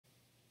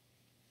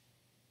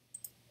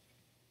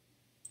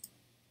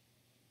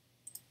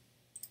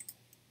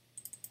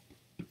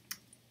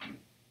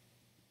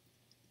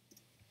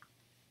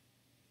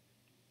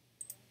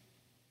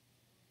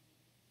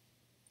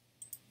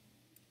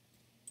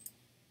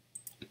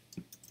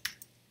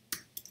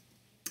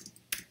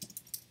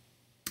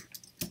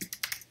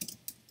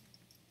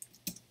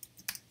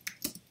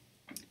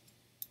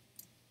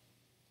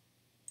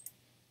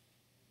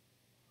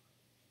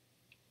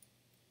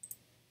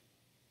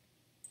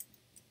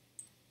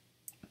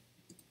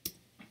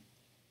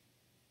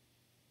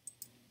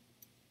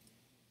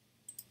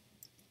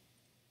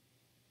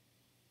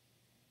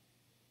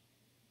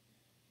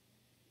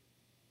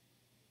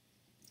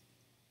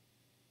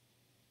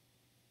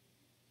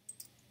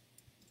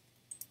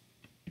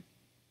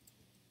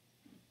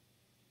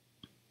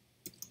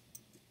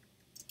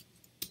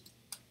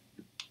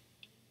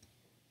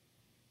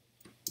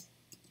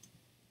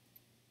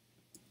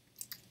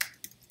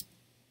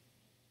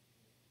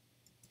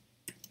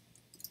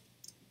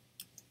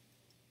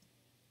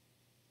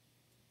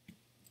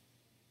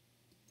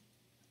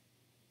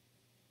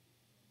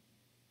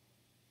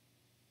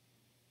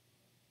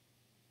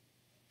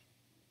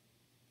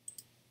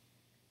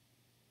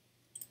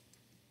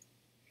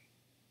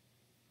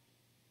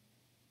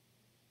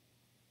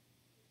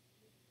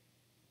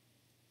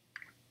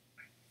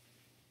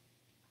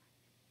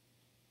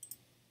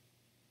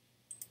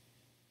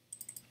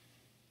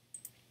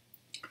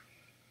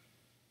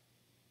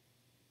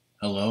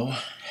Hello,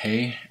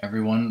 hey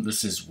everyone,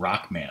 this is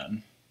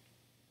Rockman.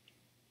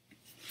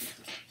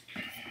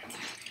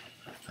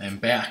 I am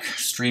back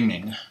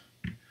streaming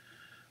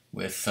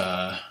with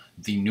the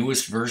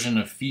newest version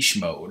of FEESH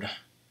Mode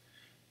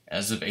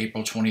as of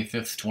April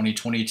 25th,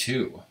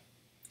 2022.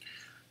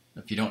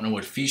 If you don't know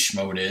what FEESH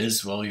Mode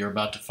is, well, you're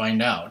about to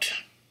find out.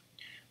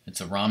 It's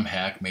a ROM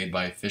hack made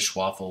by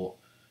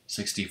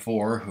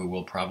FishWaffle64, who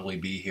will probably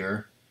be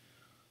here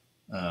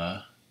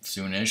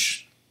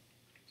soonish.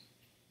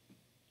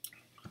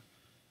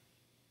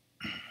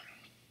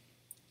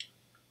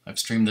 I've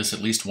streamed this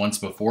at least once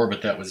before,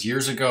 but that was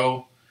years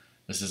ago.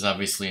 This is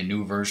obviously a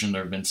new version.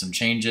 There have been some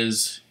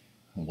changes.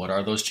 What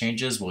are those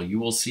changes? Well, you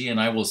will see and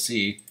I will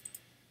see.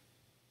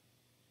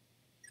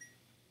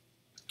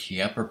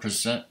 Kiapa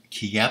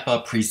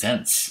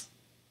presents.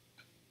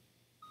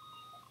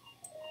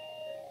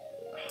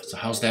 So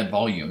how's that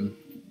volume?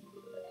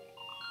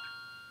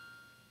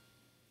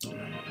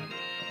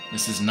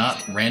 This is not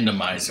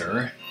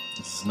randomizer.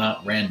 This is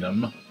not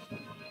random.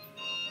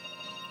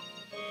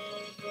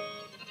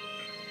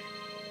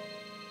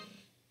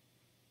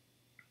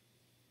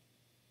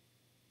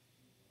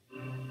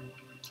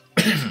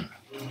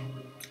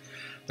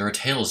 There are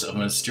tales of a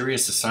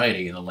mysterious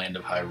society in the land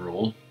of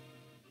Hyrule.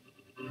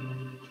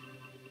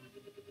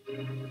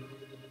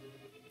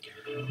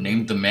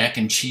 Named the Mac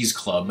and Cheese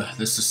Club,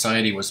 this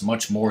society was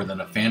much more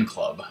than a fan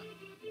club.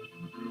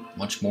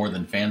 Much more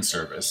than fan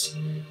service.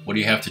 What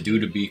do you have to do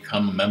to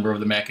become a member of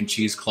the Mac and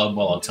Cheese Club?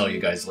 Well, I'll tell you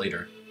guys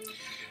later.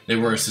 They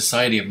were a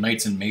society of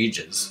knights and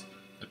mages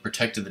that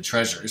protected the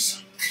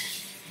treasures.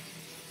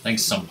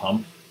 Thanks, Some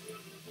Pump.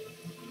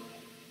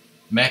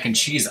 Mac and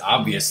cheese,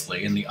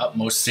 obviously, and the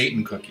utmost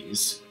Satan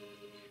cookies.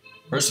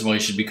 First of all, you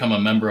should become a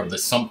member of the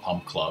Sump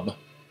Pump Club.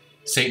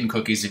 Satan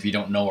cookies, if you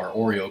don't know, are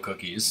Oreo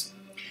cookies.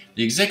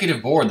 The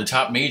executive board, the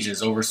top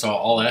mages, oversaw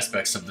all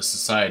aspects of the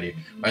society.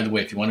 By the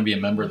way, if you want to be a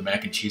member of the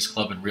Mac and Cheese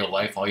Club in real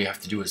life, all you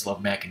have to do is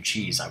love mac and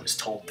cheese. I was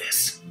told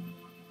this.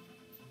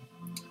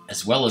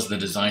 As well as the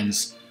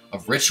designs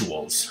of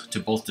rituals to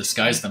both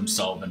disguise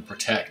themselves and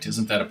protect.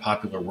 Isn't that a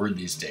popular word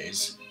these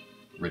days?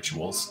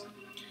 Rituals.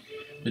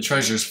 The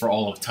treasures for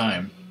all of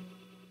time.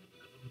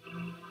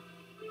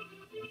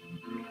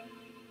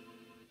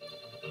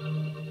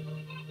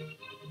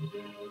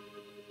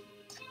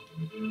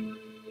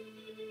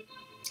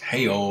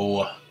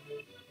 Heyo.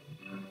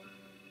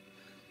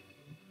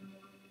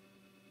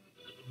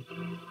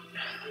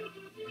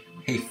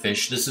 Hey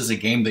Fish, this is a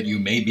game that you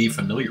may be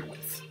familiar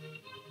with.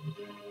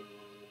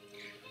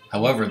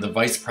 However, the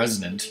vice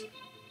president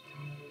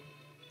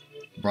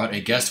brought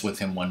a guest with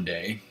him one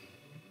day.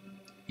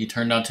 He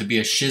turned out to be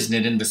a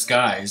shiznit in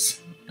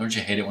disguise. Don't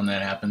you hate it when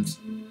that happens?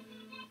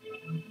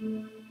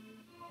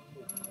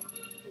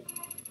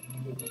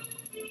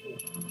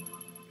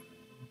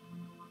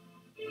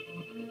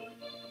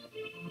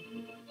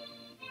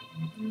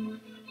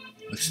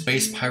 With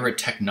space pirate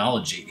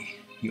technology,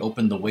 he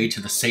opened the way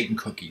to the Satan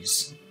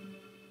cookies.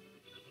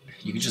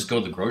 You could just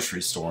go to the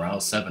grocery store, aisle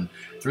 7,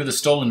 through the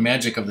stolen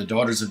magic of the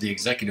daughters of the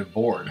executive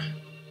board.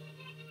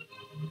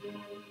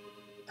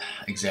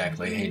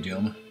 Exactly, hey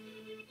Doom.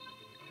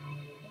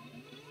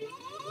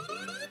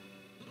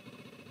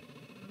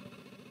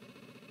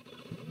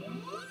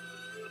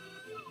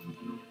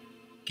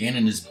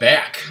 Ganon is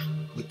back,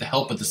 with the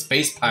help of the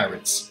space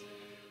pirates.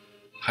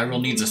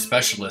 Hyrule needs a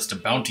specialist, a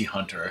bounty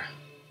hunter.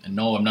 And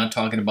no, I'm not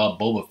talking about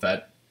Boba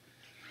Fett.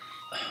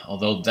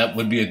 Although that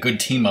would be a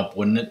good team-up,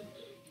 wouldn't it?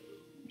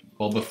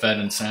 Boba Fett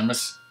and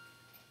Samus.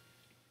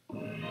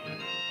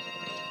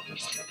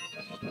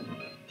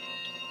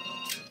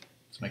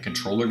 Is my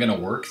controller gonna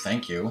work?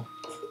 Thank you.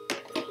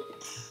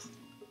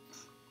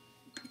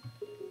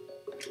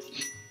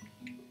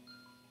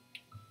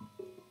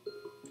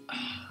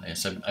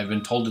 Yes, I've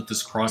been told that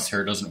this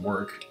crosshair doesn't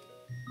work.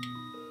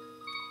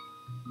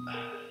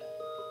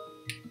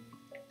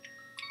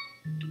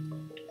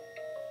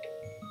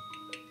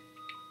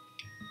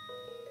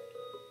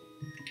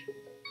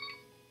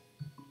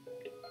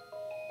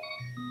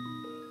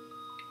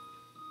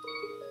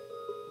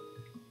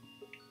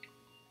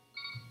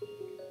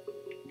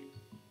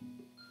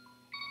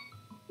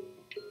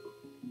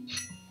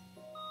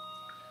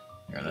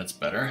 Yeah, that's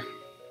better.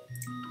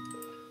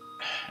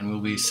 And we'll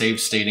be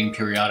save stating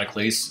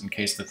periodically in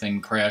case the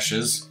thing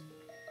crashes.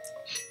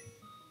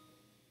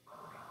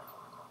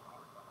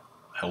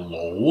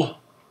 Hello?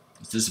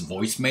 Is this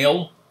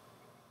voicemail?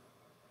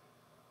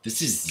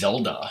 This is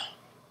Zelda.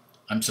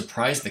 I'm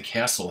surprised the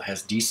castle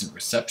has decent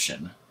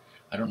reception.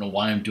 I don't know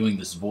why I'm doing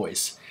this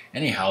voice.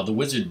 Anyhow, the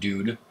wizard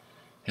dude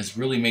has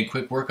really made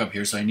quick work up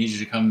here, so I need you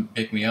to come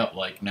pick me up,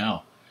 like,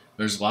 now.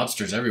 There's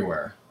lobsters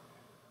everywhere.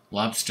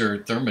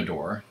 Lobster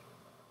Thermidor.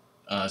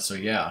 So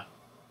yeah.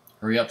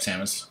 Hurry up,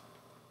 Samus.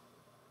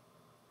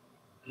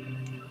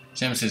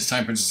 Samus says,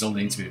 time Princess Zelda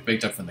needs to be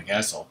picked up from the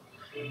castle.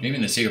 Maybe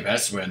in the secret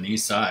passageway on the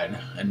east side.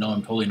 And no,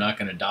 I'm totally not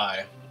going to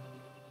die.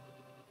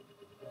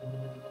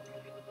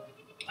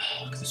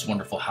 Oh, look at this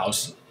wonderful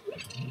house.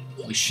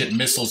 Holy shit,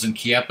 missiles and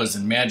Kiapas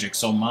and magic,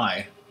 so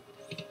my.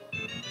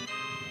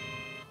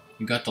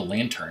 You got the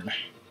lantern.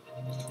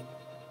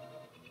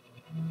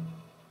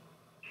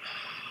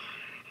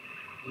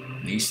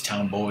 The East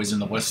Town boys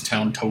and the West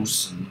Town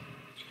toasts. And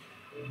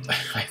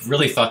I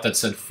really thought that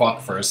said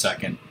fuck for a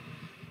second.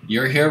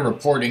 You're here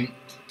reporting.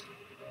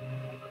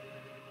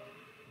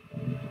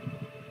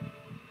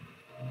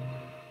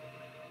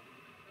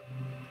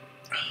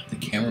 The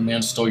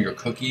cameraman stole your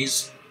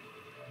cookies?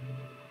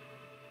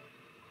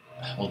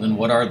 Well, then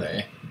what are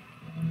they?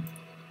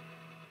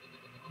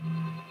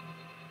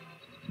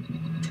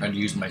 I'm trying to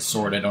use my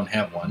sword. I don't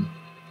have one.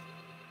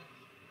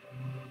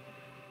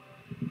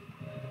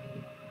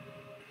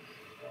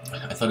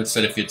 I thought it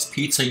said if it's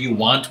pizza you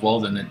want, well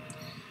then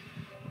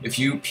if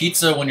you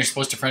pizza when you're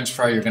supposed to French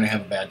fry, you're going to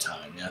have a bad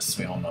time. Yes,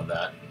 we all know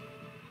that.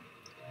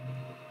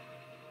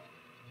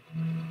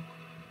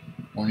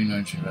 Warning,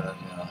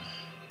 yeah.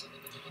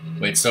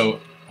 Wait, so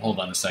hold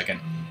on a second.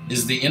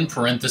 Is the in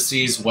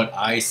parentheses what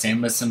I,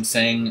 Samus, am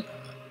saying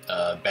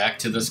back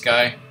to this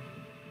guy?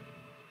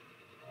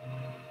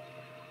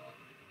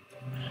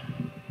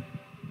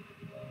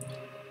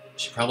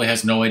 She probably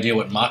has no idea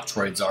what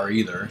Mocktroids are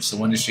either, so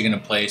when is she going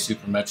to play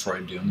Super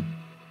Metroid Doom?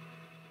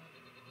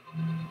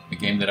 A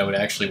game that I would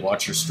actually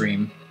watch her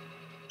stream.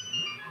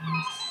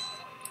 I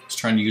was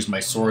trying to use my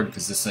sword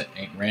because this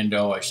ain't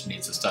rando. I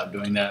need to stop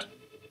doing that.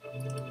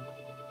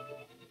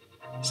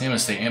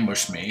 Samus, they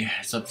ambushed me.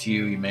 It's up to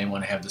you. You may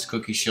want to have this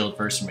cookie shield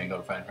first and may go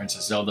to find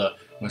Princess Zelda.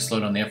 We must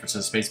slow down the efforts of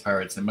the space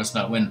pirates. They must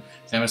not win.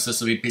 Samus,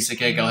 this will be a piece of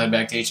cake. I'll head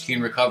back to HQ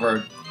and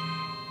recover.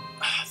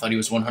 I thought he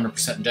was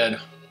 100% dead.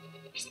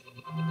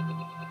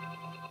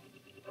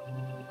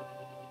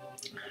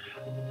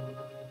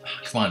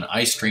 Come on,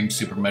 I streamed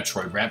Super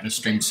Metroid. Rapnus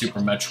streamed Super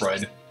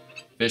Metroid.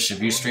 Fish,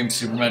 have you streamed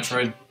Super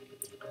Metroid?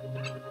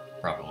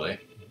 Probably.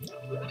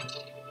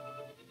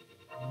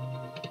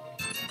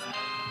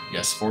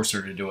 Yes, force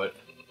her to do it.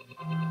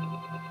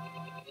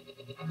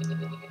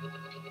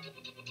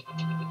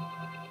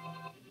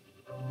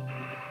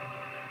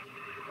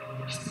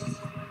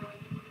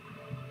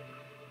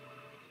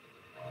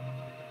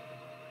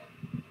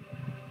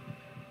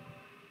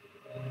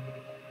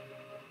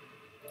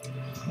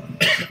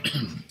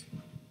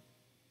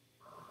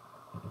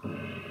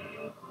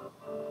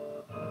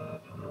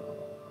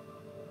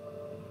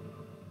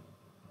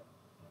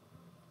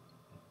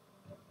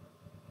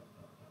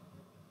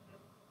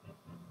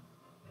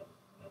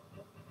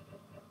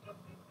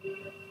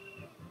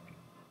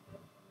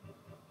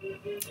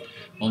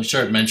 Well, I'm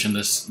sure I've mentioned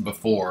this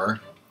before.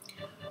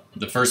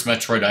 The first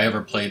Metroid I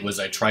ever played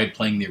was I tried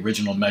playing the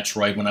original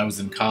Metroid when I was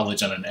in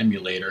college on an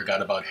emulator,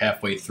 got about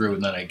halfway through,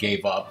 and then I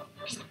gave up.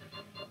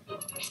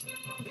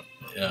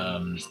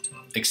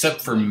 Except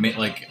for,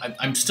 like,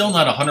 I'm still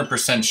not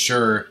 100%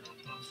 sure.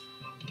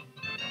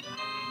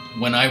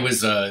 When I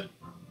was a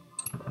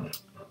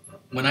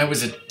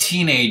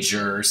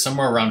teenager,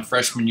 somewhere around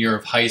freshman year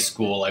of high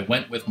school, I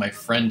went with my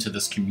friend to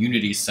this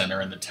community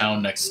center in the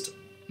town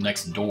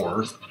next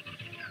door.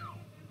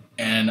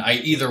 And I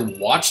either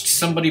watched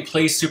somebody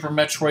play Super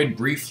Metroid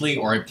briefly,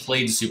 or I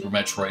played Super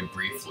Metroid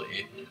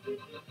briefly.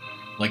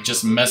 Like,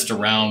 just messed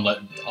around,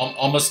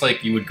 almost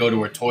like you would go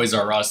to a Toys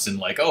R Us and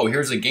like, oh,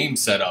 here's a game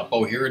set up.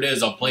 Oh, here it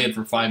is, I'll play it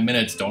for 5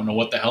 minutes, don't know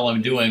what the hell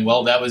I'm doing.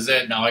 Well, that was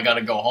it, now I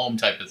gotta go home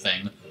type of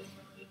thing.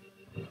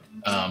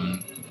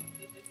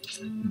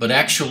 But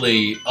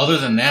actually, other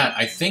than that,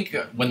 I think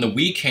when the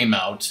Wii came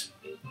out,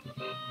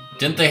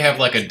 didn't they have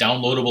like a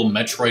downloadable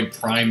Metroid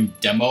Prime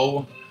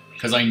demo?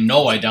 Because I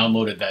know I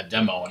downloaded that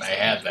demo, and I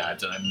had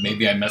that, and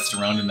maybe I messed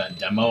around in that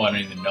demo, I don't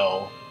even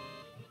know.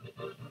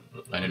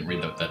 I didn't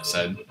read what that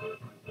said.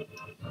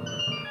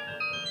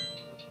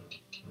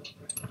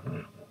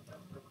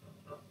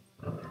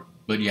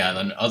 But yeah,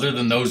 then other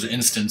than those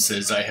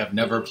instances, I have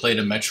never played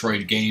a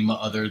Metroid game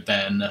other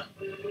than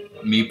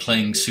me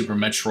playing Super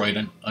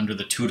Metroid under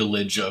the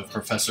tutelage of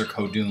Professor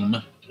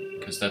Kodoom.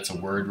 Because that's a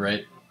word,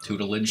 right?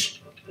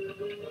 Tutelage.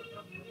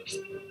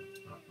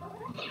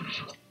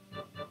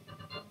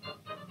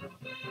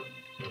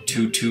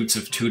 Two toots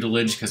of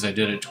tutelage because I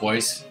did it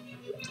twice.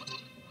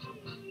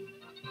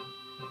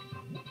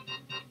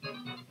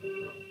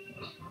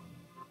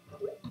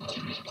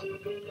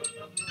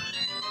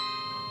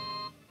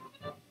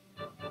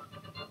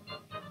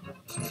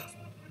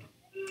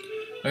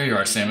 There you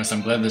are, Samus.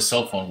 I'm glad this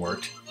cell phone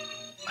worked.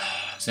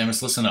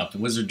 Samus, listen up. The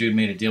wizard dude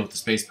made a deal with the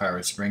space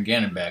pirates to bring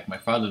Ganon back. My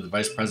father, the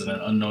vice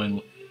president,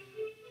 unknowingly...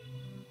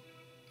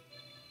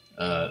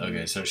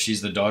 okay, so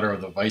she's the daughter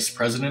of the vice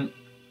president?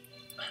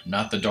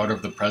 Not the daughter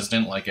of the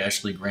president, like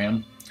Ashley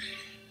Graham.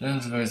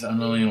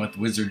 Unknowingly let the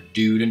wizard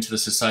dude into the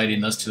society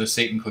and thus to the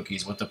Satan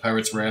cookies, what the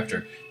pirates were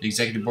after. The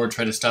executive board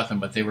tried to stop them,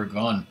 but they were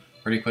gone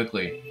pretty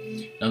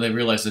quickly. Now they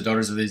realize the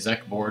daughters of the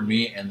exec board,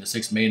 me, and the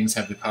 6 maidens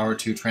have the power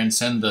to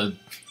transcend the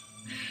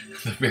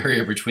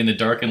barrier between the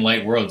dark and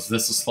light worlds.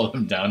 This will slow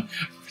them down.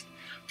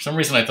 For some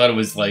reason I thought it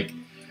was like,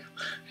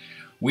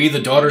 we,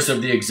 the daughters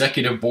of the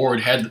executive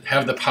board,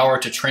 have the power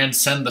to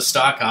transcend the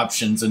stock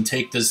options and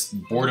take this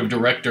board of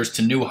directors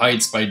to new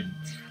heights by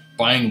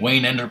buying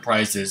Wayne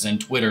Enterprises and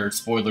Twitter.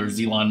 Spoilers,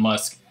 Elon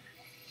Musk.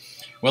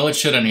 Well, it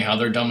should anyhow.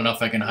 They're dumb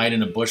enough I can hide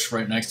in a bush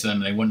right next to them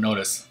and they wouldn't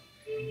notice.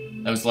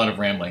 That was a lot of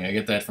rambling. I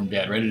get that from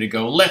Dad. Ready to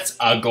go? Let's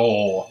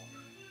go!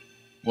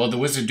 Well, the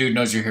wizard dude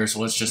knows you're here, so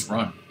let's just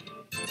run.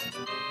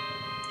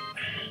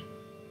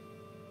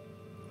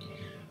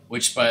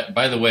 Which,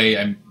 by the way,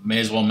 I may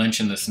as well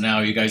mention this now.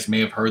 You guys may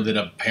have heard that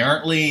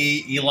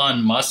apparently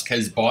Elon Musk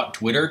has bought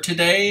Twitter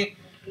today.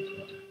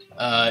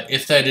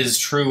 If that is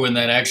true and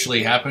that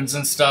actually happens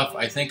and stuff,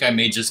 I think I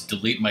may just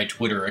delete my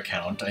Twitter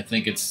account. I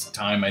think it's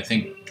time. I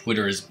think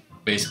Twitter has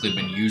basically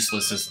been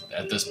useless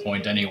at this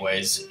point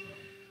anyways.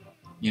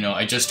 You know,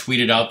 I just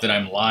tweeted out that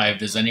I'm live.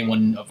 Does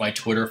anyone of my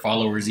Twitter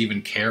followers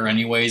even care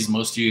anyways?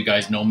 Most of you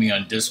guys know me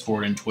on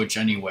Discord and Twitch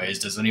anyways.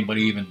 Does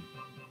anybody even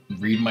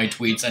read my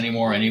tweets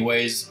anymore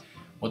anyways?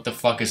 What the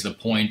fuck is the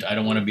point? I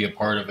don't want to be a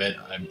part of it.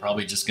 I'm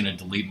probably just going to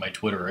delete my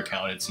Twitter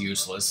account. It's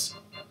useless.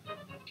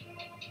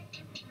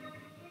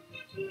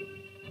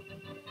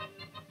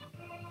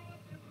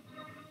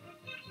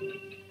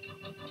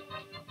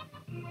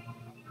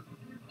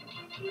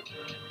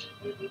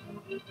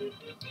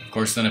 Of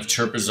course, then if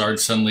Chirpizard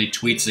suddenly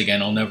tweets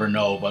again, I'll never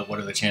know, but what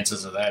are the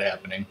chances of that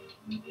happening?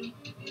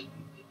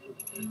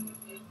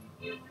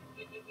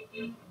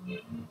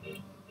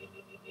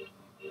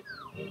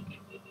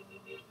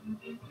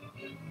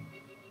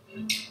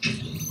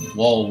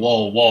 Whoa,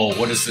 whoa, whoa,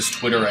 what is this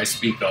Twitter I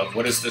speak of?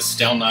 What is this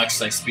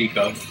Stelnox I speak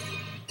of?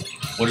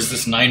 What is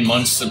this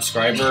 9-month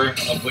subscriber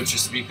of which you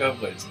speak of?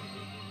 What is it?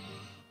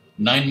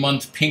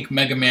 9-month pink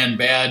Mega Man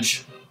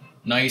badge.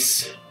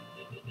 Nice.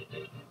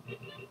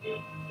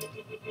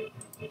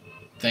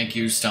 Thank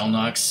you,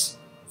 Stelnox,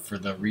 for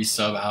the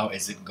resub. How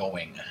is it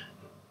going?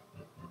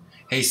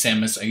 Hey,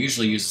 Samus, I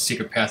usually use the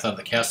secret path out of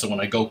the castle when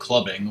I go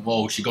clubbing.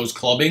 Whoa, she goes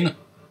clubbing?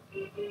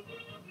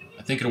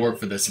 I think it'll work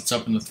for this. It's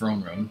up in the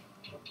throne room.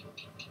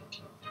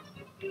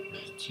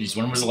 Jeez,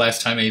 when was the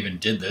last time I even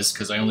did this?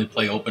 Because I only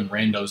play open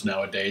randos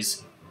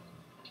nowadays.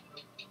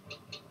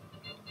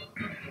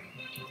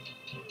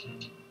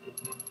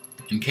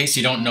 In case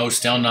you don't know,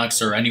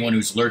 Stelnox, or anyone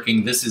who's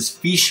lurking, this is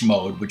FEESH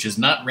Mode, which is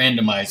not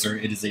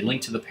randomizer. It is a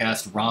link to the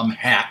past ROM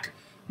hack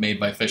made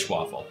by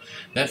Fishwaffle.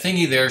 That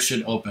thingy there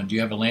should open. Do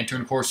you have a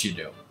lantern? Of course you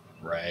do.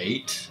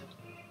 Right?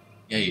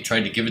 Yeah, you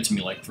tried to give it to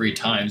me like 3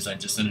 times. I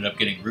just ended up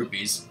getting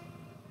rupees.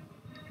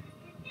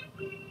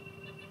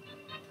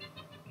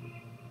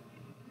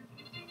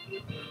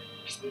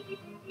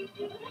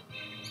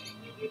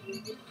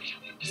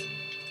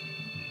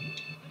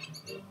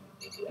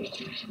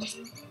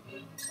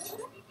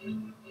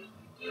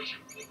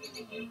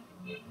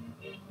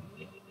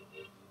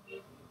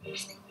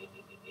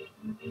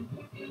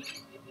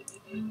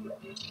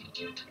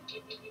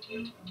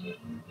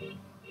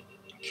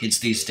 Kids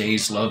these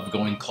days love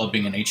going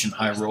clubbing in ancient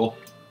Hyrule.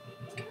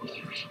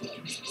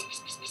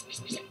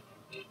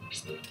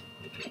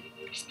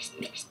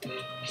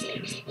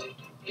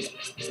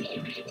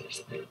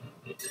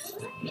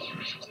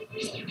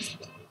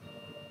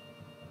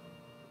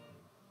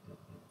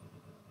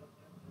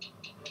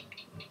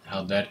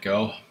 How'd that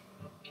go?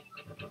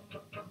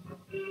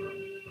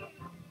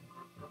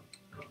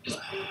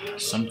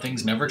 Some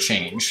things never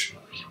change.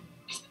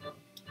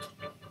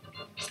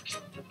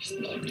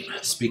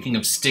 Speaking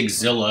of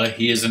Stigzilla,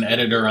 he is an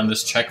editor on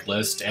this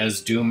checklist, as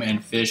Doom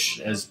and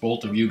Fish, as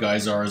both of you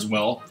guys are as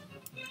well.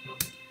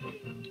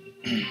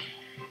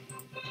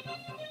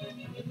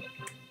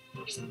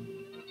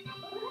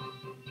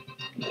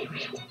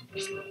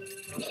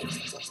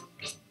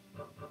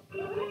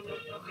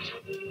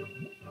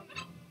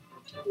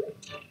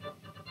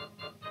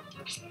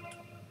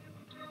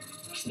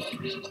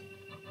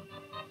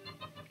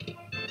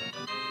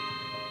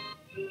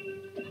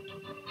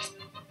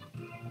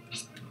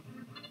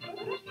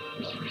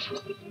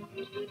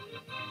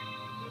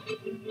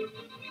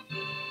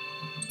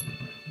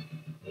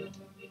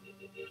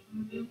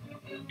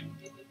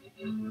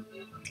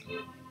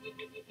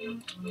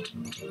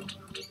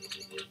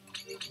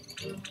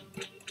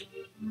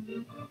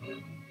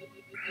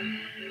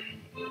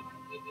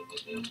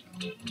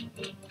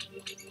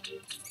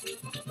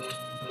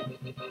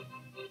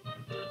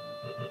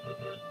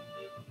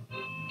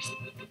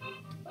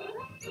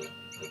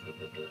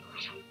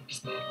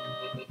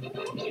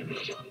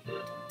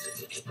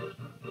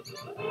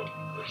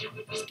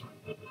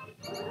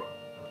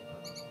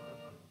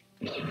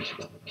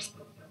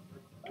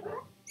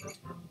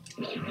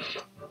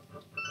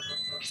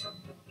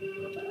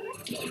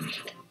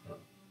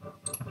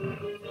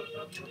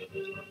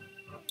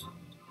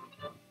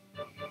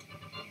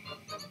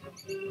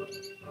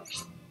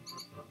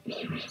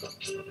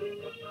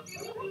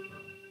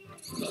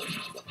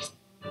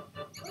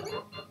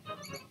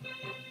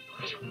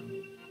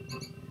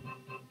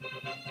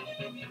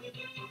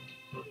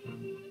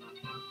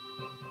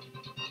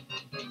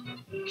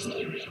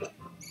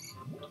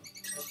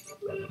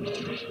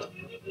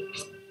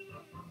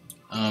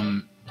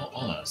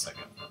 Hold on a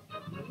second.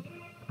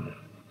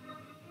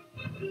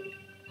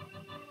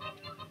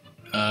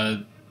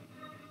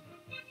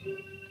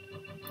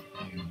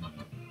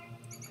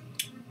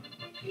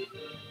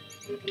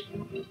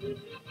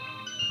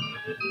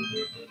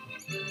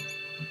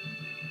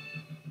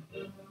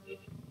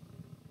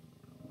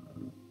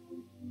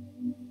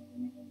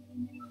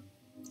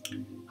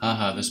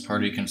 Haha, this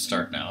party can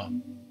start now.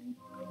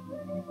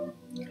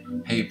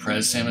 Hey,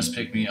 Prez, Samus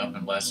picked me up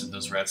and blasted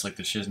those rats like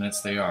the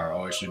shiznits they are.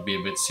 Oh, I should be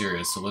a bit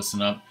serious, so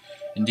listen up.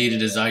 Indeed,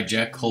 it is I,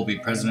 Jack Colby,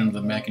 president of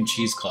the Mac and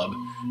Cheese Club.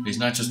 He's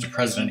not just a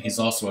president, he's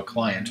also a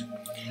client.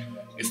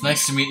 It's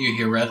nice to meet you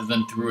here rather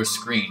than through a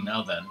screen.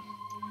 Now then.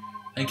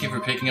 Thank you for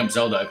picking up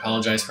Zelda. I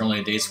apologize for only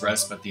a day's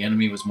rest, but the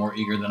enemy was more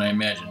eager than I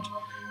imagined.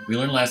 We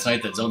learned last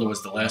night that Zelda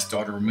was the last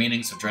daughter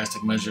remaining, so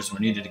drastic measures were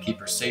needed to keep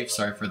her safe.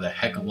 Sorry for the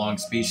heck of long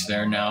speech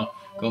there. Now,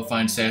 go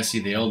find Sassy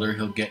the Elder.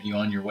 He'll get you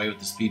on your way with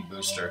the speed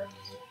booster.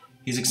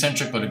 He's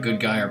eccentric, but a good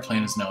guy. Our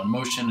plan is now in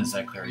motion. Is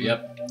that clear?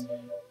 Yep.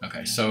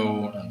 Okay,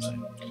 so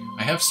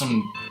I have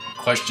some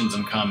questions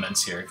and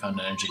comments here. I found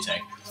an energy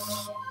tank.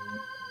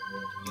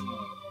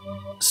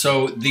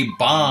 So the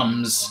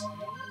bombs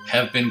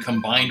have been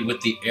combined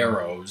with the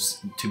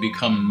arrows to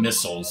become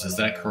missiles. Is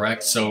that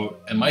correct? So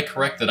am I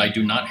correct that I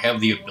do not have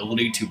the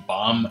ability to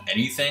bomb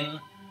anything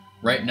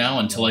right now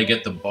until I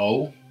get the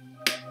bow?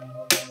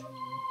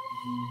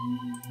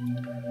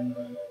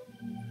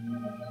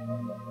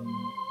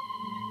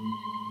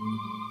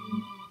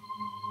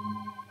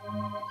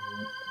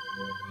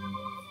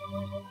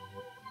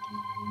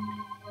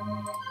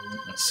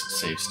 Let's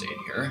save state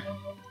here.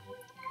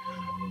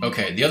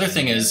 Okay, the other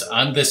thing is,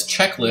 on this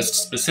checklist,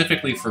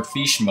 specifically for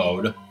FEESH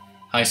Mode,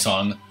 hi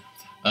Song,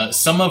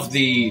 some of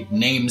the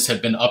names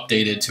have been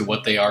updated to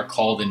what they are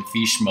called in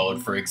FEESH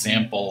Mode. For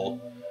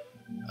example,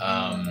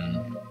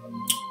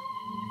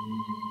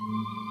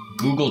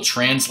 Google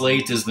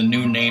Translate is the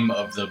new name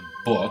of the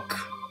book.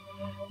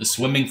 The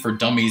Swimming for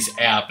Dummies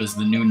app is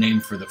the new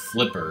name for the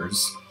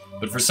flippers.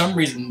 But for some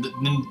reason,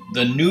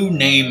 the new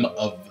name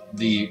of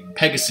the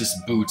Pegasus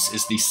boots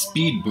is the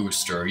Speed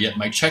Booster, yet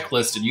my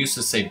checklist, it used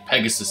to say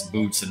Pegasus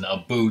boots and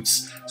now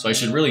boots, so I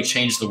should really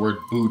change the word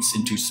boots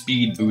into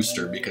Speed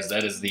Booster because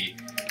that is the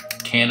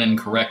canon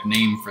correct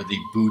name for the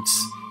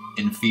boots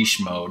in FEESH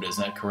Mode. Is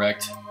that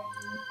correct?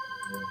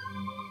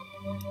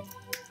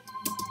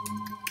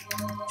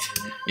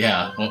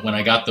 Yeah, when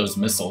I got those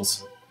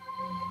missiles.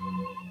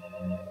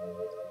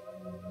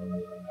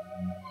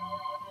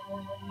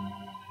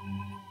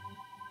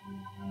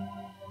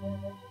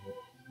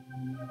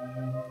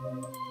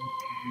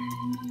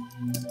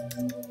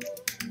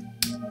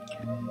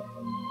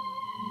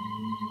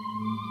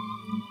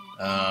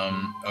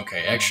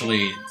 Okay,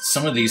 actually,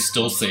 some of these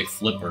still say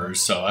flippers,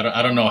 so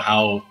I don't know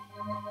how...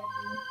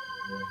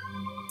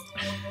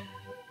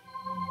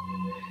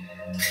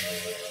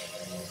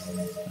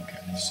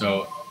 Okay,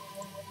 so...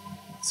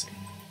 Let's see.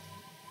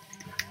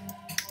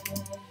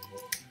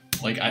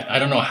 Like, I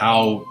don't know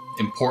how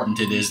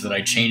important it is that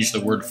I change the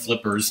word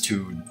flippers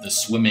to the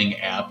swimming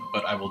app,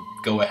 but I will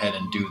go ahead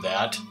and do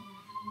that.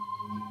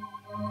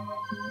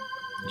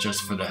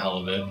 Just for the hell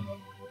of it.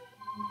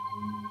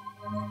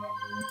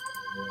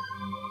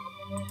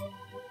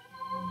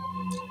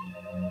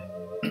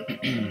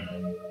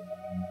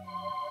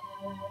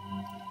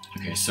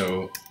 Okay,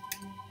 so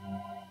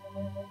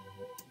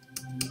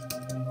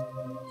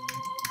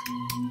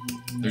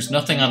there's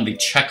nothing on the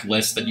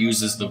checklist that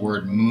uses the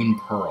word Moon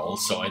Pearl,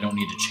 so I don't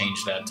need to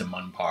change that to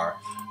Munpar.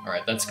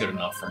 Alright, that's good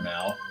enough for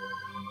now.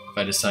 If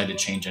I decide to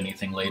change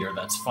anything later,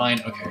 that's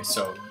fine. Okay,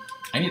 so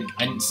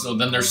so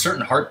then there's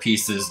certain heart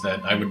pieces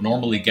that I would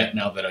normally get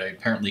now that I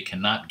apparently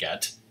cannot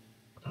get.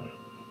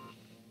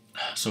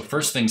 So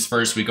first things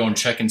first, we go and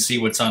check and see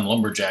what's on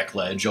Lumberjack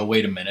Ledge. Oh,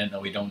 wait a minute. No,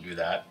 we don't do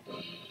that.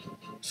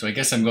 So I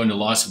guess I'm going to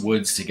Lost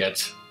Woods to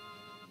get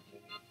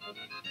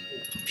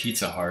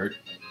Pizza Heart.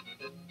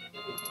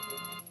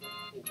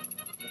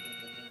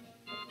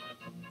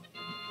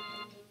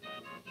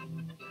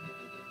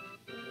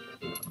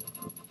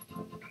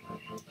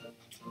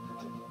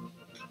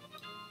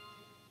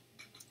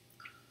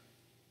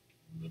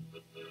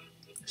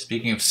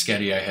 Speaking of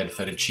Sketty, I had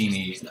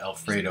fettuccine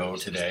Alfredo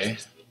today.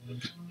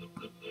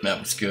 That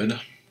was good.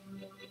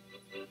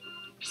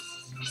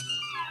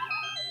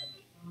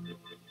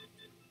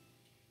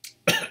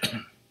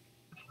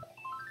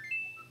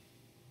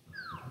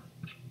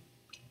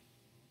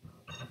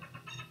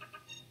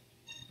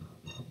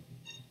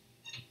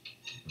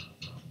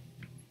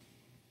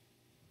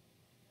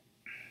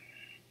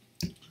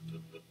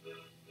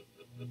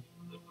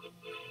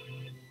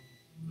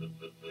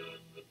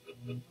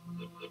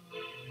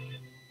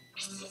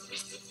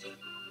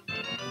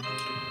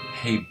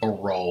 Hey,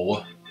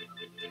 bro.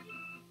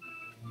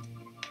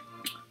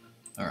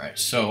 Alright,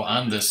 so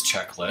on this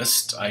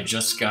checklist, I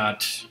just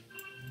got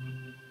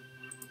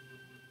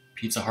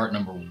Pizza Heart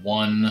number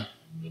 1,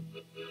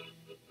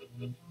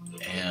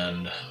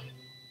 and...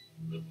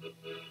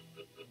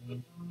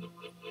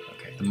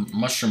 Okay, the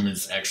mushroom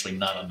is actually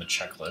not on the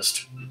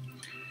checklist.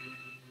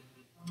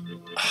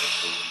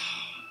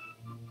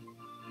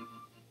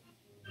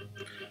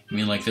 You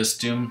mean like this,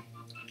 Doom?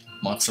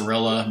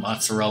 Mozzarella,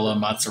 mozzarella,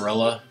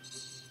 mozzarella?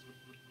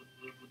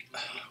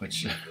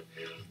 Which...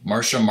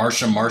 Marsha,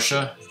 Marsha,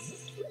 Marsha?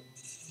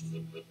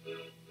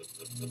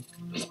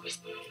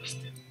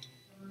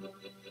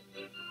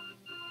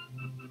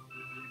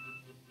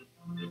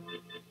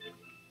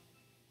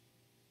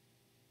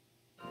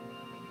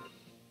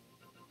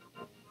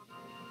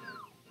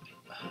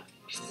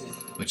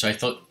 Which I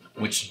thought...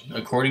 which,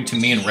 according to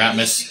me and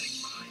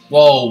Ratmus...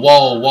 Whoa,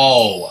 whoa,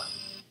 whoa!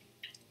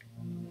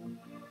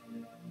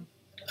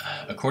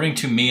 According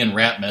to me and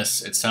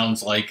Ratmus, it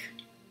sounds like...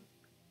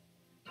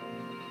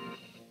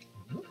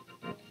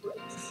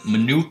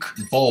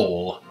 Manuk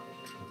Bowl.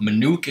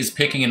 Manuk is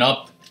picking it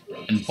up,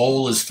 and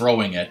Bowl is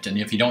throwing it. And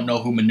if you don't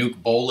know who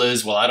Manuk Bowl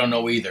is, well, I don't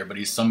know either, but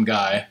he's some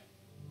guy.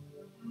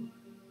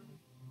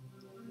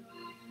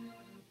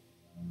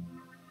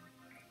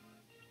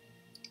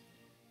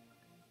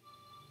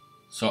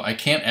 So I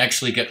can't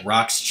actually get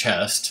Rock's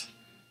chest,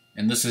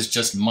 and this is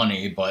just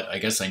money, but I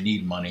guess I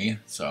need money,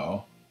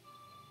 so...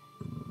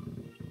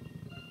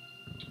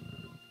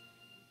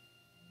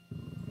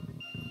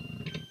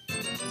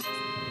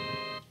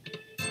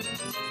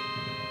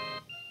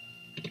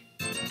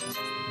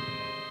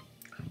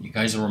 You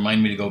guys will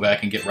remind me to go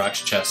back and get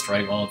Rock's chest,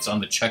 right? Well, it's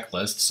on the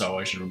checklist, so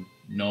I should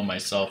know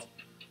myself.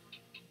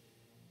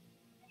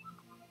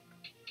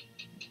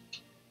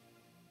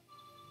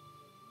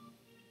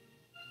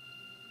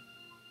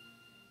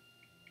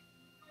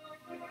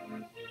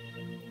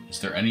 Is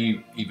there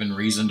any even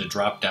reason to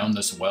drop down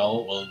this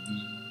well? Well,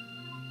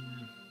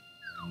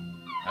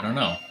 I don't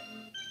know.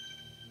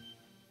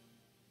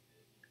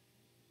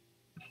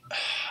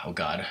 Oh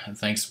god, and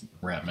thanks,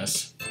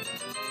 Ratmus.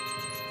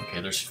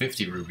 Okay, there's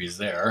 50 rupees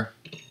there.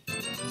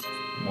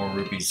 More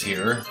rupees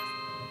here.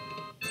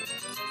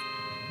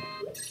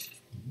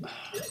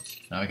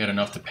 Now I got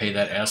enough to pay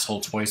that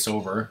asshole twice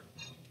over.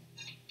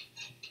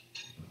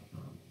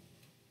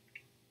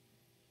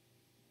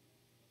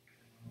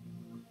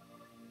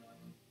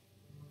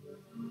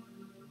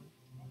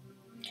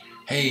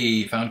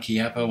 Hey, found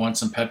Kiappa, want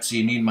some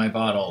Pepsi, need my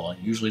bottle.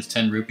 Usually it's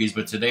 10 rupees,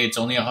 but today it's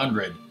only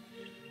 100.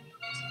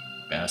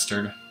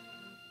 Bastard.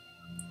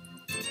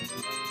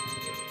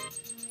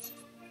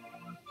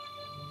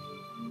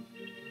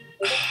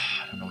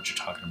 I don't know what you're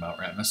talking about,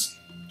 Ratmus.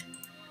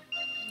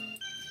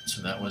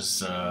 So that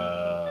was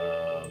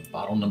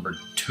bottle number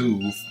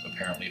 2,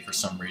 apparently, for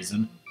some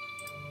reason.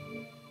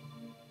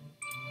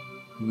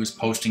 Who was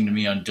posting to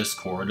me on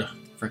Discord?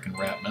 Frickin'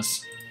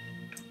 Ratmus.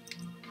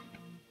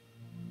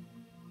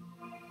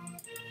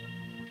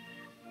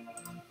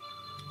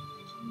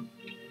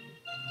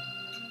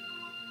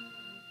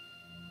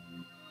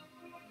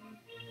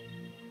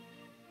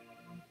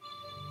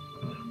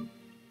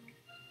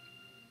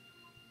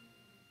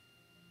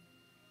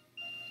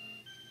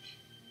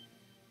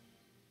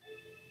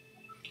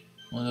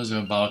 One of those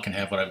of a bottle can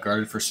have what I've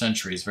guarded for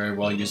centuries. Very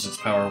well, use its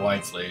power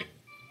wisely.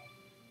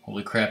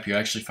 Holy crap, you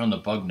actually found the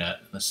bug net.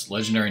 This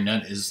legendary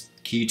net is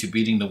key to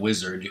beating the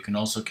wizard. You can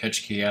also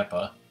catch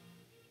Kiappa.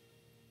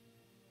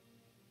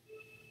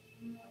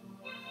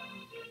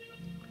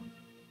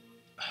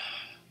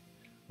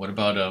 What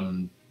about,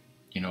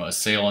 you know, a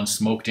sale on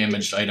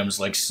smoke-damaged items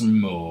like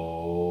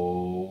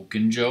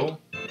Smokin' Joe?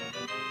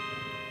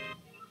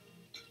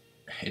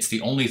 It's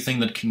the only thing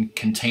that can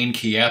contain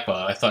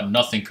Kiappa. I thought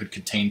nothing could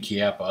contain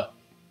Kiappa.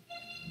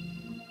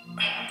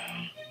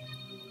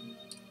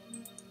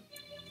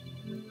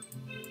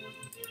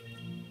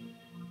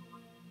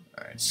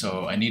 Alright,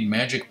 so I need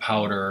magic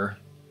powder.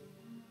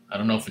 I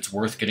don't know if it's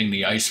worth getting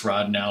the ice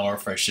rod now or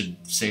if I should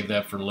save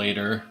that for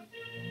later.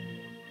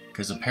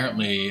 Because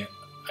apparently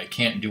I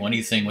can't do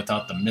anything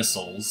without the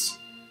missiles.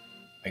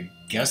 I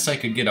guess I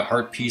could get a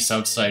heart piece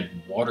outside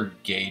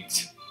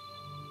Watergate,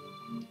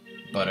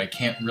 but I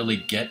can't really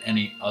get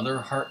any other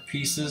heart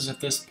pieces at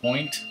this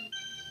point.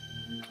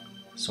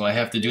 So I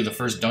have to do the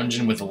first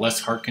dungeon with a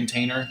less heart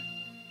container.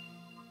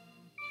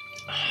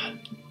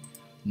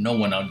 No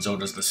one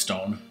out-Zodas the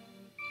stone.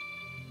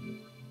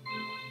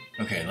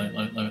 Okay,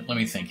 let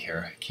me think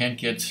here. Can't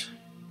get...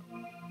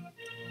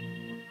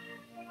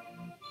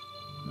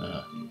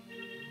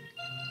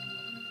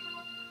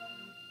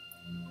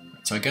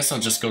 So I guess I'll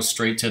just go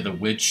straight to the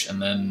Witch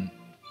and then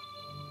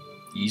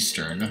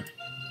Eastern,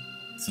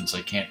 since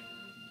I can't...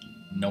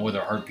 No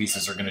other heart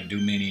pieces are gonna do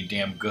me any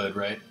damn good,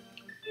 right?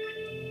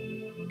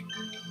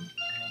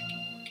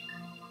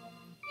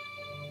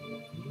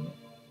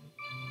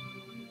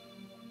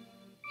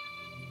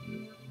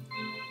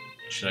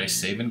 Should I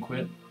save and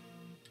quit?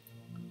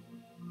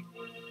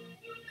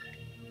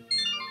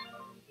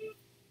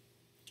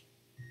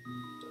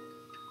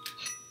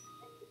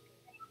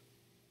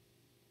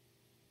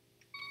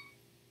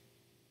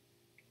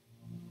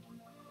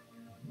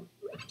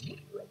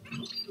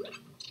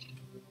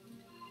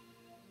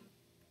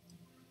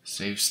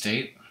 Save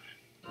state.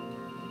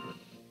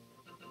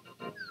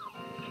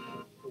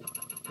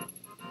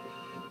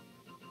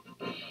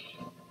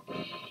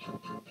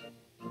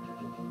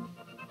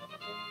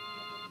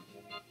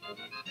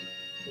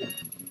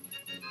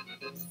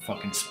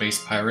 Fucking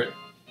space pirate.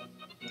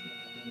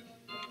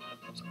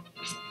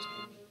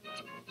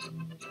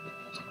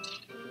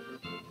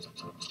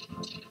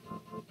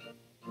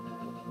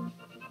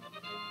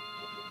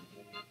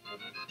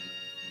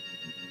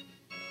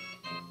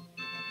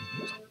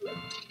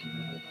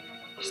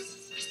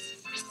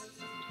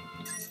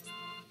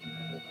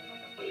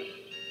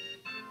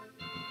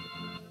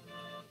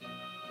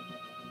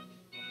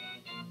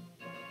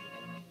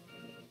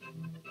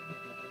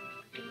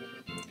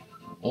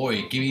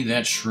 Oi, give me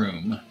that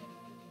shroom.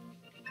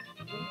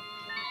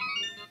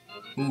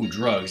 Ooh,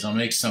 drugs. I'll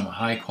make some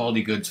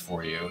high-quality goods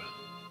for you.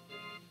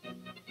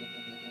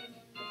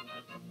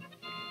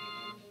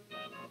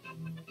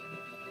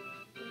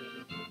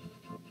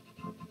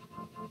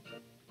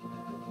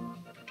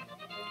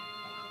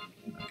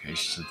 Okay,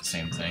 she said the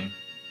same thing.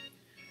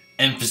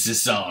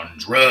 Emphasis on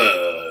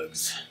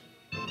drugs.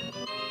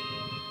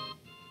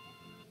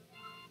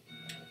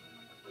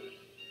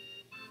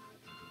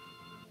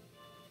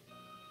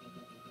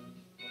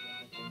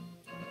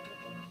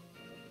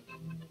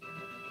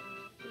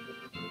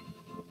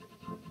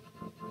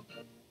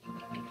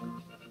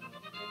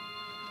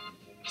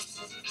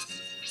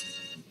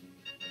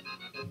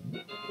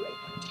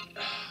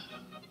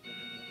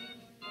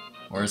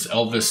 Or as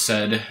Elvis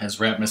said, as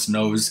Ratmus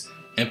knows,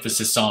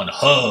 emphasis on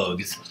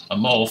hugs.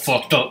 I'm all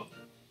fucked up.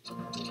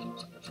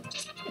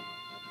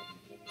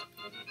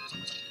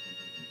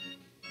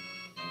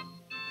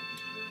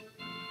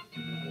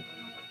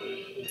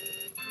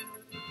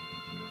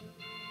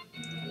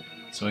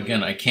 So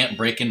again, I can't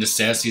break into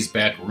Sassy's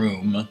back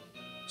room,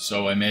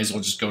 so I may as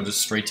well just go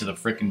straight to the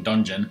frickin'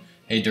 dungeon.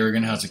 Hey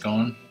Durgan, how's it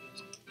going?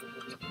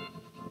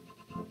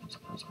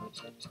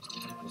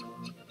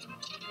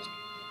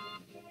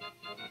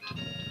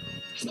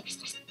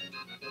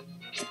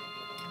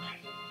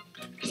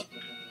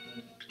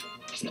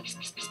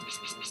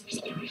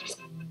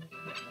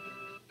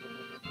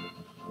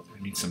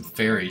 I need some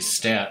fairy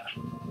stat.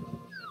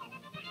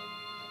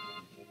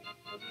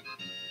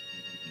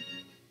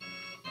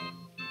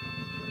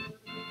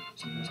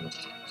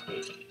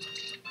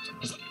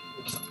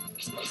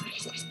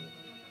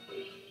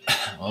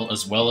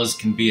 Well as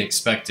can be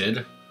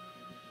expected.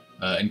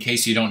 In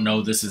case you don't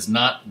know, this is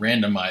not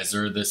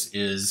randomizer. This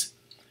is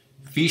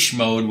FEESH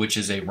Mode, which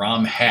is a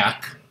ROM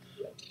hack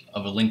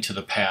of A Link to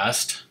the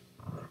Past.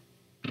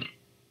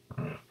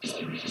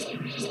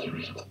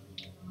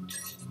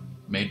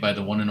 Made by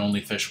the one and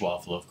only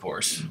Fishwaffle, of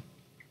course.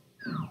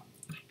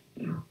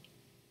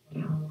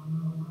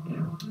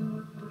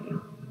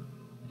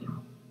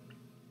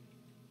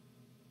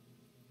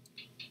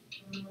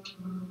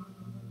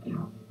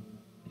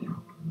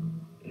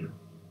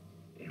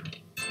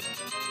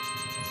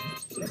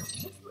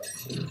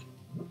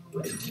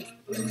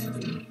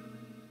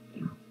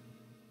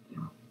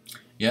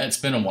 Yeah, it's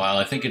been a while.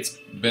 I think it's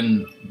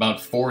been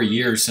about 4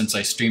 years since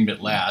I streamed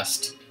it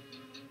last.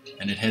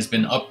 And it has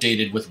been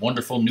updated with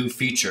wonderful new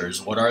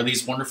features. What are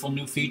these wonderful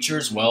new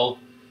features? Well,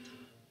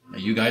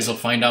 you guys will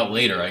find out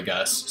later, I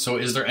guess. So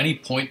is there any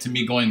point to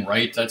me going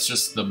right? That's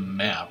just the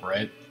map,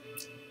 right?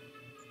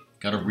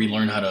 Gotta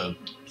relearn how to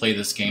play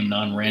this game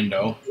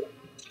non-rando.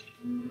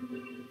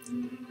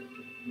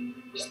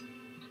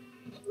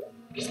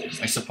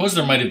 I suppose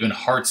there might have been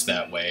hearts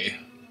that way,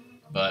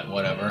 but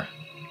whatever.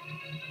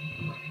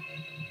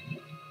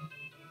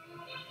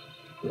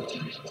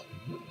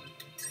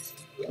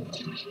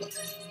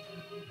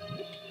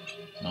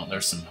 Well,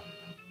 there's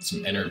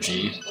some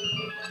energy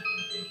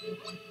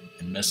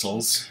and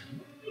missiles.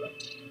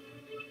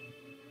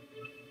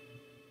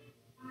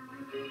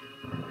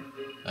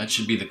 That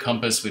should be the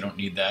compass. We don't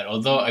need that.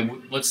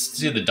 Although, let's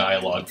see the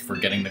dialogue for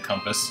getting the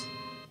compass.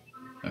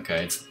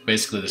 Okay, it's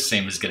basically the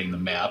same as getting the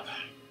map.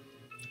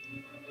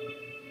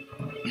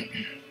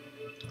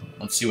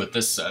 Let's see what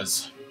this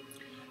says.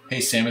 Hey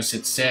Samus,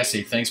 it's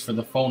Sassy. Thanks for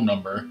the phone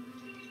number.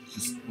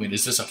 Wait,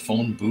 is this a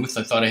phone booth?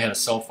 I thought I had a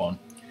cell phone.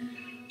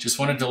 Just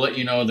wanted to let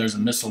you know there's a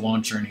missile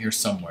launcher in here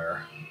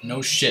somewhere.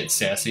 No shit,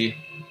 Sassy.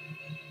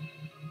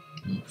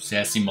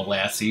 Sassy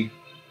Molassy.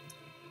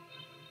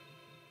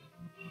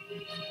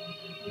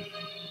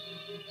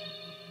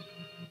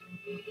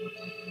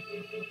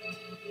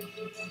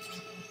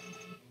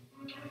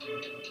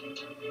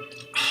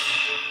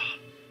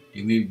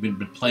 You've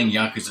been playing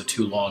Yakuza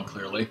too long,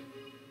 clearly.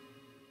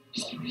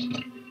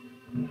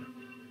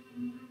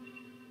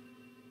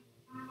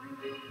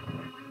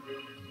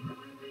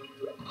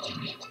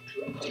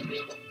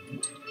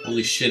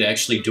 Holy shit,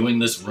 actually doing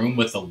this room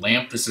with a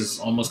lamp, this is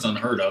almost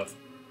unheard of.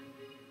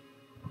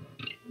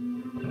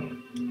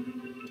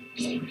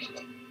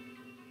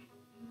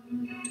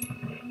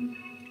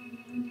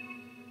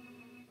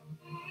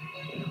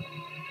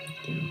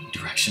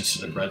 Directions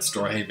to the bread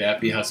store. Hey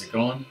Vappy, how's it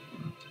going?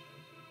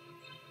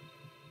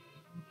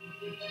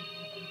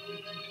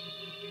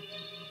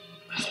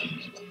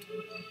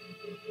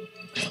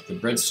 The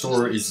bread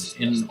store is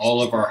in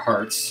all of our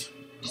hearts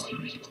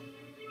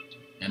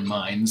and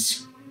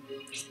minds,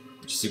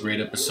 which is a great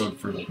episode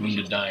for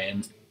Wounded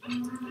Diane.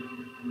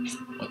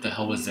 What the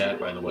hell was that,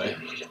 by the way?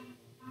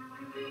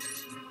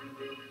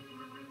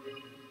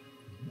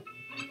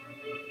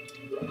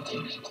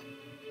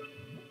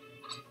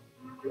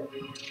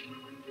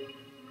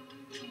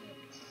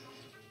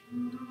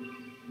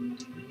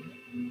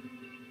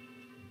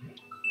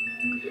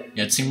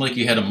 Yeah, it seemed like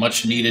you had a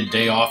much-needed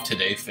day off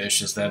today,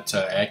 Fish. Is that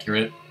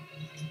accurate?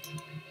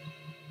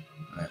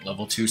 Alright,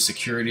 level 2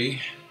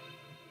 security.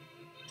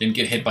 Didn't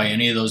get hit by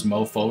any of those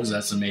mofos.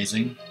 That's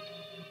amazing.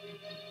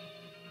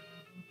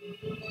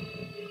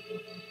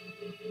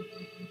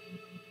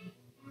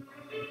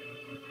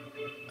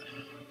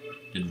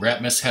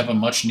 Ratmus have a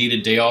much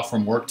needed day off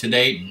from work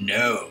today?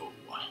 No.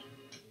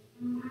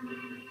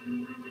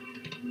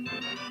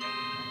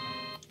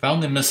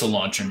 Found the missile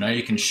launcher. Now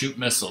you can shoot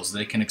missiles.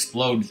 They can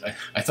explode.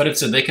 I thought it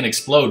said they can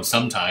explode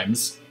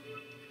sometimes.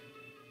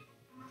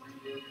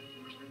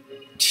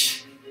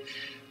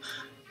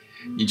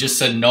 You just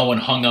said no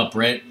and hung up,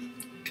 right?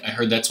 I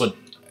heard that's what,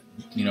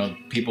 you know,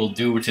 people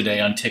do today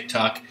on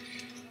TikTok.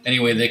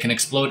 Anyway, they can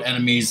explode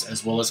enemies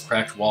as well as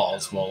cracked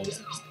walls. Well,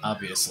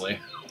 obviously.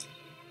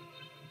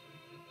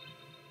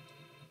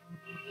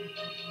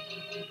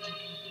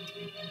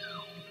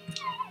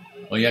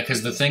 Well, yeah,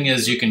 because the thing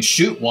is, you can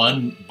shoot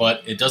one,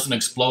 but it doesn't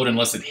explode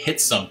unless it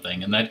hits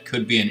something, and that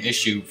could be an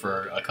issue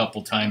for a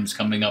couple times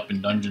coming up in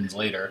dungeons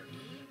later,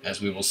 as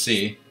we will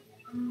see.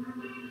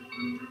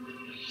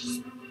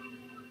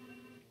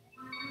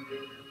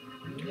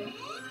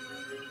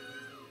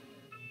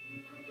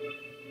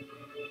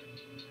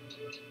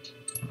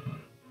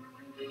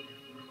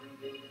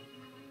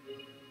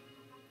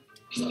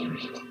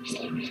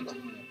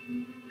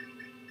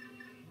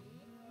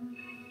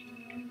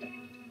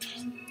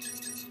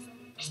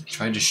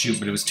 Tried to shoot,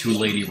 but it was too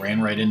late. He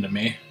ran right into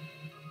me.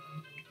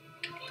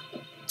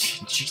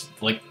 She's,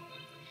 like,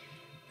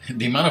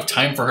 the amount of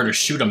time for her to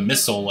shoot a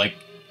missile, like,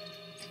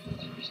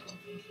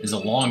 is a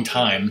long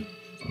time.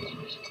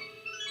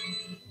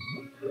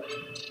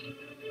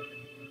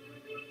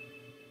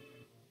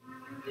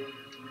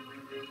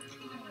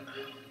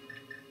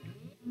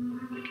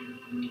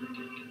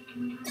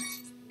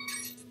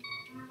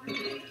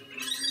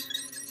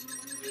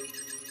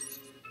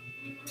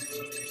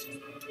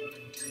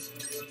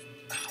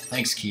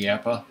 Thanks,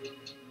 Kiappa.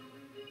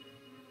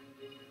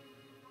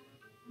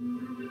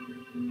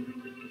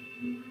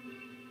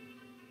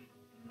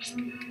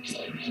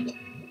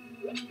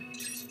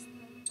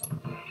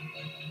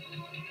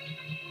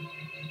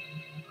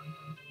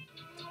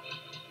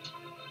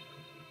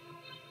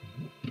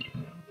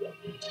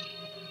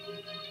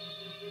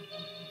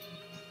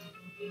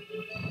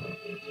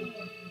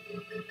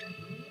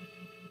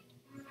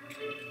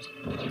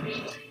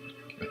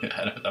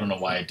 I don't know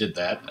why I did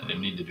that. I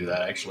didn't need to do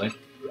that, actually.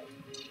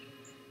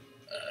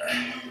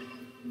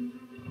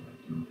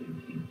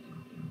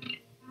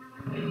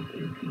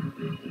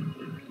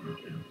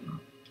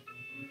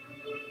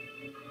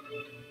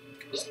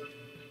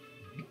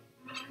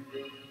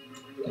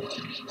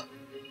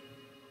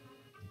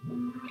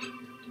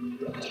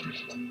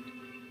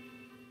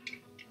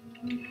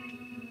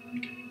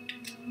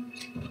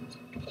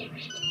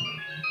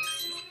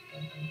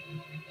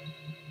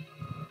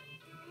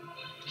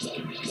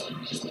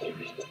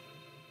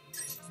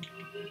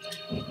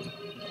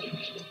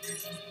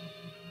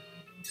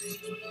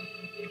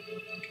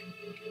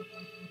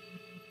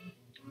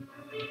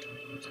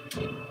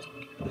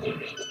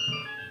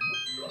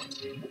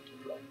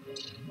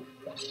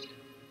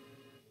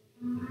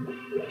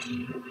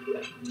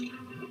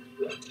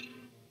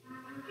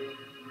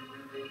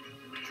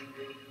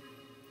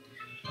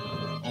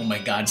 Oh my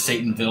God,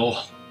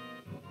 Satanville.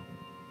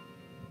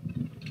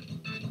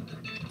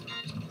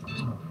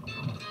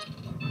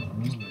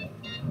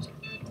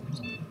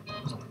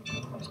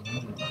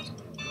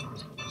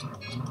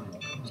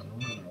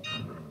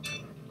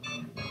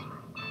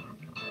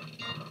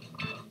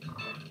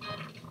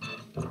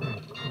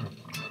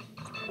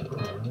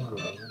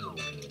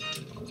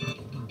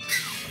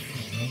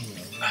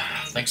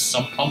 Thanks,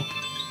 Sump Pump.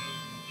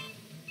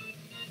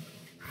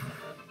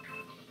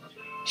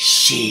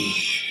 Shit.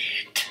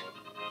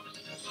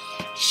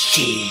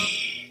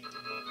 Shit.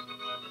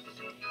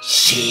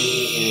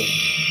 Shit.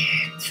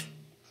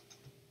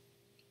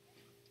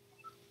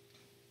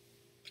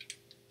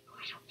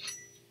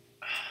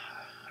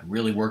 I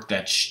really worked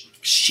that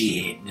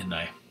shit, didn't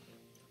I?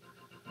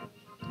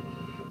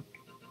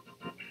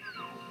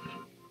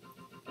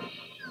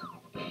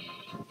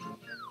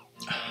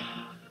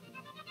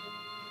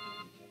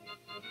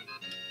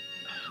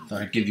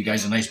 Thought I'd give you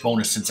guys a nice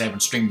bonus since I haven't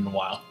streamed in a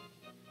while.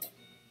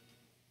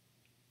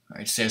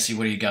 Alright, Sassy,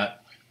 what do you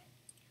got?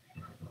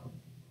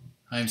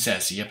 I'm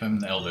Sassy. Yep, I'm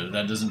the elder.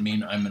 That doesn't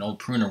mean I'm an old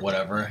prune or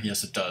whatever.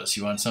 Yes, it does.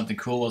 You want something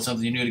cool? Well,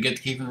 something new to get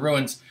the key from the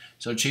ruins.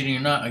 So cheating or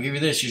not, I'll give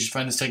you this. You should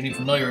find this technique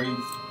familiar.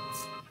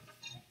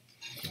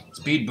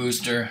 Speed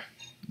booster.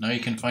 Now you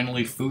can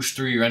finally foosh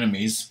through your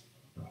enemies.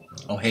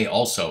 Oh, hey,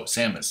 also,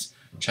 Samus,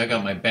 check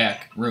out my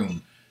back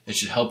room. It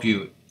should help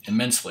you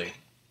immensely.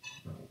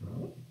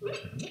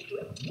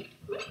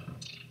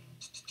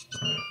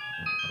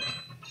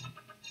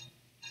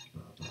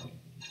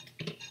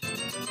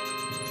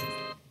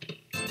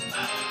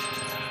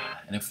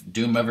 And if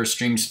Doom ever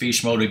streams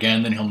FEESH Mode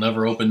again, then he'll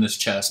never open this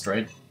chest,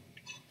 right?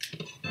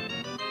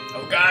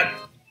 Oh God!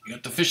 You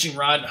got the fishing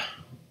rod.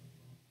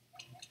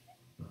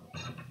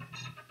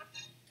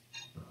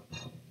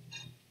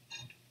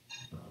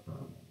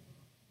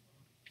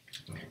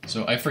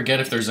 So I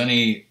forget if there's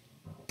any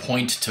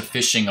point to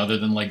fishing other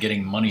than like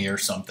getting money or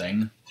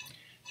something.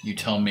 You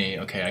tell me.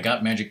 Okay, I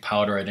got magic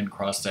powder. I didn't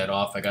cross that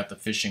off. I got the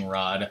fishing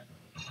rod.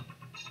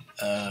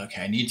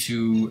 Okay, I need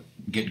to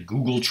get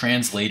Google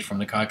Translate from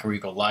the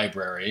Kakariko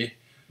library.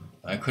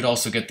 I could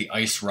also get the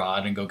ice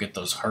rod and go get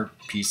those heart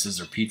pieces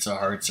or pizza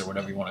hearts or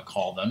whatever you want to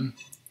call them.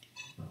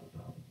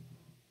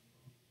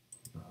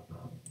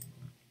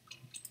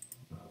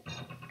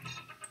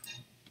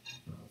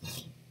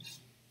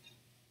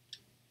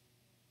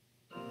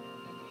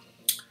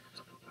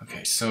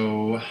 Okay,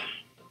 so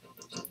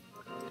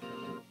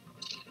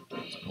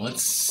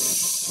let's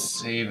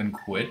save and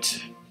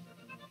quit.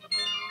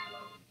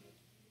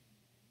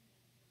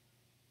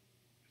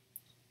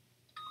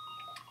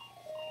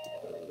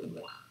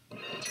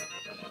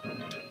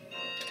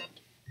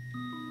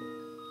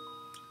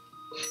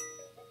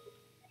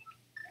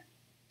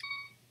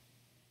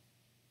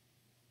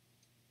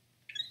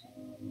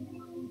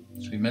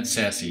 So we met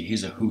Sassy.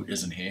 He's a hoot,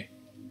 isn't he?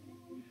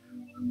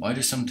 Why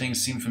do some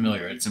things seem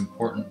familiar? It's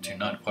important to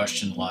not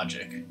question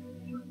logic.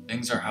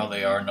 Things are how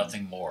they are,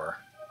 nothing more.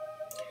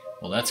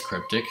 Well, that's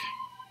cryptic.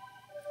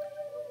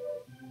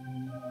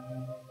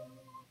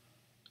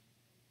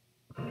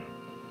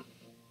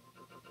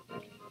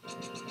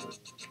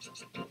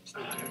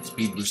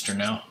 Speed booster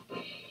now.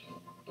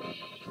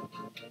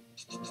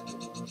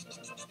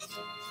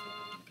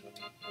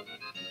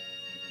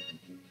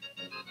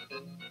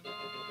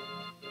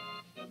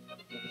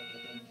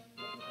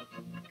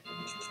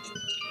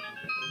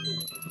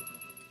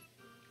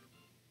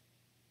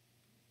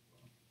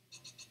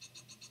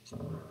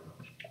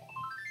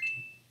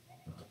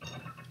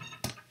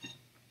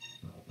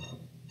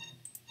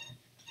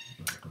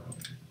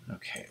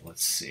 Okay,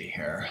 let's see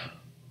here.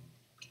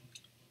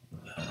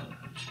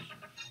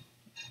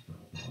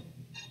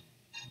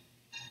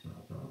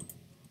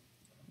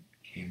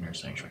 Cave near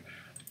Sanctuary.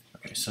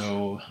 Okay,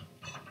 so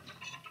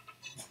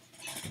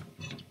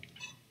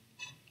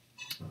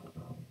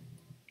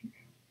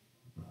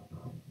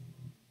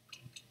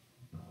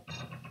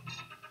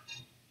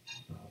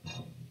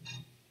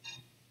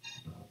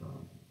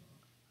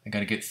I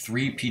gotta get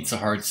 3 Pizza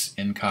Hearts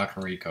in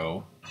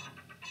Kakariko,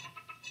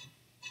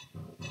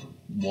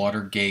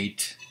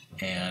 Watergate,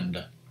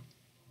 and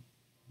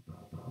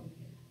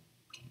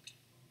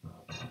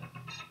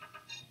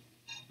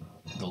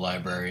the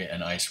library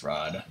and Ice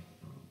Rod.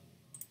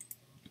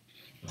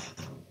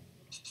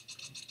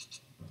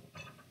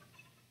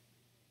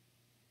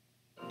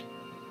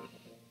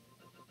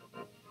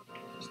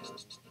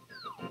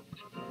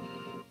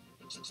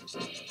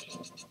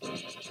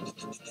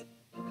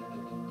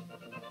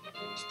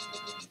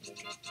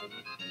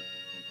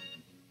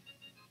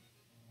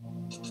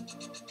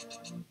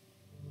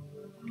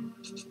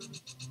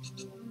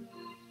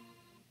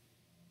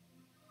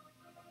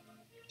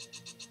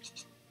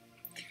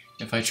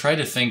 If I try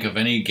to think of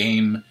any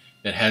game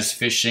that has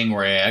fishing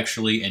where I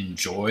actually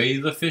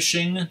enjoy the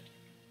fishing,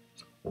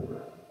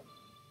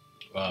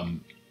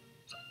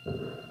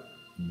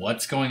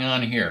 what's going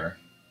on here?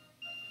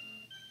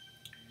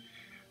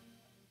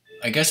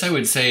 I guess I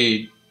would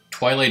say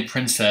Twilight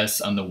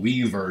Princess on the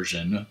Wii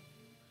version.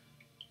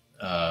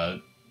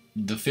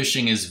 The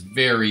fishing is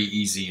very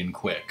easy and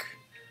quick,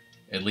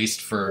 at least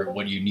for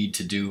what you need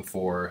to do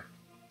for,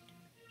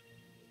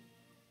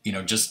 you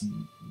know, just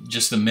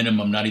the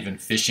minimum, not even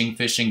fishing,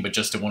 but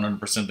just to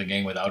 100% the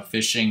game without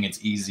fishing. It's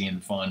easy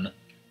and fun.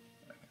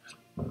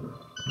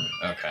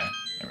 Okay,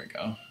 there we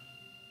go.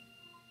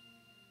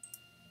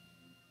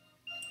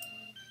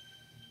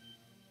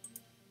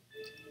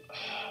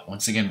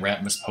 Once again,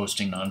 Ratmus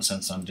posting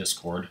nonsense on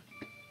Discord.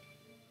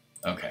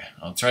 Okay,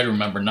 I'll try to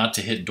remember not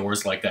to hit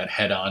doors like that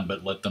head on,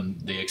 but let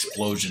the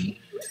explosion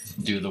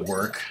do the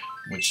work,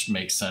 which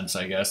makes sense,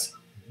 I guess.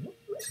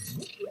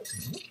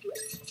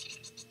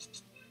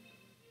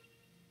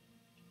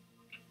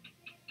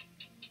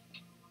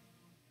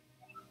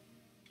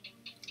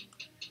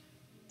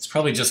 It's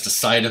probably just a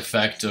side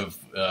effect of,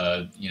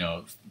 you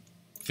know,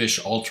 fish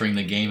altering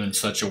the game in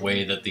such a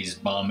way that these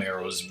bomb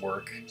arrows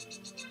work.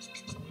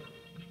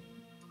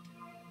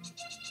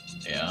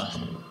 Yeah.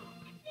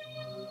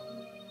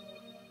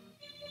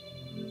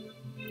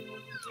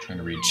 Trying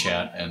to read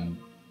chat and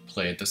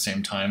play at the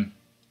same time.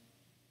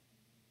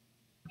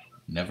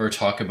 Never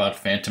talk about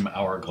Phantom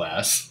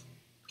Hourglass.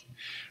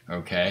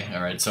 Okay,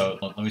 alright, so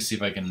let me see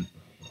if I can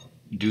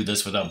do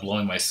this without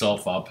blowing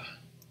myself up.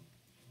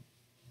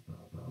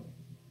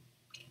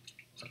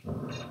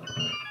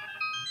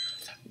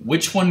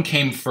 Which one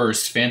came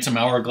first, Phantom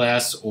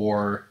Hourglass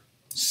or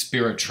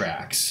Spirit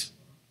Tracks?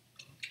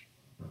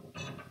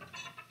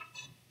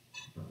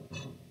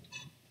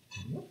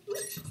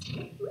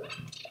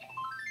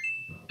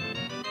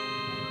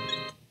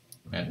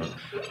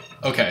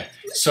 Okay,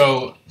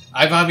 so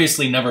I've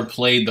obviously never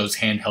played those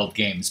handheld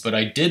games, but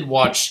I did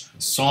watch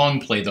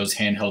Song play those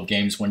handheld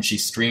games when she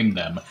streamed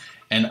them.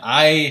 And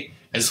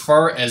as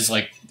far as,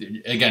 like,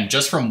 again,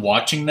 just from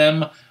watching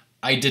them,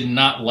 I did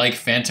not like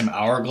Phantom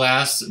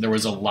Hourglass. There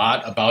was a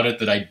lot about it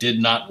that I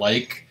did not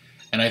like,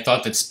 and I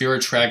thought that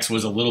Spirit Tracks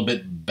was a little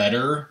bit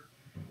better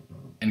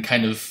and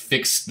kind of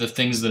fixed the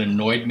things that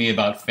annoyed me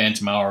about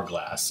Phantom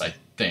Hourglass, I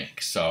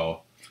think.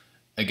 So,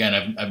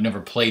 again, I've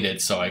never played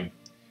it, so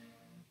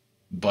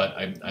but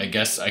I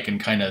guess I can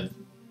kind of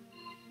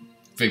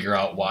figure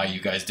out why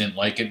you guys didn't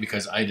like it,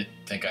 because I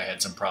didn't think I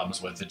had some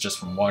problems with it just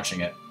from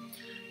watching it.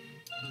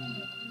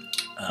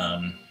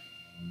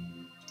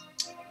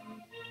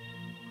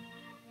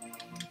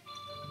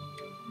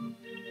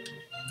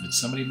 Did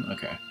somebody...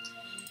 Okay.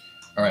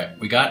 Alright,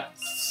 we got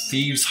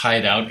Thieves'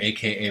 Hideout,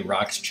 aka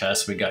Rock's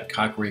Chest. We got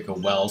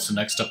Kakariko Well, so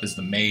next up is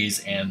the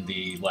maze and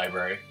the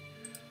library.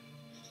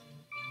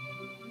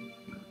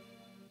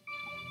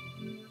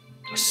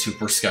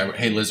 Super Skyward.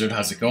 Hey Lizard,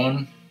 how's it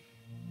going?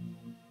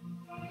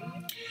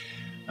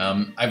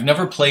 I've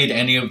never played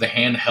any of the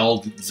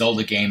handheld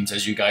Zelda games.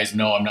 As you guys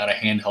know, I'm not a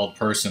handheld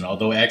person,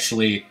 although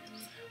actually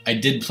I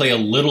did play a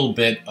little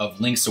bit of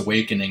Link's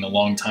Awakening a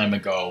long time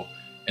ago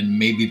and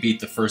maybe beat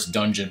the first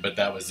dungeon, but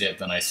that was it,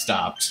 then I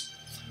stopped.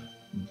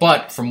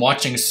 But from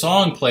watching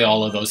Song play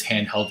all of those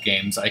handheld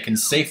games, I can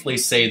safely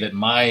say that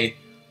my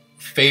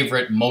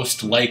favorite,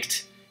 most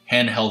liked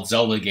handheld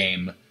Zelda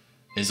game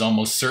is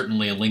almost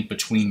certainly A Link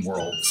Between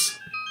Worlds.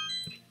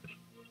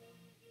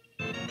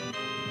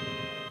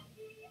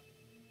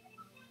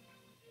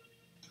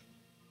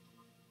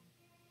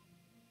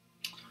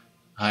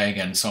 Hi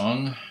again,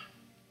 Song.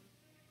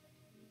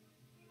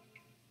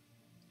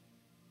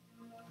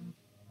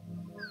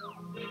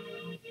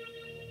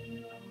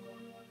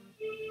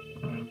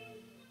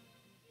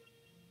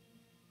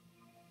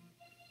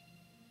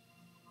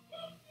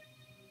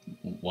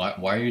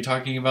 Why are you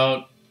talking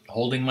about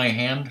holding my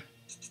hand?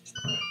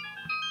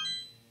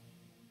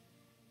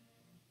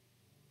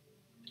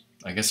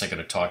 I guess I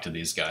gotta talk to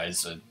these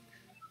guys.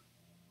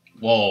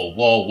 Whoa,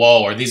 whoa,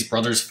 whoa. Are these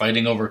brothers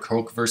fighting over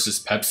Coke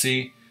versus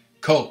Pepsi?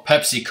 Coke,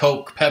 Pepsi,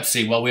 Coke,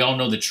 Pepsi. Well, we all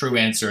know the true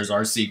answer is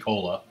RC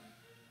Cola.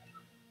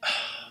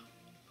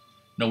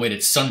 No, wait,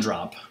 it's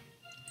Sundrop.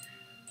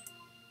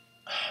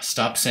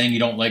 Stop saying you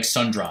don't like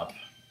Sundrop.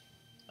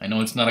 I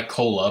know it's not a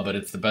cola, but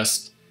it's the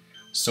best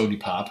sody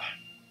pop.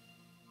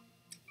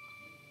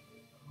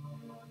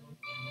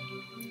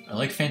 I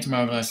like Phantom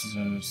Hourglasses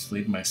and just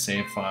leave my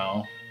save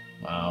file.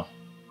 Wow.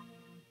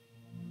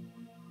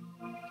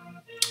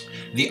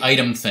 The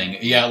item thing.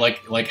 Yeah,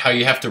 like how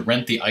you have to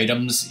rent the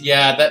items.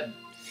 Yeah,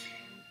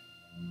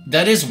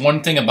 that is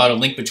one thing about A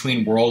Link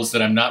Between Worlds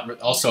that I'm not...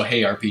 Also,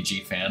 hey,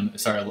 RPG fan.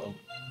 Sorry,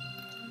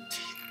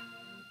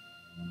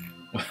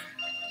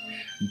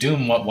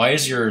 Doom, why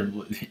is your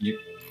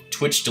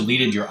Twitch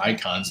deleted your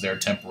icons there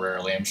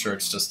temporarily? I'm sure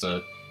it's just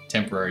a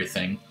temporary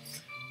thing.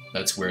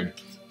 That's weird.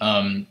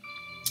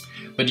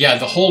 But yeah,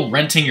 the whole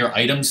renting your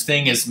items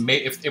thing is...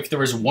 If there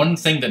was one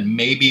thing that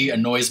maybe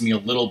annoys me a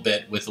little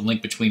bit with A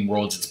Link Between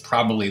Worlds, it's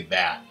probably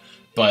that.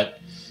 But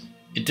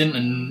it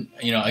didn't...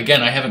 You know,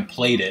 again, I haven't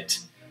played it,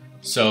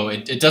 so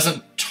it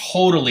doesn't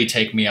totally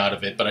take me out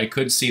of it, but I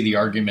could see the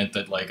argument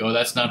that, like, oh,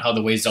 that's not how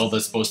the way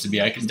Zelda's supposed to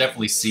be. I can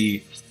definitely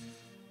see...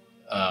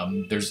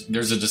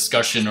 there's a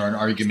discussion or an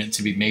argument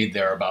to be made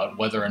there about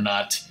whether or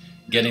not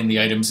getting the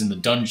items in the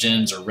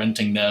dungeons or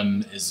renting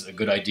them is a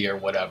good idea or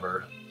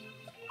whatever.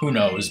 Who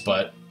knows,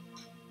 but...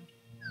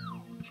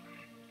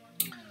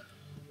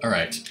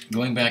 Alright,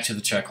 going back to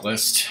the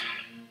checklist.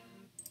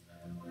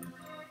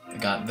 I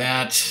got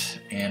that,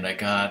 and I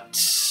got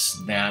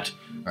that.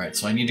 Alright,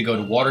 so I need to go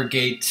to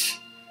Watergate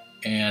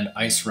and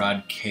Ice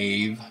Rod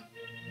Cave,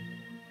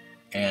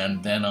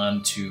 and then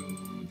on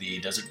to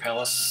the Desert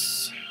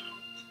Palace.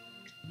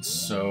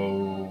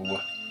 So...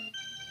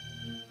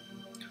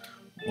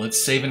 let's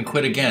save and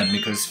quit again,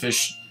 because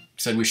Fish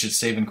said we should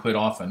save and quit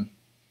often.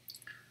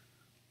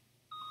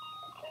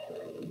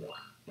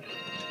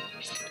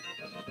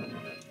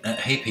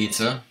 Hey,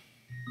 Pizza.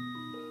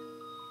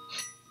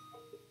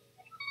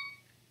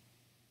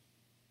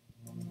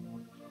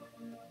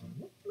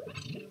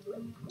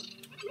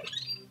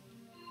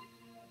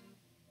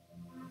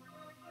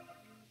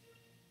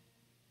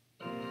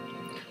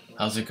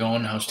 How's it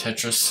going? How's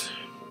Tetris?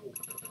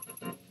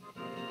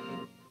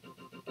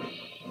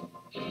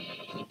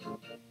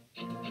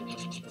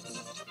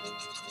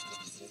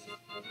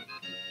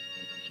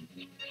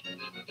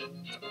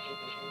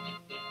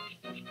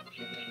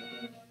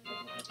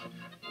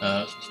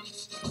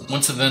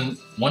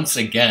 Once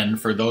again,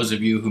 for those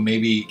of you who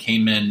maybe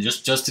came in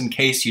just in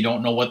case you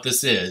don't know what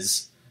this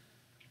is,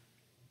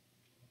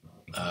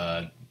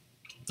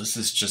 this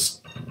is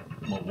just...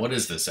 well, what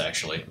is this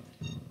actually?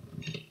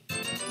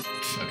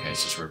 Okay,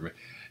 it's just weird.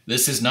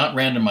 This is not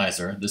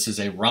randomizer. This is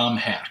a ROM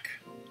hack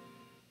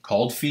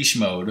called FEESH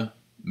Mode,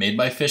 made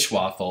by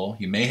Fishwaffle.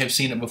 You may have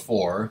seen it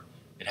before.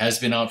 It has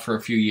been out for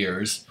a few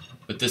years,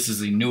 but this is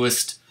the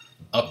newest,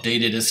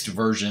 updatedest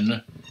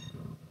version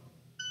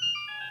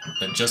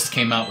that just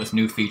came out with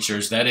new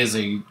features. That is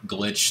a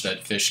glitch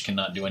that Fish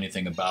cannot do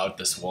anything about,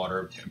 this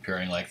water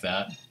appearing like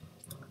that.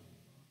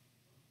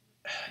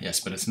 Yes,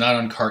 but it's not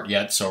on cart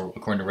yet, so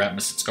according to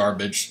Ratmus, it's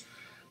garbage.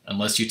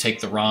 Unless you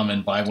take the ROM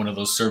and buy one of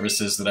those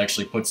services that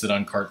actually puts it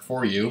on cart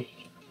for you.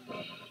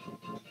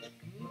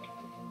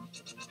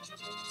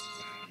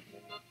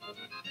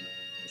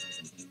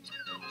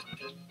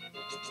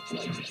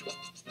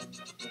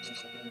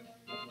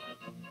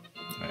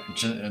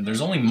 Right,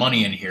 there's only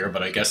money in here,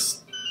 but I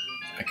guess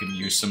I could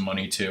use some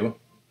money too.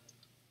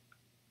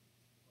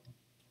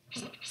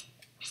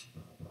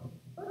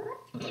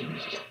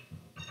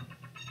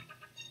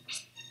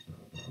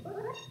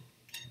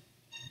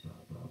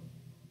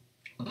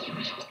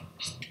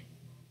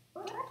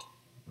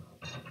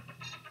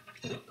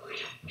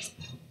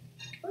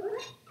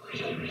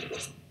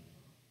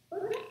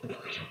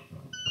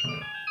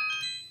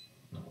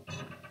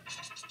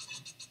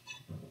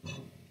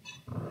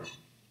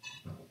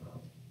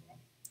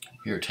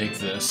 Here, take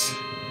this.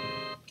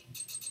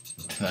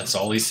 That's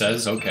all he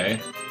says?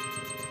 Okay.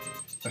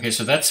 Okay,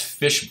 so that's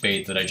fish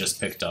bait that I just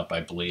picked up,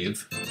 I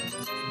believe.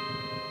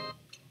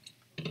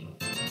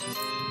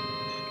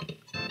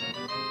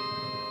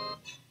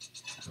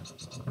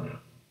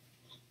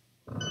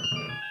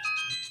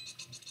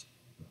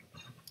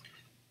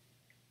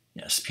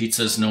 Yes,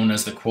 pizza is known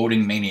as the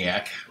quoting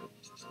maniac.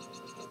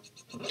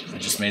 I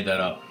just made that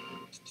up.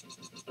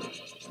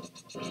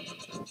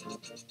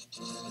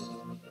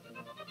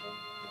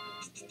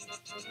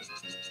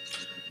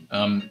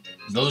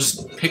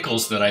 Those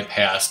pickles that I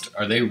passed,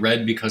 are they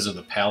red because of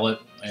the palette,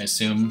 I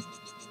assume?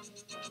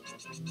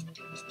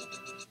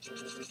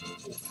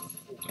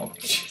 Oh,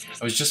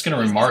 I was just going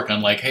to remark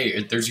on, like,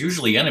 hey, there's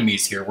usually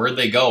enemies here. Where'd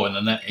they go? And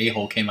then that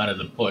a-hole came out of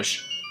the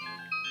bush.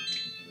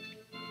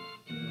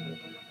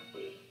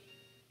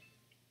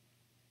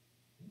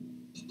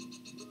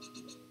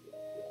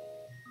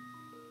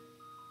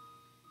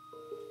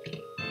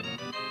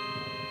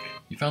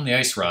 You found the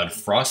ice rod.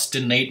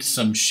 Frostinate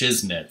some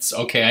shiznits.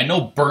 Okay, I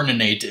know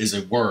burninate is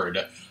a word,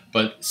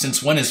 but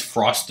since when is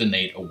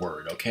frostinate a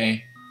word,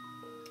 okay?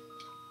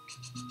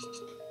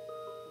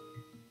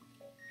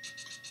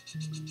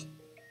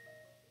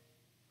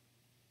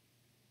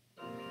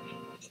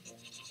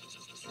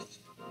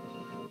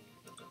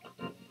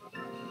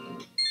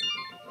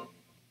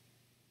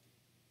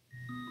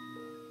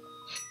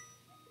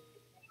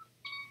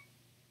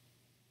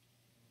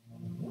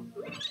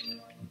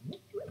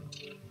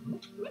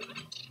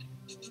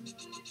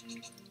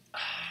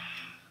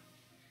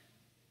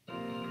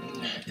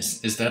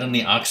 Is that in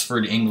the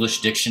Oxford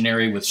English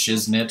Dictionary with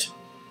shiznit?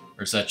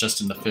 Or is that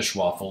just in the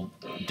Fishwaffle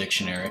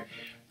Dictionary?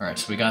 Alright,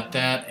 so we got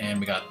that, and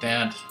we got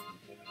that.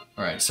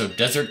 Alright, so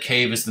Desert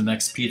Cave is the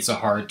next Pizza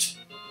Hut.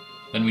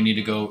 Then we need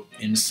to go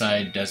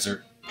inside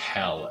Desert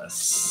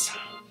Palace.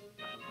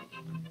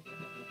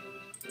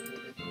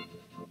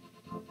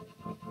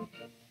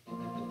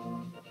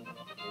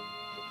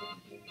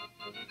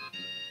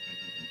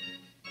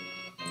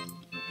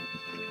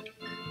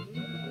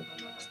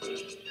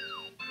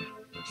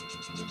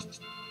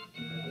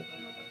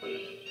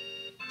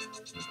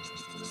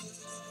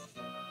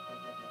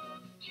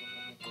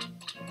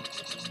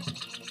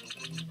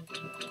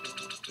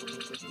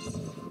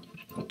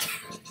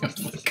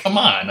 Come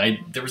on,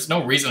 there was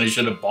no reason I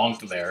should have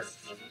bonked there.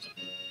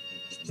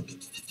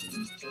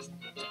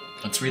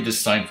 Let's read this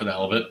sign for the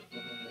hell of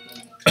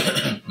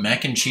it.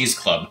 Mac and Cheese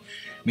Club.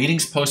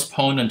 Meetings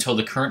postponed until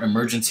the current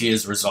emergency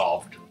is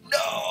resolved.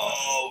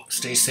 No!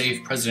 Stay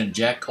safe, President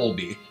Jack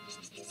Colby.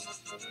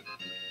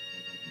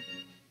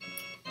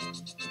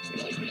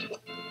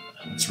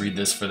 Let's read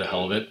this for the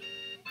hell of it.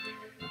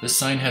 This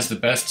sign has the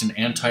best in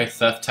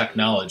anti-theft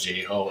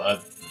technology. Oh,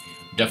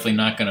 definitely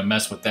not going to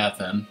mess with that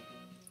then.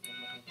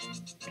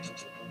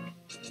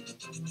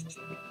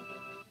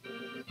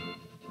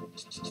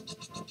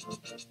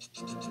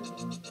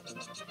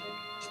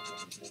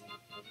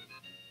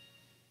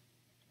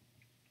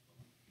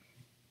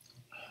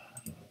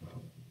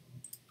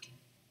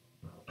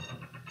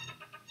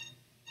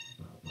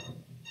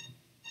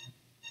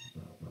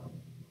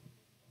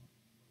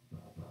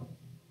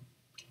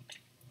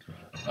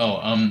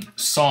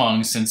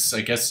 Song, since I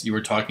guess you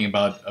were talking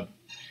about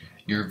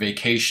your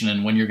vacation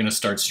and when you're going to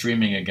start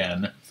streaming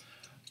again.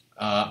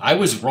 I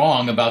was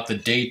wrong about the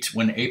date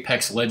when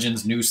Apex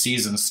Legends' new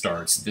season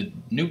starts. The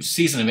new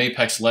season of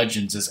Apex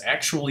Legends is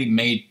actually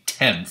May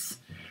 10th.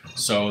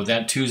 So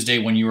that Tuesday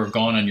when you were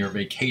gone on your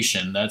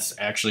vacation, that's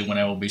actually when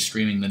I will be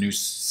streaming the new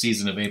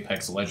season of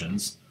Apex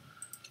Legends.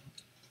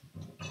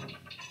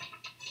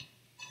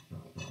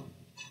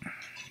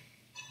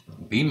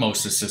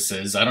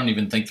 Beamosis's, I don't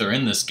even think they're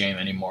in this game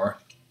anymore.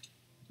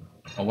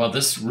 Oh, well,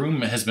 this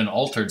room has been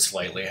altered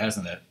slightly,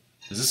 hasn't it?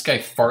 Does this guy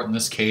fart in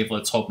this cave?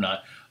 Let's hope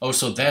not. Oh,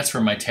 so that's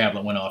where my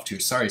tablet went off to.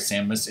 Sorry,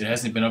 Samus. It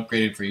hasn't been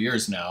upgraded for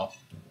years now.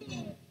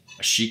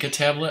 A Sheikah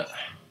tablet?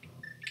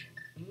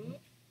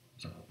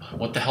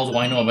 What the hell do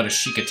I know about a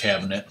Sheikah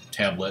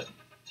tablet?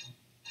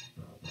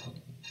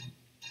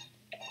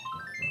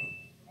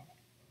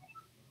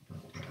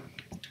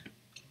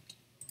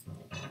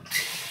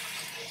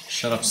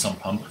 Shut up, Sump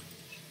Pump.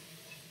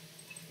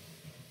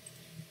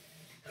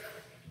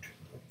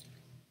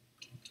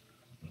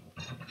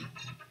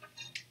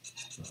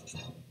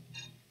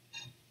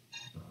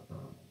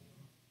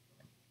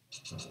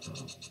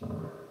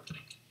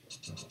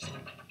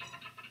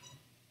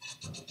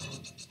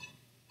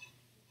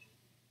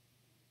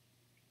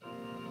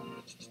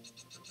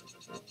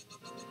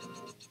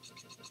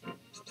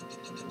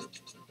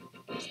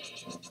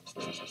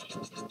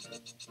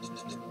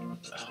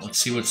 Let's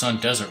see what's on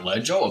Desert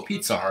Ledge. Oh, a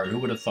Pizza Hut. Who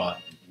would have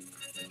thought?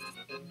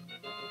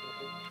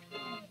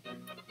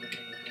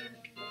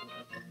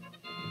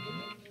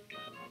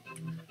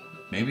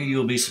 Maybe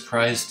you'll be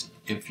surprised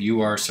if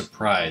you are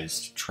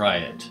surprised. Try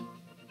it.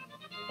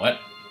 What?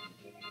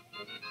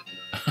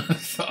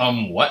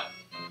 What?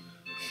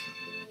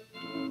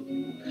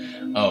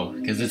 Oh,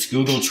 because it's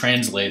Google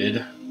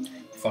translated.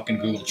 Fucking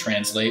Google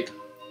Translate.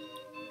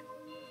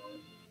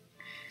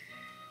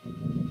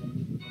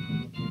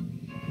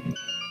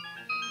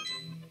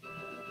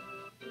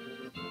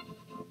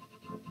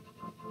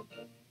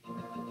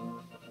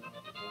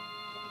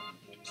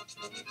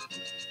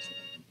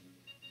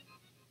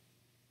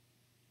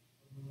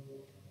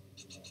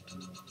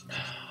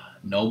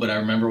 No, but I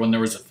remember when there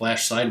was a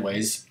flash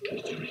sideways,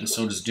 and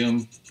so does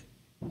Doom.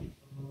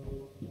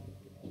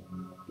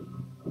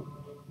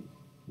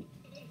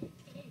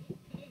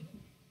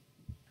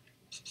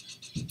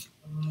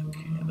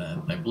 Okay,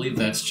 I believe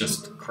that's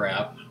just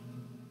crap,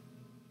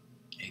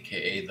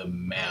 aka the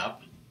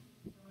map.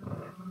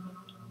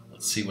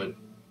 Let's see what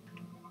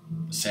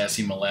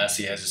Sassy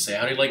Molassie has to say.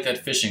 How do you like that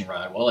fishing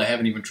rod? Well, I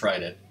haven't even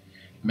tried it.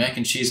 Mac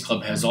and Cheese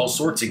Club has all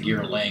sorts of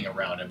gear laying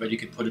around. I bet you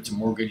could put it to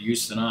more good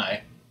use than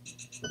I.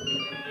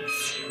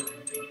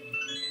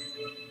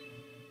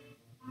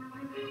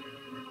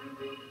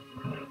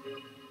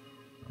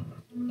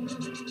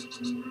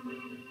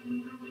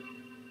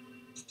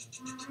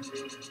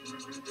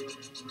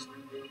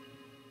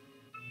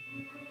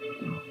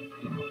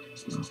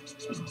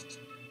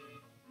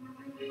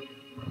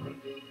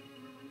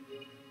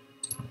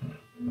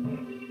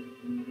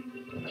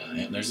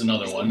 And there's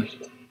another one,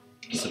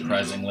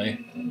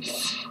 surprisingly.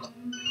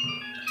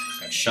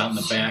 Got shot in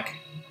the back.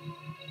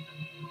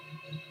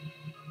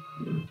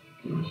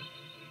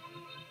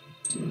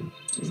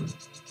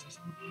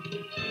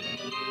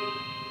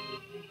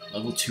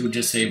 Level 2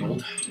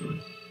 disabled.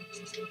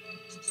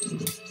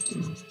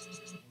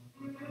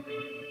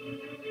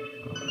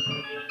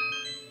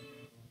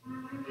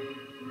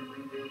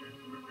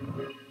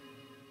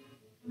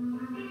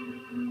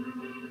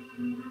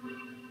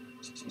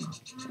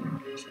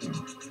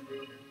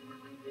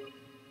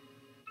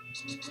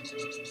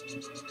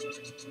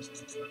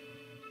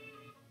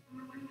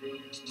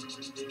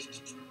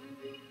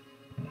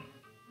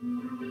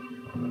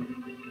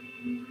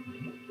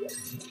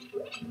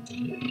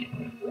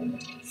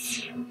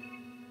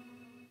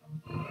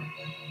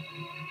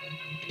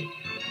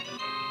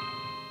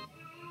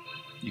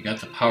 You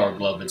got the Power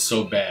Glove, it's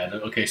so bad.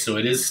 Okay, so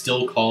it is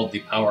still called the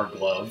Power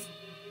Glove.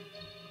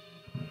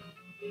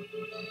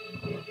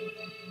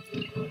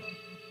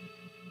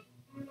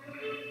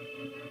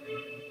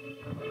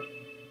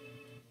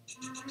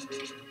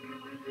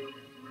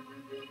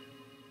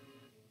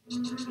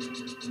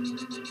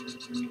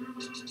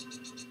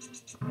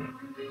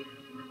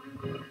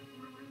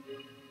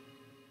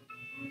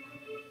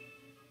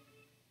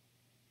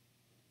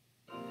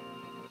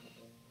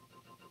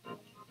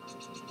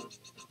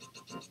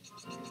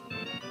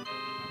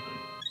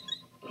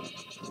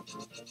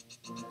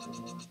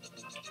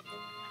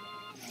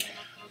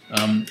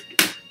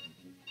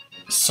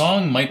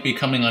 Song might be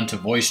coming onto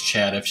voice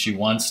chat if she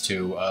wants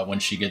to when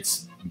she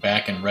gets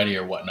back and ready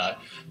or whatnot.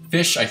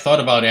 Fish, I thought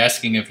about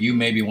asking if you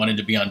maybe wanted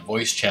to be on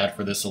voice chat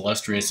for this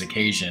illustrious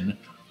occasion,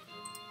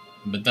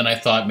 but then I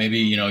thought maybe,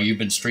 you know, you've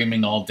been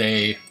streaming all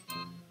day,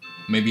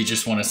 maybe you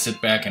just want to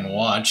sit back and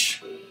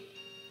watch.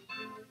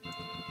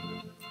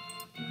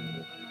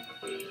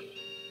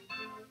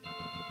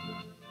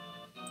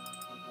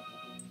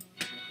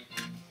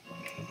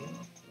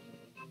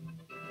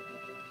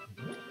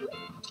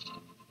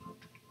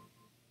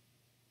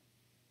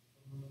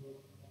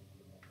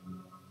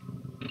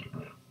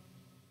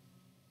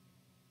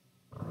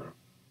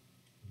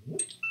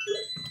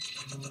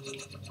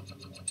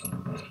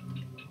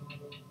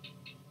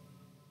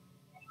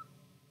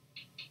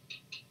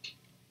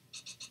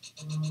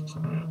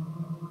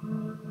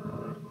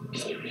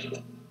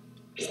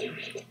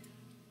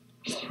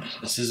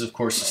 This is, of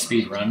course, a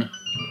speed run.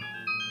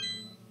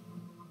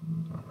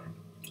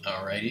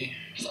 Alrighty.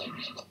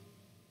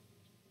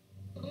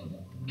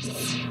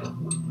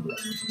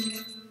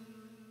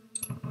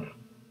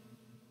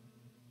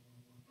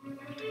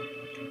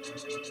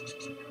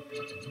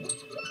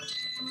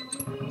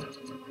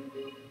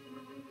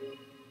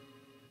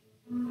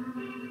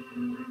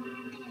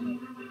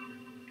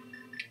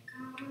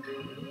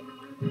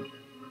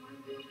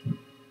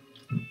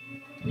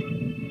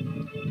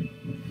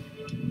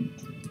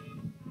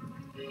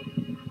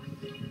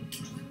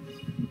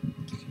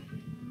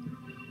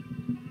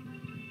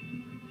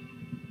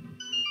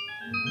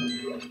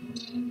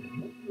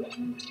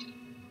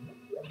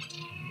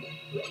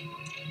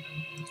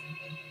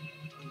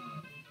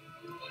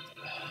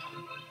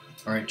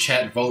 Alright,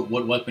 chat, vote.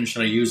 What weapon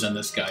should I use on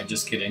this guy?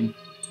 Just kidding.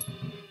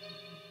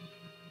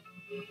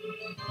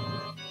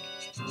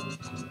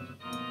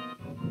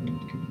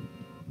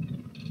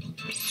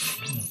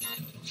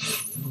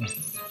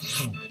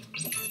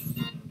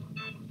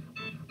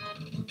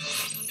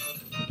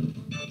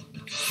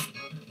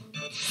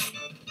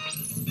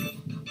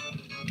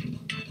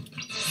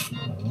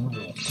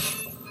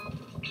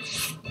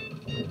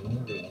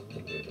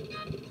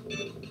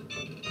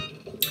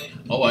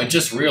 Oh, I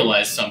just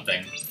realized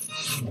something.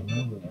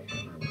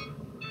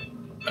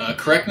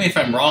 Correct me if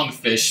I'm wrong,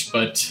 Fish,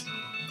 but...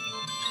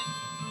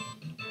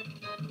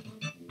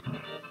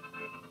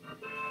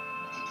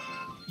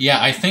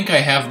 Yeah, I think I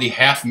have the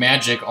half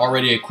magic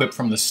already equipped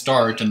from the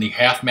start, and the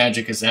half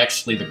magic is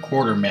actually the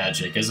quarter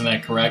magic. Isn't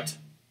that correct?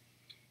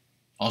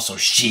 Also,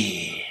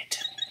 shit.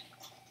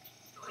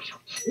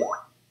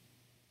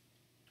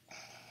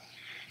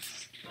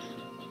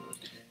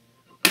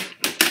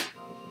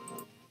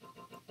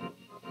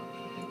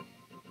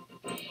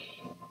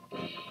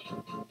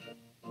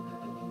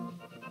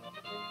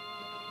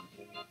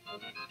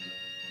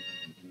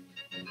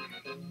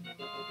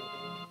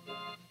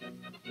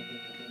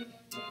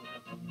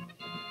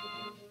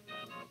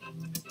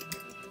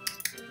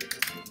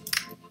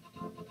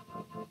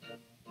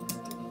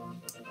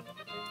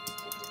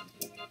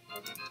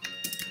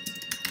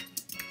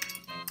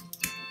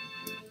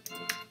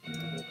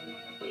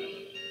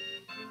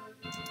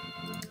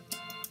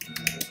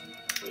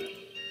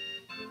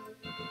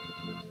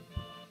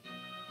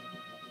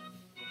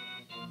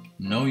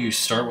 No, you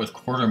start with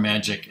quarter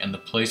magic, and the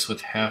place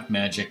with half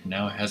magic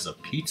now has a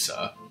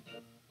pizza.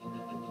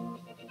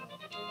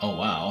 Oh,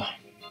 wow.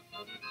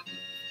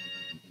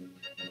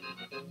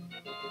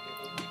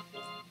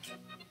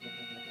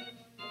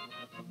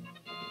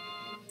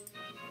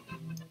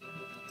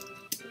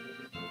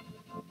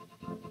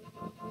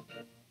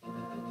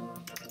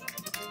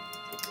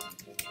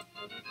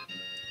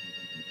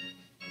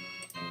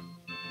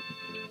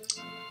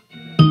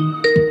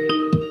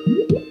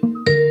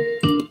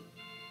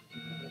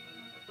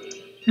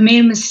 I made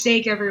a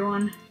mistake,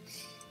 everyone.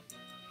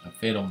 A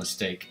fatal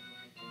mistake.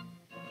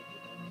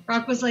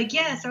 Rock was like,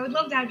 yes, I would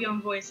love to have you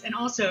on voice. And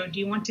also, do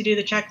you want to do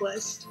the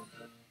checklist?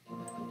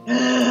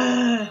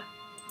 Ugh.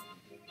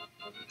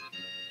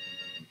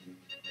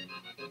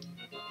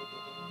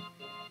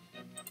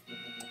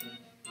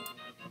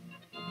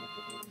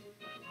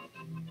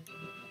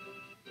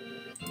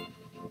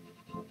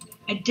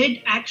 I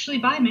did actually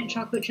buy mint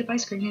chocolate chip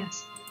ice cream,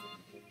 yes.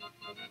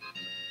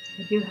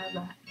 I do have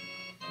that.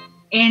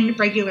 And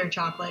regular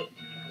chocolate.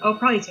 I'll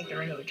probably take the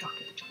regular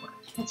chocolate to work.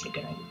 That's a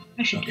good idea.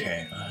 I should do it.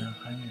 Okay.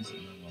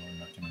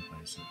 Nothing in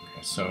place.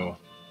 Okay, so...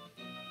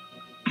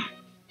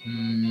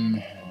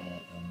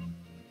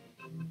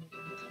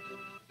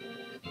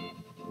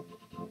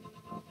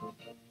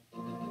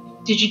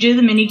 Did you do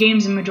the mini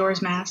games in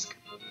Majora's Mask?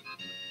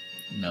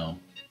 No.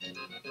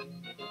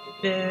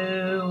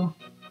 Boo.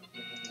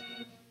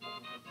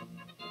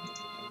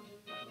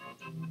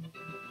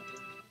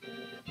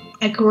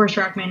 Of course,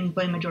 Rockman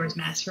played Majora's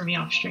Mask for me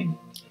off stream.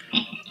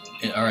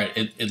 Alright,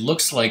 it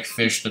looks like,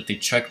 Fish, that the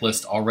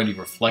checklist already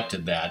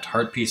reflected that.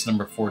 Heart piece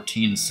number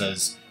 14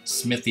 says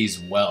Smithy's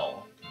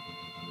Well.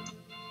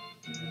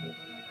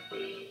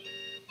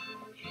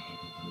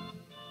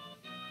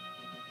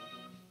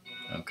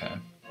 Okay.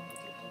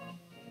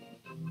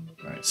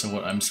 Alright, so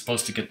what, I'm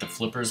supposed to get the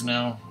flippers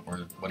now?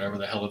 Or whatever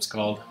the hell it's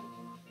called?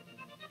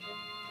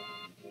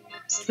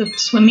 It's the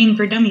Swimming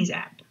for Dummies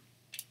app.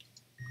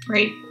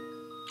 Right?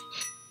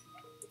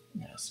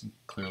 Yes,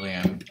 clearly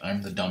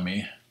I'm the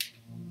dummy.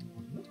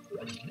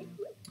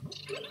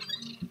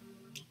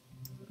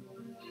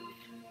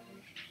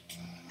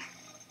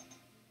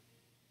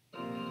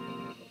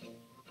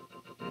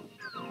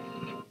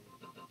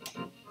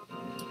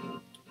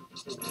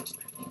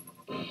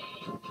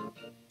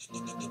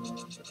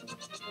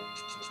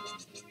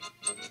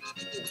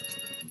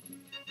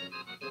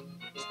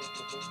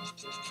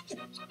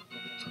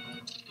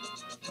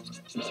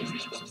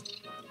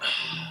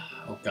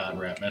 Oh god,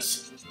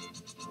 Ratmus.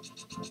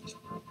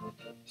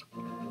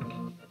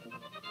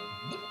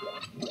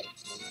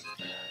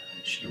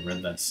 I should have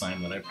read that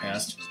sign that I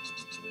passed.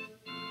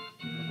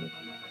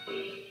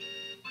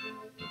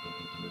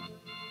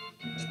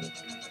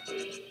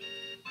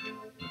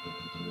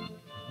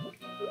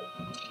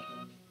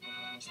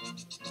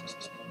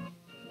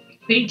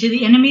 Wait, do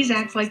the enemies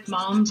act like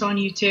bombs on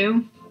you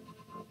too?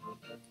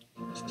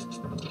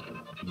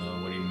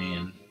 No, what do you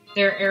mean?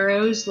 Their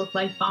arrows look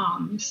like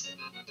bombs.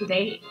 Do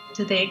they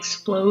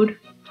explode?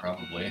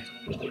 Probably.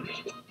 Do you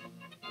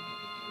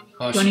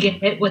want to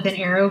get hit with an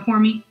arrow for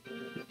me?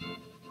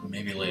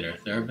 Maybe later.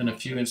 There have been a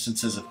few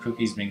instances of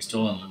cookies being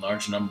stolen in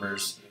large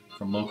numbers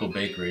from local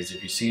bakeries.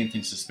 If you see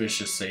anything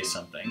suspicious, say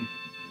something.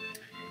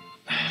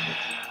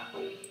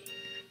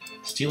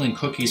 Stealing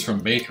cookies from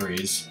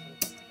bakeries.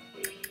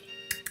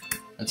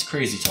 That's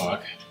crazy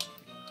talk.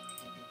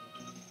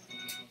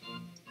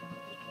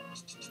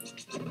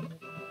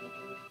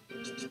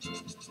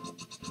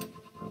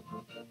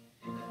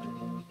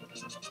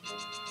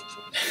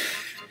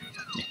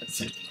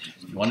 Yes, if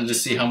you wanted to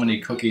see how many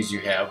cookies you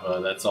have,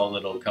 that's all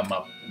that'll come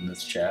up in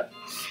this chat.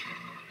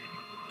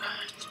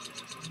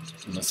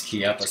 Unless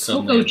Kiappa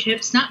suddenly... Cocoa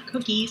chips, not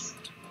cookies.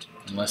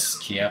 Unless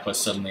Kiappa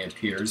suddenly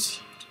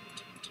appears.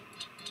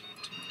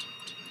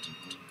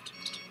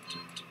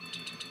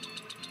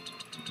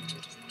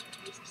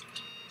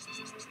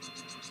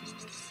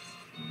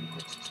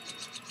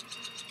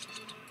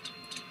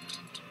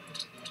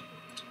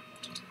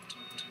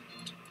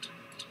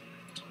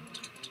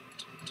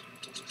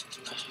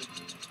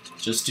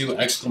 Just do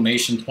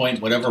exclamation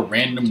point, whatever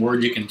random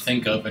word you can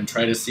think of, and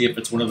try to see if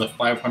it's one of the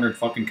 500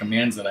 fucking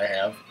commands that I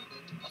have.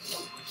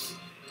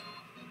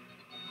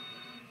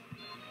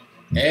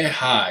 Hey,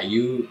 hi,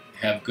 you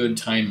have good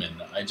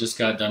timing. I just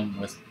got done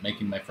with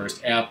making my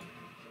first app.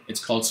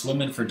 It's called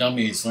Swimmin' for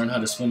Dummies. Learn how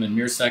to swim in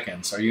mere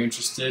seconds. Are you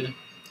interested?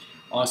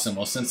 Awesome.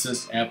 Well, since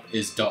this app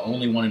is the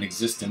only one in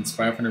existence,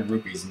 500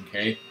 rupees,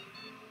 okay?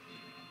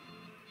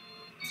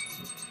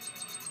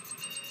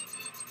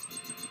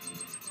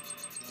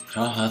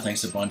 Haha,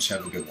 thanks a bunch.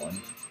 Have a good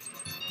one.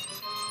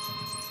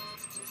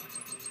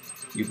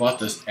 You bought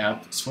this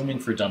app, Swimming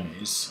for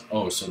Dummies.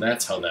 Oh, so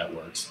that's how that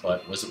works.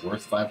 But was it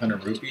worth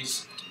 500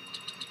 rupees?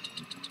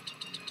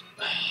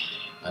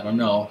 I don't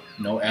know.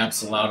 No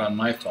apps allowed on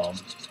my phone.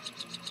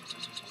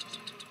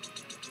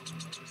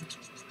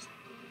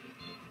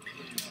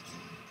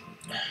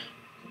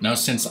 Now,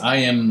 since I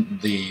am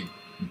the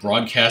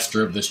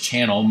broadcaster of this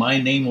channel,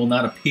 my name will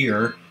not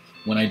appear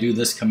when I do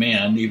this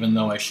command, even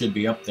though I should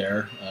be up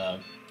there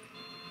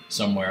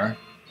somewhere.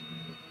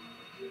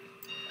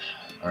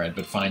 Alright,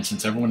 but fine.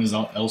 Since everyone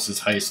else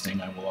is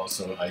heisting, I will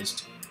also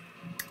heist.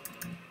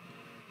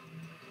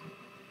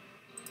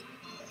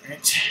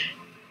 Alright.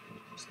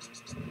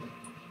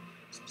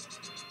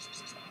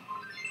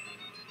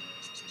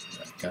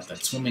 Got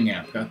that swimming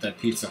app, got that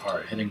Pizza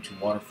Hut, heading to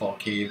Waterfall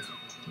Cave.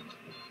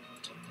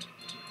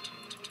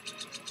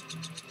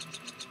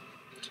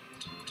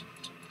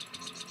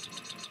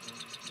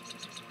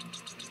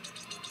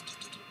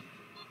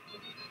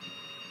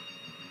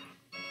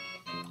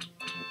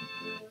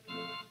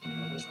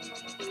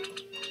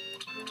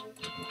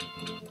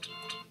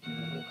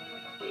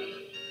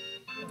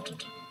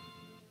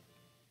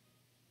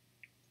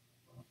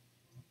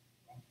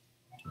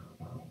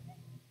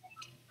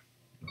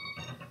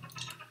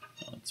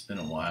 It's been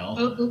a while.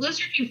 Oh, the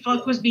Lizard you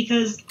fuck was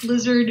because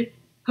Lizard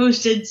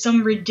posted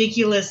some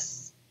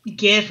ridiculous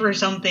GIF or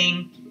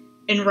something,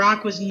 and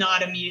Rock was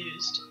not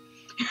amused.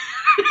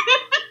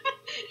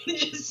 He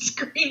just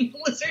screamed,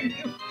 Lizard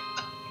you fuck.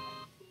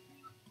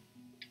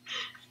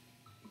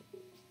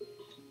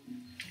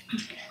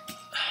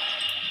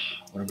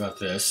 What about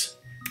this?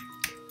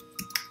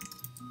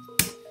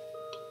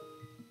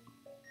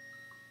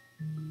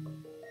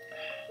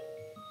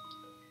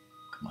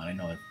 Come on, I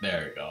know it.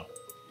 There you go.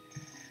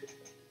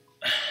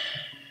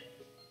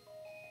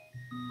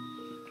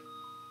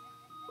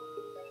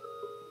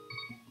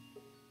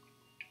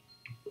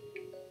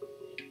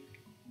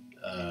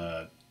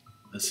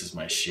 This is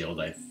my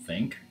shield, I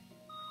think.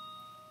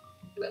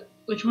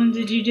 Which one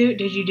did you do?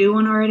 Did you do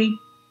one already?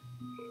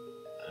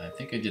 I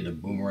think I did the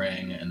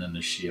boomerang and then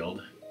the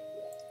shield.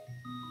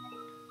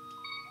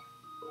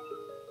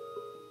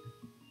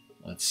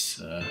 Let's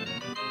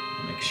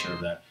make sure of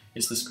that.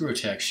 It's the screw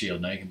attack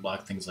shield. Now you can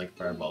block things like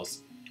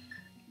fireballs.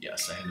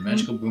 Yes, I have the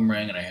magical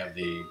boomerang and I have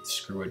the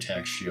screw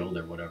attack shield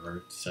or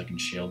whatever, second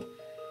shield.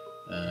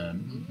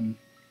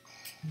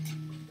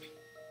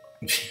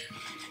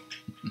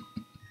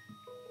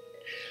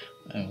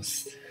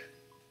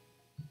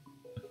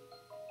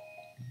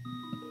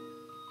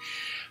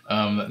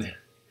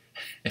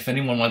 If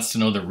anyone wants to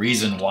know the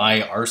reason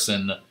why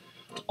Arson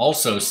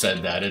also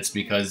said that, it's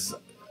because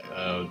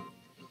I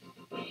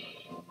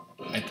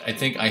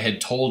think I had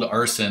told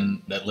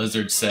Arson that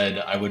Lizard said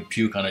I would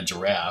puke on a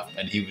giraffe,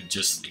 and he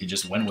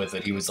just went with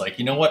it. He was like,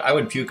 you know what? I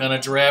would puke on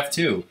a giraffe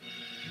too.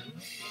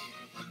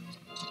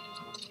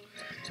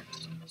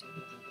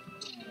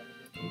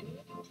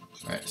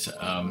 All right.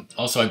 So,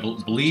 also, I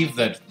believe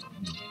that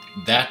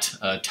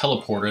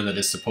teleporter that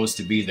is supposed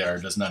to be there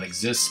does not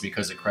exist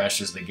because it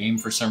crashes the game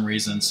for some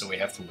reason. So we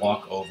have to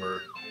walk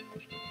over.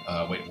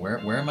 Wait,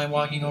 where am I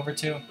walking over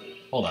to?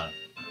 Hold on.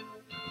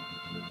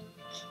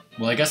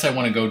 Well, I guess I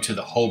want to go to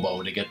the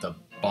hobo to get the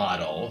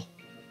bottle.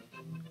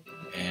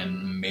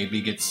 And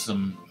maybe get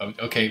some...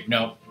 Okay,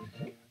 no.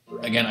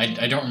 Again,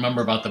 I don't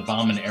remember about the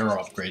bomb and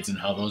arrow upgrades and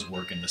how those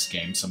work in this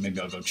game, so maybe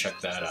I'll go check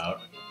that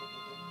out.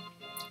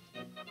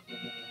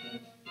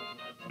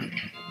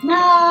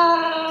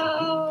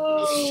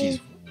 No! She's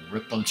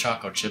ripped on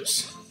choco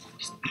chips.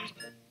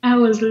 I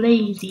was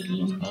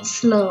lazy and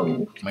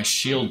slow. My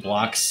shield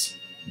blocks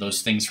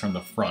those things from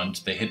the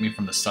front. They hit me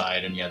from the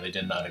side, and yeah, they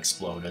did not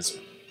explode, as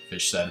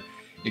Fish said.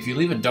 If you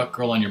leave a duck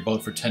girl on your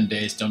boat for 10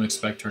 days, don't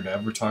expect her to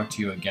ever talk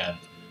to you again.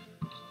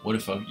 What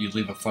if you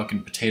leave a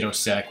fucking potato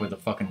sack with a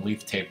fucking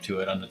leaf taped to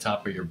it on the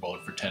top of your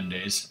boat for 10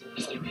 days?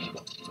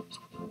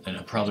 Then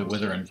it'll probably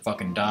wither and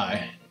fucking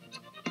die.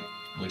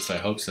 At least I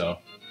hope so.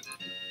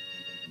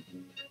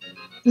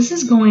 This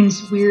is going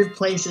weird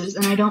places,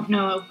 and I don't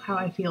know how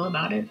I feel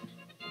about it.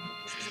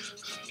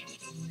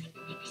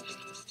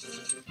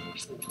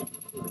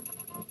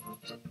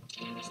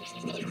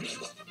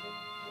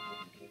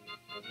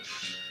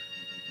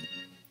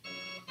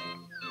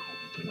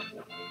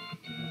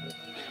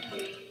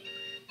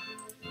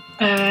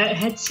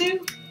 Hetsu?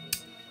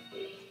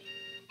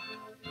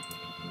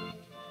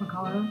 I'll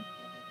call her.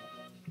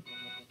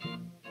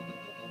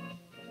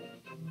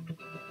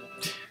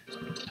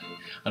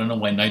 I don't know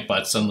why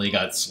Nightbot suddenly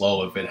got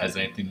slow, if it has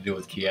anything to do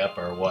with Kiep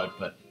or what,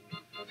 but...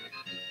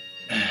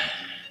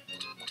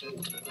 Alright,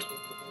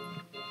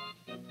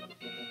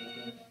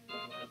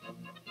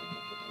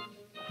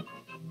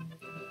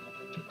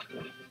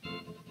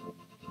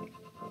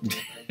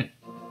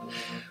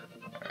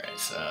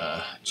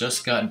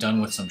 just got done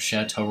with some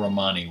Chateau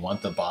Romani.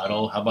 Want the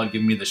bottle? How about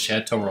giving me the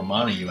Chateau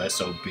Romani, you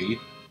SOB?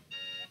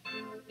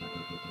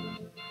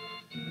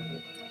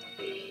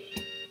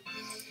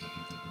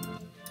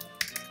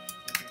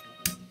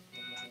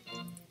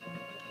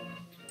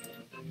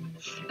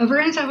 If we're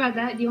going to talk about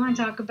that, do you want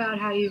to talk about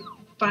how you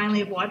finally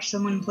have watched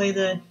someone play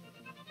the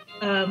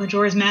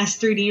Majora's Mask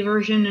 3D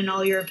version and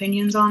all your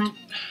opinions on it?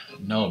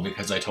 No,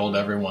 because I told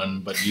everyone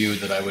but you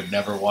that I would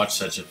never watch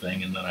such a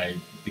thing, and then I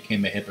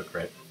became a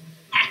hypocrite.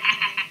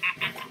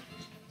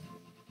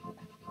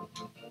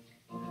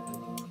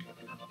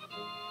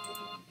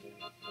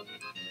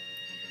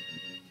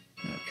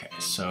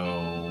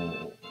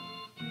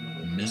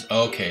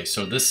 Okay,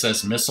 so this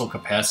says missile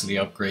capacity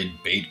upgrade,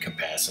 bait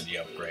capacity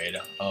upgrade.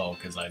 Oh,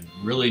 because I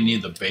really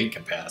need the bait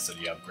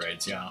capacity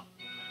upgrades, yeah.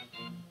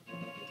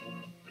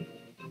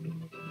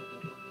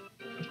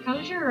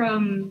 How's your,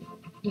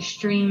 the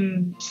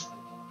stream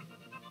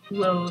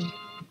load?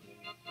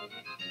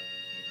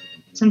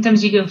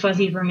 Sometimes you go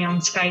fuzzy for me on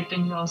Skype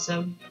and you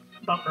also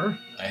buffer.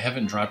 I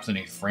haven't dropped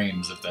any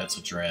frames, if that's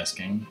what you're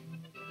asking.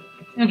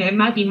 Okay, it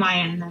might be my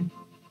end then.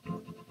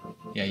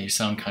 Yeah, you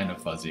sound kind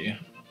of fuzzy.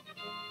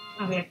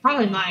 Okay,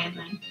 probably my end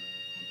then.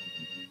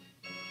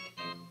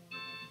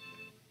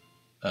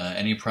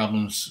 Any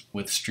problems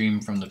with stream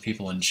from the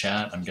people in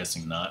chat? I'm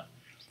guessing not.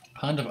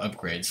 Pond of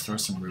upgrades, throw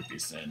some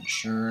rupees in,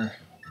 sure.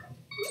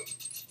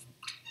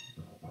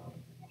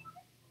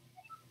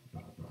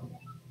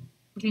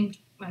 I think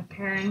my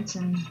parents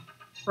and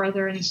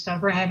brother and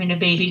stuff are having a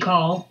baby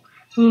call.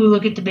 Ooh,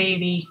 look at the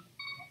baby.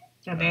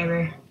 The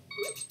baby.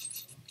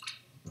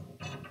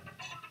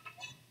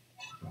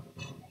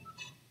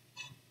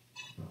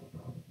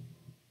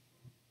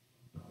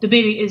 The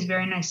baby is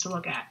very nice to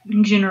look at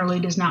and generally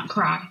does not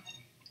cry.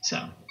 So.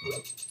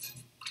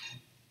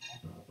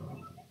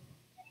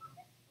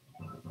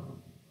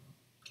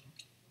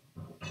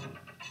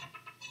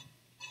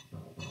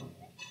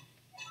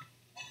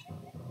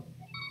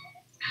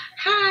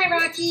 Hi,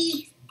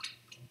 Rocky.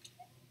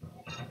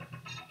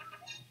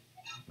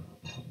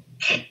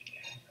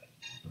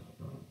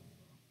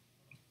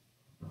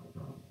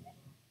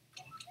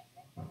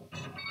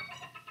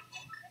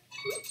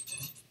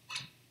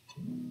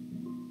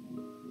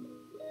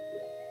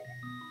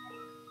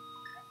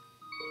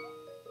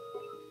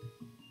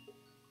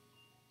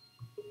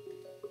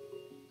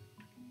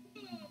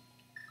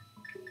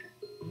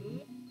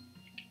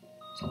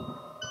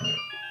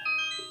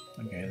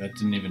 Okay, that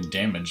didn't even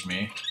damage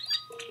me.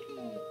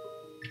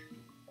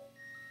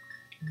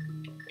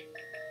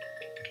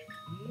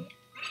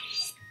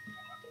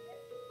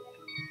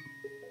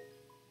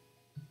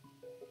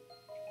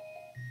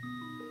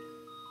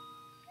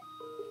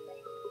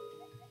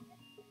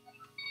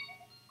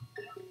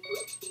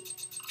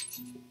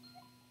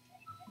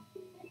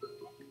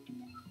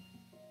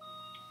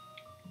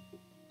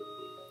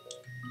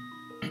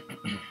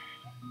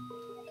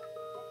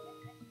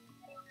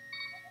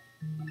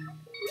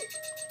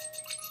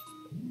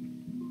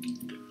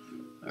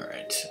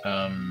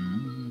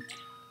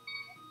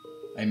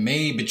 I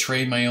may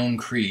betray my own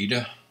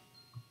creed,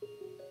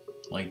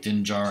 like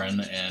Din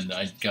Djarin, and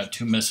I got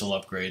 2 missile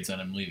upgrades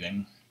and I'm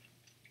leaving.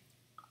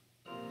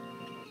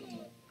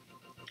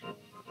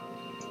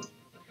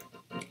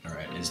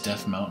 Alright, is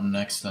Death Mountain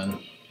next then?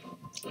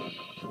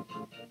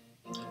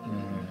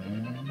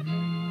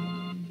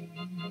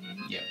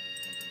 Yep.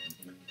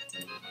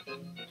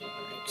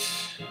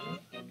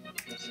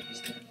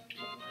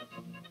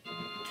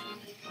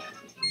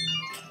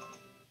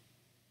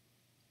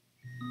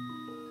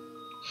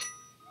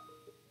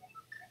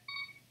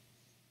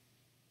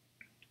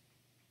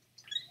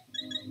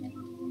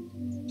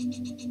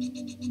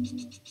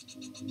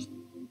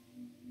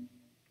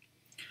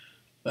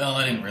 Well,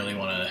 I didn't really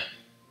want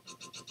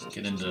to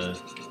get into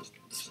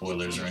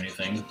spoilers or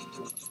anything.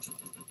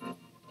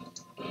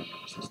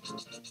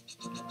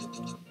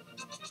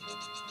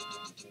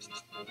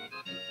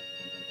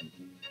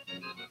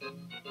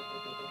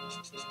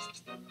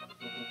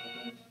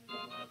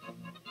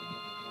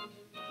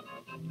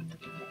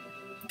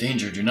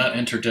 Danger, do not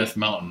enter Death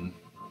Mountain.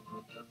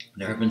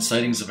 There have been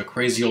sightings of a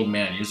crazy old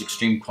man. Use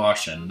extreme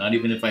caution. Not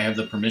even if I have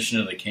the permission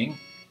of the king?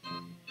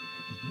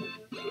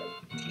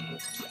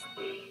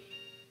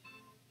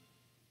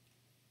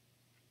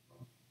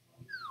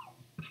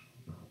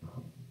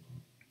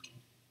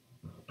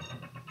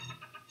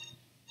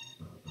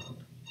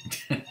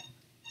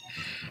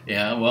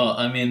 Yeah, well,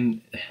 I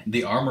mean,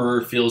 the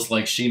armorer feels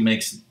like she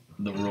makes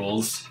the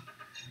rules.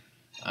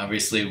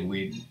 Obviously,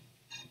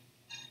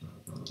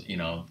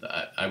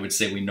 I would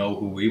say we know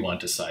who we want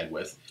to side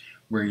with.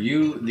 Were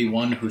you the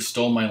one who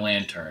stole my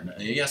lantern?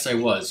 Yes, I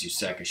was, you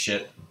sack of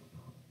shit.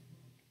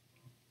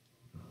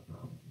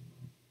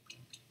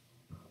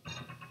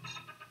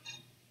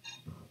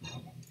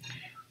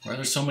 Why are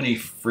there so many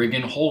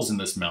friggin' holes in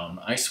this mountain?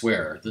 I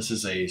swear, this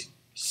is a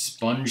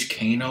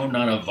sponge-cano,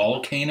 not a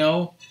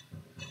volcano?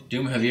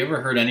 Doom, have you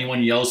ever heard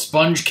anyone yell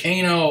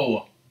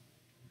Sponge-cano?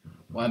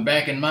 Why,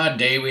 back in my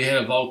day, we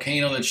had a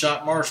volcano that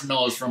shot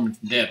marshmallows from its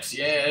depths.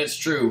 Yeah, it's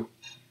true.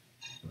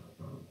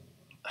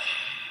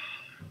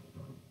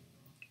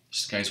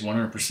 This guy's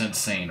 100%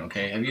 sane,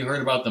 okay? Have you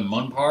heard about the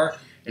Munpar?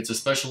 It's a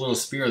special little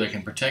spear that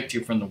can protect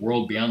you from the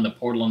world beyond the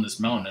portal on this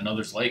mountain and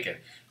others like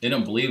it. They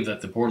don't believe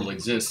that the portal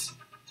exists.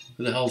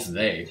 Who the hell's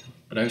they?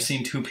 But I've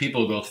seen 2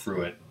 people go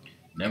through it.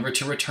 Never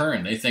to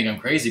return. They think I'm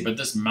crazy, but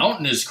this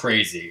mountain is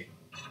crazy.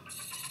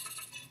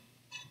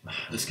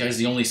 This guy's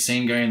the only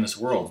sane guy in this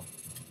world.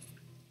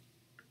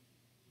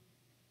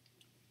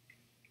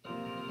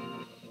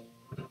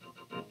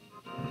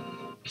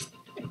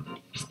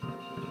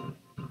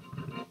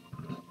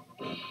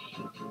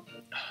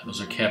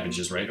 Those are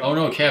cabbages, right? Oh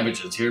no,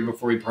 cabbages. Here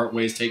before we part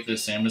ways, take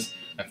this, Samus.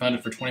 I found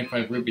it for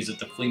 25 rupees at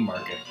the flea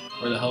market.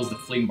 Where the hell's the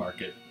flea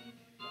market?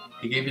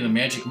 He gave you the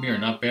magic mirror.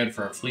 Not bad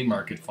for a flea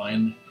market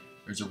find.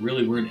 There's a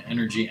really weird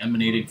energy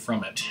emanating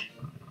from it.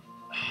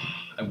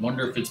 I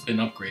wonder if it's been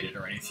upgraded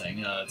or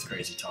anything. That's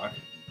crazy talk.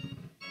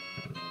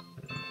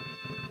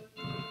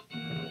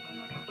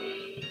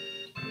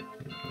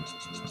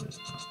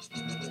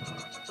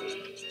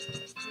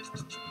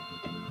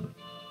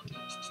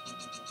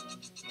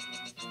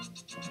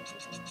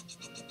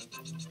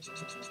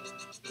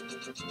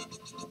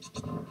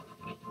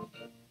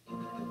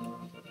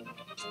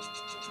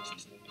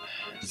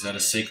 Is that a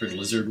sacred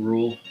lizard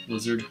rule?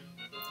 Lizard?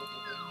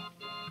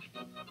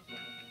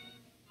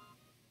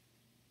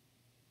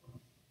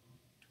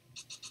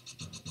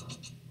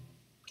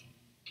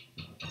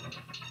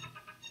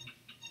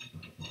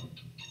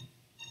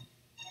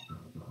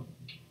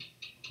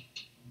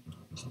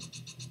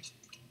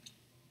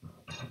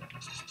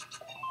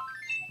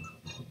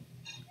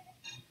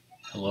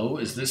 Hello,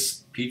 is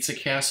this Pizza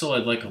Castle?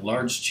 I'd like a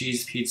large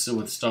cheese pizza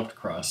with stuffed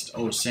crust.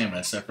 Oh,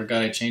 Samus, I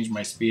forgot I changed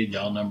my speed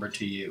dial number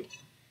to you.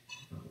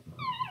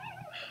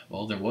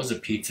 Well, there was a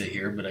pizza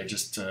here, but I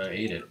just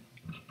ate it.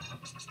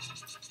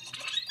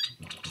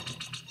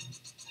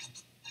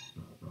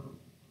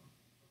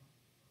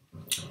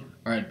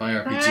 Alright, bye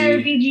RPG. Bye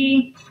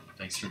RPG.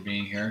 Thanks for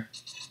being here.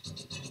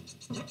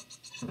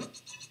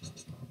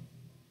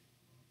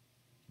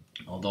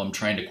 Although I'm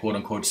trying to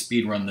quote-unquote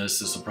speedrun this,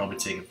 this will probably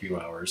take a few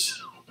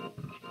hours.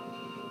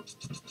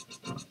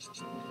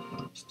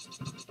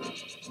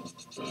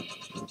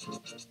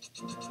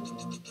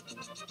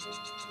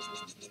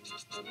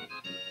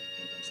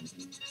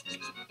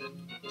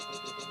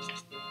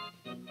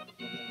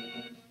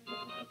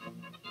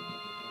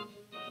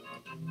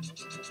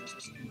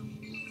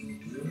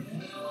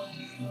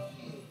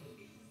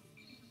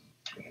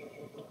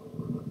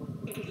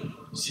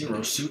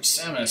 Zero Suit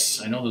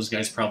Samus. I know those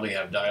guys probably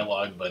have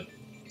dialogue, but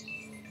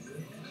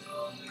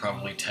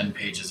probably 10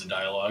 pages of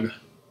dialogue.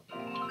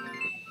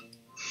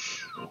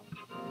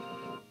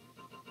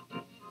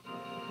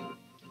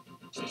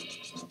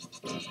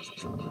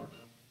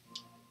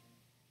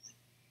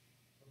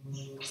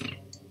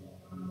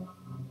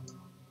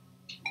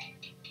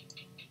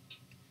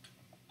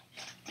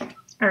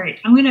 Alright,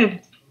 I'm gonna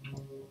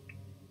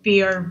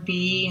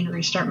BRB and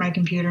restart my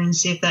computer and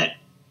see if that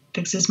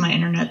fixes my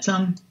internet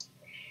some.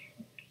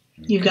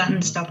 You've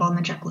gotten stuff on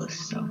the checklist,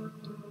 so.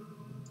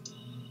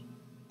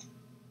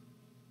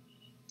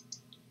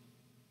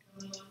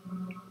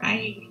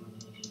 Bye.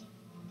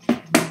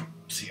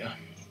 See ya.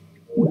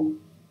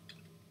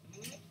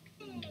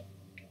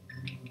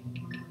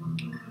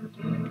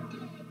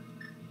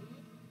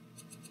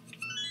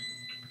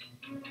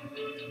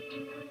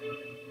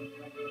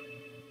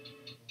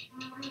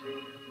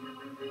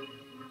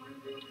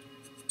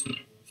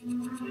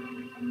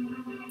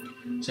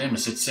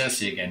 Samus, it's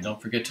Sassy again.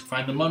 Don't forget to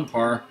find the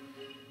Munpar.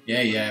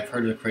 Yeah, I've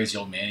heard of the crazy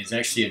old man. He's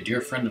actually a dear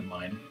friend of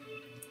mine.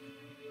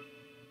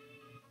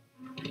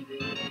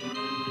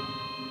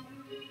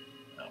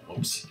 Oh,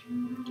 whoops.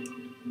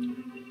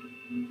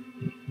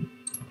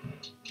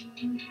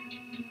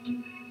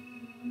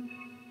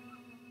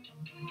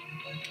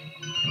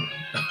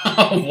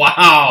 Oh,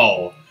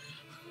 wow!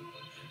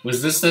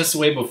 Was this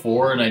way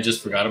before and I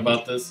just forgot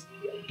about this?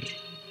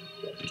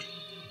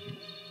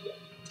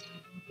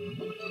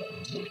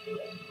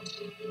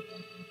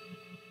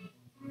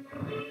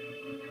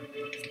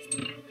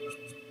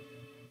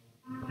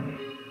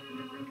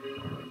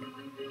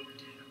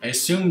 I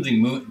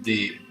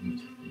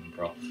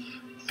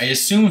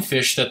assume,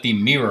 Fish, that the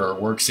mirror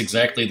works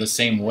exactly the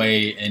same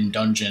way in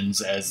dungeons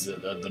as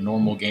the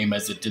normal game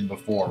as it did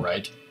before,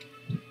 right?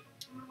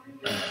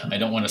 I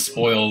don't want to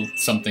spoil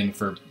something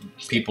for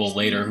people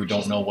later who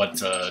don't know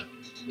what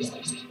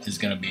is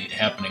going to be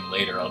happening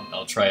later.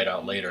 I'll try it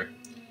out later.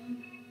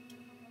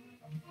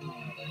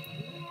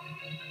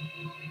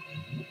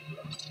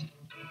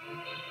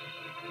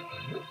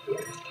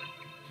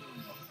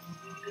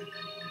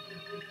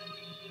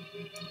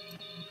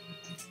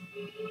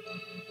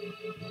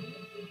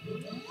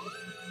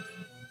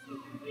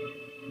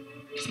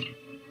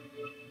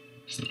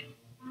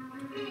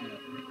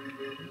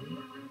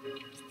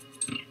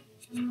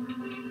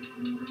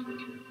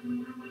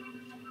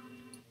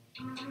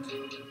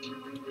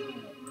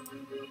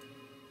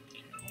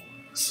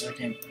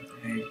 second.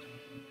 Hey.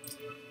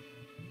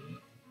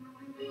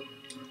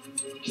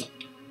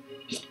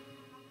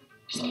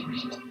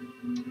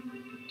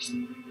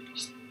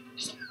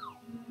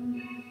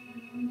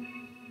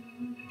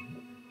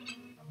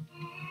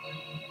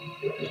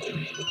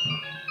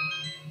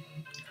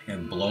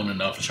 I've blown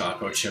enough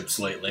choco chips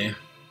lately.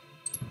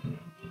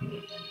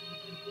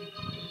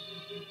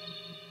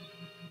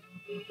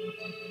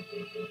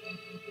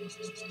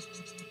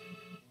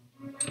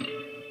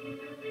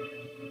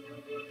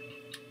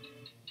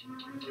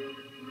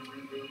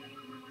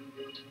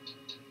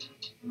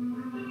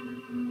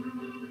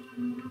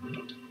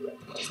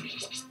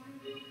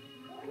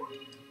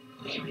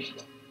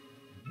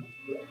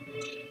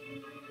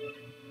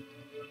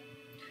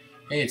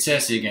 Hey, it's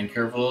Sassy again.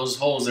 Careful of those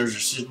holes. There's a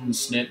certain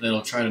snit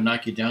that'll try to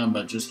knock you down,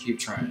 but just keep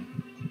trying.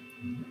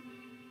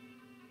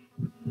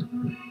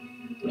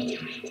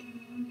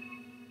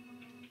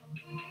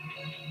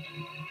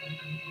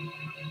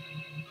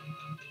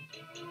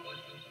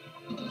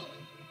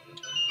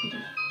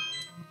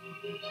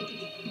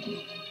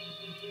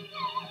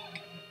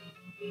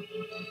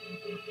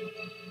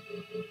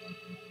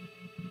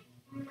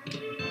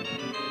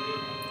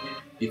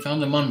 You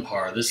found the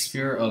Munpar. This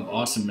sphere of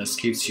awesomeness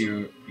keeps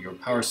your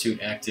power suit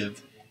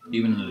active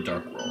even in the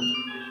dark world.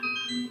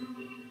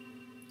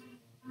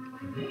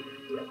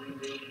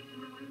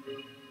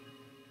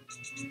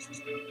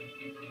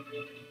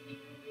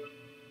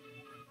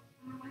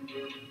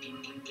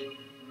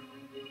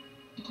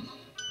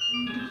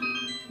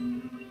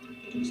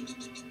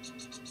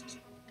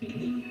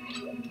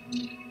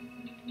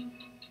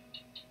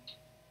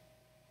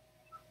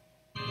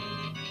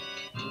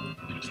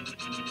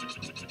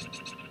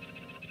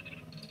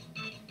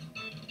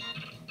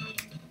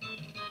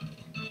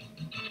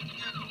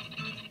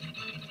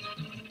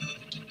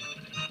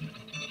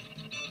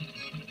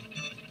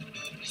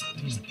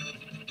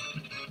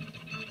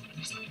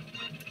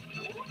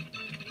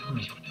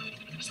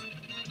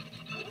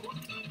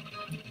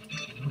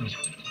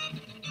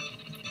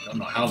 Don't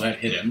know how that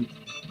hit him.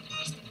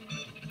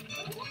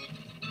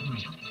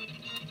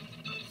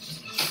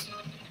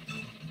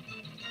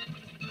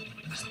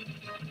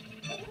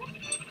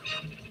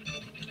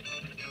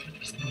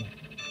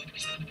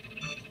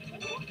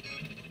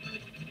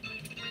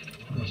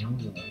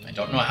 I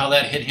don't know how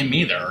that hit him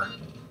either.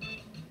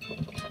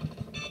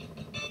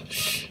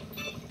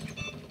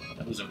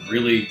 That was a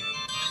really,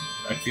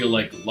 I feel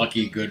like,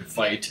 lucky good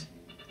fight.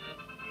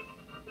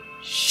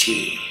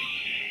 Shit.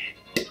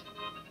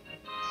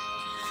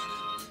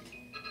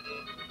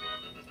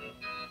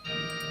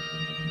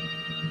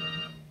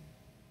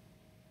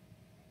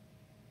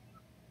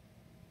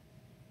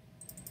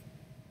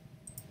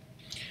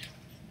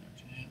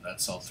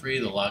 That's all three.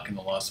 The lock in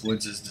the Lost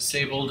Woods is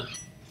disabled.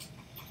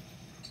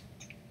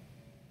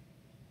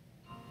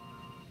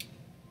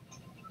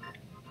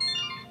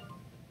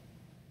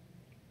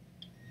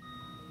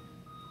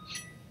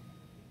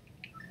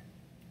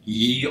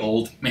 Ye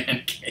old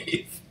man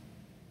cave.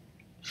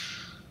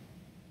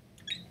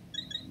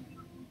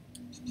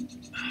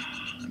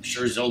 I'm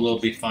sure Zola will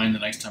be fine the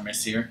next time I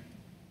see her.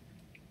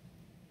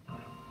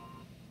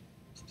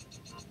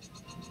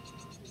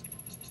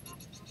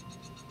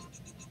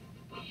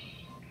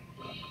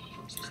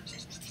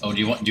 Oh, do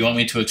you want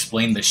me to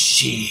explain the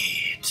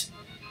shit?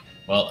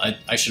 Well,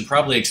 I should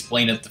probably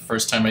explain it the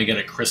first time I get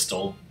a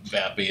crystal,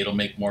 Vappy. It'll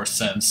make more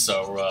sense.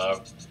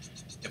 So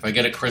if I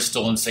get a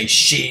crystal and say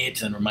shit,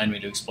 then remind me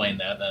to explain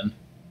that then.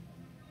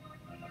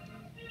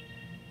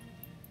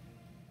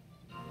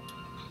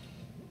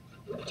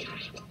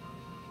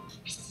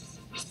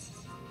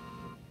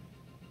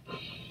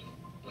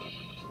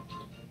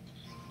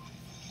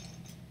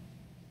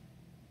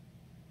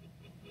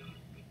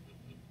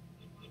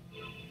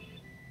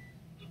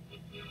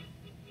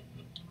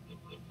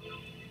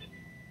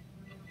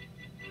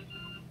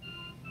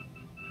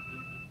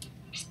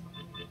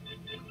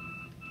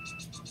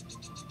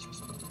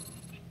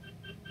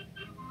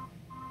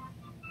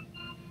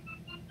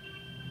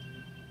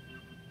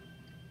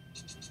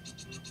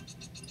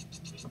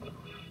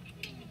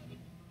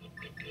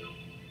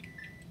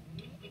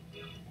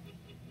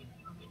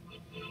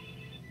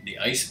 The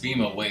ice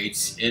beam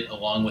awaits. It,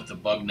 along with the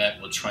bug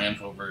net, will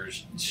triumph over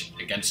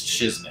against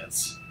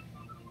Shiznits.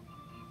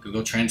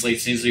 Google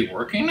Translate seems to be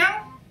working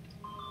now?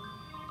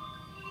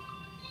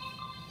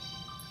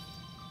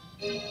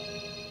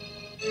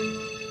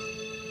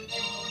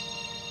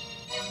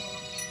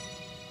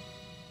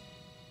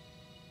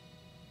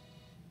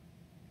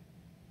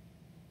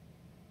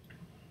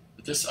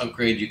 With this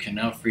upgrade, you can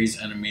now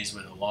freeze enemies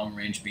with a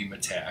long-range beam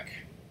attack.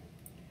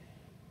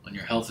 When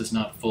your health is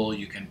not full,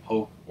 you can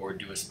poke or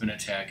do a spin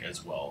attack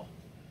as well.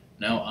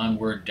 Now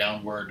onward,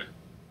 downward,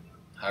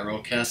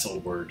 Hyrule Castle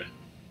word.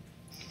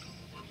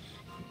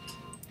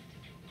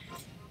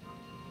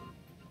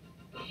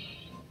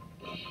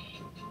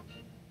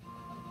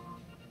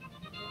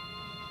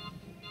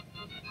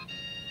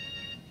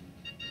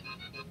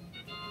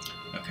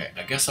 Okay,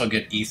 I guess I'll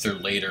get Ether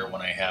later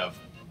when I have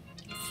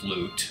the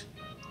flute.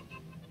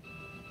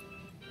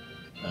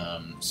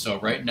 So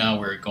right now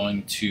we're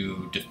going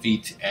to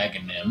defeat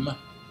Aghanim.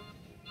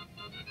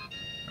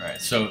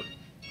 Alright, so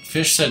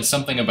Fish said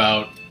something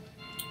about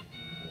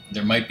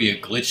there might be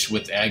a glitch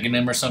with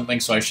Aghanim or something,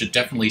 so I should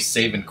definitely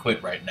save and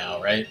quit right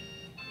now, right?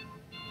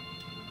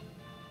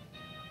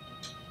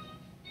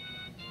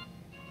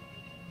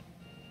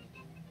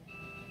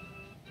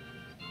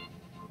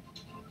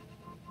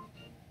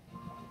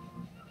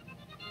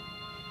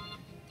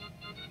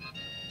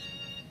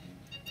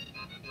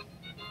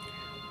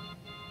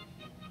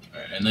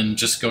 Alright, and then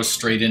just go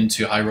straight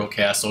into Hyrule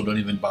Castle, don't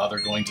even bother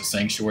going to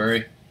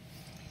Sanctuary.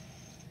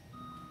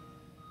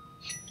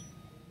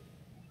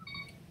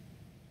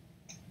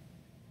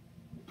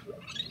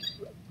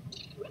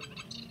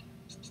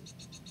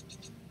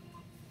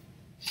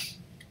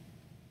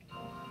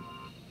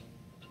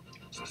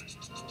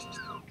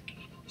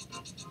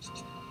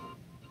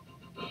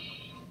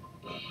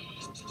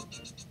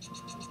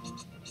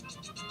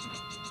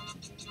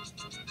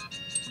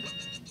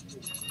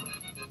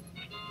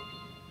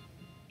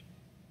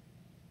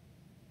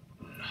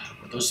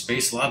 Were those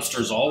space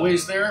lobsters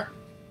always there?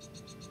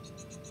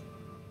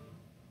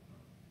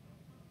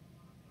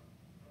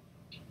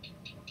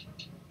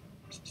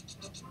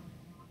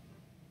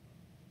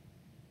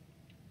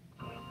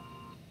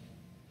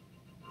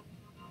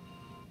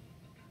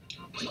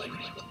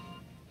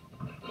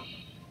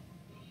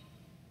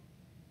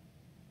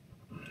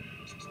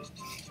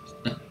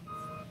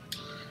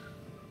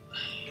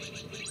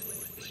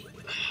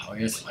 Oh, I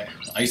guess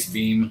Ice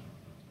Beam.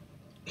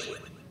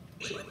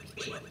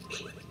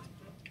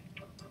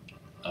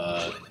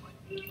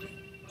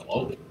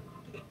 Hello?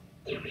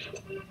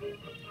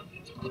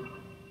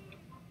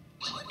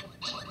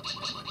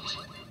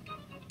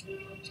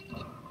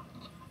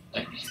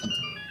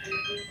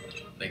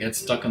 They get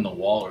stuck in the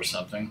wall or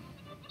something.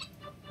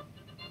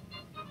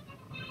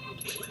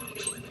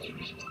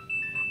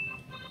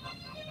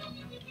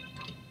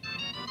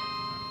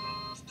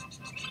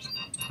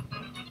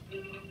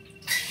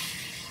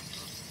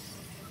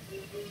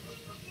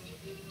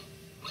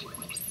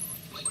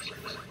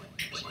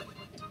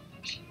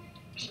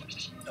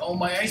 Oh,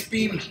 my Ice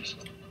Beam!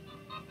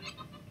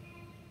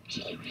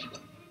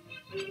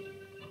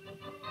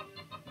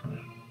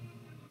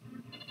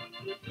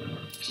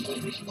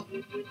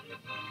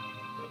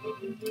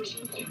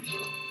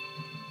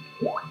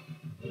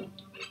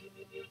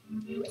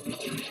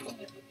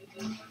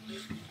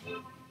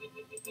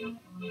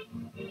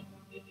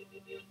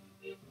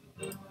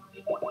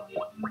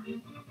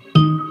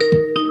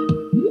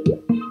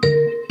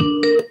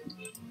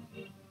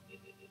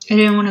 I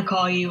didn't want to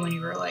call you when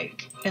you were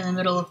like in the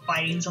middle of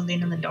fighting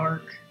something in the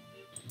dark.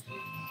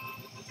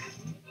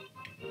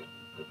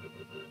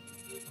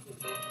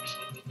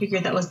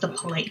 Figured that was the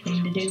polite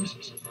thing to do.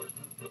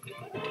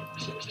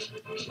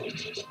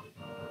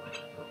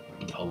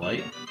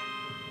 Polite?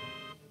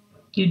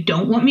 You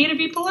don't want me to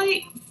be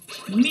polite?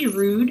 Don't be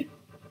rude.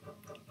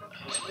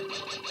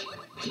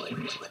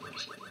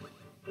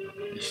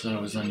 I just thought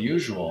it was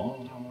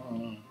unusual.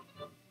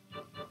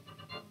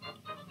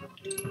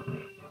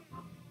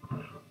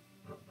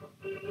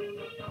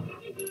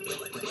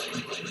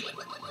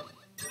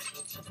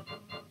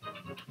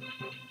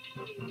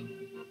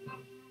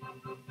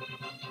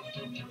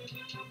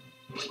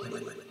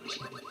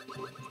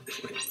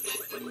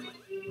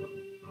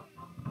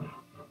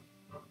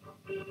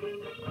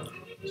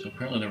 So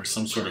apparently there was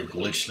some sort of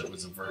glitch that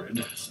was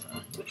averted. So.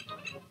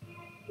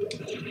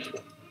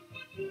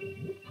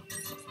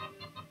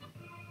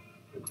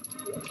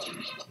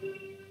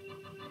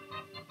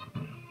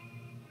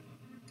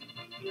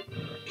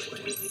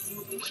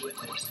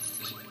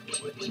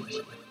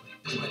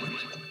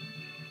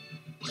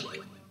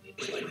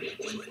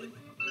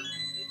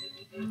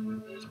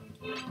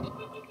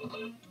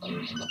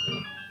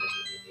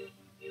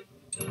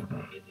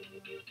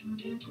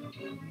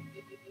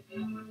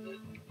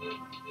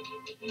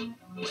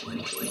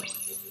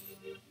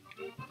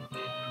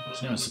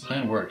 So anyways, the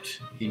plan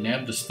worked. He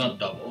nabbed the stunt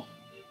double.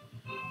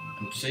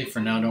 I'm safe for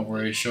now, don't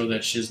worry. Show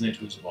that shiznit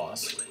who's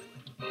boss.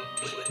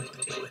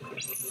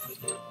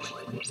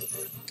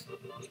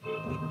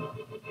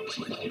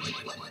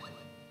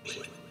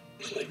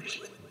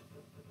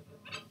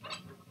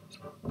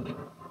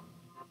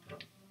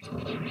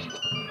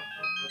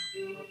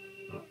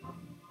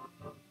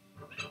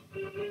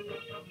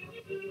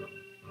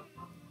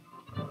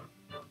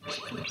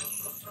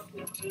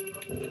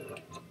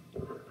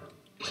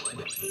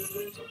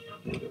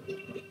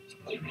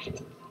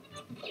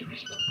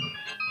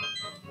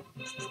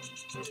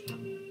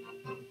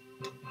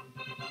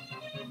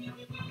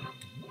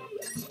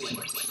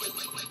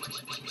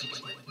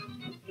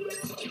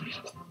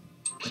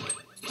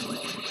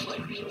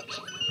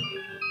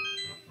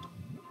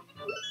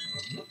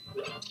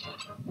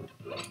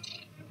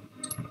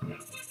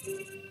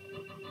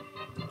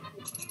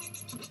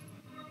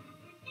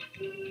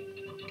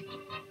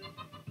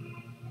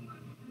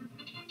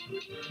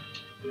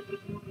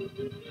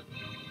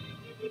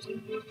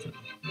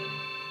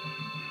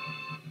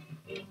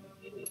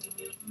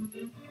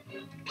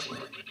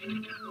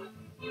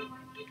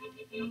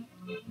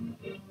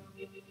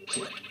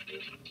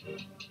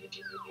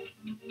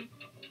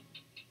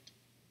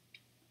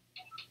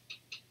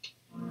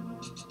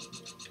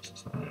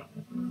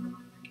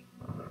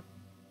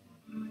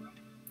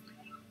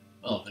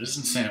 It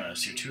isn't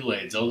Samus. You're too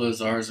late.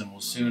 Zelda's ours and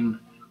will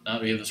soon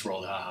not be of this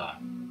world. Haha.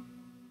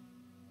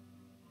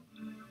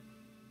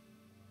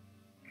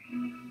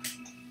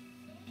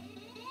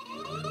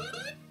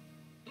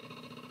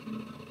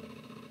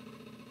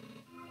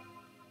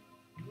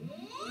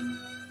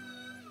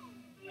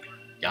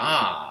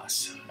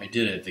 Yas! I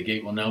did it. The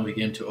gate will now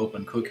begin to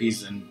open.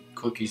 Cookies and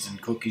cookies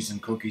and cookies and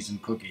cookies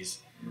and cookies.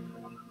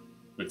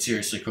 But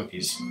seriously,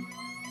 cookies.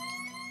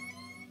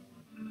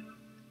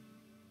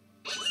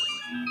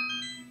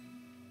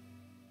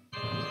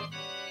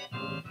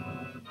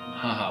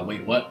 Haha,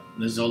 wait, what?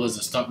 This Zelda's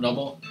a stunt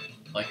double?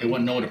 Like I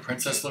wouldn't know what a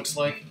princess looks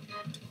like?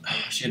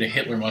 She had a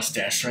Hitler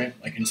mustache, right?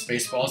 Like in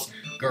Spaceballs?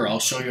 Girl, I'll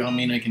show you how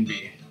mean I can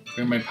be.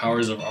 Clear my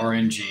powers of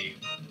RNG.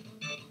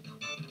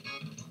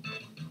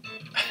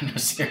 No,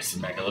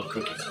 seriously, Mac, I love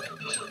cookies.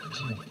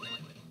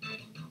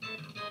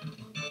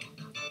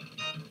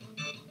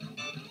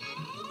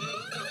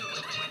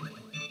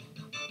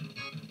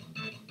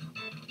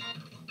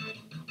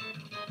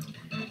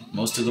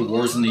 Most of the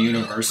wars in the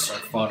universe I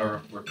fought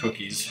were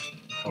cookies.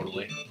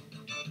 Totally.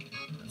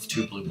 That's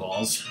 2 blue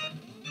balls.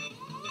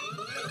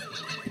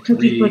 The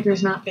cookie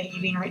clicker's not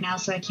behaving right now,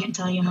 so I can't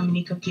tell you how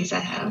many cookies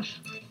I have.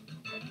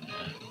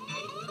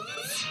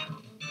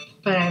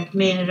 But I've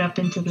made it up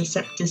into the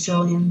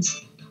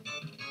septicillions.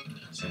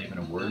 Is that even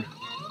a word?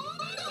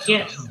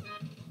 Yes.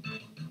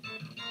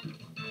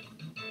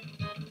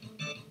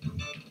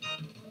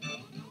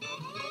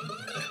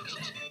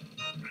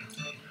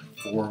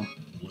 Four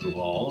blue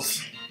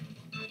balls.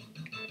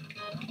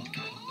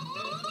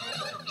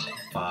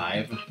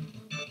 5.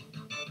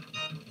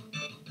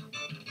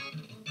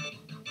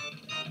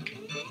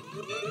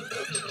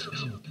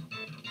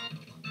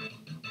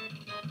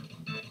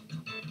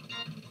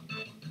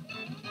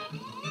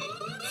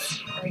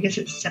 I guess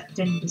it's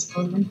septin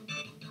disclosure.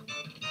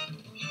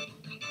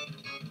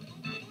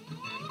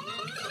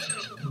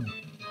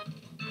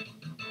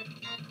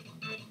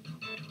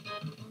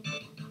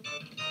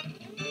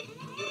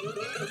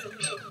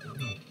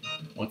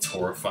 What's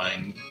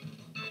horrifying?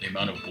 The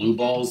amount of blue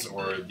balls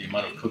or the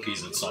amount of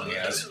cookies that song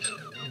has?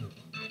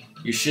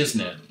 You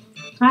shiznit.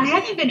 I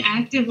haven't been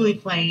actively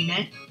playing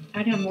it.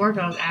 I know more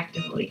about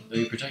actively. Though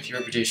you protect your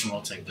reputation,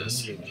 we'll take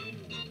this.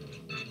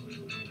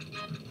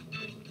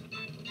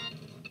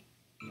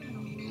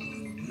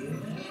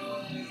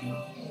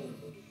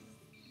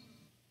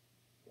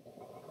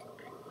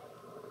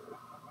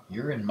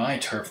 You're in my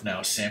turf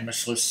now,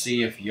 Samus. Let's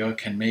see if you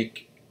can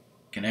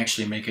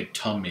actually make it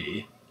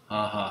tummy.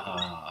 Ha ha ha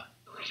ha.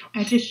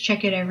 I just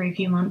check it every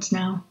few months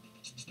now.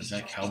 Is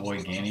that Cowboy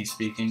Ganny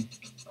speaking?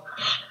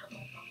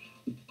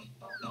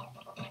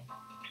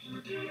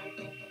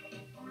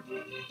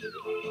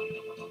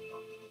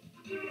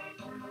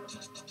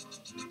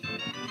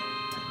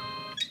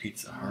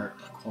 Pizza Hut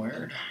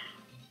acquired.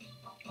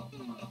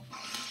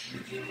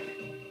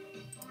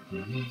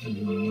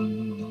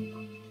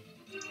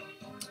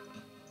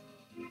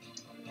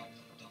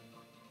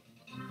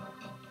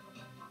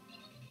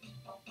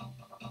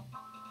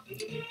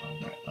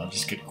 Right, I'll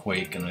just get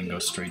Quake and then go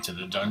straight to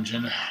the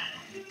dungeon.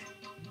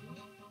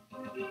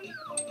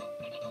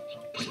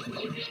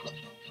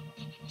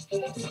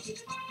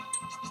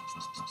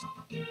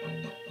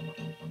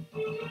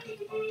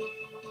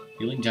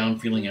 Feeling down,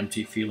 feeling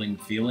empty, feeling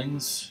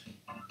feelings.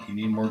 You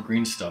need more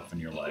green stuff in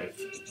your life.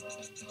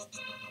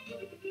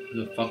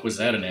 Who the fuck was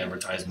that an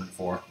advertisement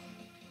for?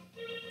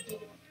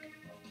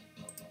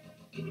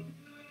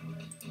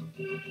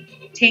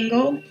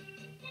 Tingle.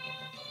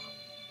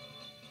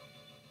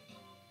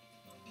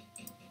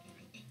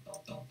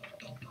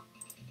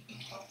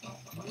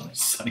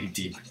 Sunny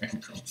deep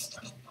and green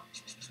stuff.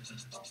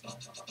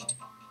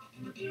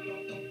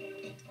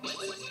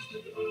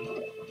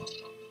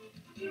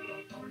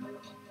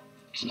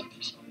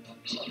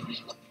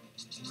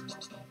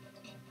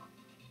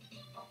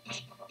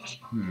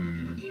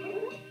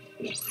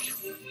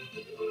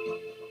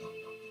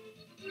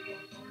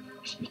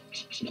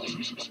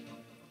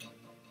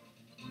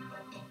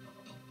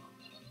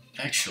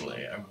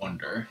 Actually, I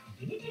wonder.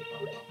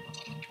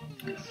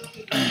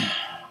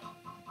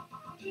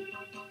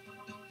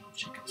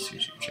 Chicken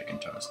sushi, chicken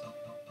toast.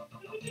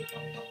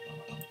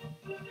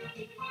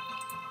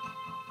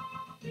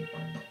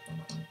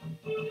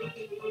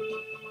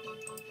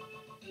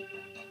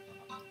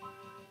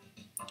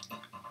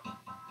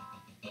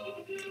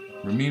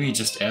 Ramimi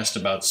just asked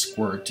about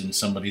Squirt in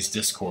somebody's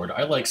Discord.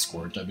 I like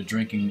Squirt. I've been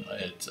drinking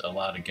it a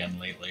lot again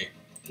lately.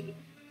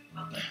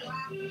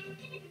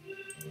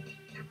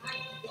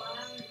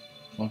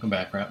 Welcome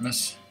back,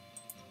 Ratmus.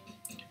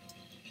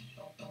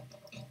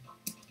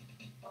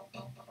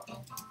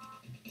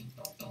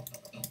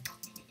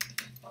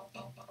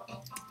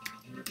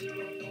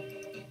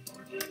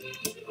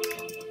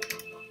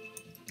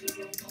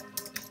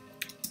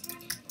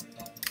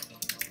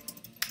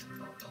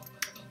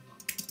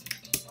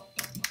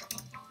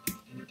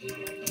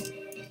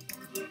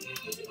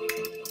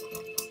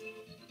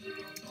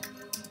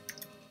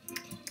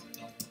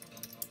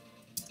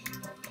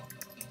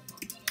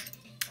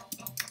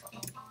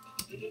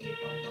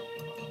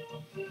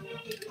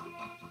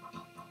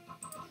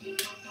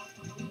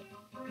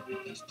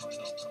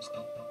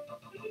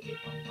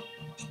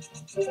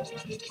 Well,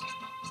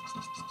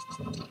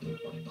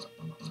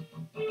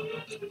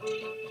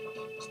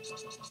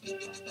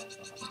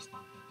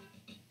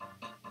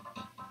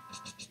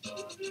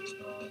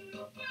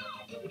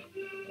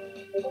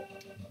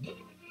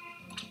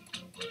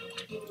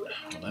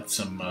 that's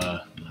some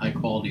high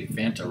quality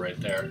Fanta right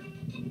there.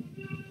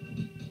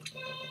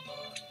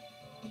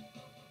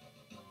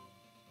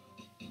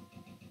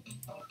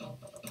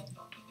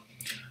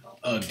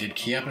 Did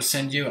Kiappa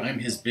send you? I'm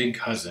his big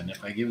cousin.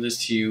 If I give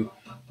this to you,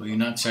 will you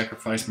not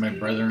sacrifice my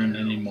brethren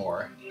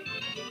anymore?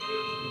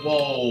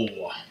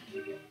 Whoa!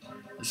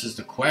 This is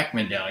the Quack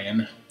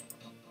Medallion.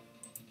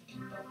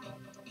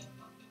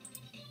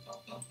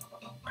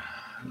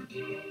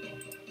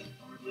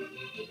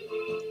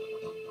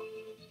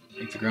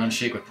 Make the ground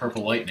shake with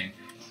purple lightning.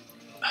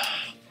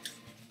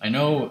 I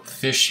know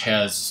Fish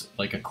has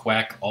like a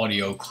Quack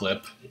audio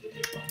clip.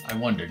 I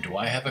wonder, do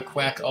I have a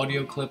Quack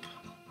audio clip?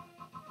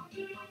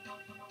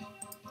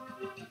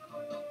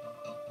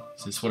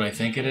 Is this what I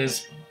think it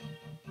is?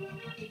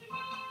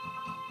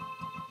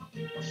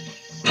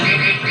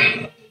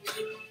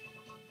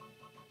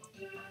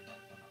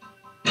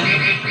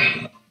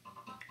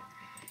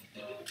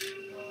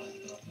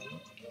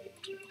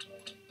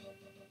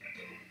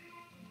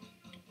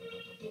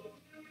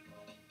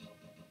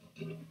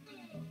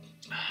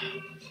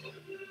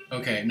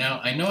 Okay, now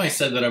I know I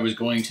said that I was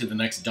going to the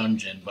next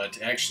dungeon,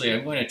 but actually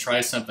I'm going to try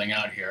something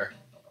out here.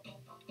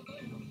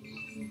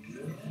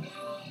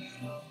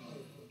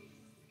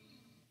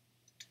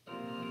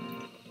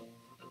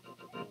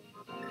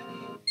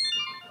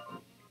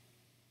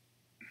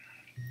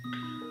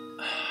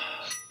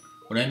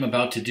 What I'm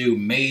about to do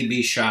may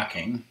be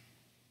shocking.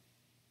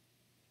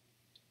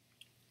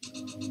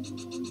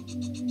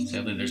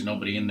 Sadly, there's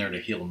nobody in there to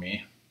heal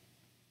me.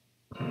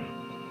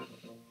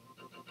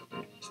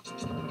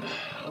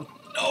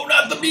 No,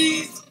 not the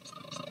bees!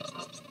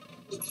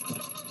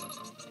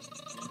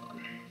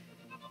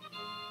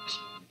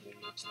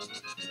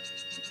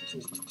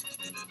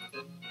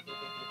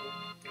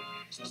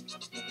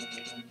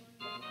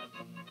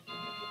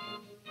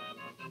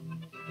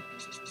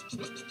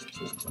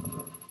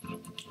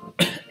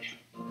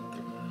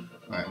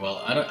 Alright,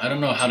 well, I don't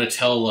know how to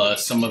tell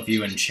some of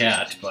you in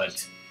chat,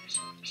 but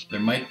there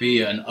might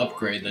be an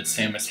upgrade that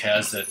Samus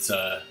has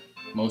that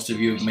most of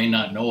you may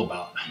not know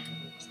about.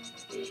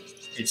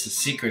 It's a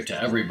secret to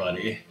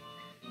everybody.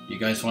 You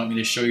guys want me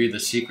to show you the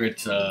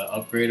secret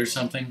upgrade or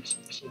something?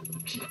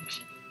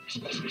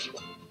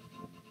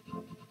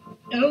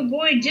 Oh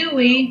boy, do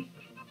we.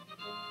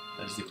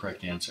 That is the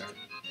correct answer.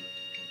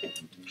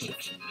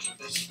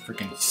 These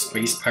freaking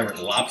space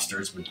pirate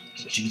lobsters with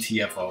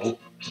GTFO.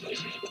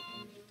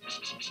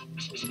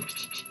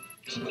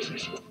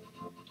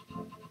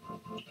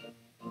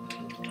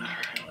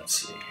 Alright, let's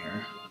see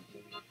here.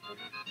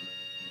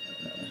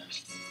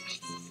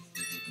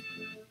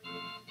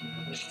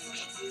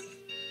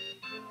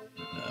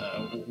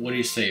 What do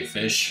you say,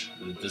 Fish?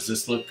 Does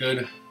this look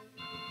good?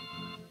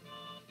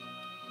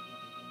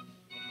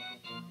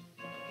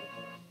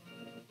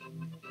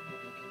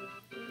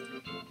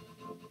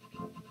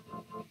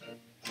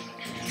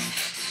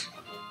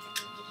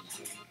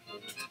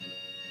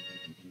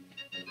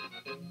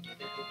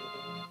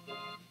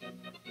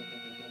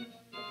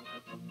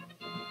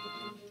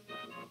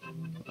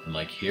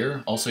 Like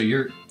here. Also,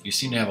 you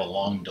seem to have a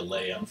long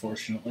delay,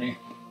 unfortunately.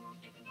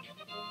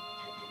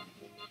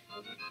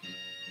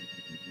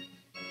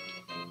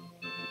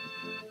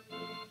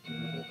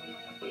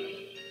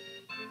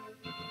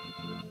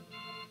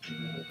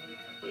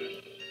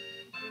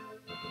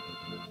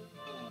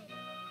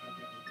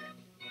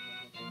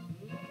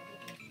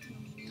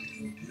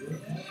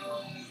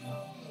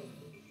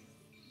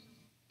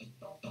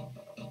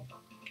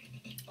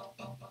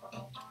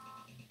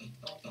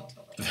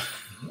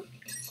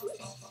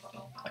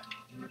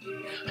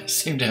 I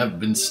seem to have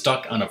been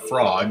stuck on a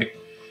frog.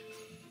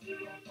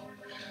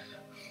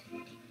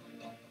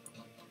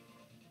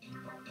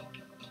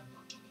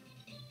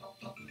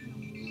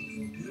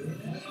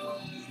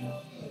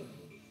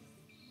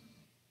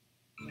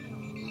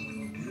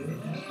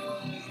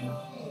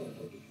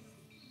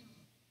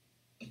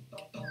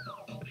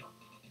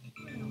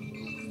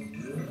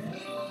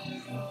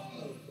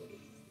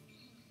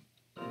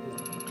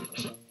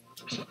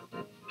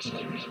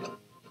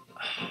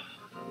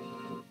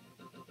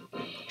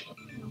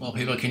 Well,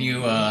 people, can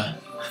you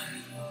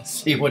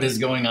see what is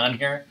going on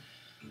here?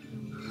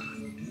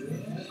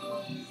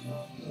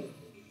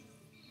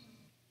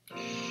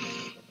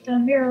 The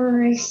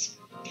mirror is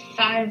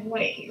 5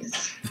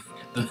 ways.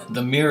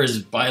 The mirror is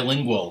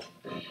bilingual.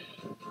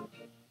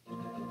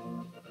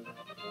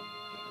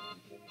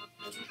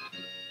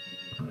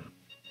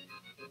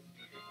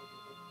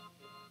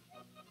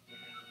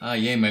 Ah,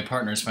 yay, my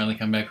partner's finally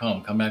come back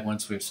home. Come back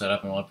once we've set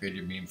up and we'll upgrade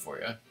your beam for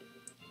you.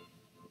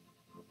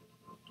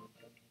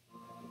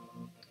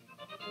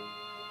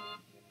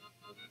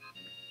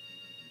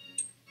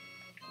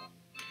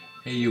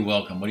 Hey, you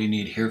welcome. What do you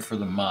need here for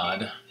the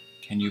mod?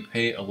 Can you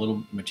pay a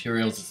little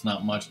materials? It's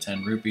not much,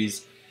 10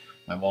 rupees.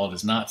 My wallet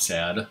is not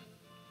sad.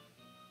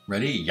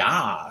 Ready?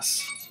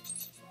 Yas!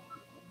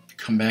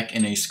 come back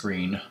in a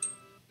screen.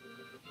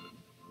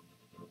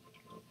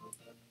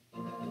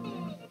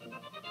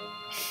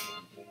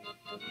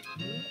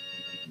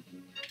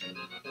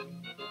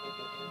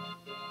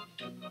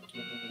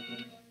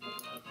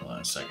 Hold on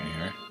a second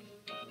here.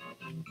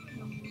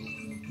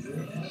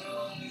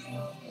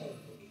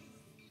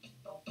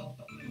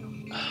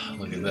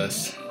 Look at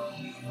this.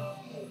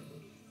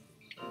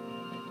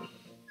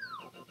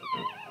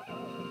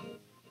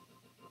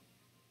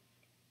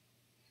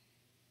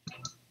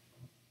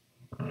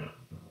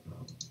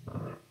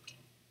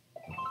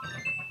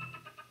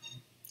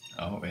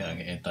 Oh,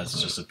 yeah, that's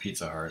just a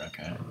Pizza Heart.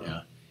 Okay,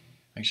 yeah.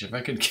 Actually, if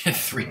I could get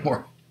 3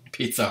 more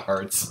Pizza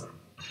Hearts,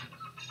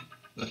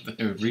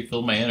 it would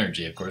refill my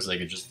energy. Of course, I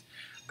could just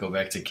go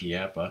back to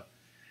Kiappa.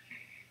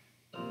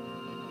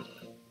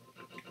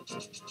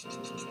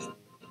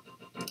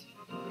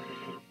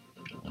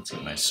 Let's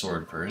get my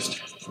sword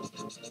first.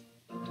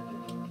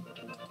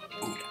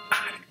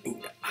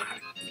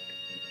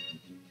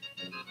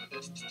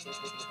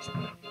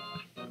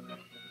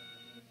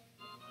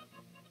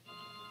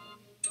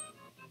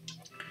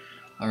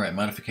 Alright,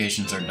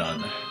 modifications are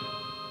done.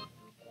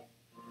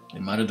 They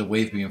modded the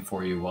wave beam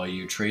for you. While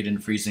you trade in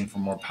freezing for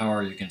more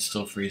power, you can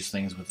still freeze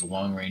things with a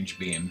long-range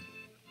beam.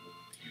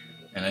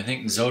 And I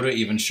think Zoda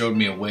even showed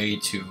me a way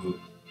to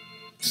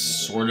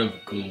sort of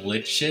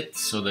glitch it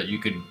so that you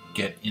could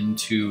get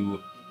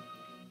into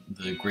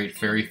the Great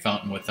Fairy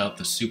Fountain without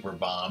the Super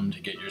Bomb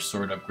to get your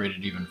sword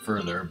upgraded even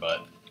further,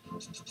 but I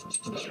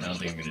don't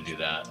think I'm going to do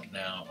that.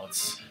 Now,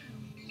 let's...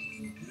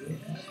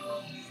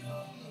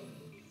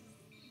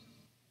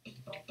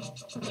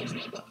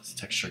 This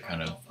texture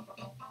kind of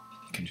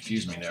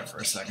confused me there for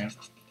a second.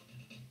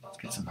 Let's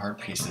get some heart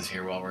pieces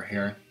here while we're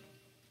here.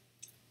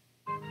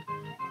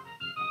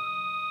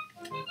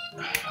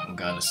 Oh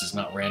god, this is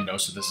not rando,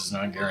 so this is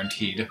not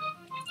guaranteed.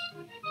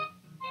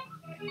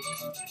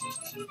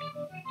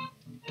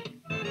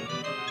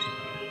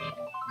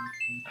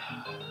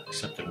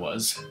 Except it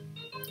was.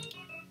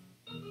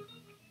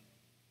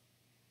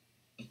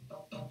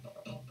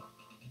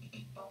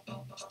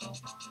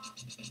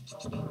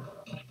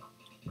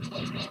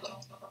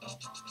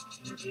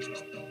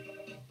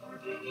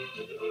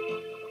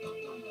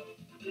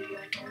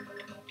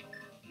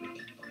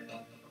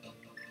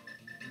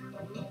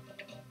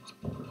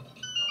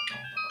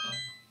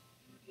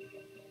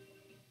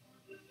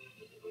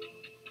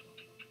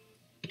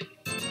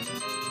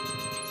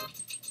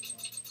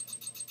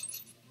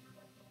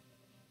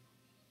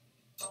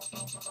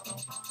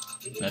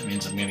 That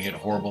means I'm going to get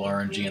horrible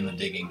RNG in the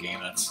digging game.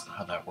 That's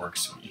how that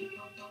works.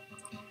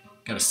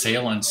 Got a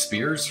sale on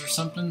spears or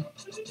something?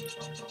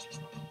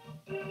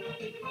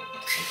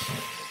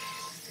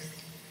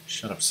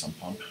 Shut up, Sump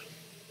Pump.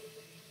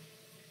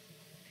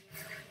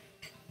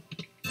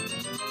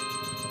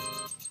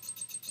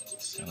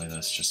 Sadly,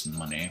 that's just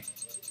money.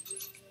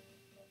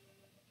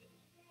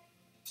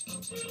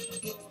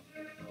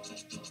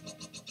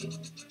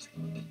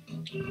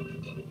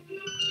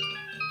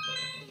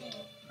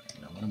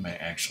 What am I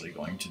actually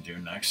going to do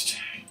next?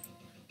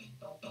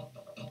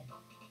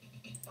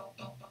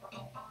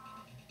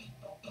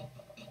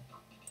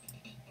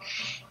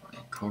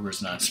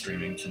 Cobra's not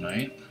streaming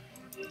tonight.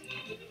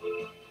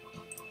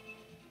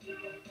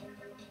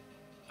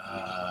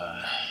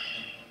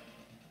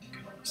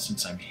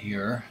 Since I'm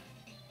here,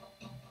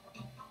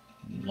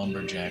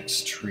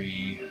 Lumberjack's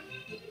tree.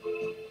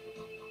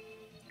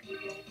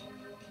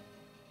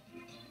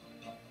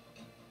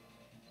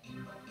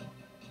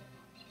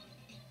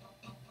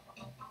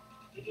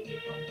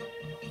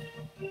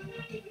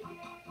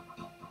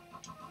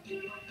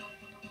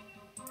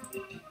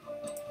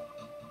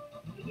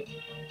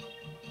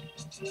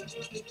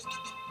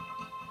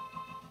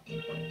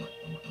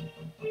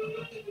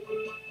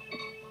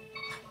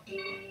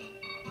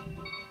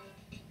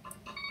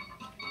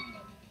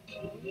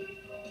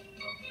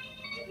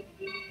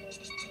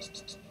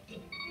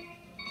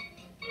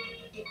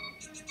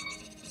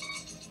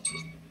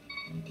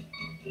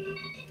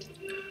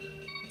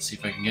 See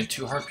if I can get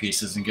 2 heart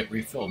pieces and get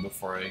refilled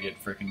before I get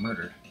freaking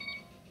murdered.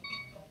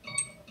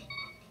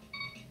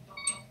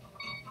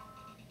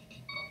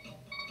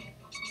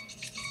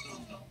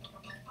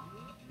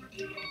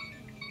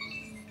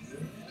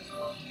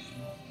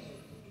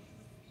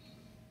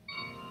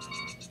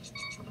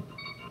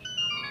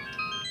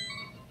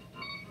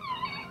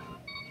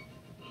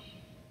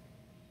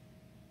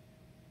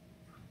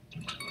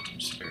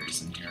 There's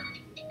fairies in here.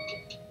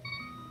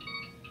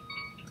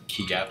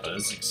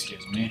 Kiappas,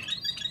 excuse me.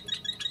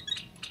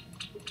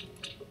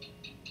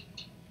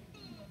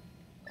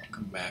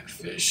 Welcome back,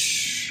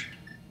 fish.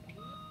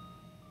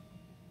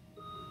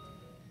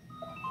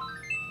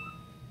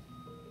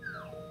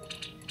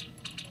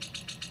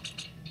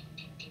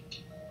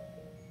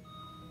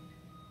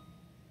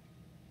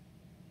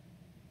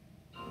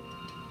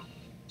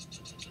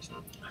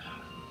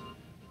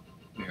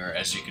 We are,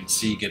 as you can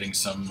see, getting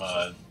some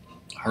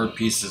heart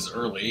pieces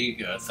early,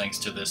 thanks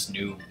to this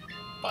new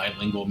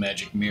bilingual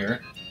magic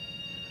mirror.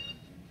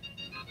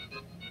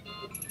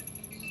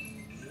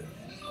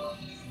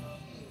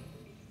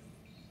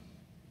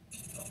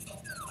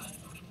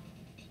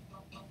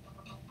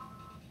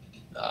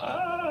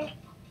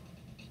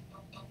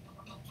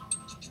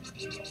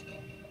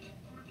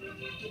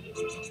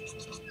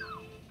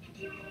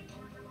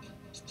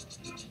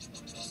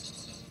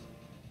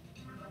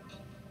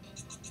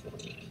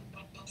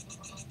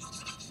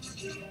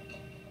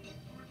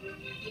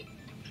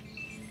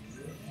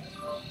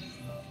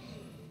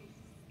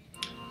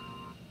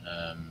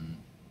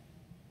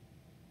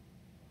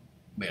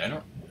 Wait, I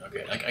don't...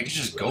 Okay, I can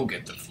just go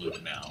get the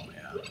flute now.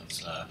 Yeah,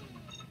 let's... Alright,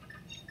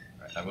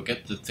 I will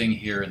get the thing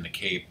here in the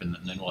cape, and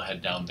then we'll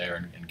head down there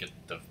and get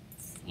the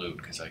flute,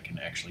 because I can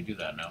actually do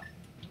that now.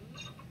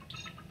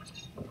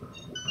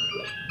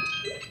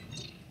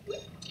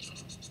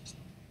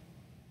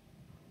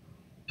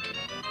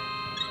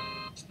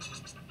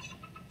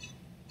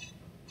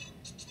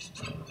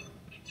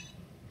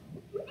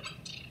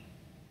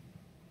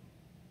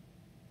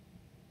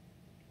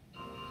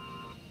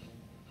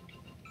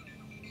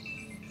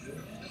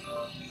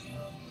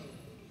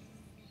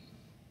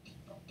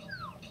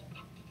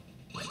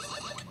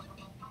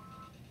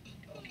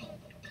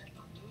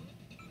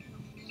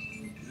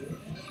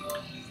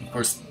 Of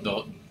course,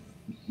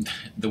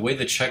 the way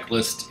the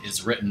checklist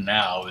is written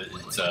now,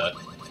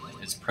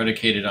 it's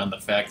predicated on the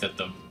fact that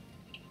the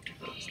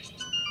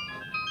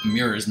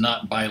mirror is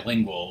not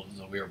bilingual,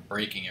 so we are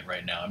breaking it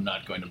right now. I'm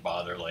not going to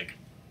bother, like,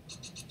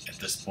 at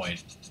this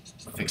point,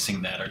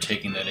 fixing that or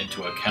taking that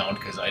into account,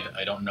 because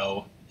I don't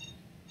know.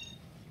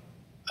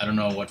 I don't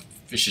know what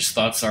FEESH's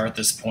thoughts are at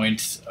this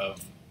point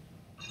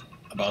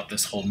about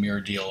this whole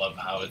mirror deal of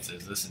how is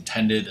this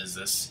intended? Is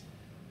this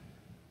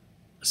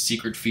a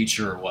secret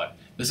feature or what?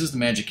 This is the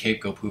magic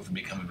cape. Go poof and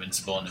become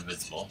invincible and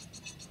invisible.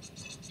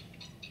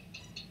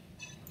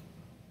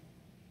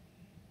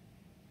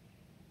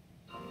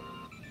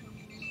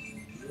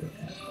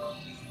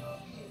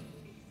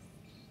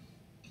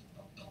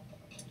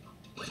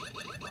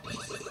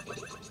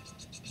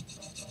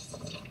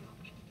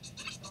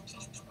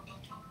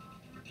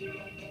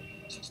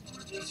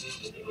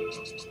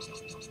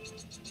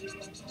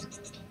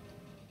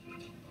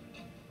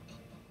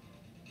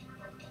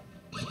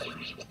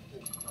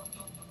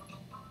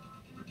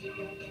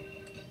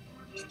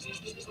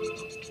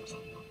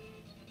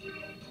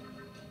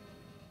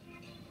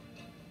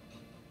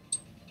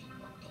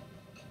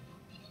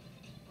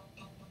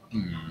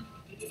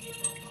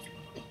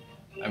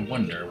 I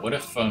wonder, what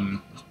if,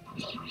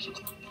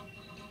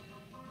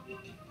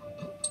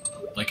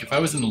 like, if I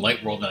was in the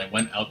light world and I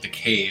went out the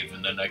cave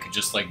and then I could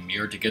just, like,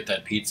 mirror to get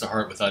that pizza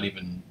heart without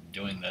even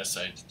doing this,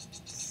 I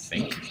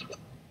think.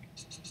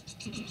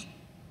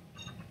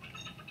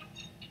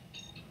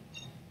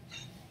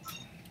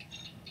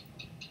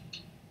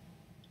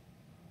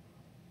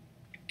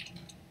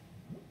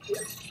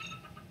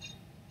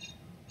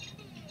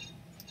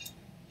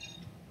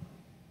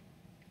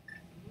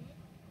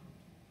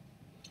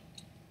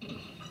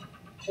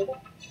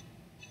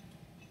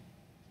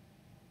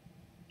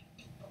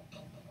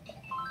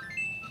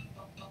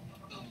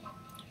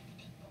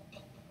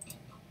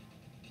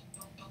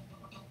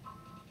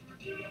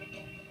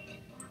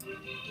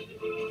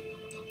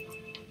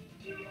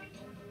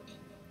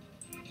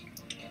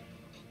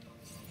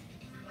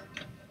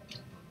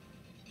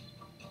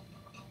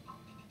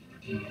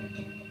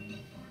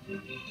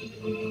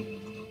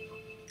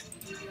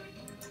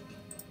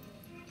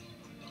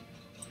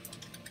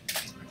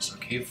 So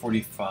Cave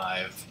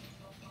 45,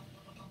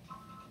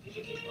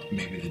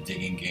 maybe the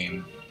digging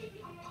game.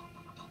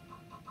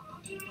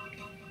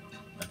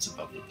 That's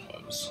above the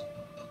pose.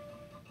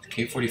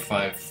 Cave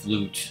 45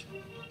 flute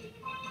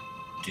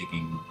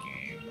digging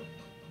game.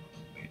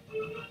 Wait.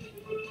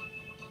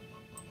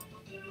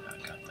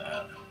 I got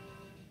that.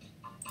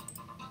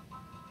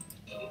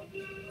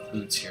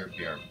 Flutes here,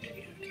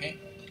 BRB. Okay.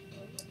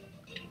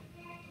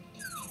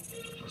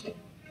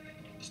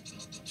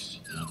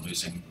 I'm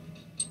losing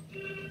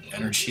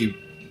energy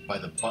by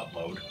the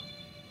buttload.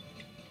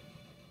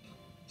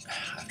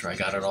 After I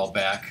got it all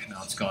back,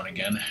 now it's gone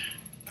again.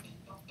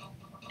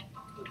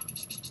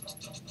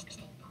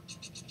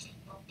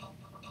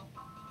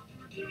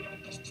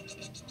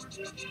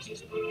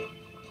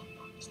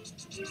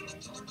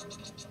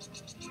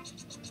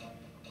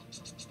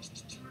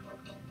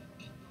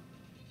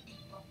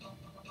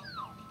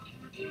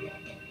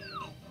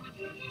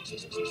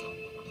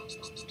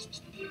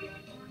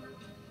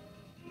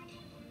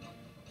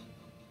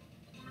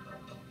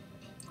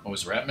 Oh,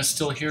 is Ratmus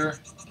still here?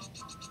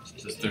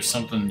 There's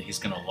something he's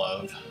gonna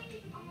love.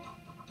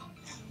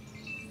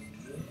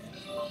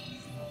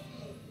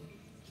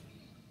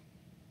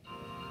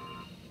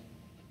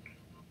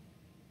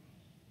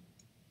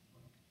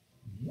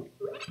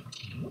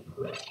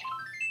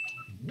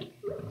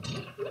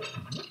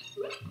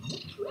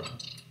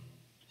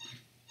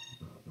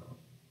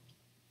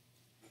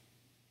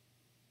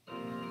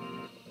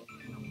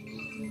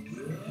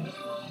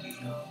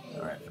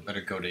 Alright, I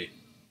better go to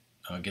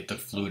get the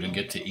flute and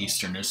get to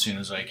Eastern as soon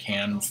as I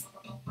can.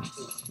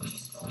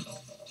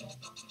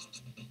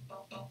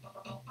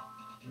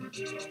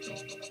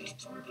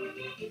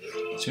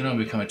 Soon I'll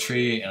become a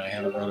tree, and I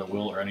haven't wrote a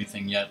will or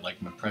anything yet,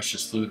 like my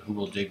precious flute. Who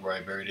will dig where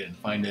I buried it and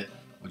find it?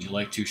 Would you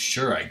like to?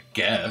 Sure, I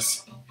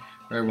guess.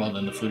 Very well,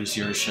 then the flute is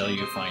yours. Shall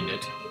you find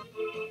it?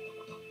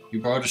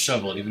 You borrowed a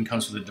shovel. It even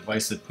comes with a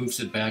device that poofs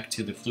it back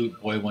to the flute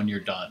boy when you're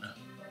done.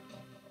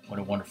 What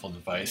a wonderful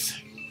device.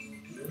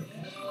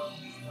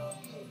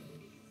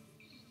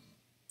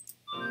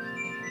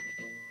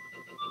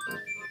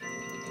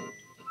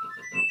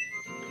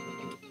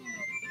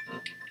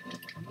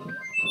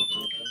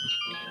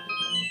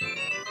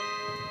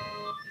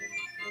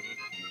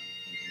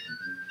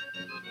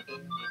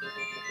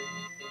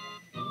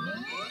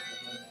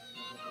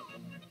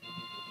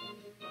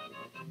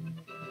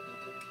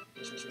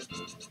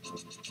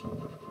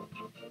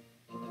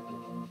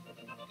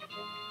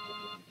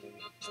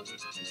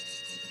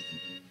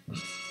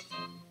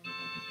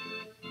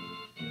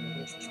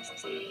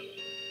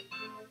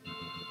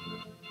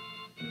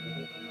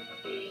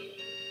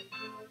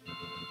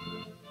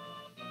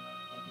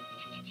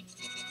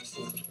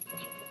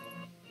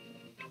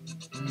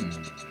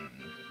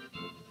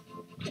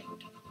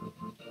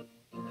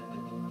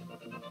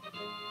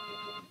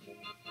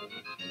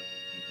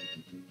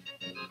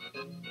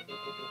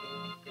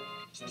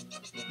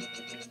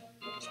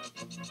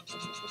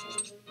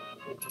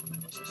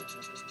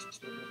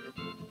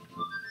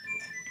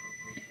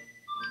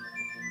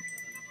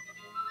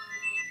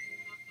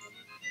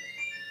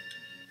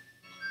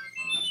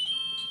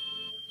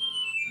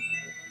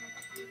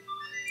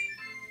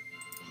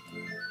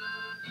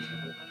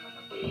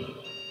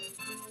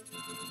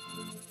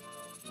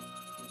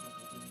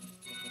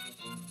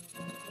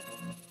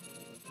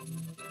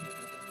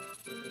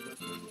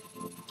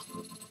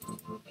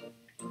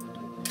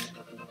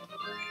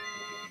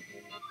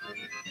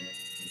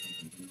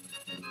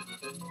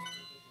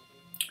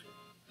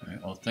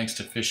 thanks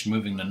to Fish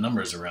moving the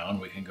numbers around,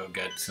 we can go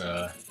get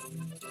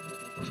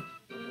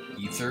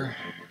ether.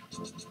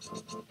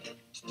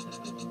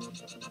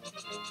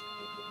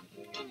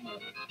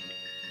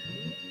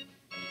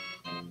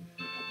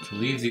 To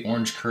leave the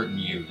orange curtain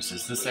use.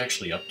 Is this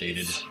actually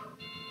updated?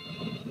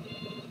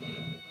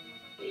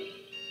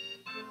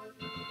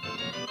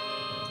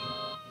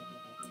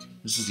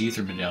 This is the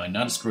ether medallion,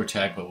 not a screw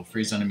attack, but will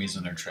freeze enemies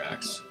in their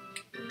tracks.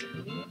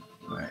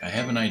 Alright, I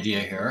have an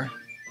idea here.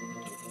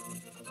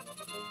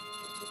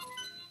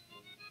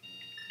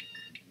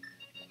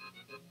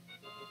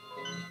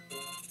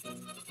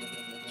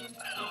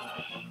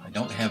 I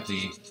don't have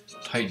the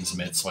Titan's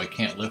mitt, so I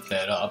can't lift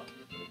that up.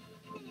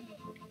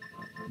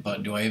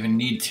 But do I even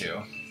need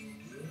to?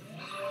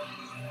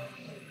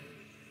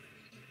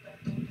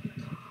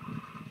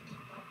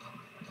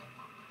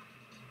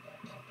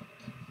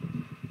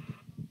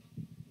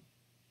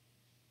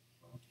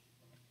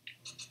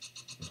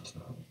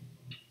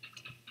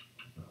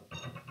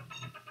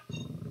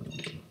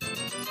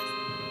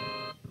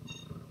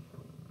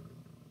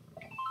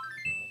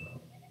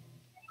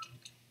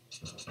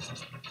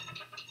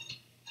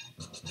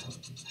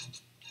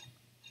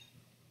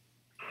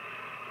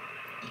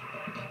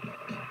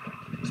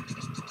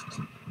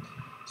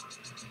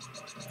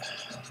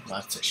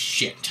 Lots of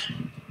shit.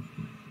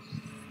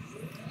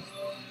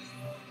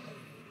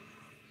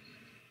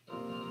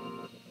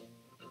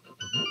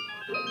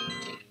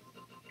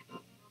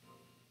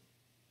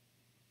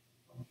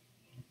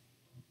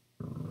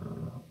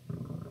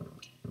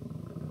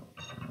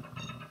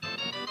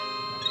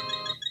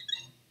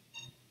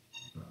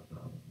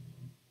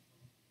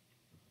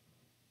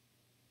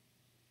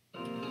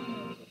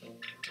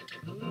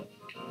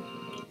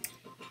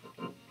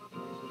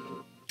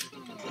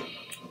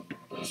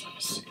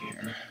 Let's see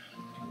here.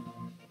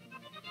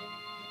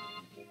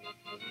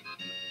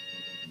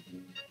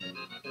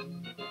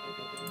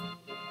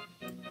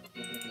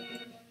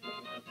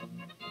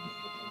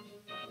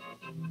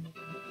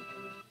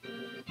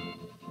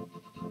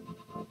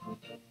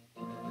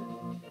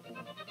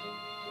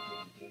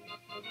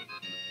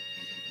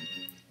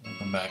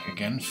 Welcome back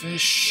again,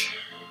 Fish.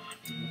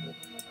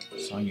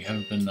 So you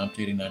haven't been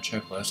updating that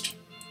checklist.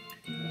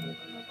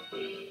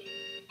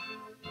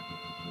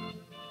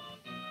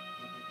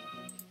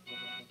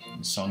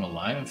 Is Song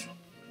alive?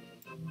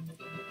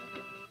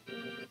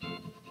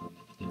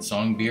 Did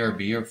Song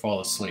BRB or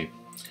fall asleep?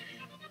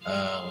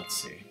 Let's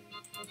see.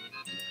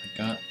 I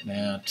got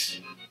that.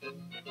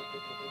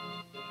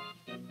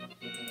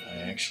 I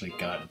actually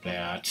got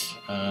that.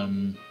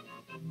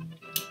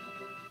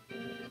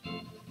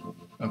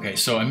 Okay,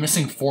 so I'm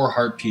missing 4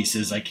 heart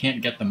pieces. I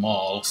can't get them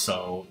all,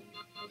 so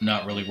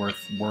not really worth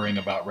worrying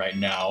about right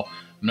now.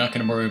 I'm not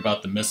going to worry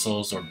about the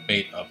missiles or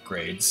bait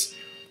upgrades.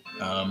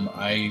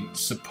 I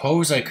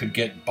suppose I could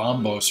get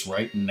Bombos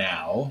right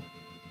now.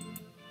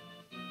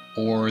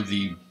 Or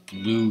the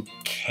blue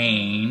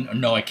cane.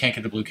 No, I can't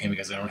get the blue cane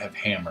because I don't have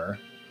hammer.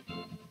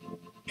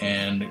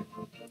 And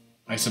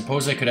I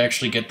suppose I could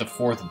actually get the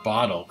 4th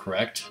bottle,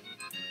 correct?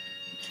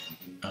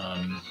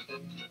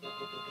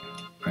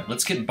 Alright,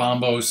 let's get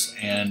Bombos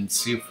and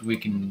see if we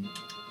can...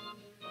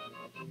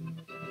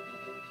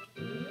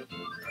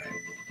 Alright,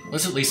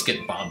 let's at least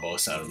get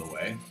Bombos out of the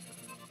way.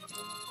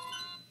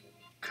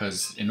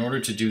 Because in order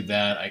to do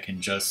that, I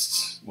can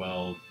just,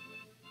 well...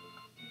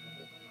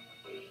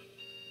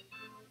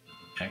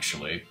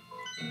 Actually,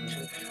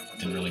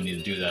 didn't really need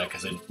to do that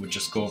because I would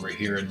just go over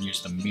here and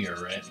use the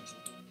mirror, right?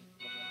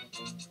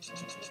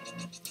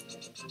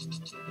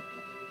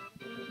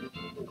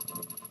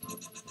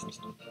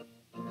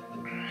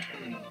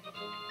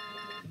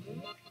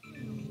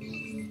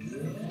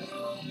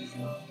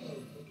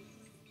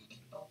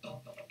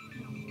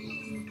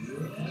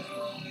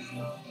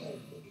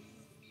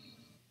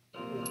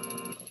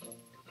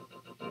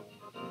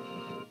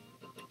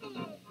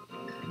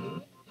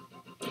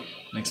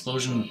 An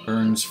explosion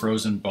burns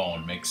frozen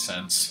bone. Makes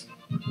sense.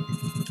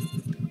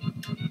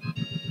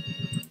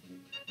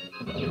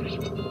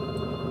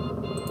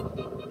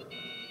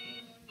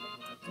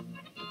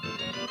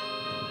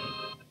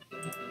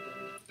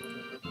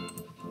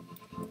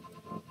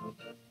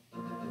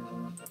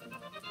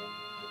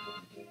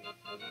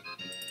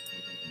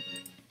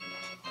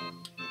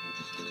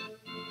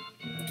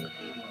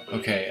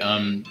 Okay,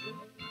 I'm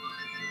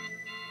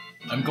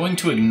going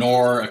to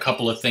ignore a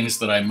couple of things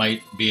that I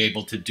might be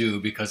able to do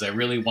because I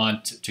really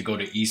want to go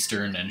to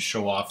Eastern and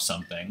show off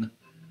something.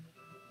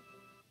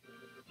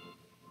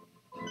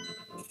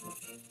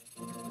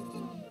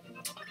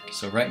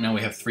 So right now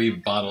we have 3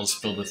 bottles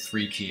filled with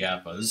 3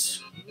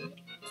 Chiappas.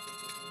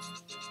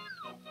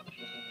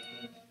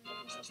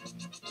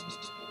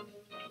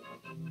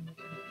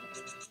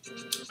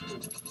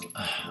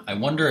 I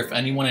wonder if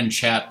anyone in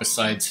chat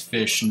besides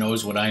Fish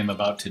knows what I am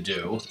about to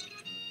do.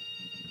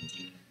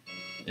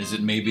 Is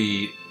it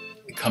maybe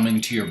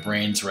coming to your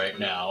brains right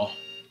now?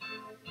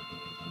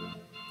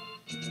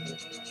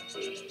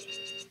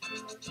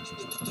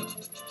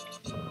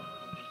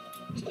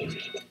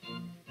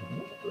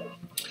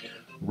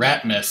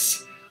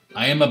 Ratmus,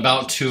 I am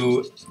about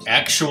to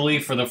actually,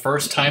 for the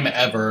first time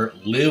ever,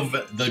 live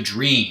the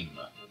dream.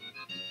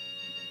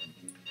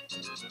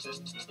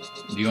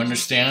 Do you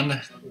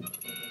understand?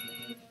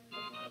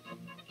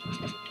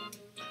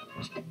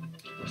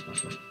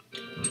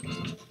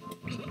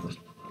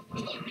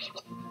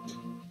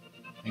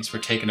 Thanks for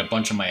taking a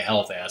bunch of my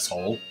health,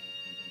 asshole.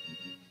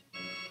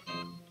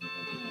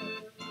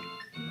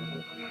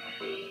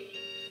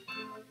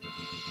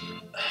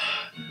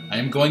 I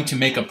am going to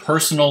make a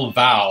personal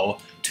vow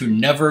to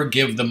never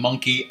give the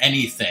monkey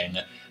anything,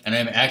 and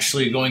I'm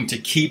actually going to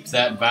keep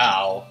that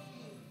vow.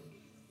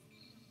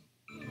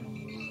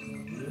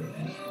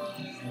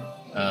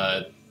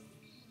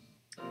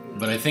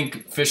 But I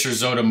think Fish or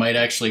Zoda might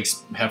actually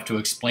have to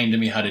explain to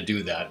me how to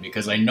do that,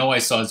 because I know I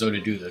saw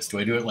Zoda do this. Do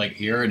I do it like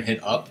here and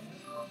hit up?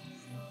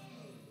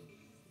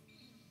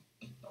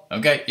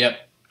 Okay,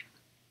 yep.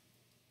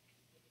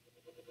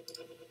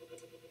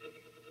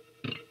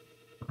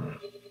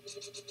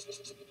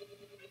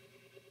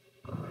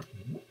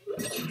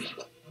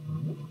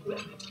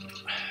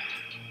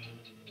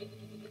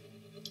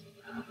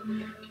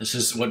 This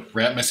is what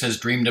Ratmus has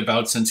dreamed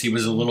about since he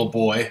was a little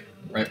boy.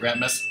 Right,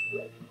 Ratmus?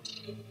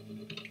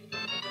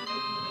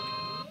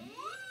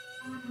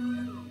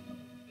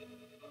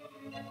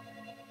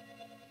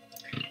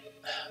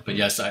 But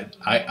yes,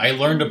 I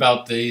learned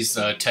about these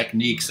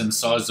techniques and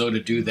saw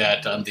Zoda do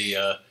that on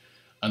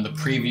the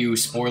preview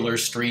spoiler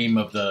stream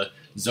of the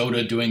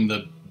Zoda doing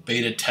the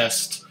beta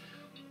test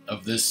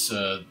of this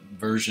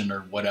version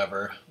or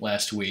whatever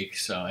last week.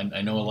 So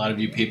I know a lot of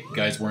you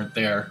guys weren't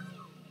there,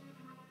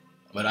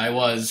 but I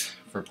was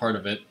for part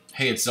of it.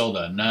 Hey, it's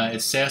Zelda. Nah,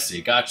 it's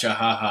Sassy. Gotcha,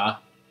 haha.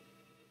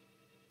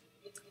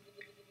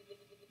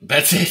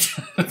 That's it.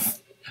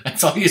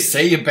 That's all you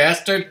say, you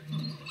bastard?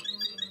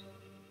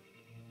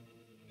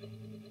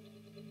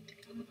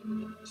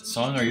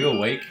 Song, are you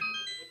awake?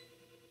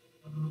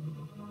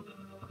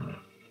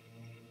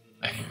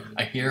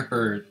 I hear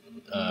her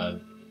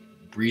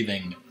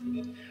breathing.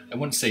 I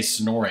wouldn't say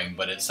snoring,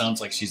 but it sounds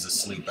like she's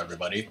asleep,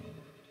 everybody.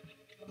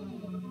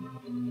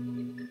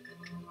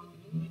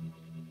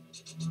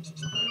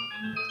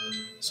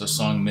 So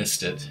Song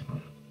missed it.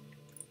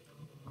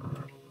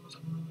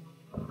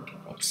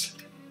 Oops.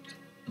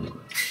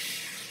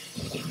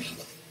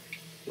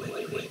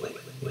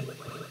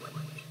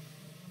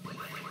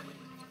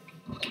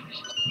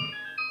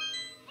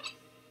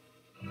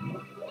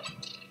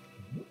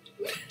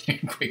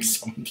 Quick,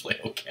 someone play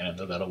O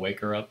Canada, that'll wake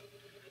her up.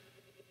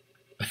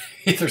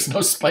 There's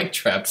no spike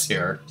traps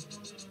here.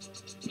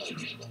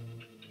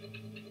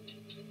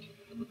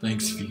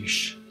 Thanks,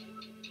 FEESH.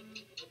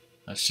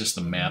 That's just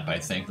the map, I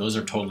think. Those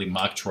are totally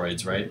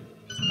Mocktroids, right?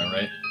 Am I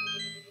right?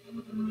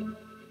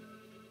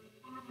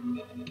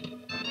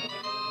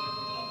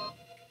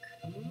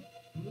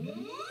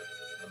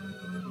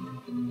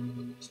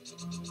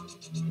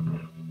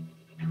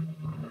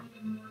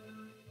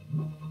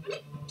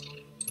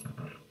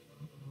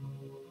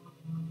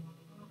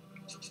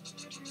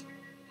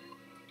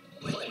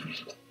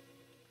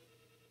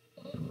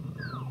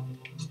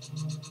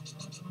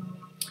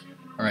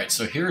 Alright,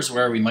 so here's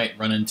where we might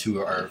run into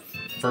our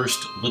first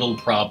little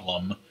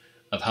problem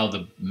of how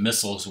the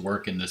missiles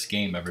work in this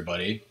game,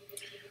 everybody.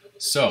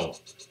 So,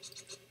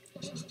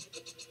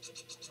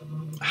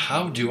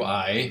 how do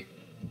I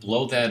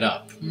blow that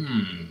up?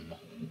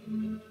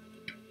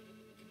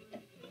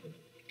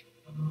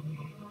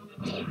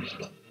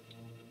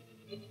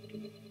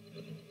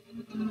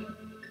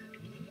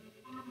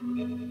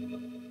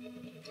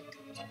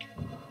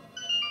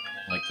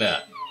 Like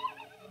that.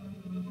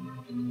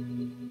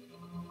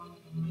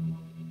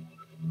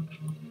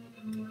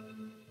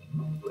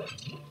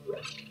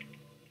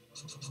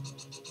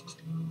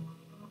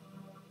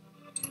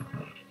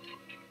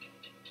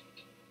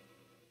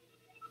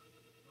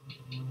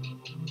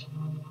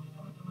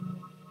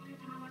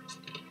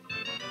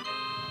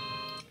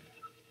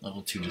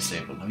 Level 2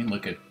 disabled. Let me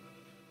look at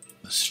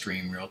the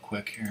stream real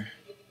quick here.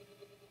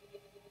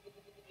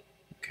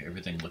 Okay,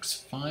 everything looks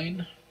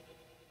fine.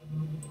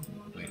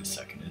 Wait a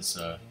second, is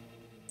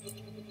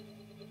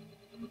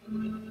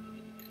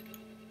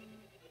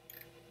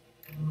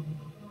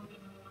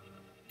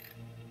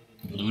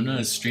Luna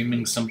is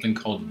streaming something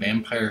called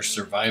Vampire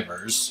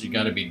Survivors. You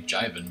gotta be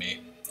jiving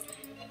me.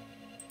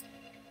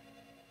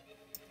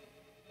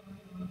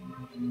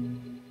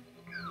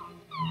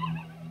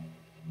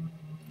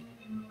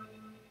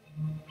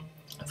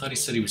 I thought he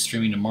said he was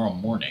streaming tomorrow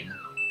morning.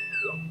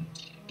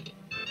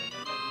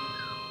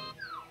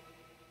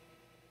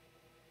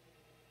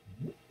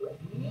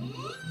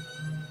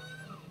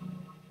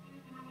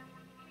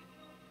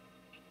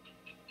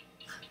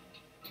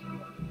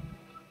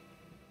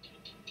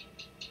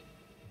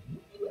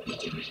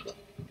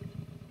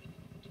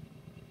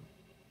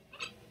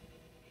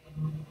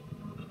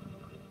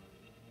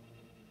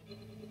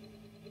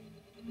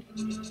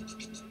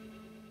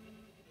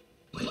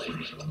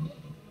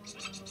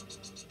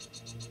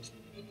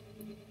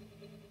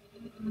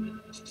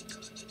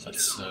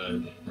 Let's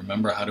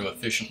remember how to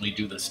efficiently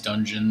do this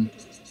dungeon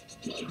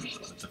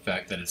with the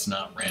fact that it's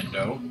not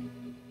rando.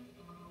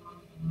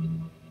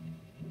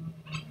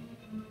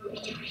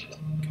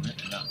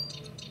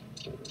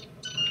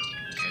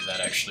 that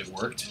actually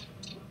worked.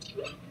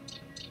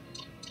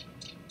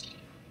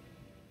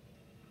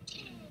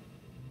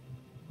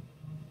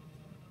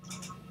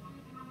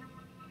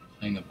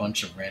 Playing a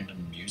bunch of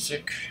random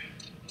music.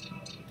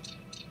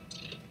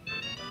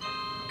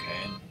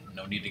 Okay,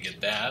 no need to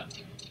get that.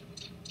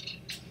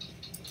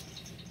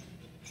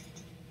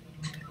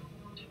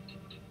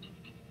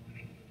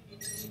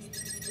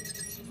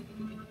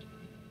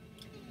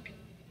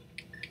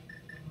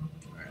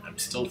 Alright, I'm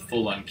still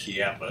full on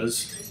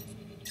Chiappas.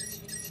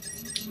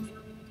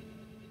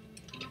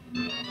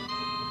 I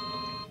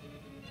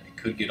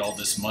could get all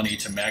this money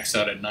to max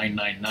out at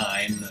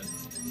 999.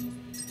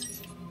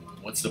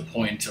 What's the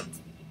point of...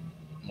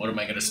 What am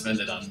I going to spend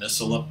it on?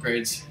 Missile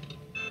upgrades?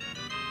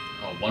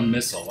 Oh, one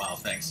missile. Wow,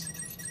 thanks.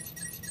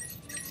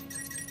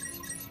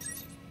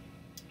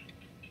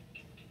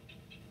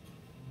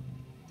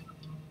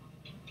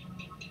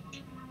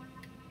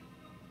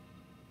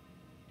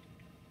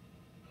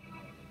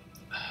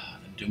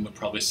 And Doom would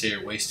probably say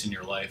you're wasting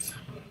your life.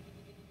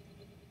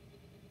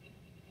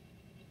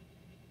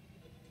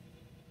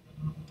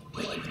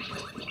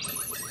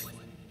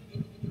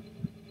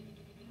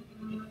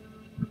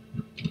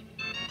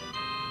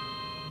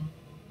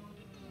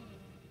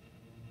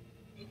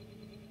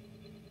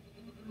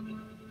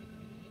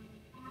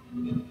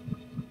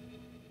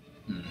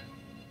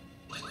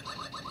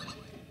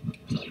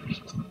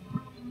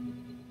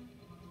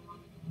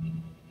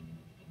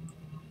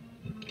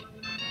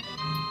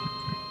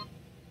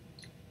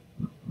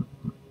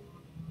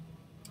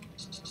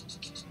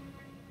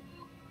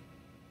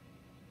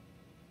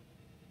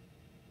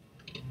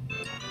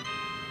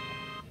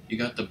 You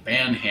got the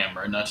ban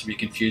hammer, not to be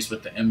confused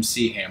with the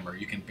MC hammer.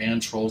 You can ban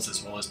trolls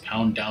as well as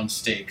pound down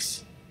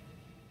stakes.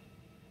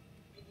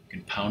 You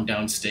can pound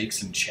down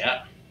stakes in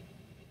chat.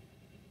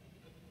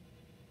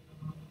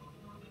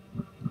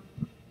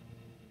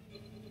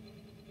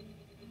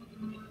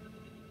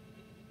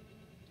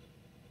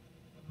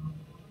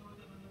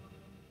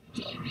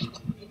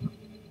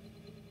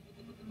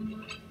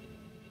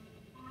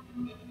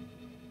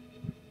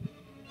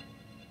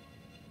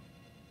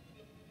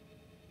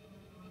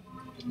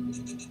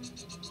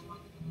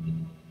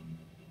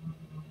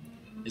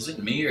 Is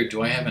it me, or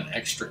do I have an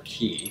extra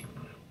key?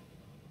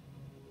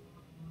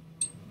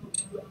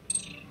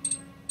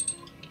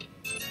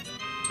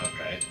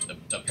 Okay.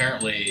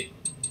 Apparently,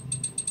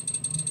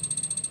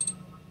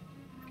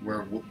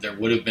 where there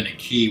would have been a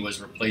key was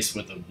replaced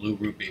with a blue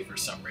rupee for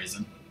some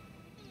reason.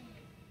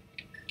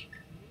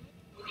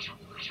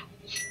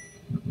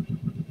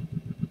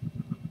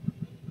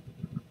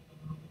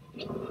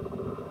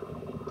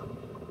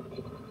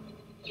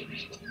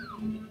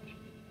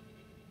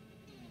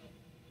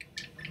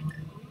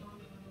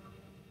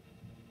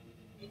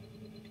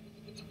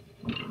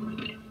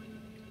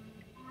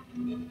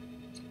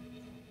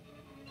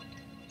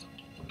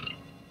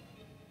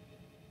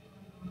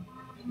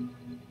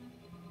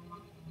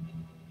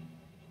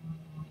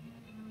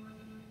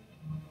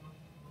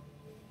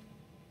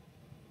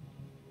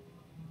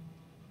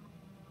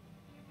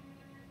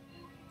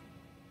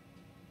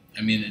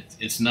 I mean,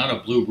 it's not a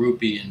blue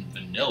rupee in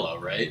vanilla,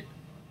 right?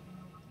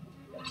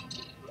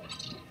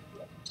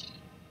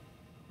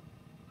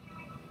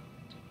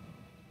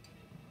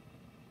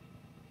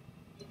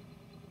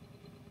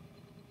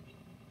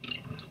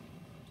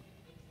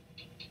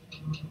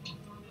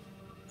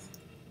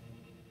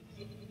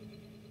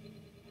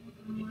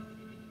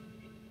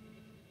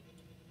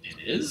 It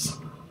is?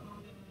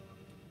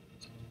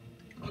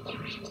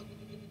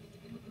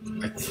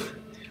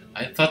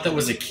 I thought that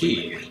was a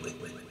key.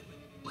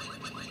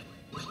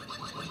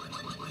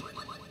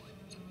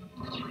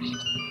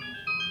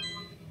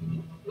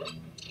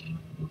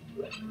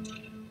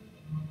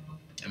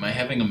 Am I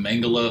having a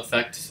Mangala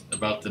effect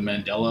about the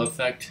Mandela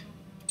effect?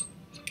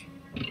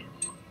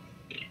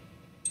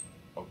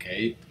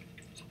 Okay.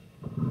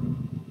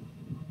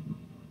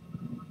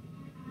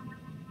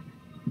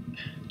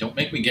 Don't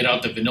make me get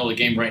out the vanilla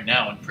game right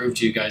now and prove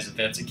to you guys that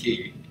that's a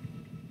key.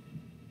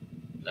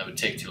 That would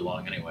take too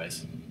long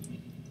anyways.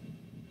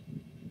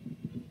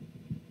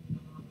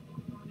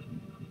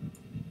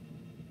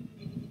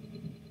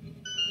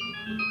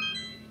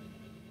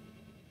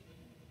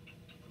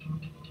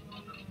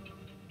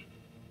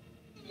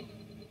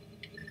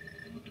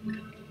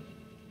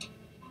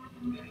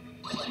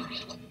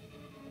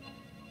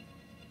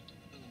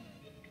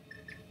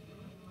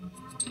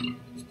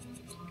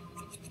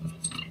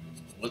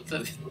 What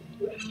the...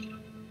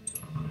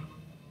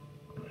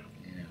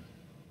 Yeah.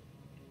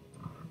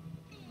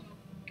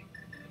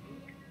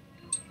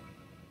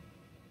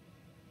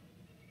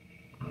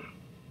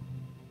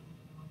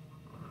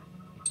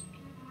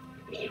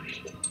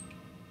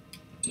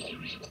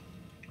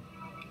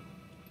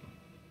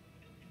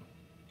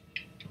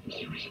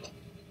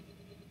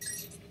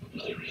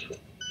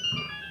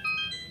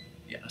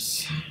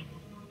 Yes.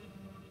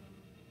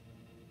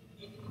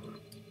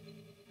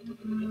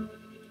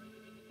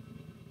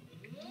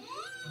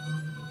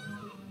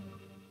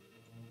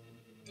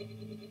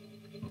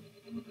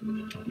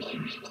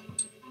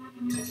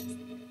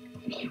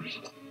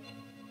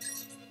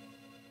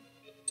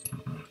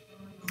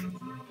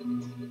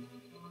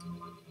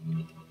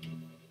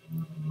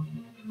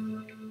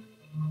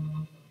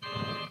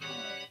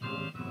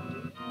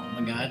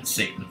 at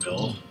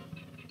Satanville.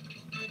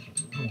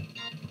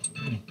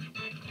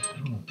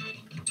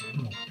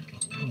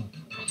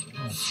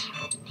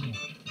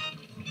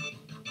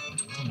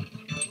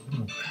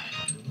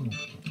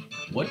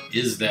 What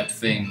is that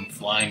thing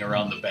flying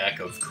around the back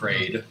of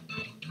Kraid?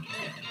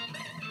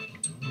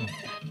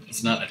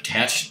 It's not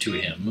attached to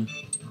him,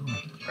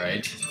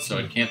 right? So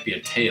it can't be a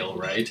tail,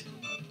 right?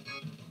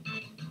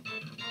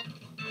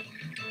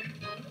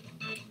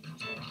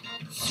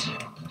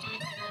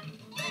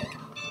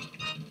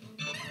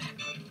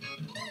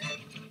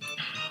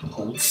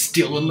 Hold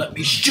still and let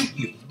me shoot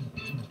you!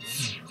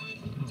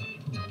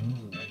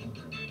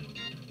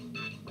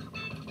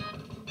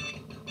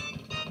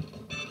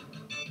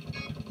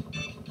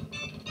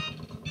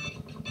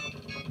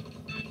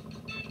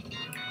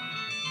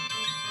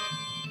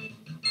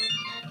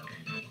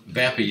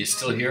 Vappy, you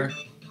still here?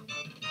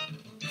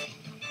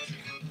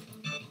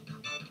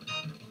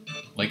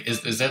 Like,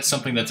 is that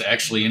something that's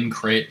actually in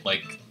Kraid,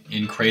 like,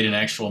 in Kraid and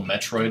actual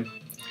Metroid?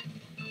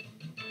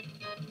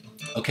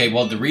 Okay,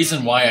 well, the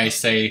reason why I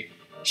say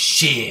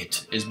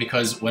shit is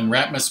because when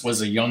Ratmus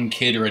was a young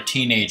kid or a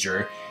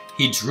teenager,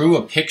 he drew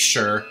a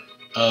picture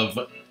of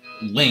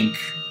Link,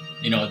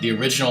 you know, the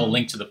original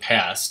Link to the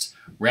Past.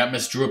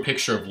 Ratmus drew a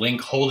picture of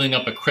Link holding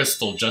up a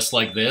crystal just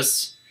like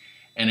this,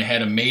 and it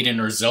had a maiden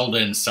or Zelda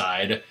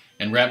inside,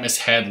 and Ratmus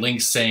had Link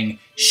saying,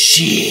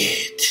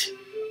 shit!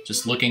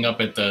 Just looking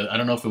up at the, I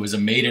don't know if it was a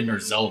maiden or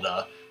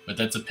Zelda, but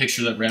that's a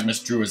picture that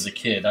Ratmus drew as a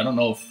kid. I don't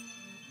know if,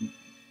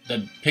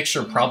 the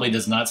picture probably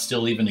does not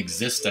still even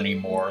exist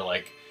anymore,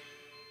 like,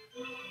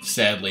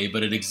 sadly,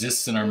 but it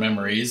exists in our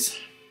memories.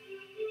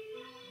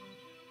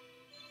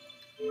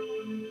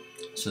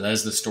 So that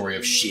is the story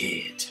of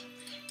shit.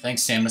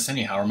 Thanks, Samus.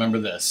 Anyhow, remember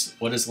this.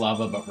 What is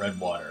lava but red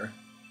water?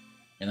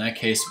 In that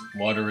case,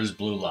 water is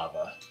blue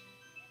lava.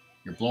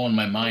 You're blowing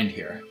my mind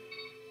here.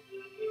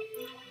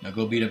 Now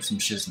go beat up some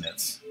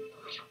shiznits.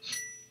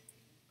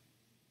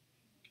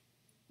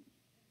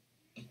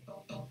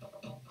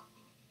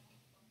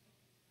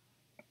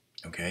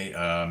 Okay,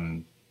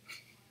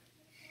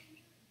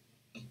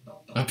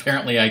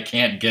 apparently I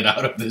can't get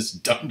out of this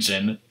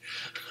dungeon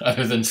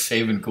other than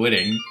save and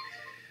quitting.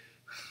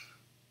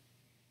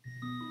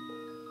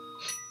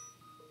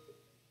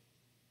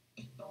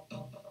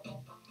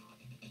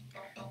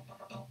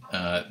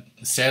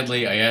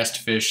 Sadly, I asked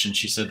Fish, and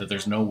she said that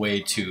there's no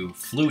way to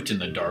flute in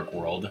the Dark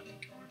World.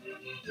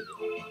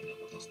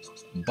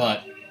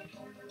 But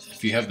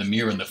if you have the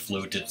mirror and the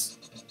flute, it's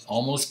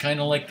almost kind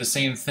of like the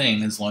same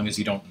thing, as long as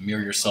you don't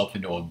mirror yourself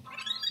into a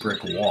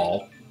brick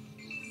wall.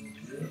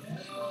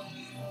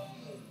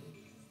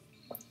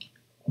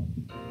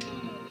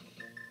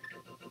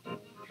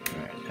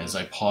 Alright, as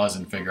I pause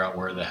and figure out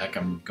where the heck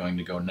I'm going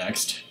to go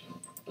next.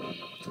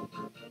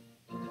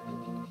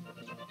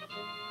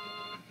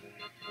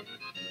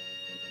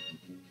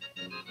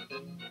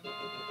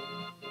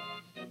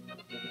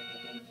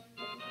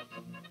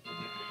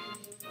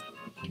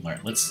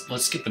 Alright,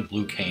 let's get the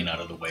blue cane out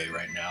of the way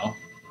right now.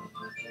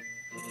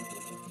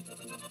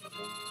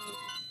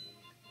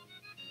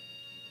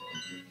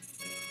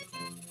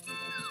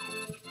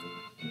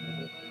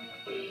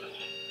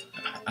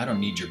 I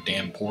don't need your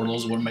damn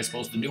portals. What am I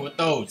supposed to do with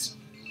those?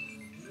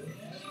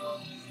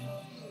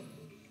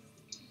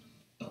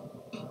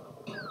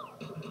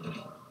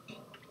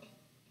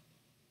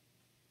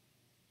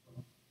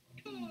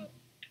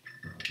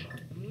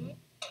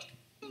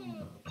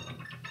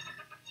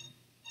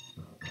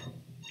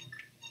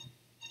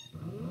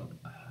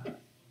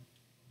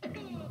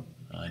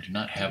 I do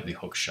not have the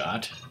hook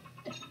shot,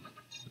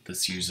 but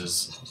this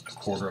uses a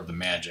quarter of the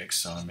magic,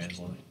 so I may as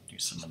well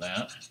use some of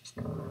that.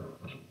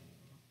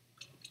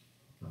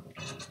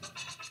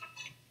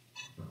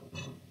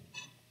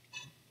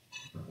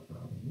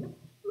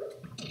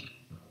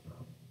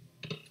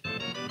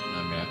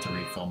 I'm gonna have to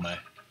refill my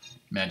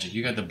magic.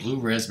 You got the blue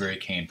raspberry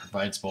cane,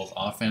 provides both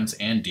offense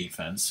and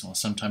defense. Well,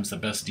 sometimes the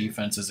best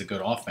defense is a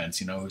good offense.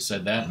 You know who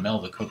said that?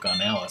 Mel, the cook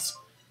on Alice.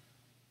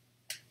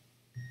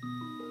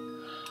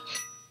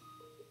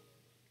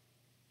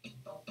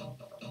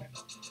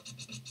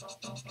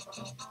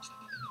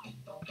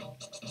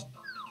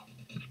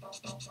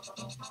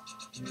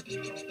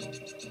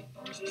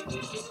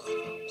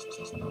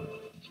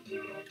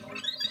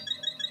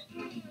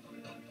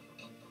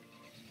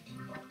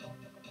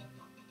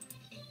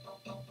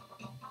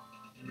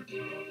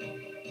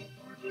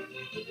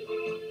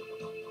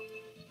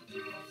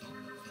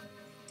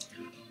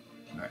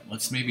 Alright,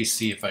 let's maybe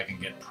see if I can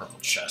get purple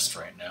chest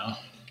right now.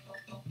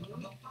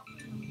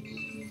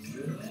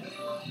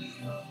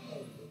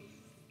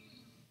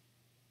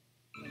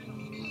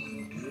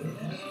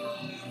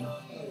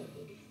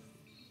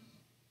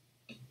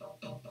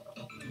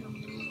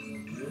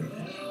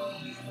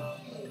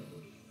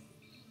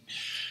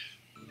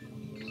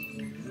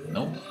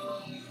 Nope.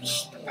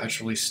 Just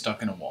perpetually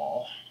stuck in a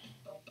wall.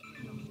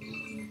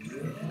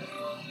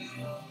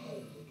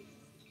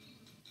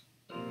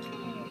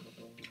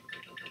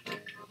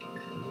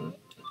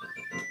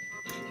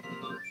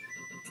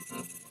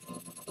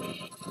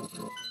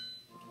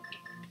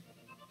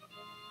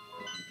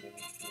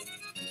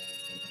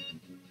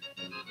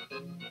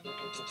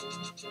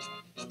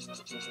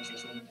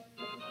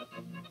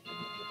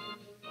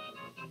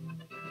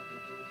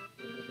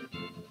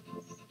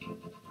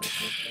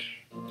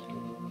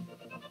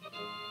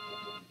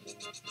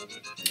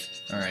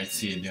 Alright,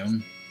 see you,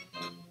 Doom.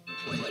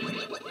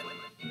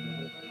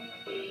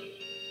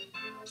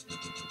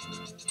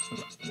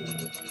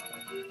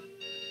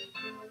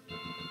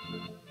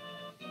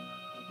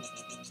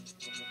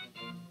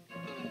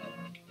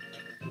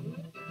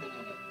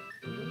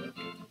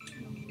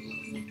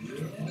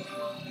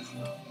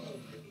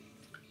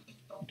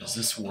 Does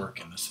this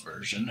work in this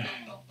version?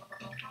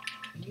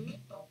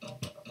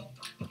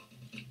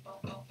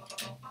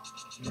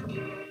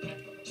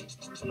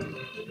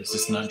 Is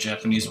this not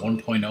Japanese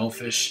 1.0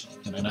 fish?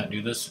 Can I not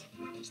do this?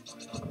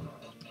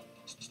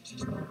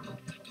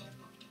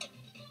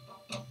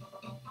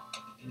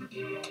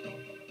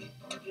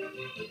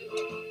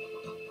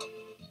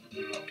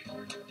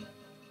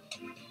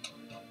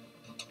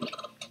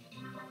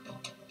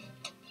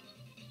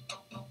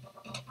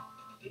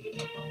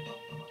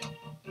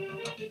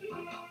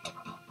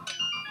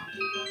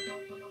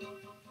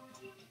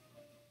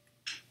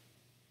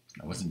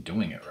 I wasn't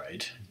doing it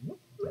right.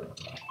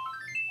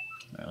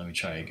 Alright, let me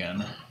try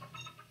again.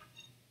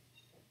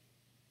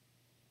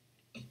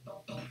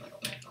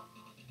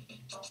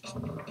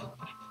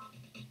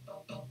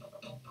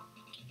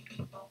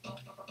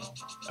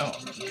 Oh,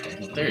 okay.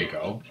 Well, there you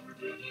go.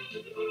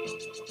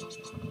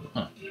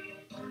 Huh.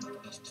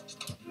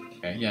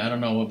 Okay, yeah, I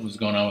don't know what was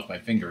going on with my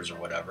fingers or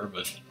whatever,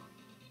 but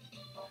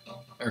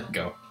there we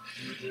go.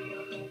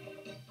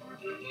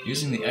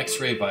 Using the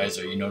X-ray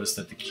visor, you notice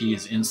that the key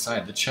is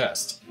inside the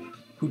chest.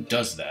 Who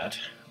does that?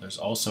 There's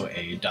also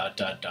a ...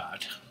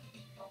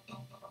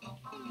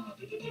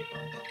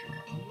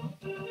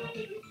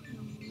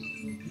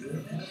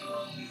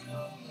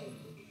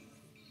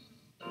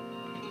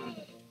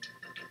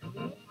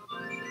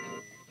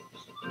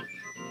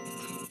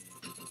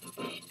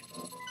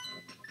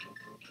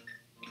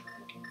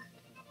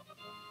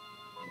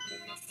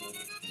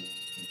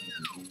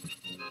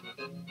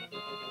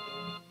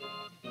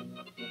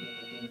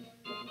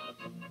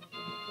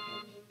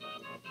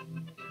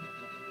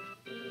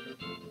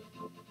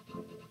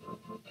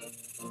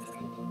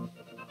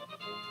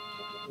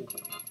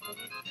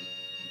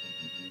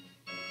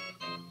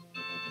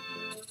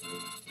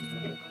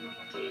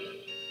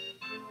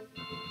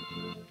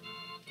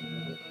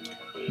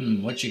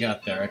 What you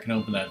got there? I can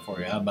open that for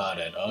you. How about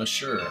it? Oh,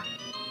 sure.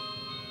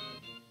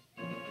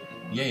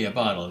 Yay, a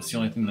bottle. It's the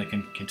only thing that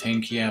can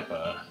contain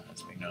Kiappa,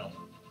 as we know.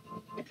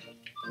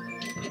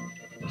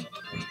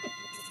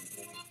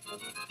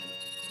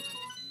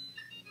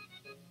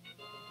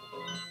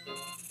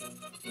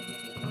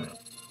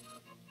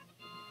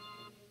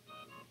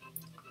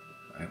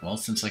 Alright, well,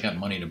 since I got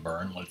money to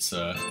burn, let's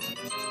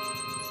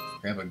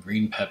grab a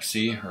green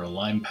Pepsi or a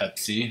lime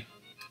Pepsi.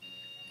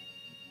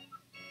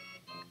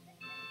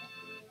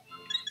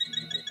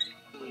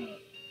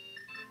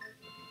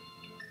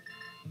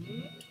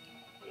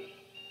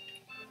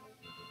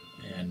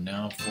 And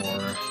now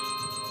for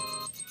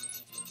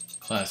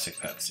classic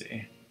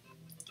Pepsi.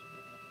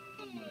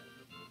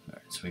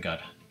 Alright, so we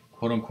got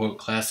quote-unquote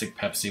classic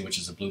Pepsi, which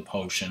is a blue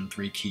potion,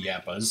 3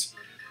 Kiappas,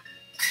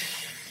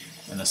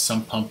 and a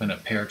sump pump and a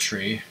pear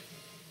tree.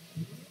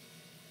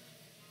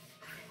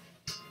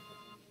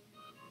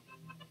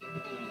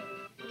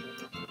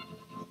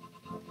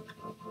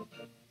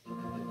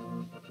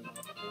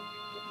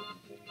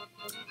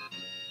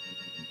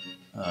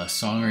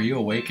 Song, are you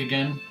awake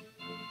again?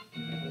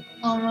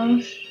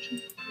 Almost.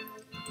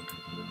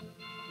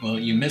 Well,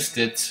 you missed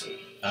it.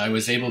 I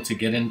was able to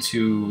get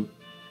into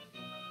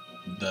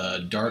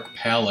the Dark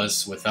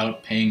Palace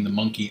without paying the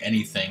monkey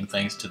anything,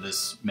 thanks to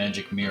this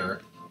magic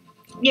mirror.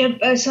 Yep,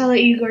 I saw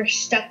that you were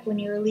stuck when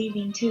you were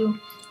leaving, too.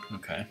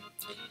 Okay.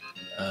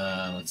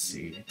 Let's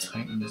see.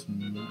 Titans.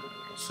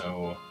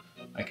 So,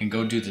 I can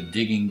go do the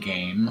digging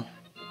game.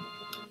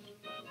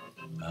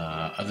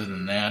 Other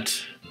than that,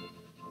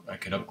 I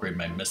could upgrade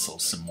my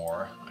missiles some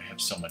more. I have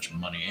so much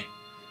money.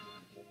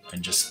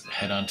 And just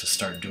head on to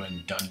start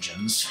doing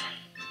dungeons.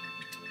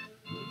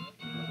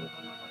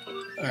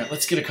 Alright,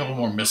 let's get a couple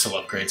more missile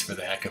upgrades for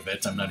the heck of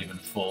it. I'm not even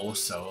full,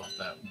 so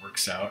that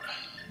works out.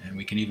 And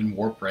we can even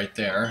warp right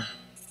there.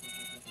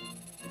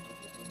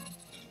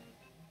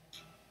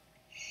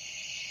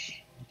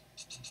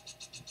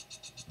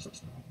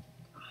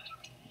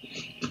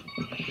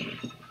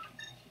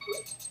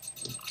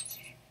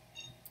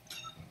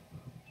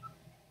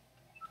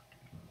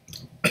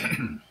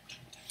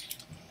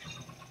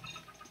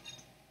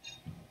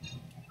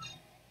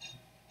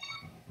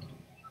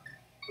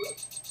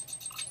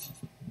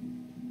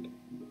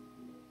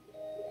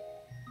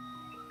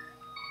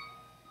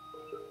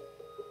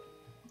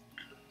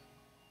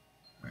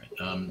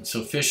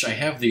 So Fish, I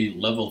have the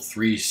level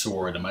 3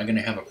 sword. Am I going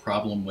to have a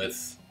problem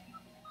with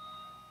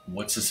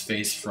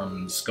what's-his-face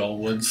from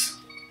Skullwoods?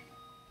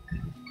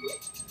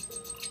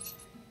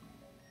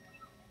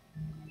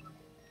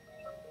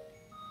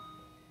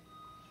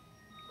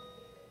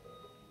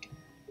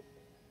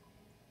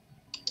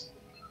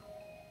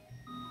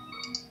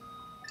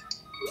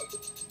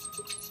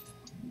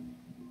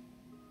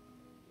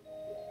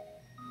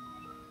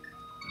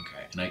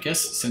 And I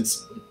guess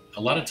since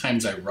a lot of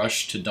times I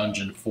rush to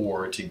Dungeon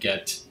 4 to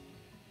get,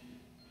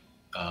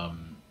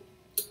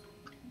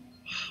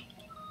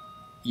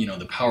 you know,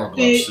 the power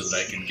gloves so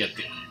that I can get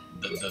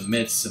the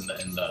mitts and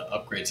the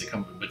upgrades that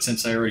come. But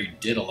since I already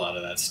did a lot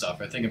of that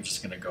stuff, I think I'm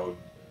just gonna go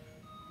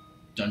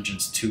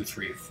Dungeons 2,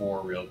 3,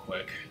 4 real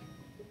quick.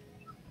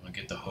 I'll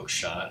get the hook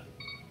shot.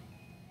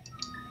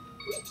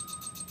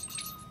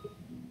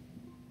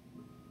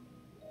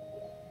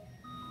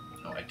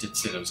 Oh, I did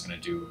say that I was gonna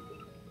do,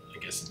 I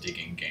guess, a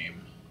digging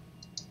game.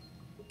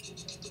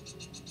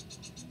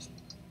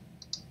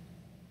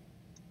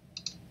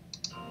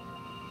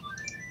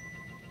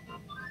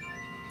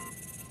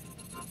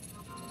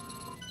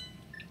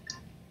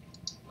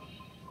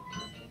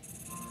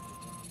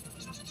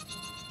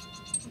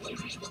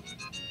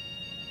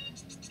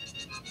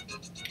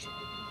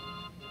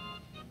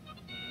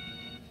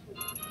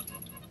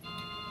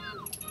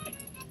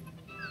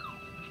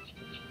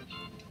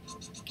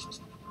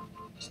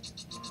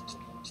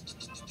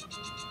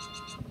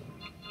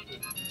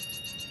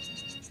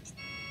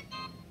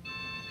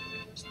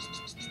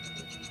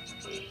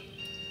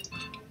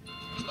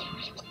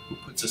 Who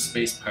puts a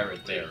space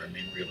pirate there? I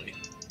mean, really.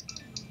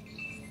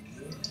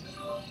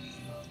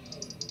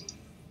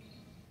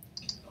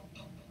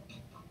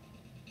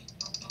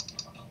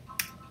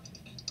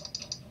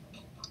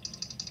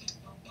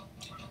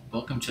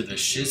 Welcome to the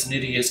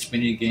shiznittiest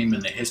minigame in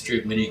the history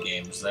of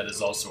minigames. That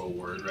is also a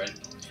word, right?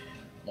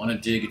 Want to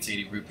dig? It's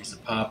 80 rupees a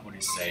pop. What do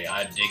you say?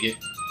 I dig it.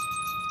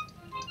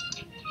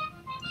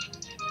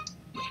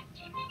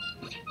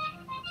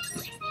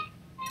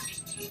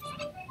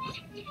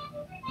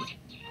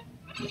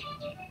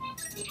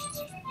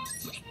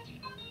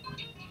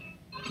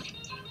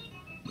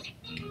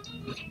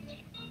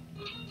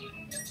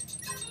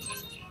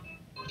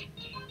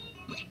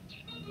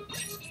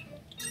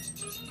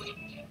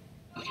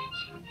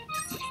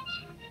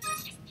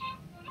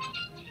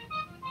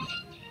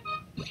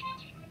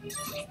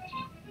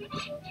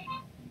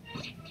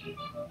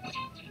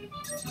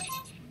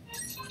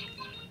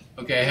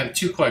 Okay, I have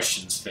two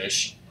questions,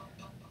 Fish.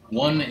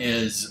 One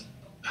is,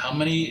 how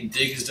many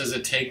digs does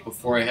it take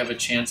before I have a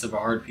chance of a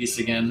hard piece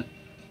again?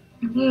 I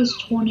think it was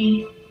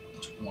 20.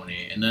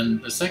 20. And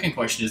then the second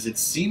question is, it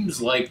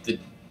seems like the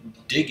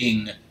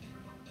digging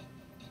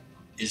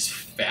is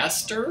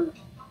faster?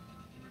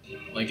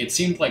 Like, it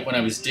seemed like when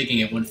I was digging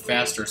it went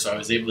faster, so I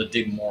was able to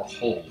dig more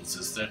holes.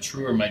 Is that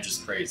true, or am I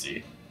just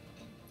crazy?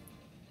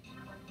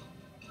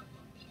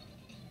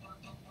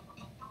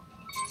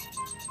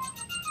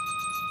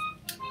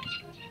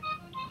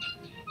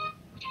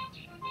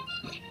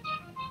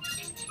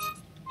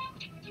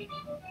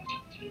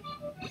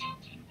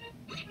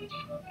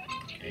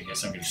 Okay, I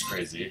guess I'm just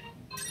crazy.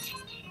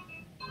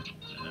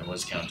 And I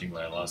was counting,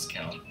 but I lost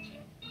count.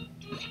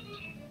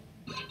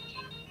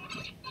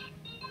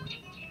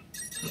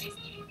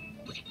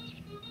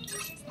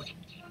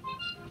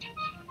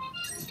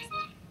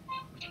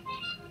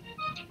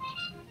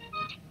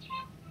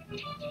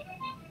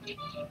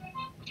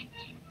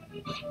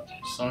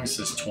 As long as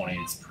it says 20,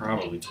 it's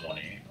probably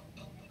 20.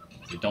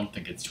 I don't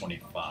think it's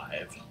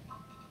 25.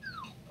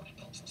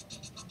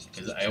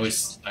 Because I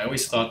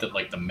always thought that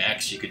like the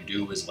max you could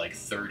do was like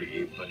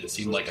 30, but it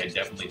seemed like I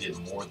definitely did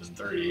more than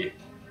 30.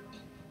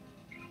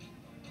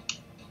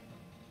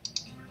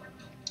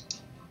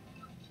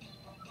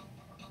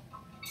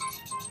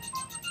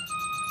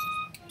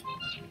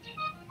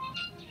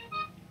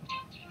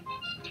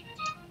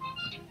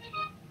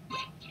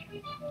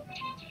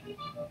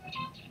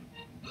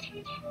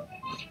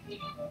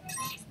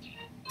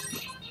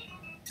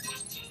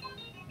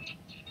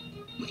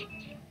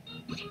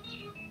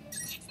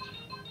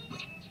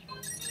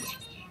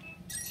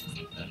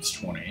 That's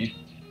 20.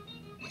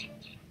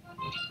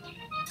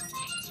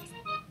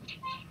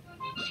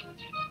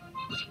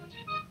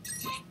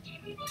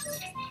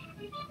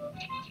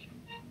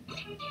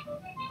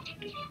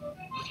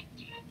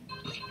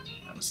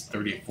 That was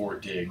 34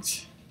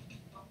 digs.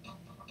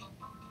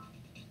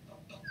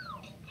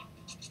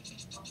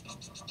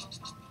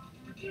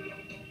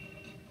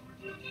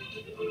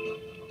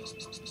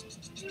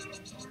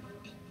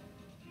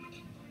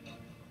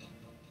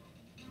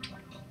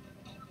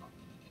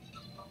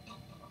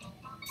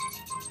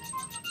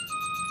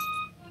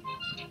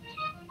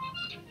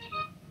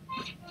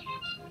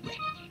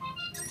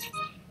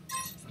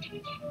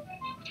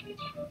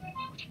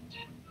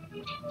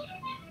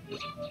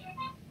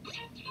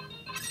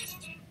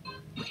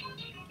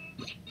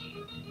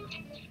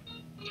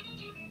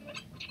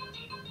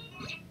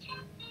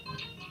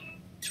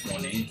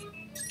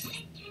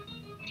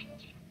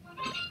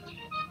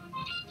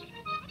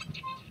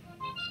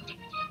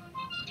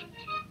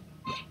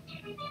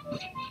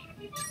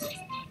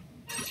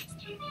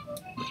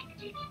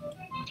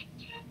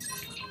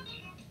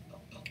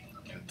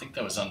 I think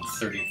that was on the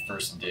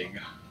 31st dig.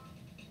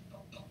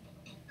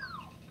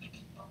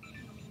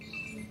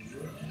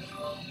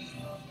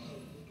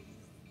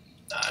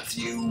 That's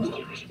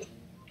you!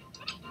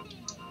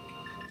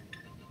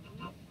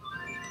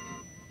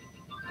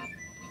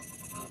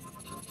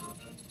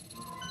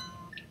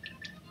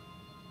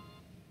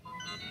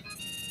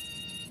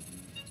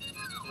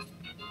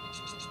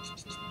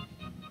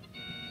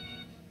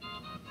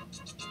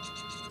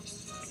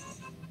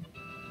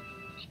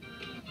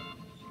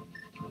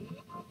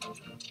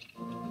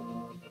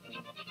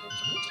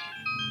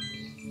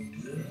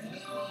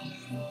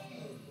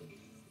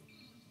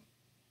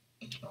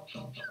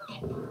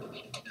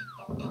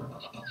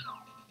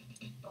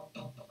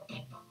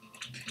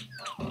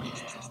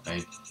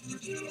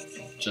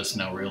 just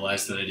now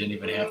realized that I didn't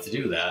even have to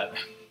do that.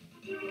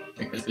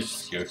 I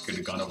could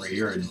have gone over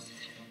here and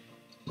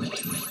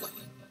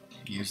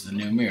used the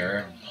new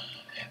mirror.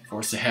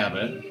 Force a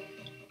habit.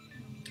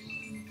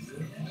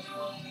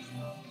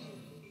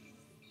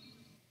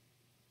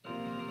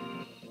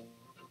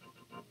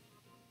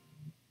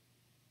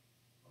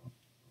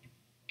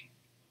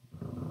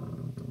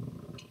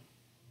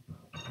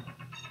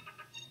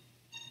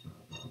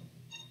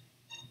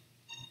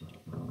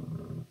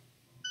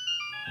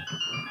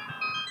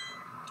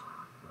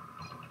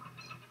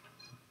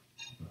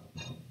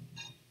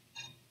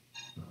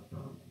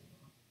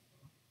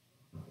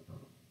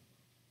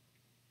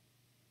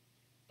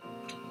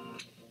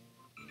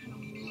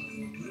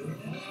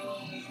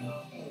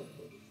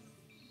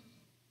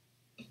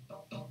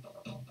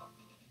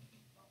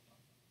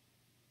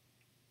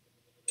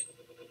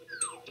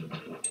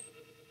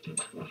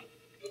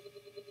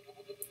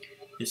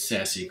 It's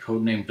Sassy,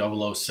 codename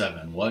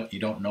 007. What? You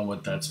don't know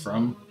what that's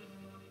from?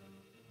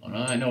 Well,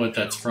 I know what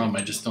that's from.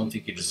 I just don't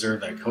think you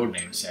deserve that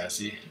codename,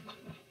 Sassy.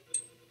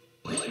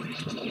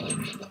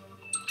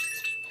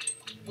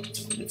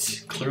 It's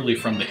clearly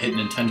from the hit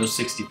Nintendo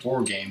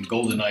 64 game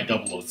GoldenEye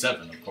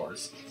 007, of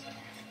course.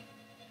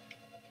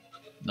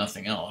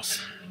 Nothing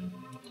else.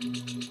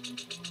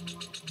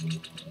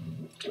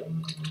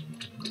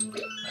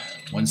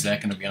 When's that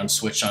going to be on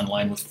Switch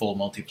Online with full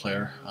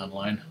multiplayer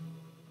online?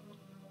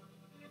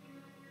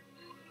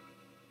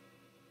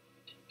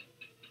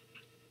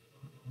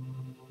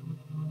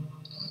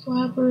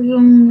 Flappers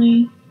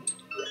only.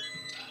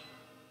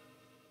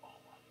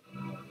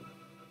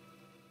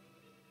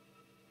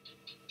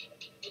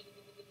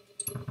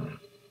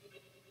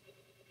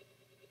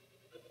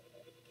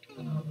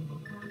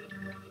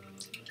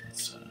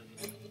 Let's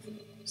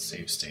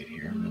save state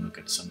here and look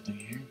at something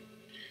here.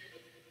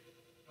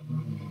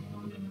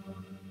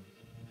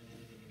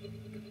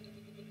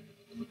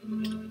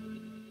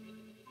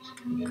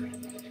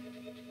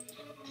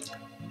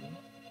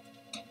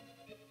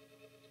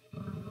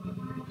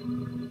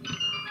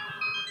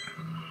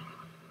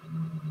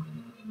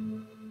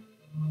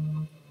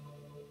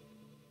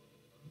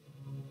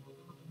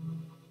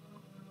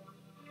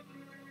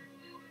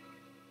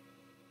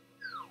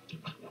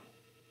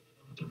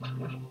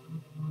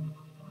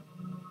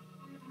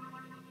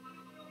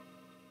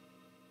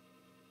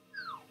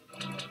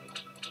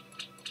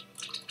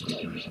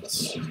 Let's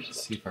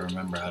see if I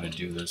remember how to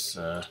do this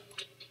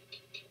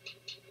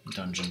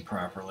dungeon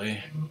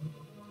properly.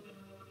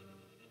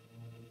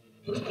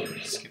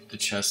 Skip the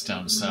chest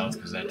down south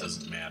because that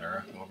doesn't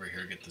matter. Go over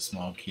here, get the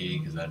small key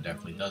because that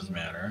definitely does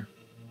matter.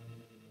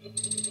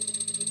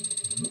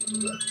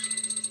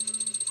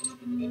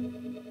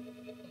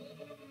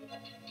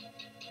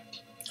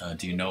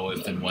 Do you know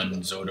if and when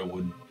Zoda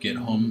would get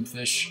home,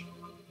 Fish?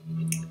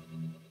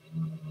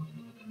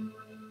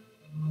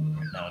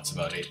 Right now it's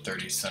about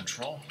 8:30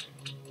 Central.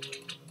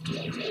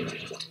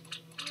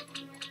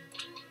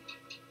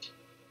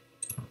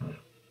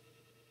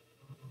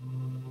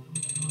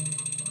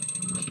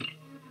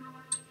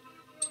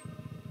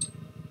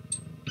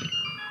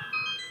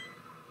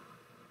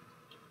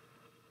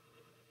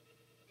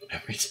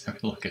 Every time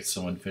I look at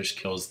someone, Fish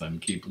kills them.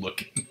 Keep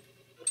looking.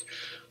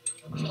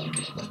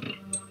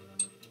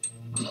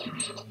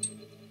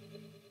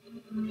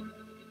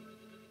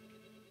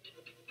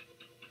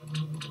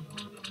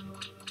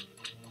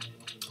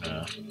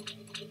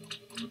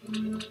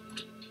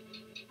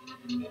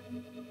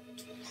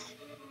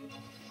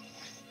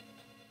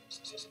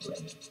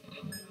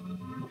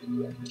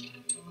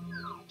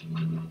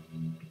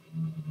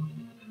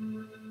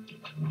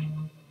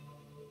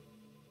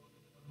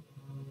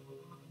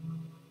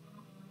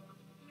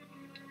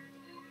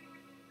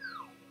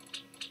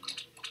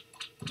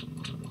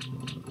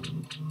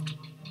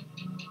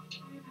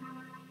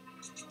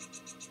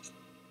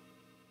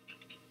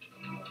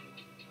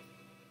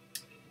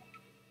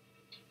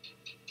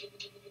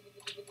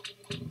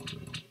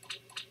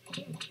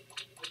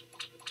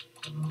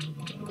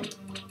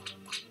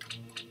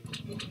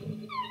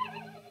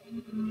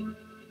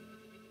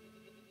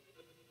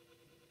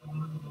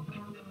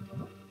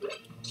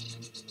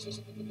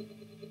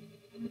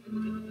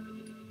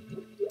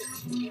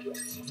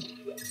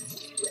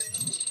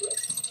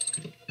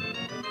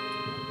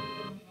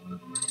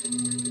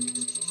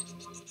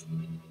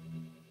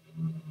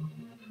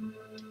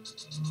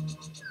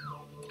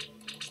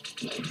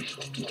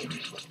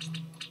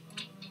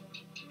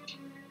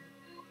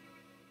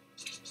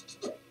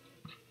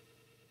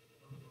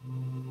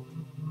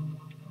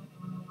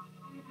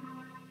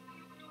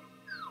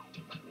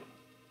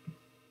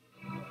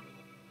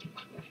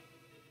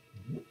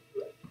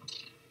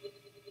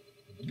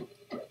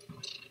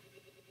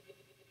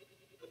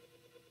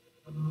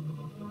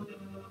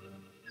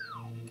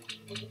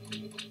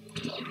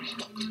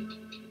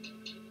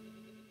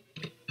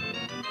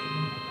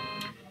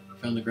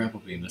 Found the grapple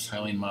beam. This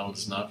Hylian model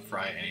does not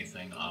fry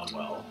anything. Ah,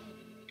 well.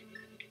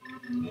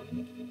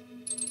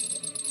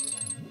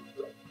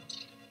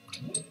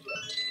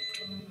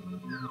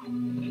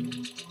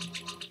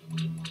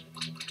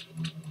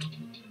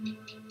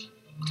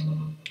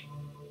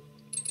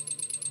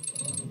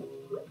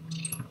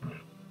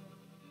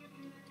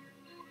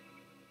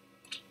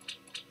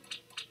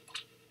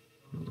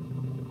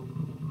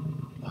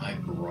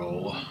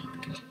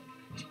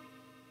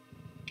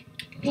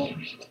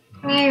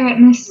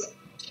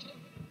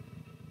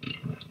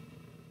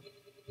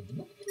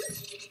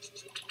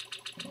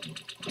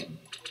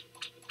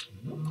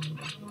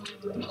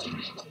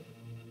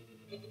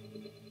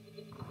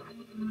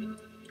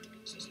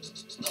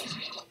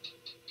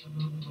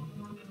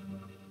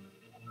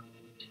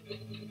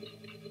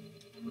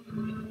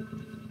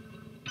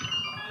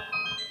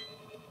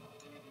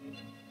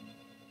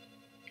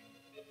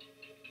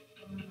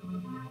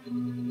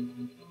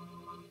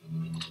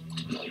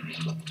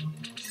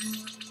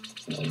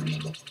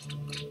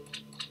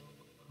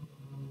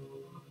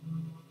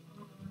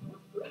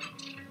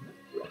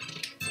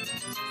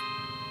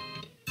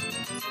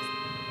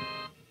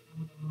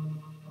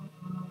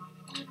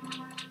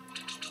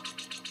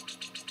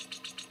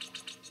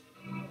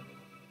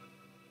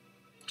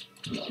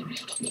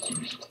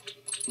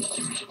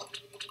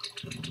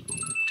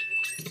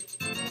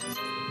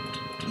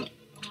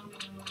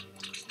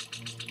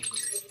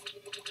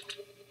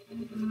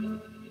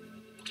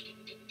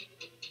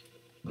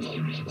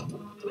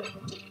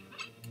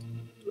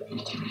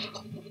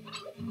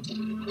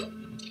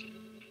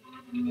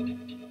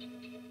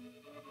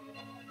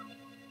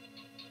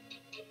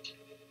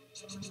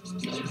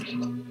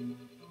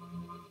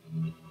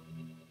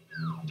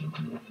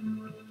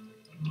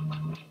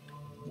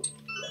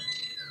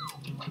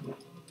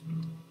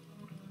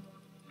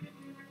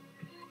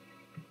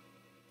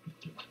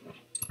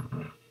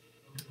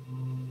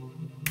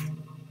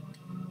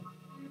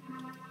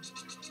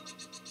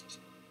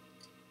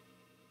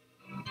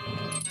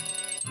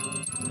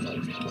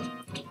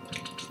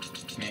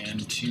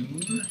 And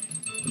tune.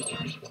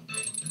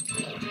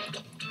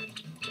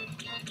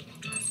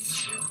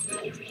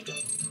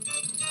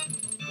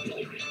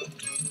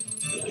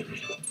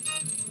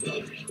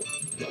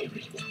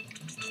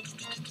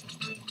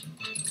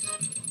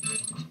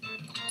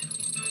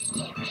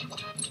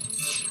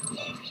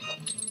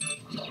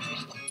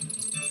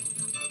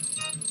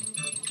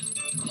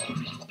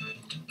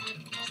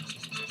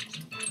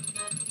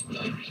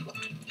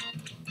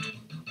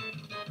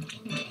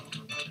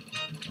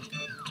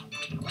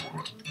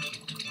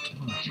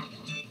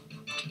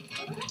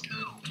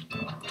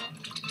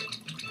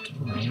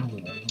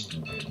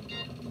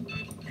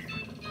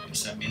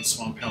 Guess that means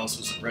Swamp Palace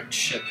was a wrecked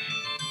ship.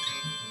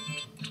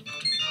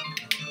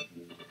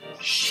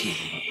 Shit.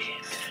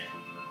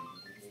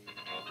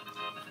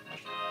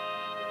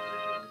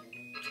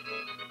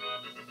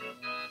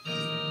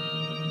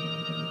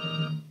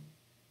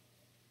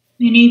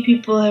 Many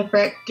people have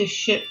wrecked a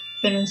ship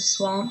in a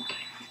swamp.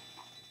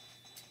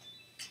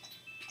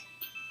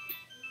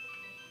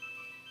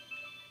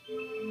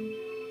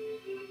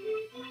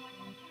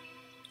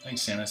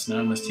 Thanks, Samus. Now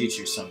I must teach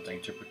you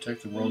something. To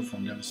protect the world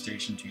from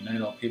devastation, to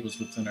unite all peoples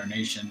within our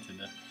nation, to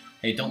the...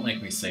 Hey, don't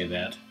make me say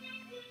that.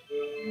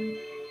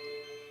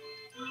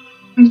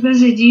 I was supposed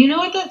to say, do you know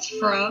what that's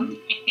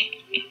from?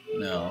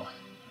 No,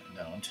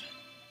 I don't.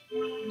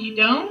 You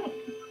don't?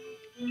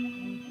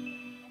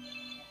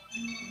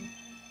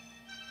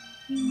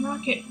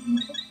 Rocket.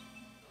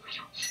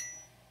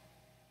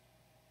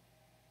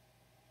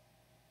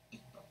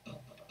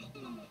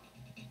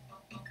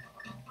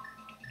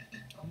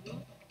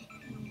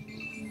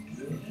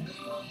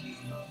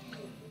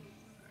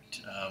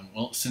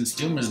 Well, since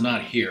Doom is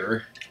not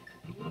here,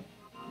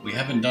 we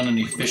haven't done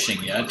any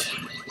fishing yet.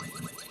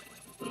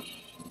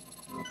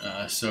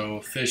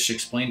 So, Fish,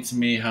 explain to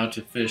me how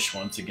to fish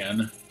once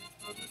again.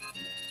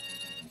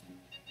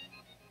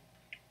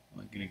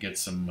 I'm gonna get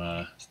some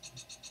the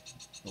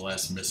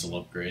last missile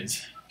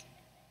upgrades.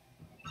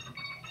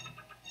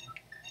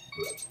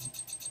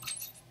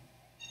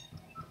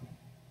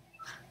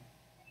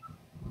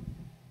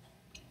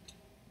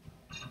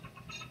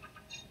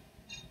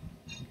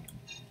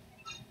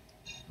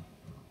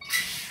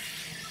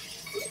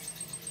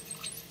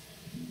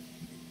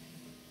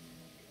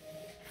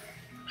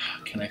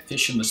 Can I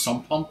fish in the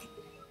sump pump?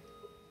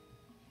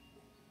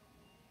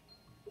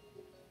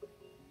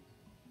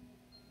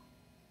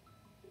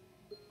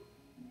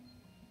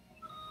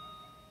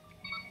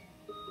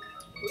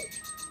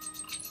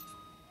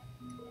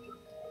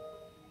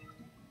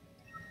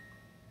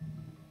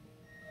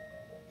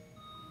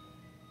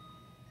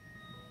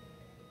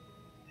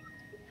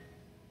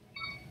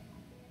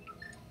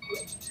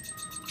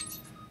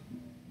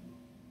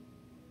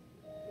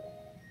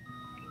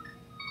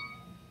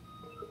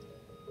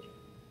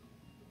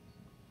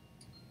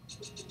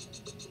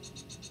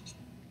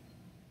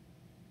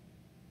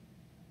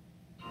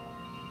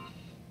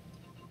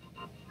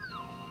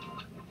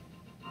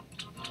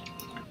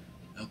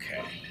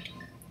 Okay.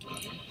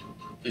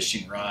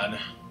 Fishing rod.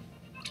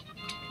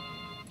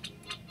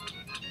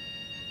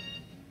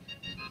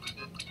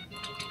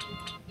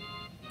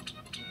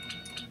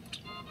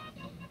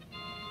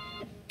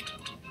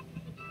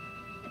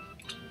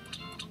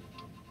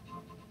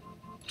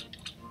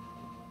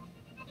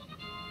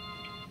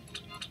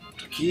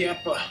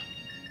 Yep.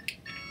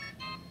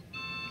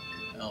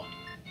 Well.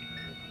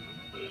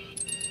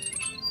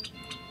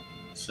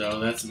 So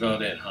that's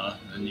about it, huh?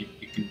 And you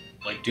can,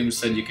 like Doom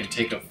said, you can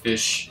take a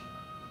fish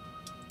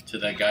to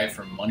that guy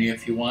for money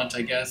if you want,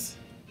 I guess.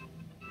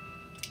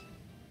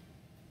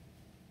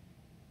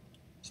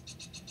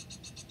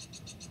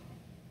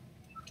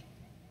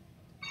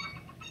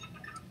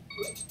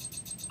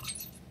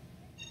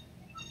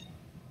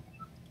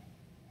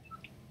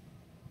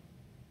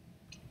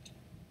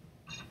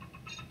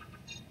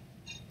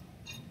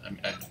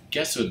 I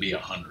guess it would be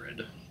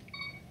 100.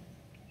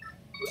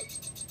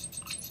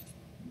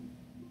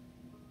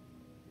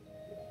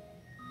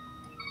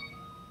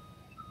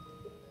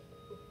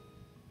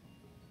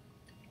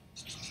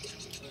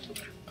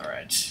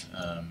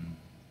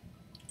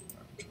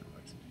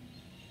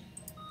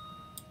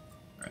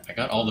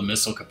 all the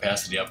missile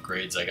capacity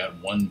upgrades. I got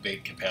one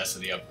big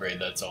capacity upgrade.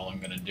 That's all I'm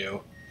going to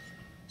do.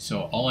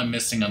 So all I'm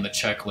missing on the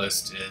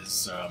checklist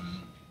is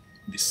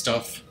the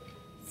stuff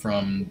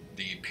from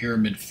the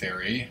Pyramid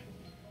Ferry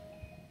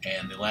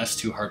and the last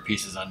 2 heart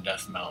pieces on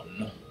Death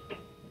Mountain.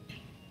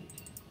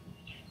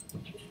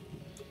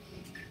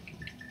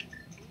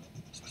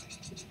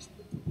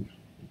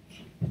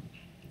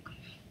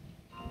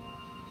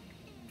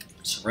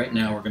 So right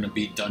now we're going to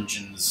beat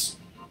dungeons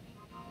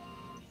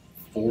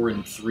 4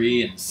 and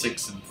 3 and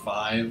 6 and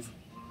 5,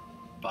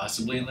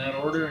 possibly in that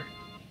order.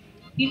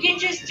 You can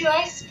just do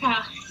Ice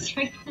Palace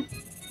right now.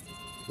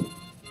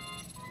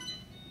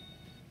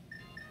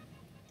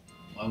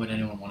 Why would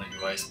anyone want to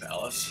do Ice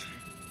Palace?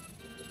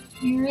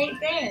 You're right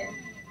there.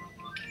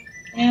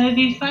 That would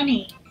be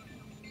funny.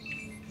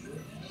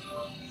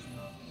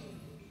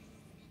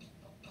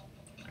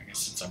 I guess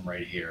since I'm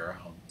right here,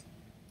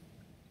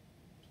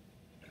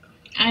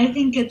 I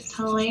think it's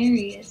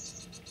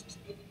hilarious.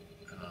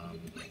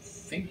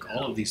 I think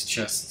all of these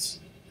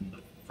chests in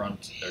the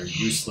front are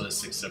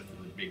useless except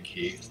for the big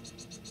key.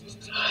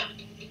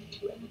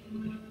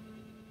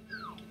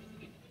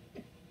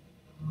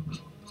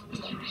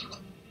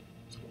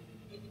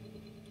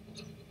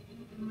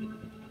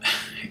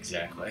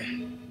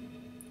 Exactly.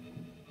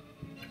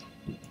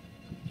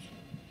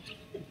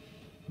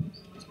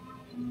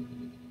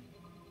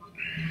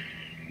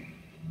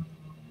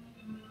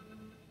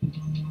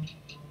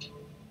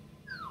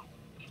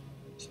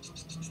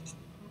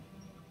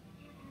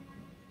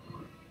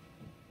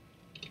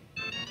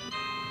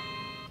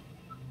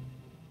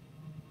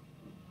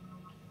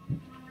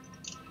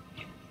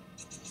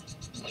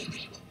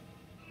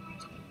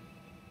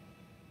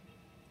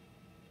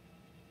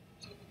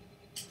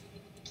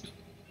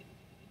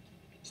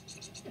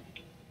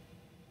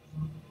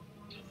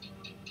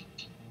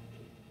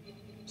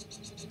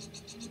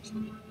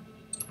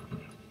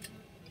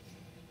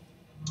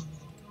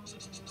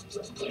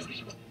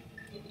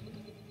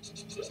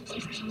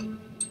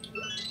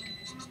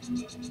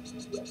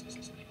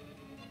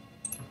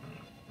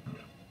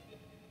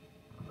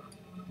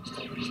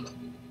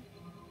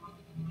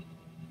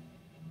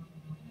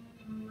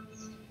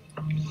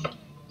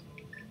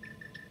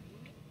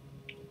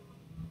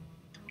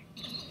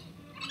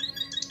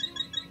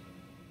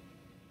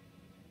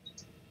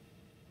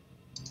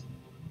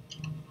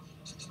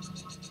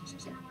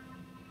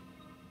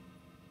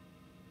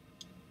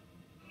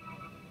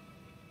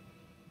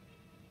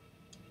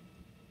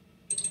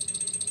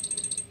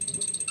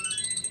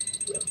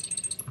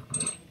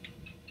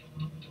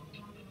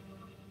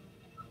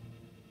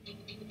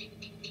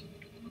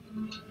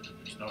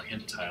 There's no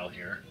hint tile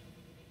here.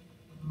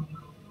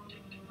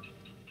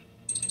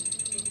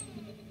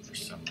 For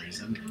some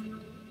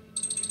reason.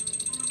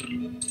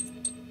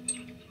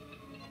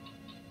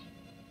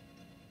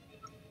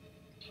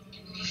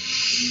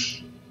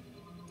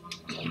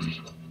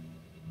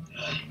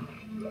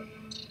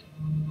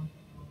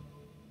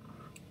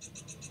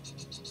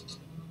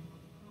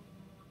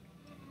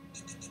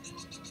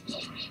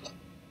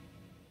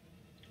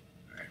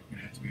 Alright, we're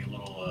gonna have to be a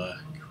little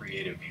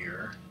creative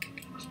here.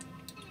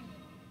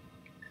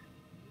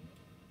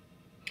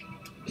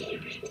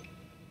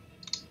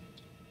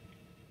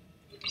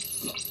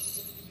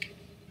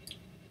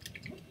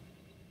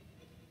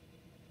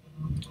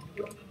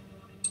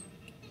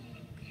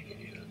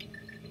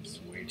 It's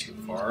way too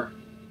far.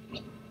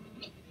 Well,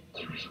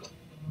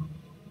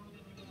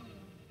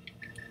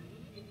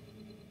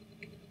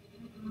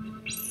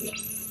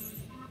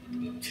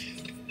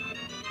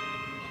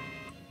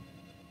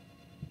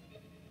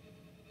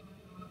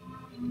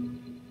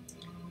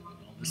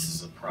 this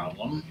is a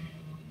problem.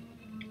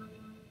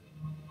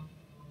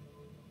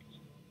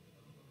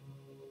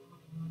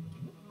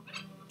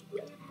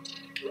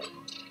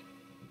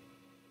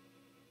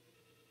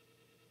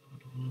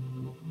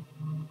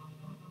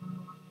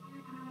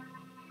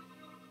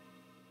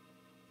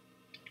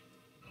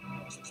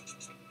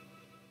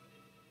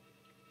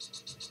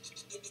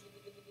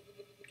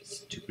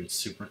 Stupid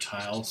super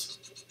tiles.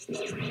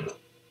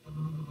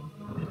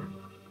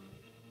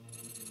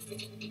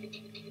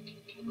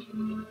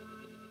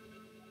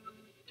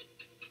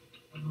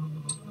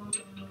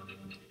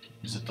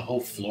 Is it the whole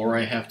floor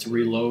I have to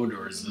reload,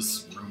 or is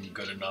this room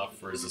good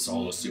enough, or is this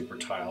all a super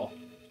tile?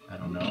 I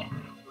don't know.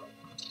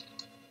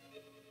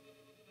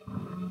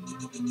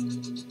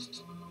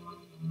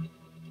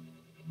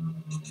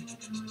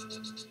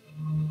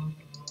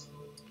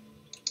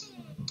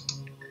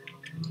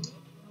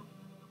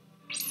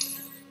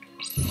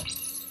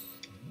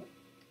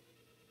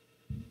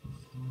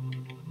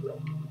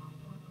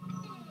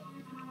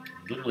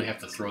 Literally have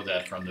to throw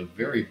that from the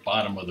very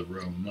bottom of the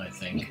room, I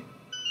think.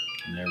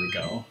 And there we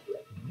go.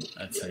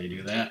 That's how you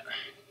do that.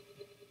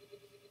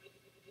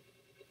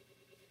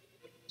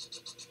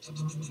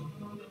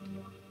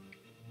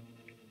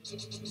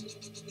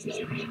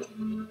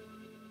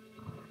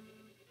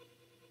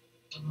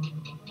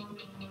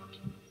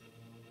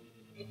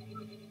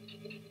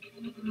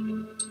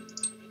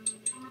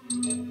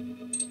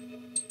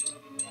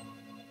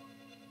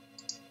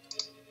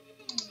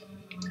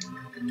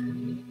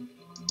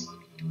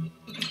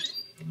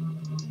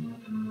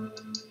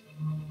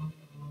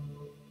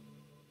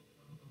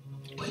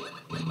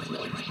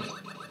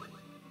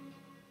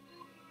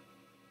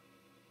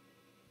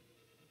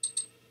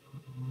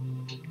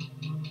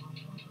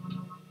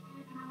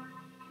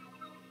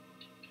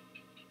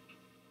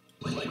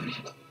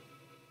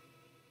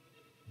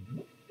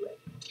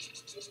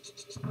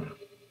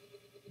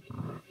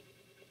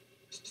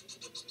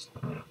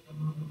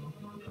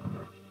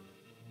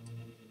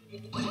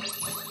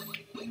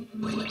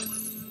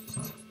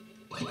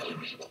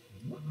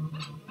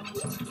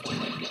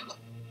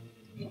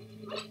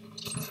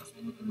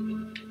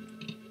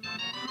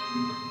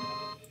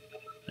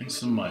 Thanks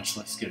so much.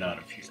 Let's get out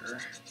of here.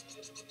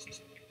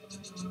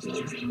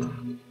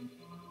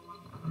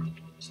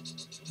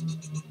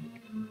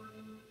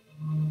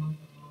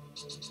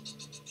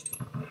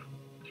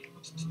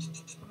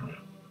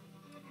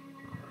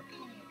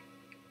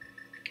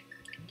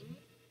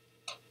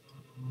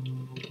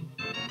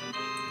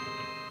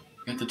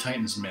 Get the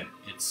Titan's Mitt.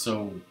 It's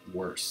so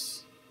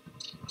worse.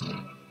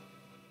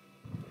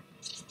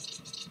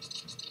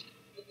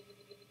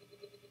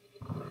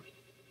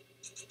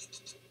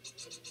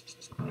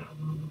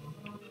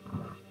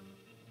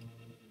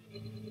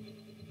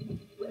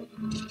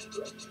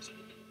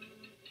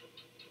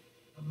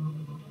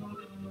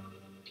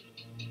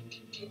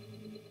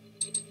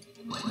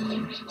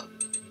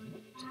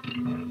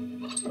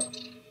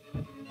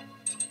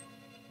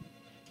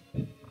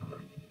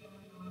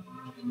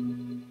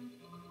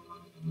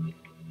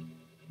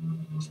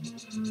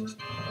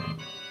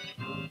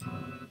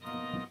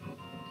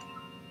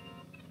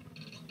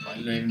 Why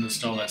did I even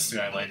install that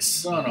skylight?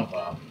 Son of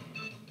a...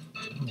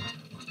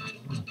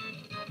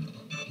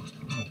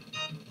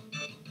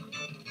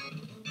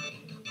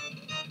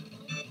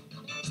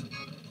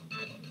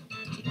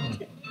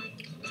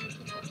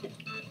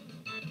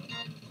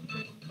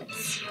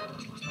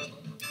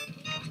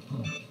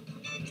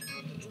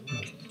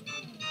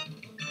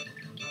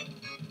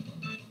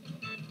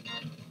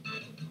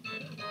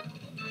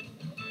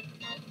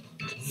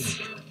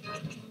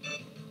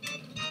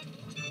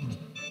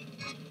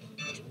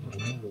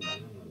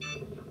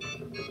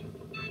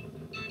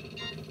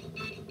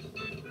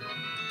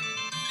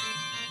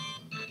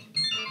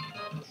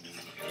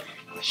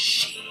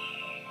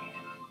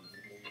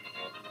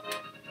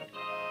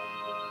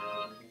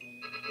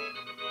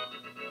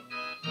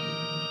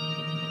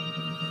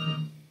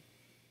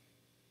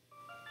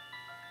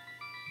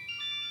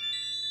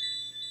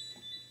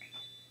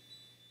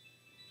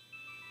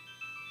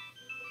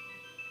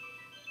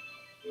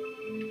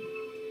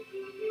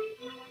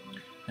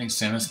 Thanks,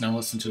 Samus. Now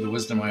listen to the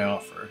wisdom I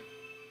offer.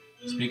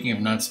 Speaking of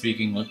not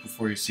speaking, look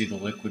before you see the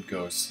liquid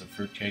ghosts. The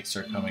fruitcakes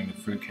are coming, the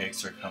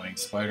fruitcakes are coming.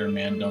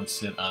 Spider-Man, don't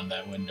sit on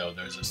that window.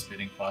 There's a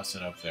spitting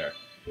faucet up there.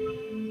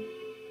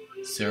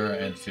 Sarah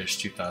and Fish,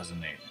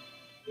 2008.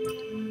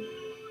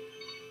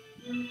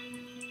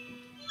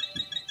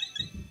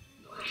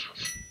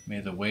 May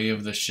the way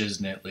of the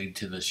shiznit lead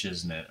to the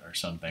shiznit, or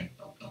something.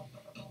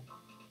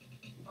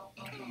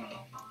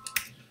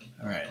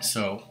 Alright,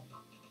 so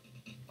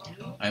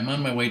I'm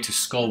on my way to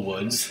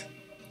Skullwoods.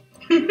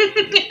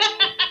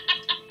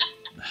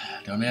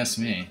 Don't ask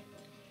me.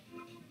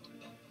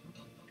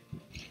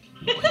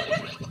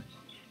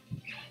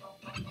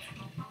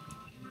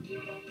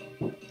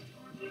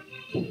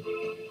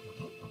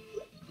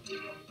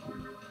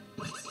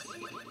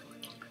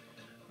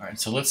 Alright,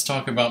 so let's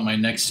talk about my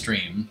next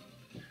stream.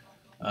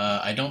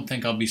 I don't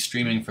think I'll be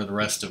streaming for the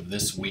rest of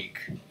this week.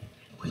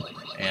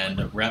 And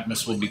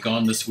Ratmus will be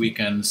gone this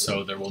weekend,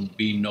 so there will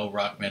be no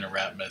Rockman and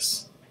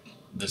Ratmus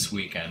this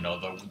weekend,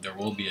 although there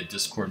will be a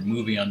Discord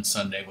movie on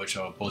Sunday, which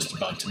I will post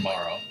about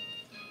tomorrow.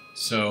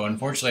 So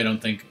unfortunately, I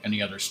don't think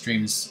any other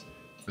streams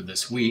for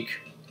this week.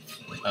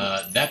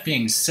 That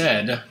being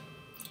said,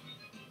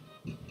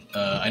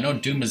 I know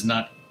Doom is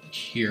not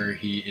here.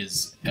 He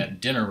is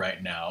at dinner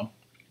right now.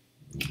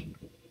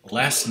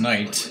 Last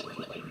night,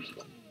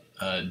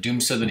 Doom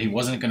said that he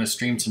wasn't going to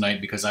stream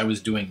tonight because I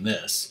was doing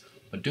this.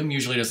 But Doom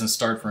usually doesn't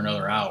start for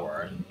another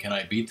hour. Can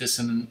I beat this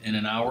in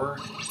an hour?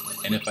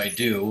 And if I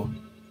do,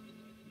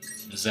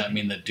 does that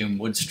mean that Doom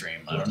would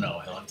stream? I don't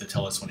know. He'll have to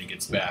tell us when he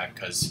gets back,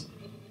 because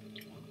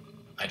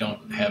I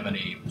don't have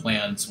any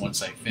plans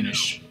once I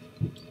finish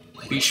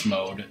FEESH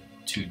Mode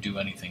to do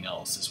anything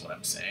else, is what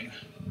I'm saying.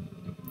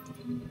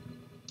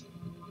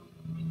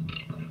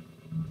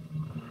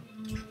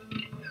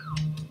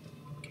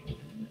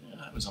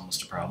 That was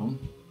almost a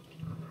problem.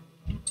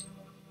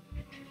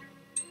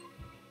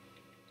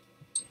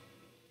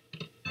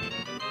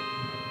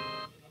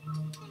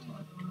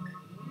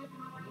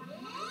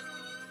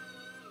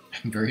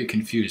 I'm very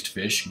confused,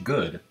 Fish.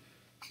 Good.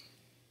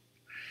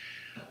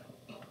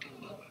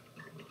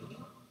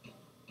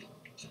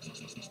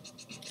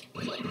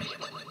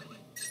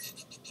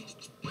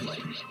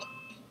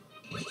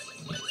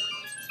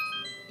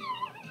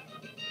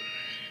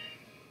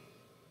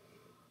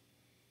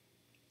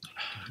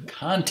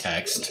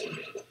 Context?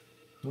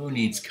 Who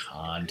needs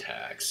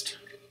context?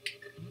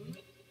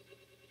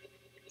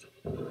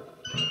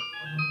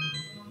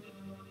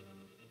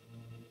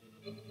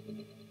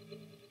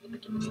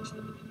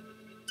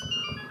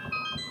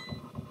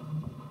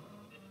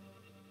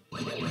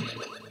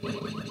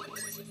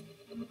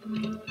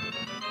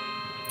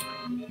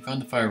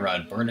 Found the fire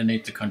rod,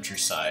 burninate the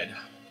countryside,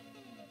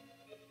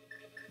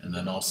 and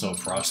then also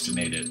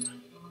frostinate it.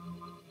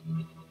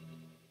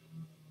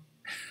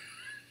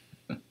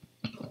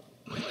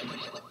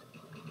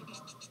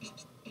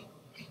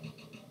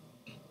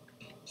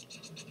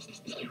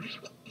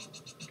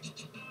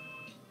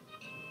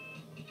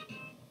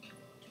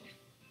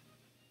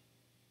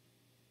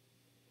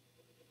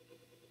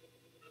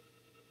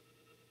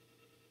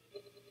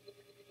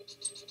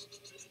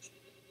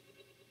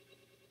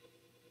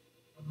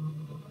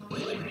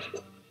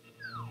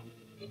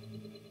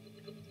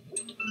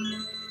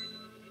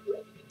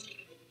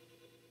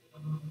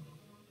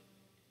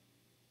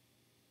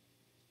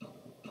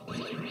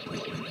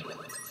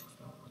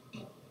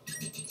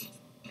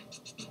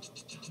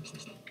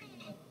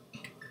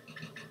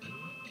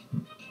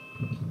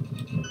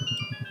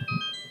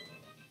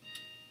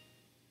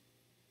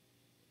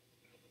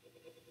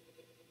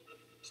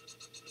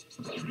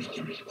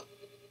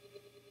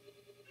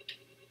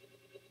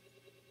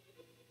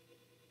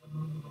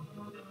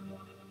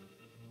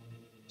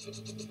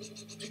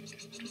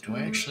 Do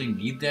I actually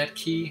need that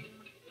key?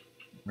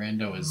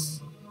 Rando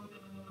is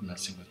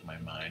messing with my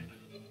mind.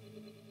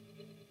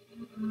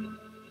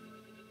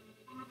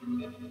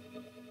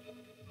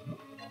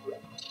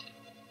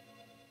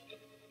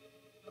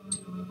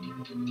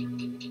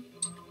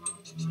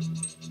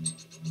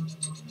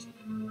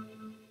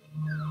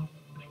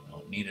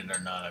 Well, need it or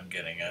not, I'm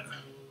getting it.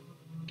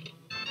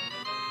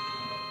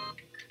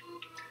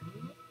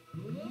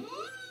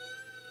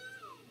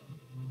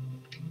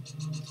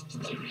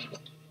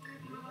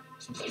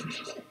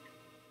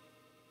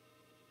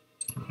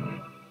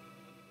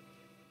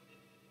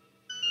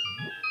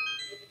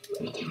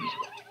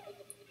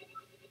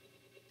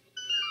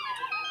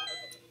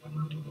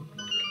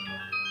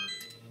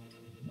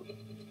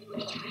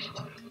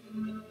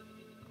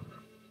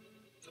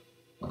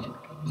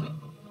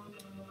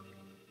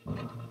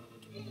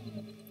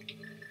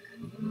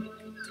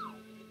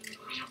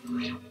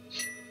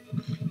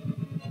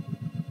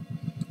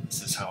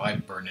 This is how I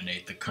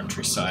burninate the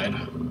countryside.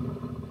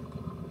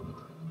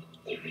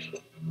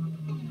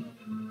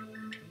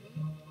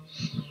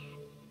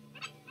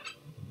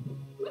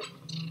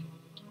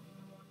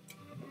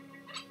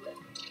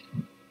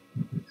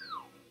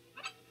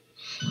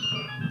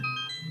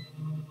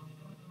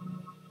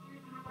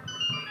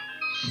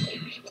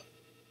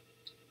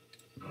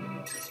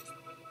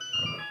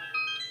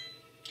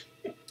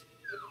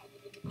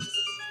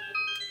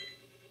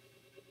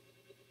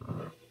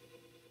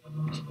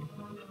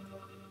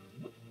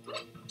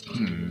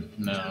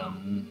 No.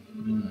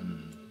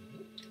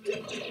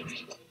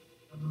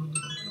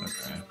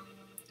 Okay.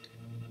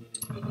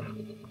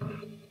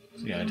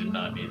 So yeah, I did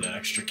not need that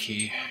extra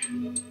key.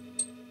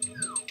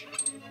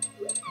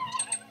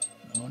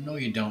 Oh, no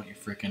you don't, you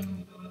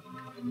freaking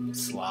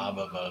slob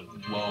of a...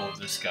 Whoa,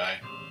 this guy.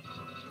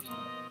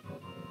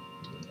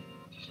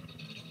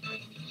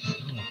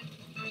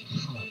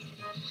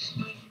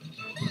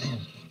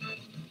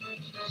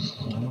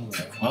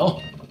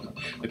 Well,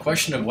 the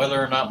question of whether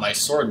or not my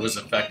sword was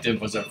effective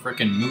was a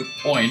frickin' moot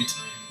point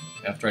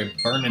after I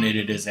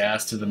burninated his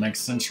ass to the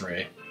next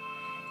century.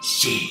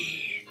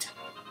 Shit.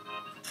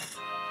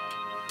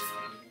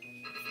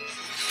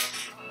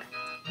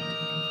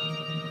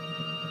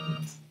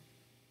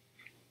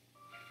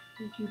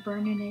 Did you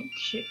burninate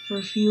shit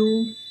for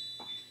fuel? You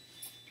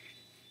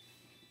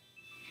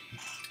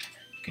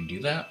can do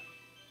that?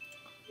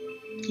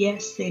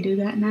 Yes, they do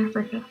that in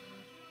Africa.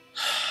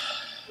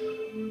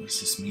 What does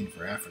this mean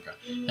for Africa?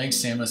 Thanks,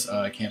 Samus.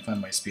 I can't find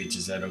my speech.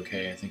 Is that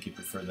okay? I think you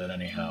prefer that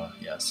anyhow.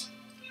 Yes.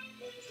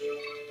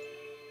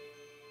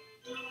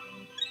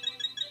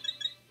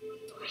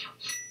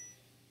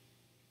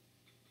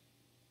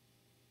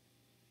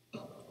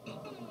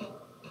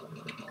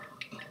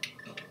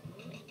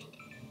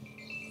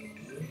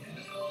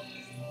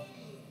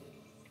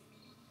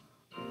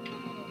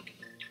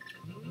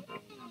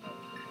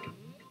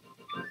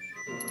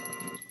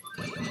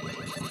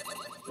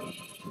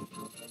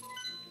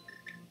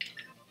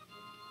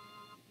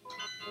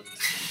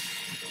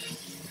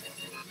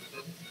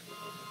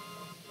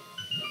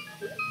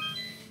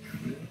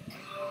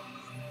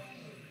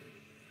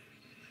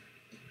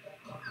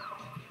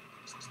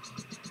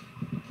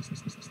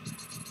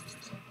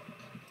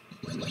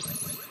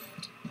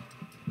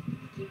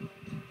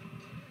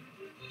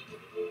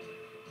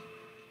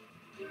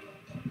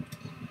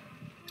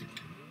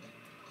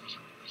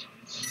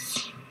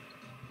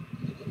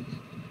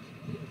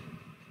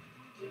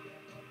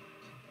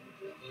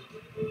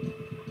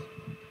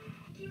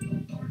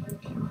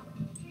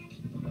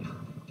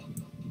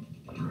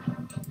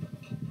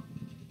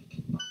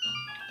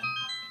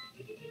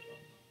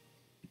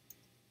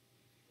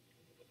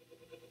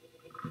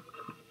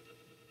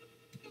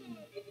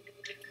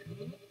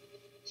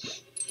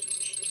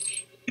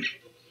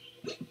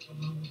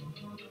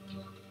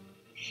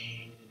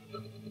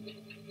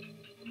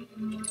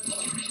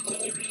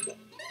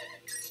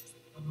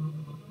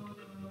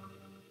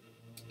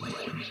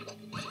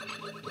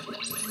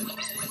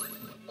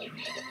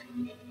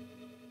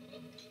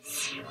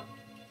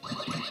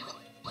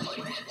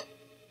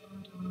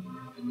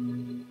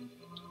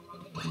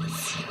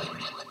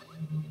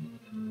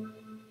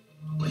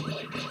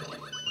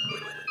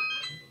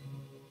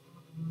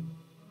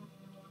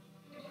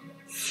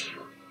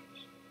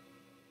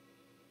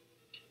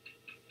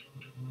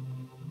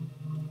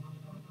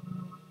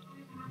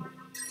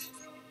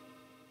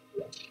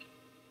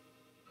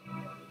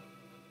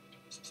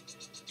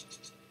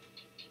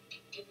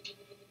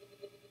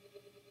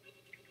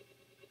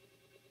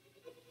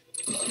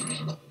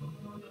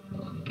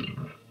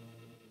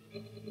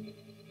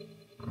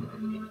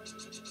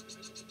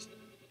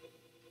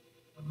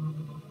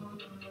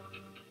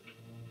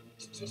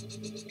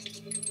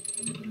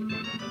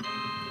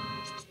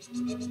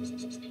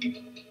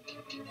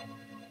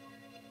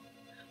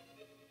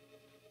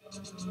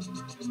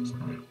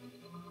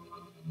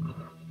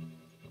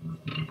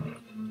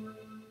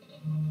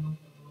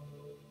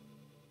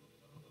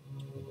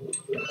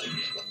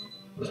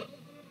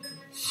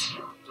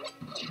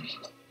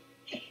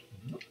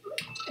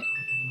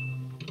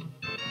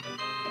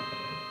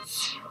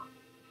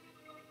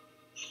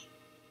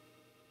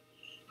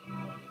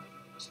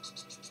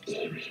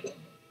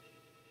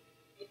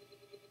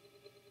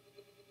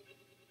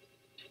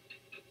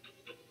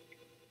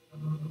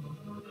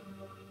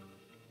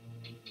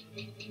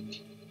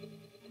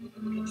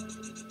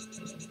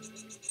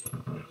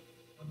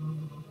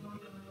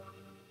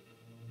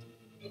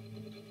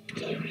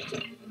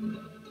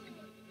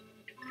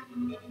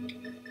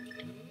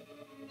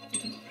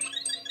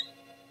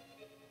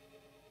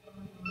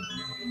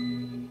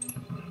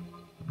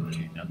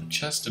 Okay, now the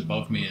chest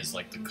above me is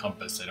like the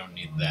compass. I don't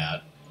need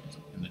that.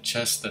 And the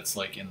chest that's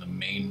like in the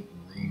main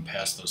room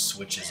past those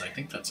switches, I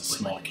think that's a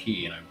small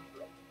key. And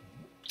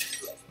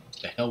what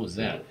the hell was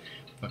that?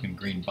 Fucking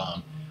green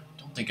bomb.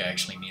 Don't think I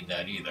actually need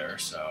that either.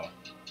 So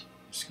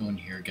just go in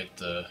here, get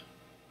the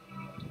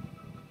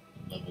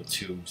level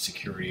 2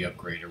 security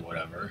upgrade or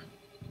whatever.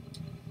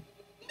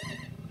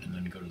 And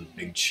then go to the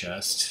big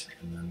chest,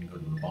 and then go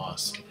to the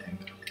boss, I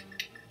think.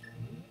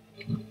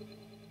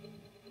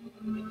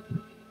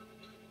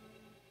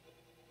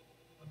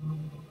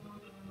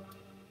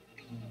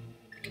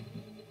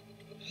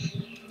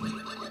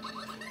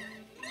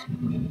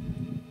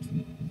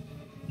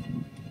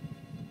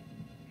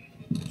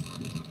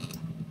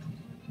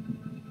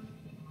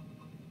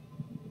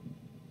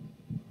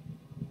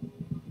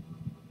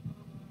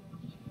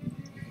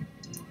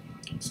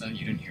 So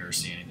you didn't hear or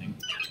see anything.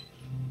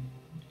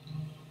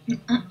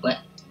 What?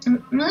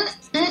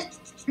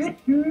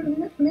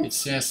 It's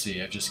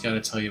sassy. I've just got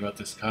to tell you about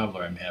this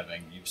cobbler I'm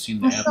having. You've seen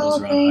the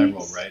apples around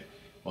Hyrule, right?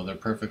 Well, they're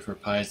perfect for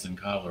pies and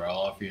cobbler. I'll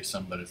offer you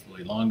some, but it's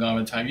really long gone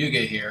by the time you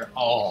get here.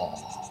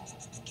 Oh.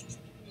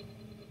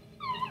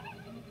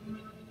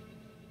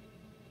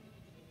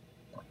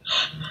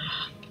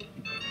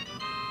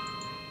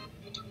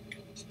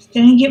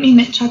 Gonna get me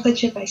mint chocolate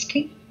chip ice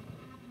cream?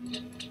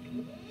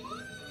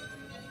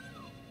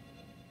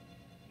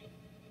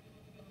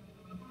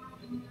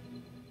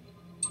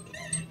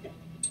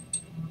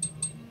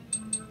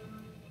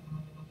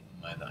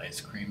 Am I the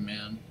ice cream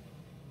man?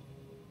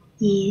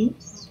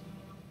 Yes.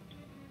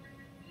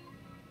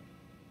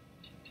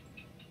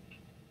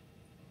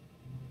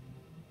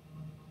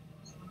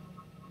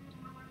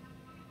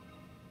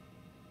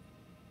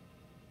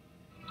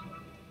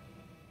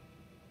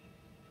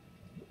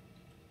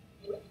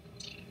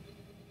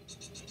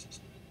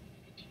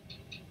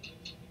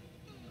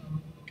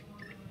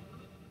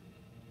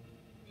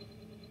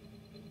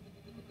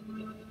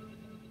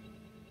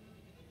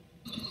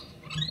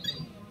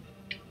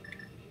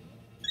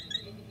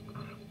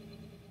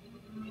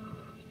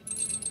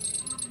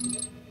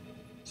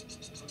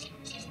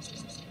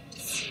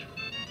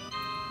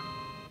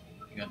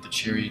 You got the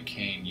cherry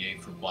cane, yay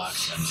for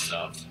blocks and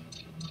stuff.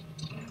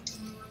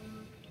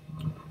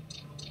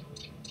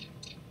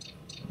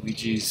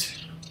 Luigi's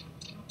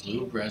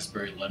blue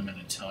raspberry lemon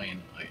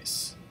Italian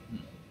ice.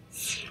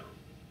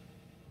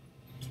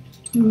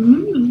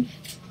 Mm.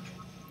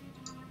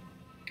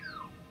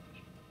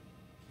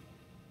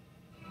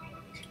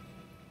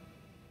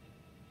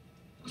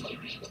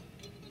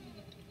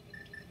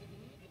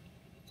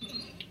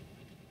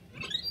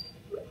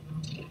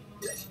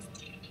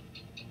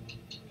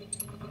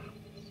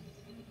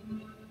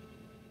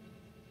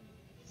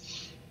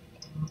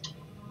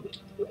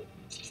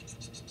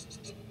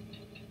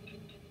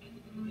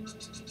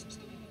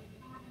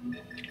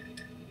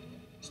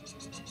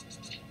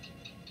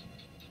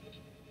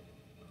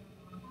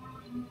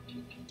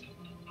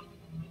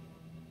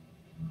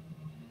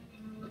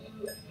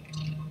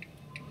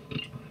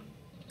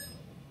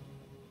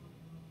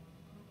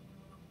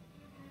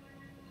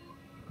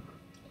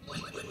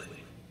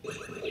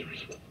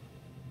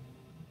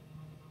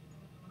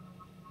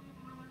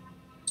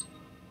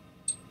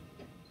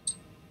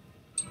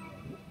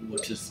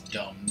 What is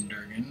dumb,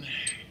 Durgan?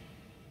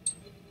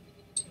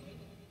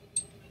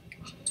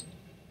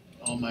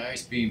 Oh, my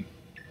ice beam.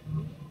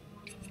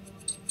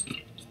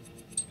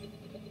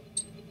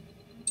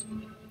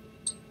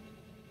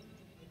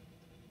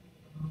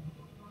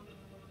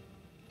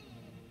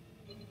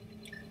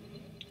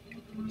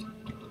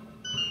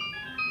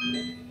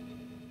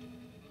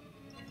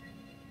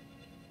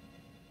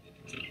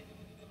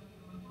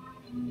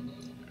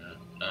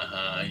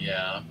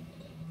 Yeah.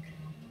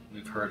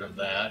 We've heard of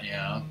that,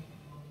 yeah.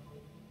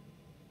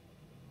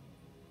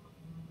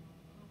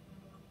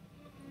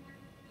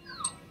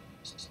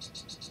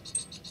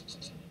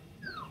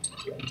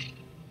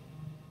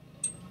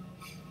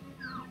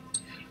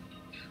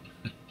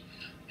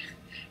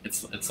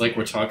 It's like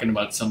we're talking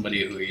about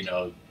somebody who, you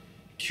know,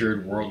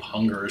 cured world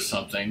hunger or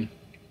something.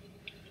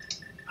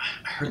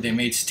 I heard they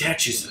made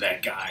statues of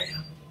that guy.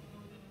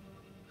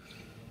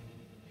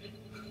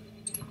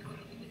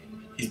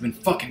 He's been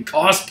fucking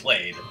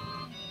cosplayed.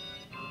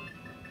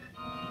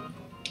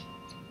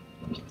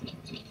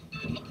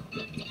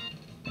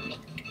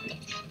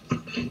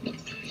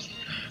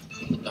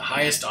 The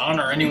highest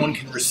honor anyone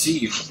can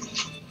receive.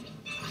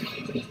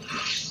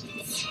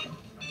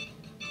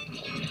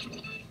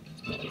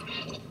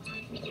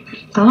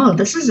 Oh,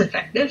 this is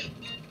effective.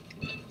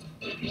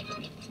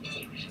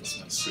 It's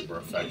not super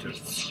effective.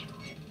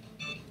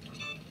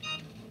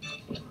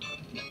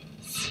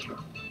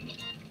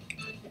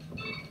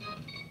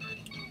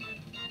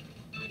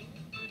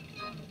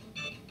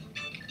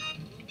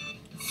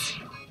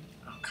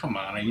 come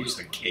on, I used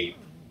the cape.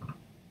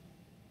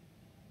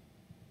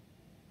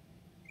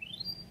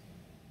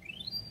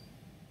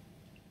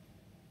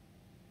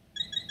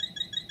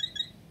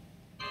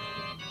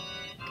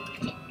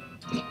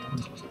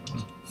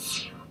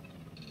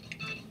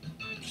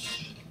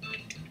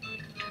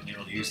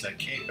 Able to use that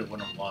cape, it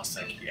wouldn't have lost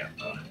that key. Yeah.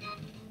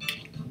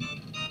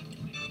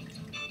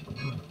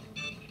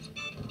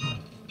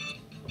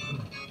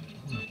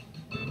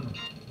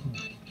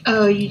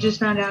 Oh, you just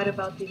found out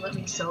about the let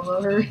me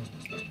solo her?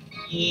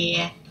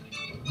 Yeah.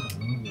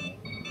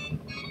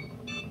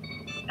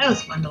 That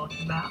was fun to look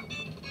about.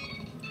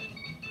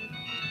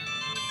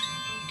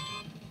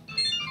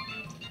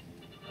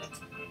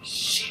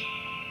 Shit.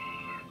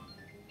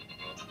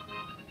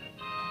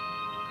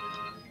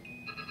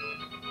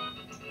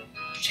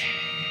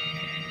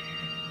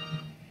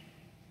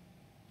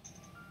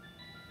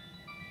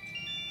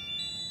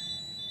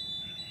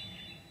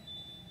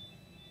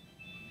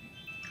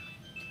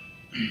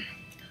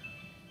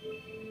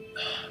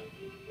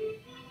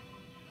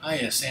 Ah,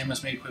 yes, Sam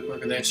has made quick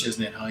work of that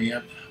shiznit, huh?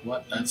 Yep.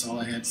 What? That's all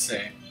I had to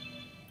say.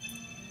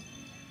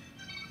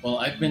 Well,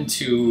 I've been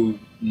to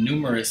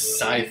numerous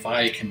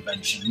sci-fi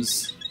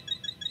conventions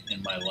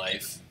in my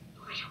life,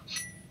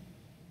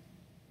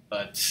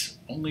 but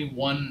only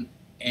one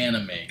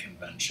anime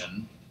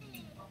convention.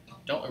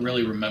 Don't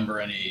really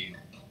remember any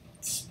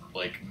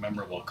like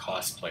memorable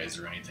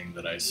cosplays or anything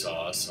that I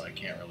saw, so I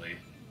can't really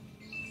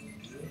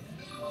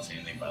say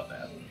anything about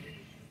that.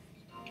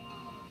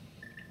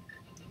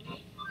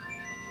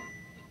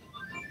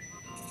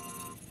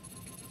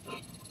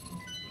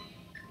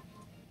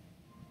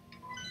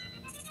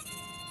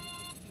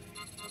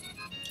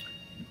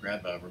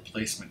 Grab a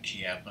replacement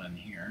key apple in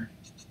here.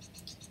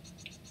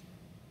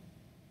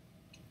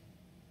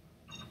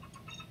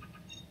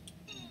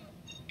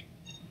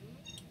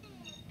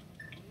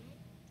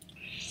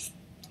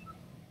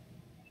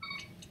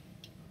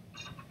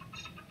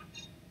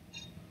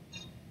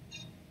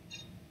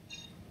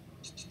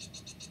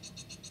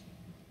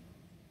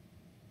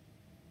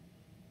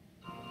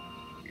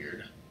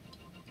 Weird.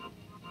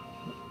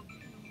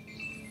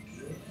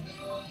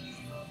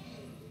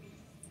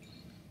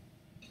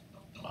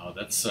 Wow,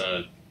 that's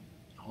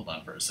hold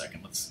on for a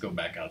second. Let's go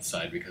back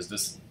outside because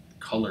this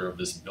color of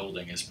this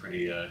building is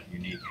pretty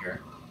unique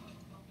here.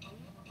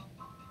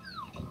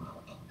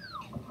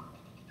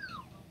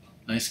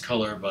 Nice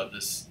color, but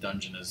this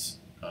dungeon is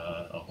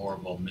a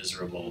horrible,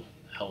 miserable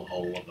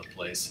hellhole of a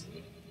place.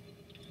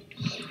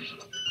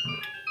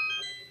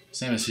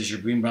 Samus, is your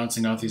beam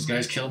bouncing off these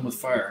guys? Kill them with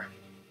fire.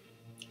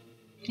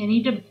 I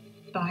need to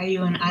buy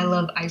you an I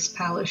Love Ice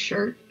Palace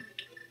shirt.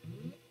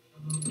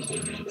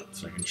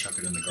 So I can chuck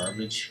it in the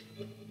garbage.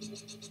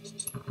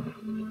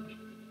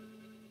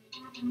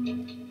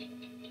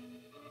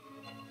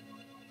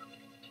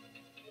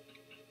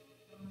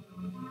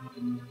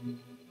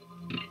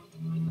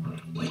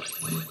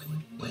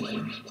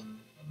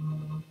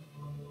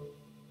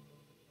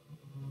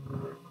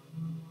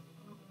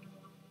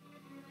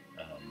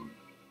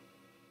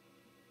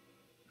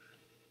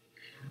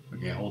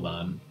 Okay, hold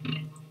on.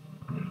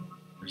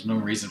 There's no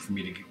reason for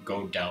me to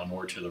go down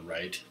or to the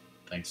right,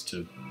 thanks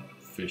to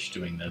FEESH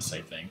doing this,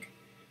 I think.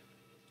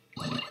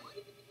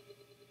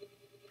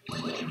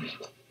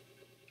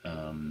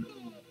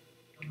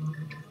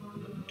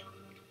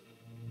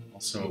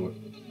 Also,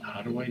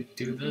 how do I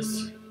do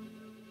this?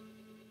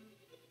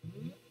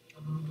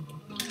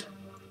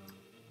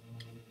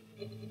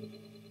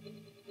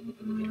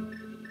 I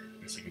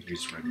guess I could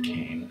use red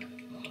cane.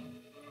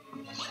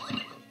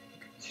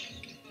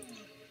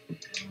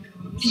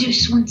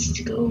 Zeus wants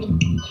to go.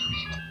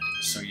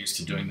 So used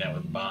to doing that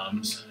with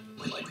bombs.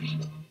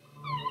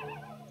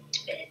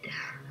 To bed.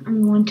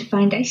 I'm going to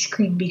find ice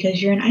cream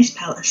because you're an ice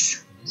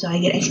palace. So I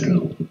get ice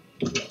cream.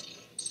 Okay.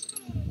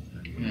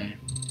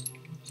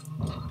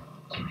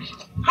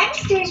 Hi,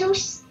 Mr.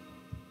 Zeus.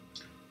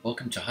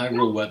 Welcome to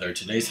Hyrule weather.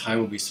 Today's high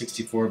will be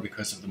 64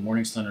 because of the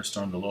morning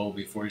thunderstorm. The low will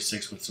be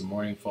 46 with some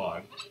morning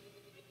fog.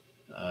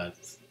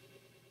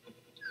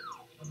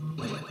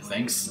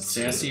 Thanks,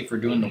 Sassy, for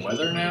doing the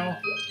weather now.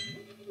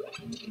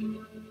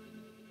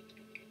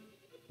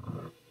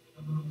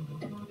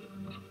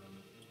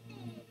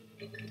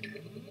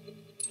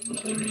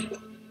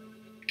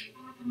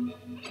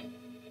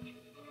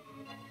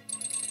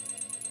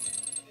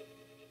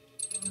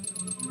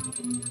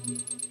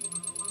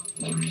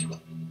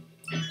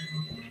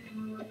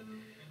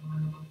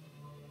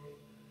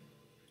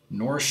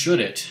 Nor should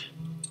it.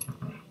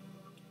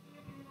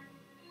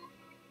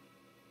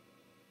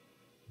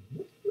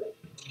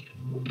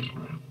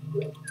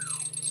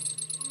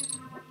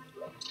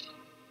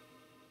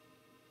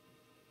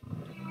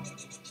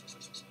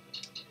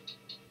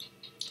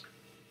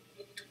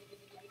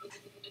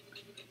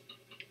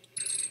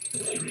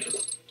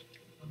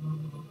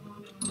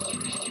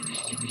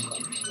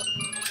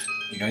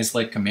 You guys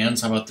like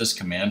commands? How about this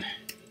command?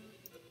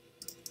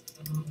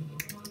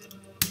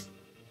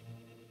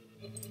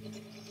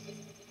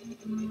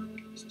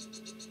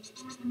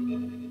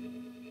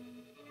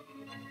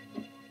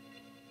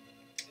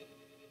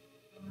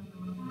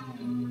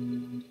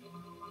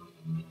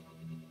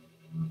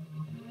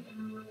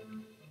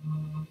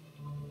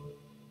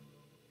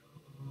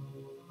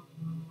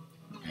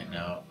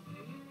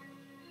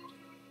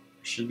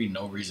 should be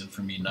no reason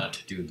for me not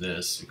to do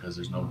this, because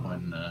there's no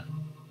point in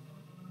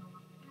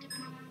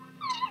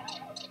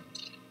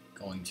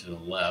going to the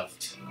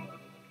left.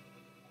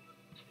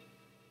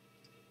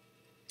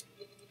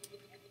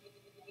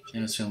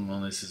 Can't assume,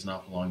 well, this is an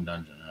awful long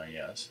dungeon, huh?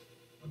 Yes.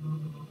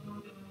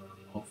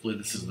 Hopefully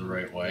this is the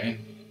right way.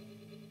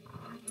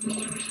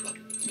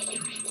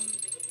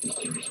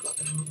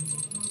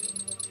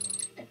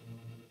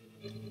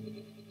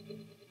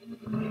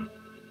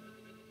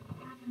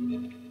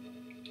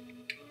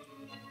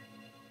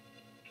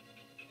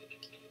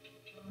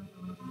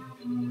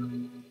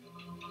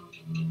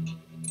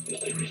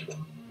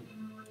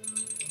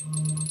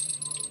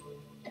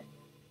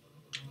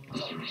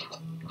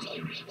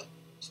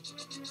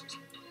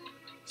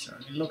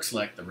 Certainly looks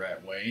like the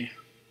right way.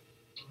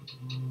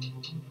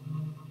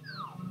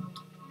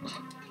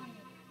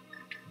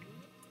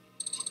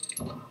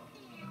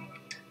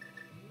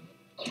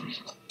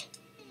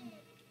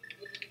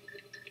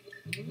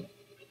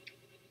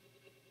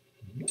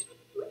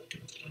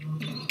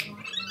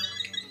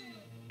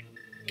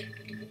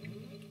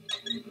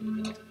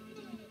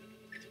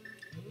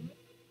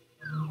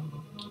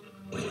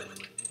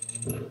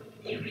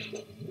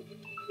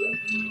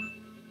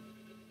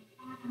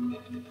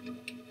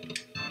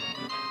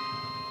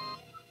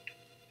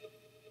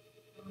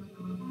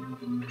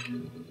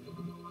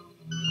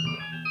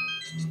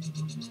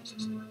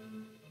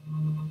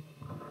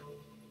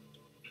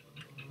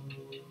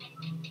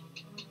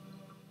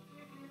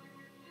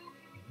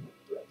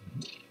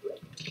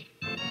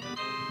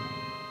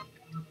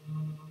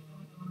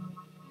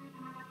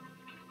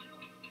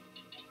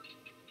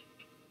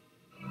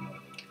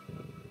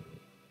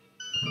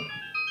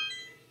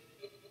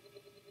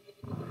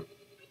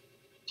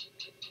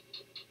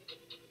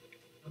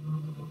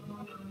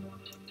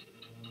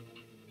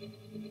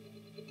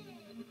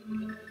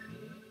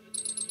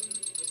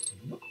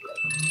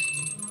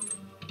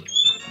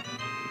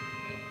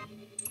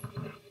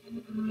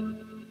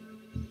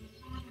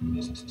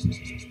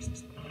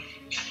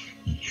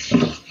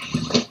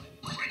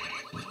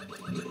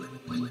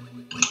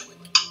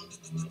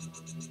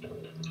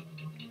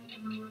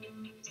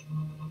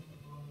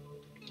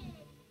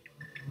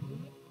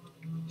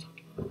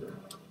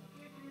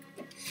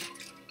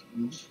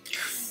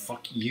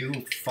 Fuck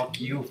you,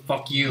 fuck you,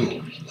 fuck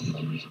you.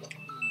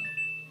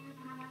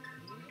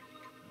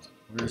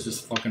 Where's this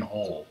fucking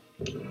hole?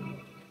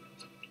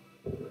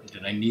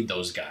 Did I need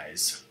those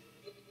guys?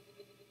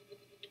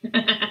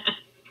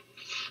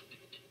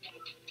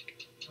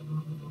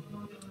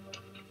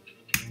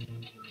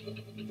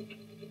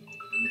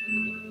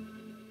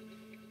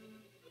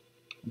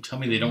 Tell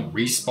me they don't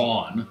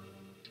respawn.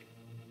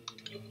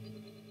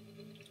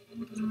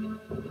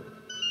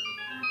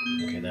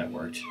 Okay, that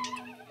worked.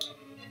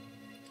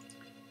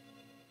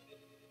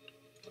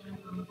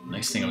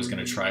 Next thing I was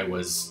going to try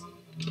was...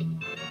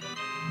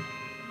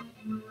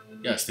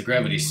 Yes, the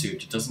gravity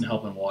suit. It doesn't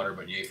help in water,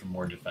 but yay for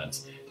more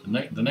defense.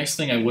 The next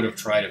thing I would have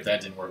tried if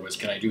that didn't work was,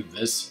 can I do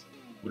this?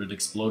 Would it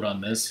explode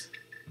on this?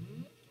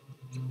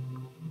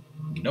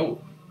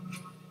 No.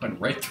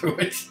 Went right through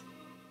it.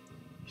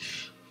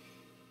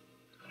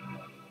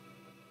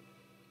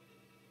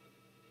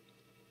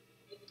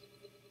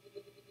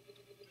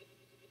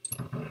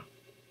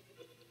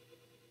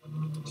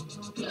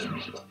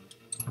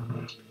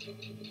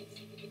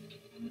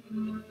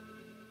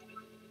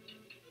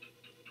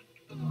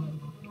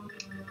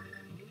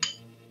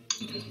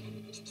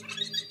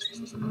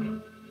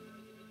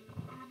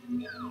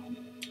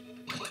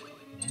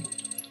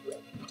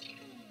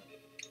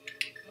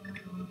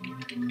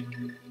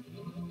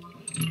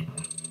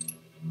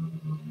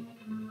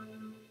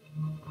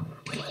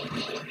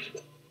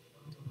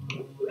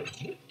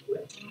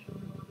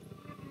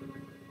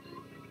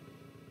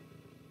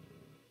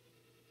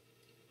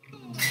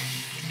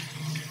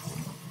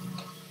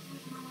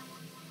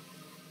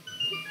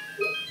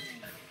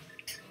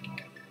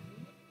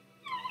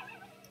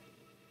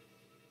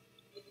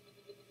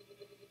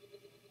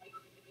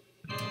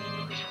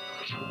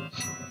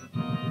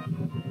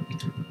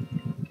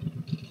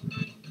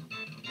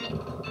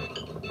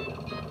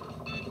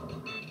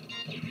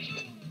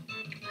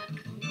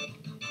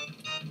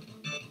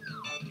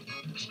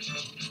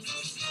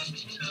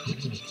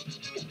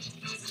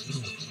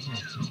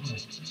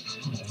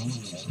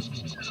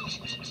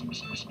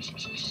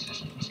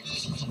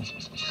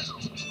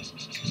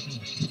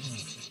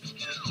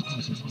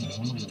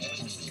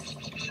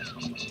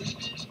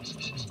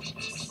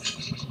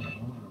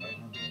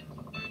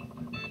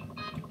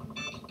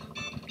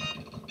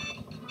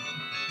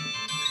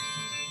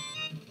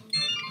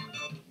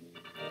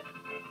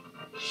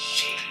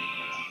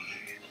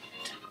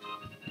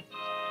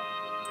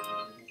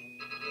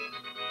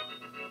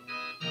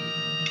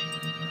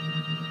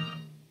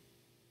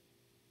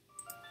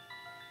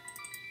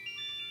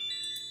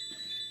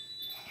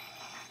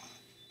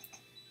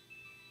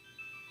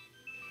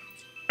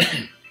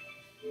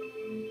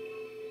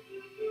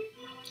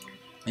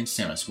 Thanks,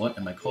 Samus. What?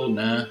 Am I cold?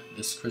 Nah.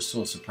 This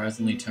crystal is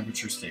surprisingly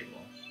temperature stable.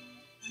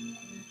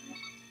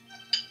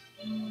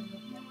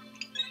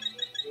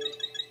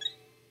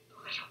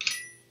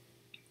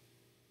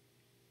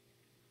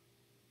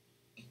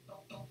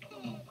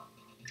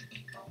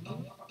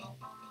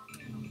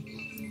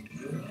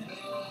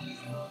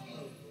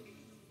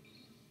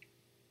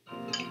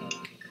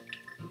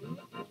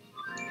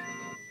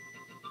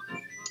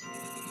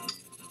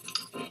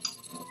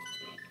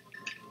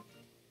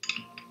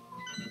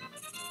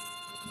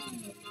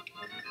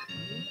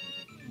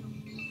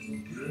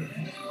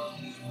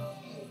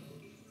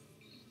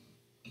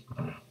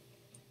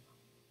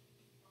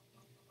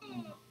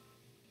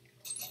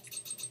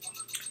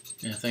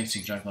 Yeah, thanks,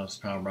 you Jack. Let's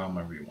power bomb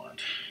whenever you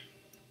want.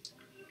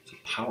 It's a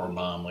power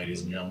bomb,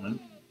 ladies and gentlemen.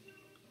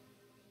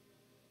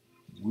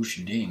 Whoosh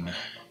ding.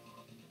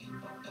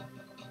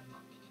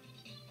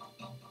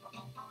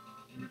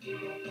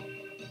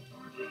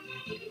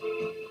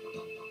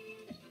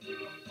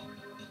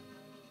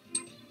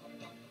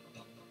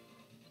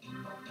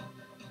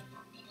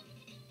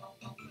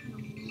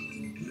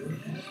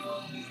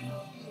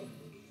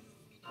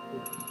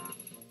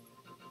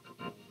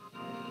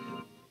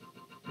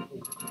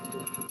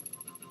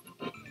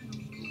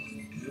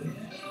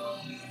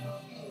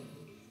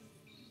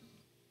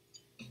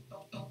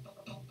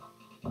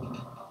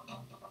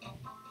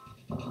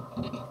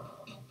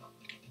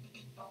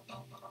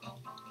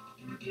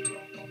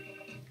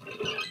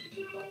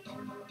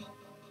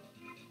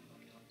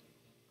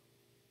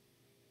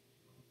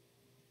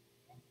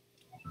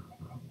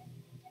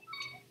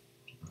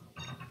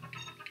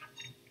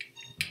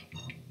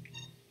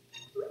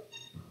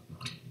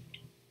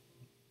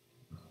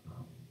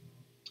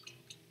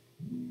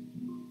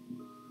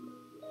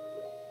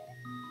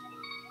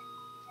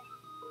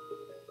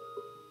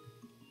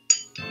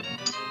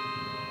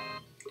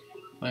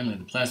 Finally,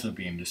 the plasma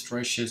beam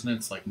destroys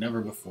shiznits like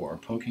never before.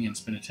 Poking and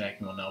spin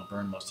attacking will now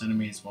burn most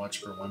enemies. Watch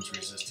for ones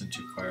resistant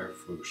to fire.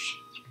 Foosh.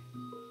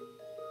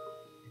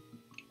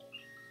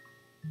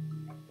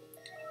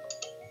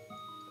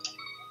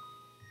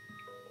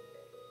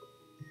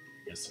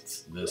 Guess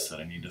it's this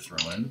that I need to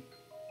throw in.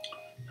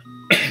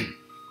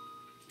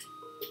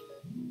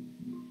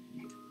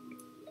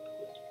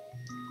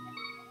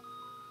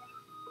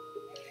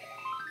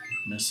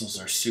 Missiles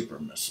are super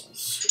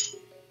missiles.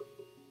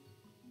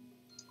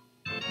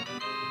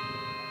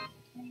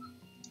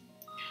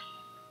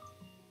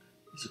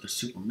 These are the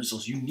super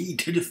missiles you need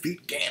to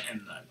defeat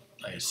Ganon,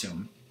 I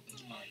assume.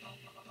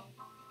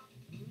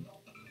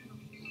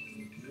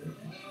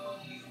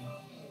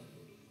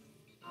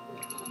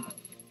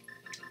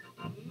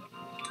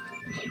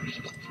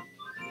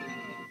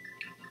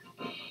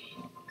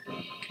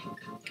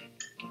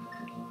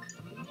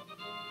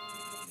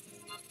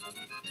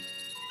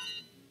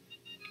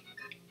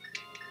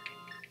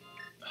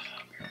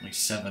 Apparently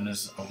 7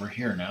 is over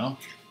here now.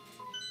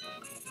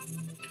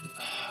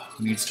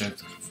 Who needs to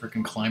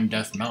frickin' climb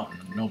Death Mountain?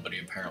 Nobody,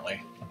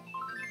 apparently.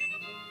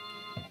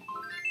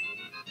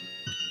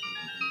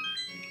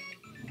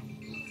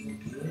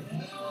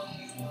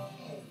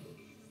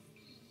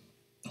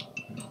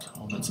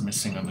 All that's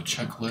missing on the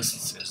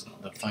checklists is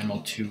the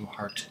final 2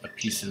 heart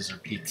pieces or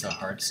pizza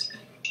hearts.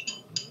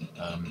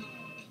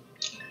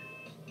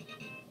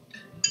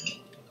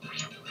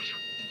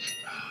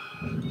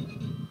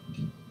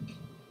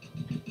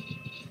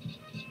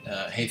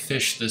 Hey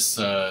Fish, this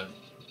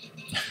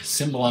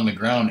symbol on the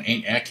ground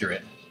ain't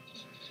accurate.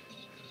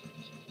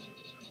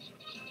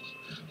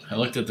 I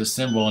looked at the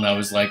symbol and I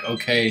was like,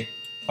 okay,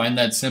 find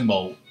that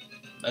symbol.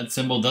 That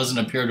symbol doesn't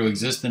appear to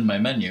exist in my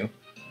menu.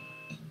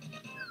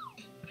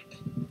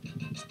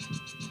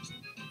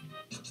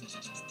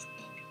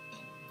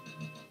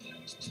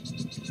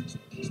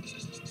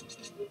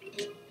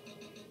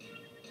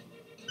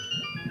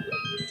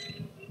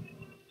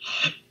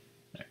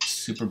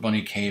 Super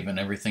Bunny Cave and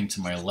everything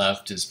to my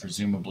left is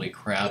presumably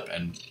crap,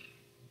 and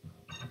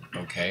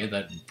okay,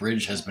 that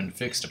bridge has been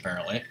fixed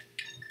apparently.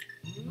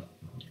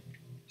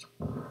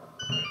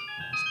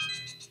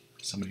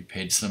 Somebody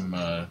paid some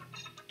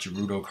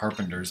Gerudo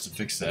carpenters to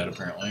fix that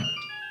apparently.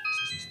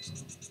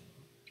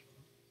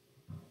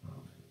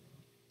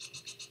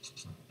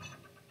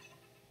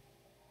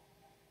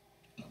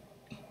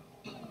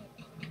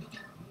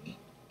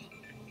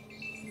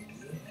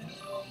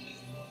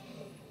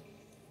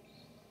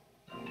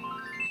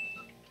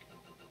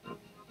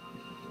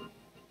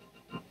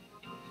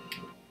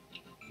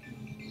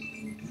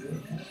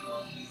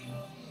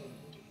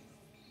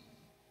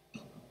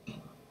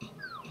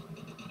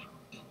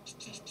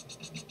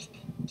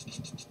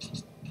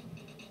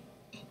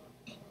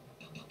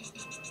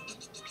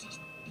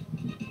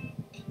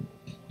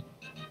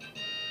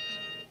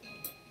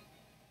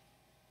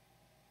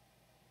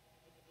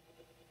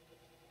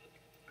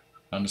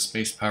 Found a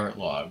space pirate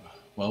log.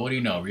 Well, what do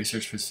you know?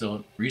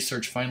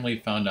 Research finally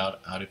found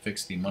out how to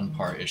fix the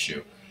Munpar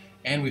issue.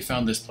 And we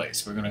found this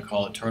place. We're going to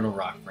call it Turtle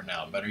Rock for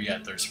now. Better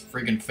yet, there's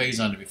friggin'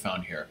 Phazon to be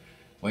found here.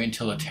 Wait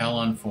until the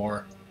Talon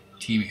 4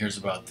 team hears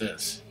about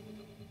this.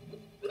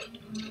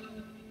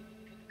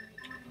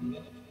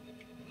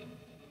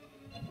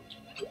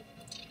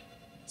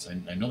 So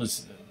I know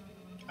this...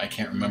 I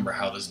can't remember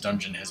how this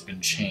dungeon has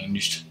been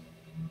changed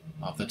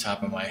off the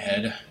top of my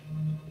head.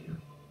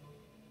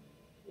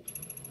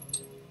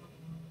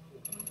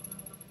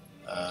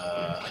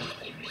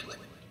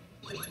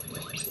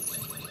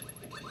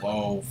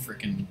 Whoa,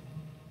 frickin'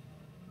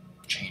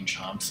 chain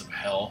chomps of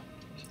hell.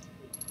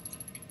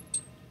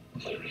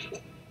 Do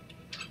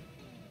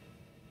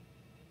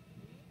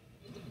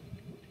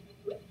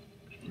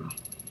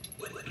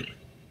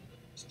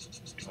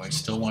I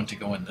still want to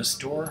go in this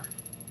door?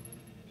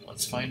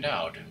 Let's find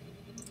out.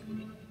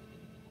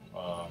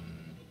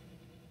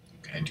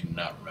 Okay, I do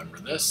not remember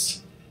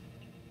this.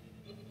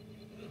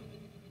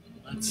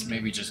 Let's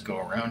maybe just go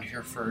around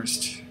here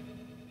first.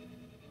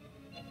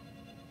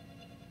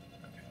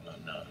 Okay, well,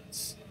 no,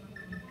 it's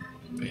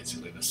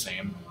basically the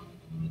same.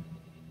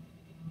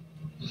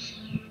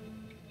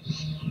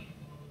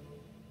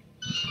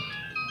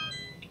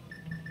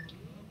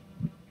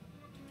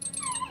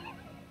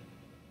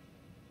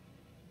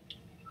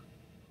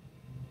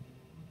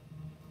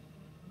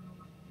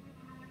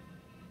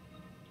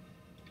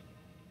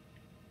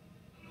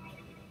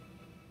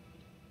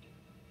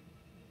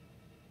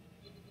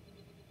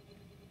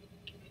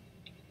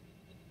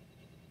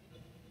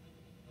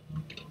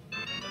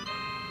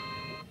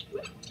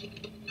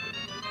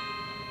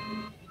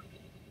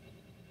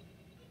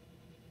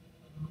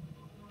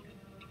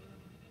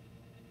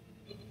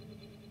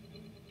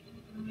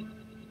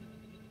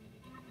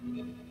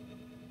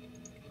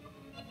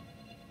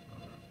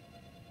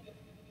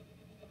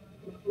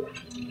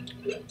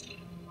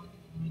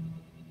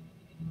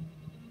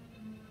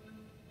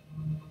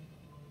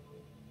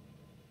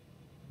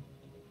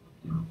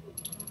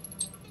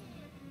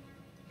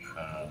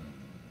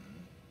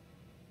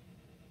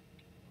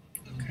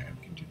 Okay,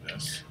 we can do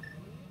this.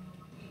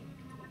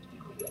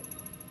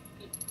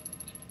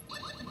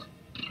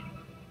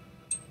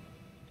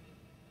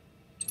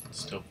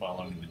 Still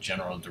following the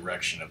general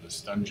direction of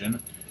this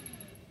dungeon.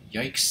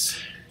 Yikes.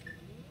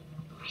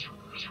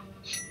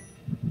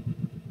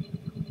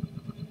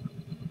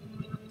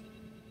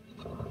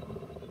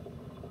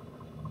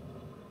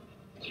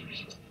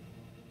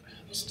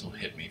 Still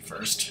hit me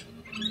first,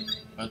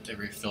 but they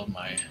refilled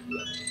my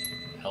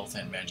health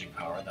and magic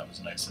power. That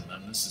was nice of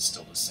them. This is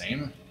still the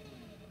same.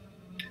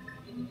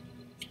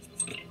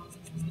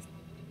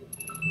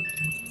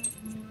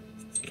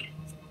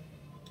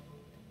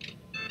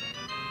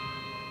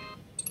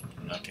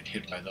 Not get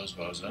hit by those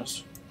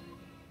bozos.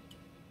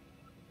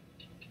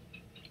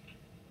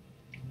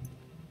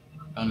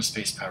 Found a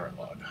space pirate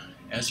log.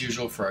 As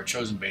usual for our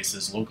chosen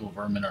bases, local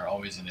vermin are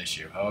always an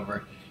issue.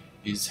 However,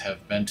 these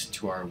have bent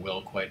to our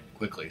will quite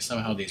quickly.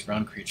 Somehow these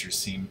round creatures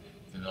seem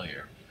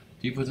familiar.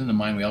 Deep within the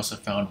mine we also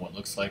found what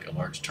looks like a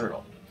large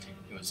turtle.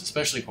 It was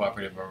especially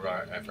cooperative of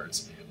our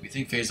efforts. We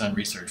think phase-on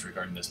research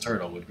regarding this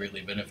turtle would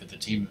greatly benefit the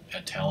team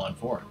at Talon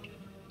 4.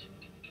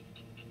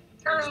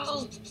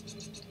 Turtle!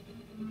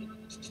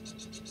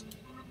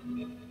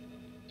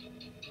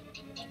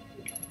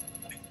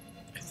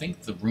 I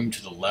think the room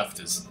to the left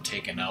is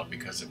taken out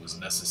because it was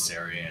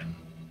necessary, and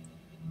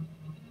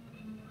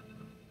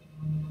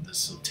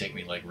this will take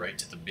me like right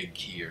to the big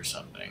key or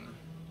something.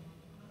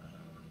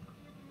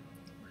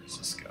 Where does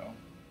this go?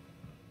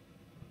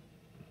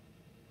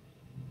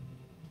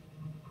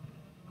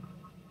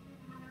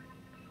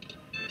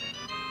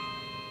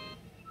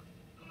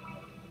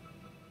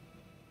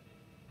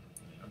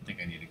 I don't think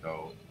I need to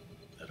go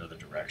that other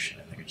direction.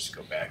 I think I just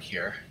go back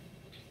here.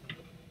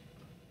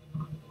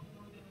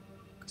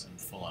 Because I'm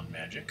full on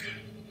magic.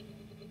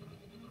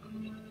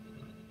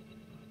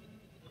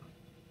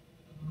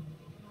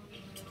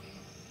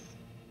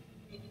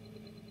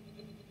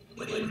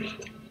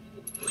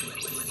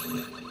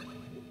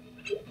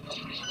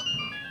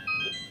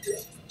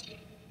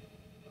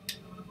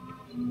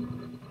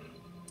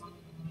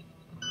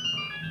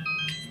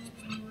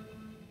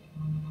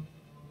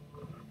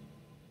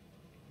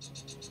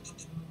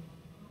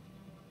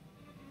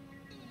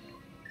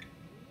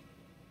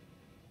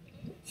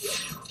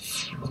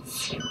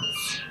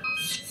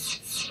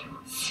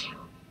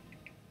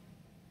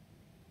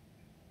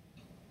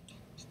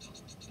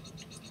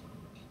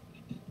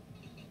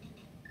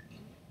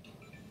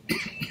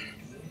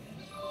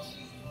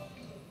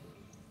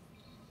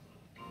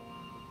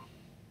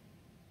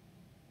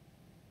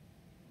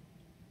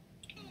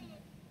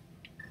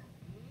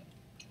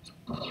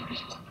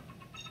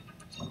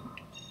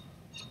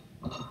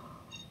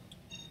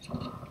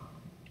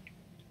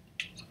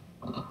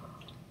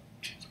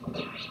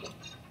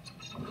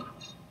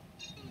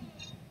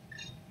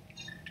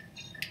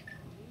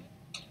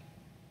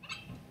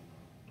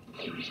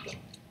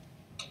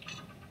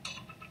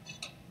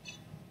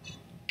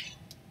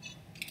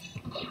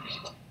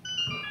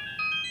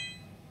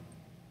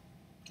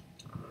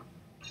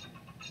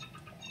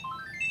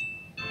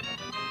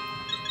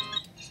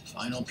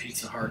 Final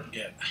Pizza Hut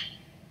get.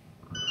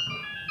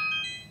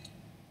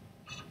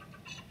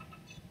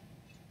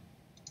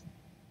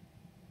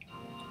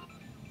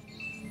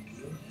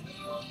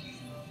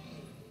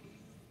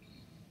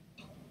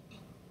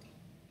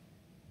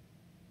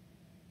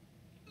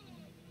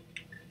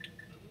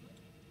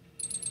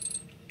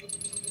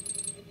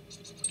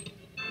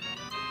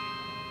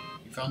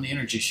 You found the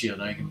energy shield.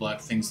 Now you can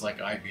block things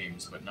like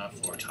I-beams, but not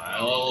floor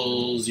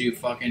tiles. You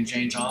fucking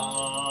chain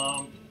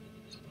chomp.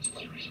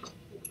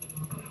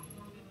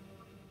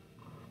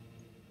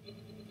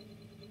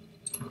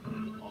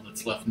 All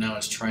that's left now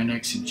is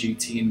Trinex and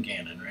GT and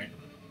Ganon, right?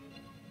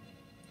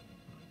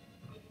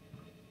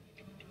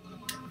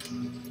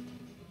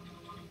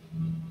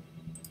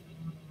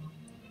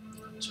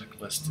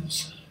 Checklist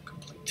is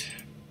complete.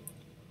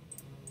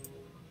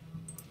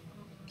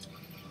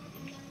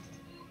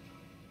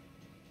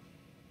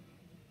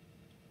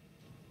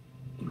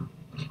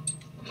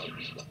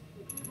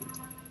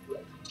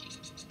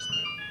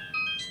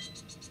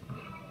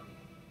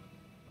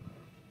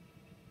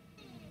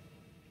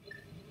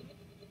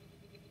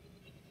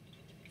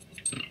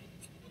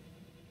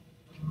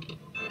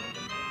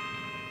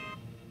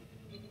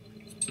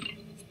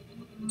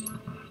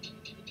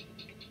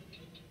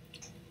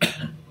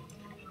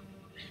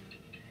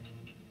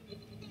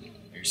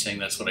 saying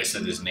that's what I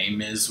said his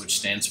name is, which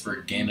stands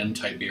for Ganon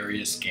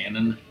Tiberius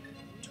Ganon.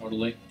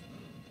 Totally.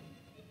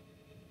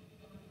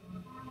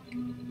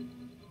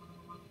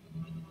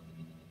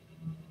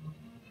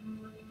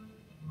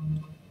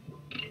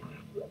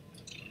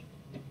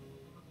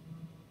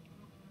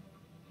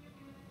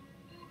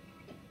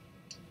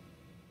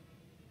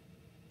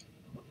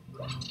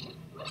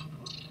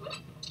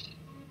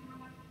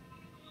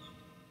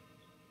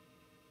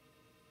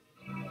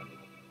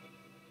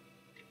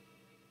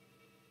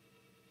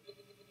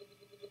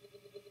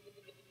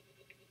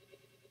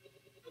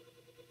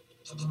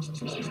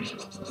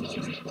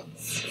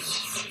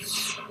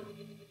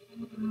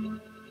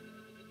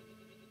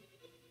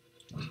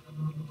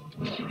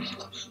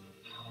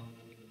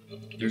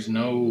 There's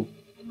no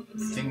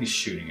things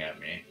shooting at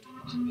me.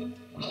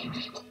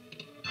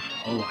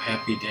 Oh,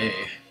 happy day.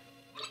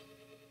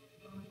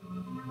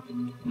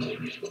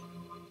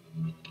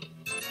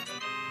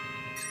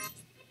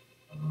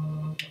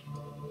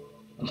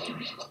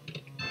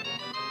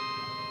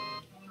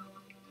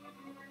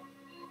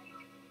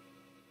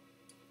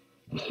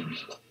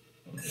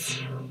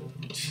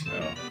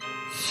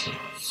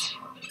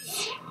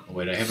 Oh,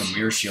 wait, I have a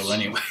mirror shield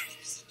anyway.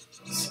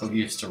 So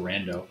used to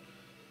rando.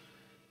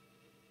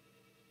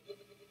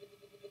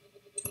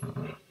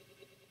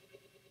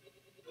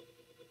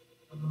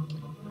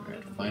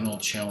 Alright, final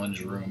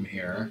challenge room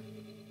here.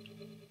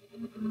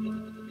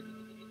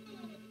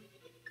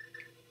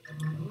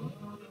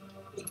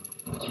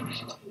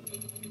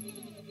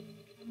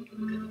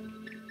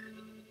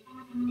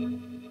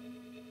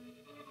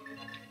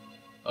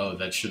 Oh,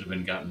 that should have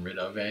been gotten rid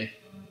of, eh?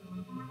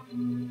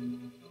 Alright,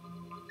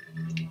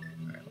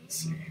 let's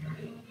see here.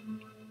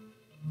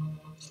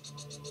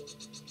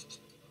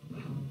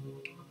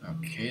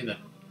 Okay, that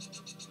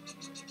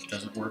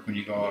doesn't work when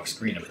you go off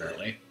screen,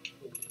 apparently.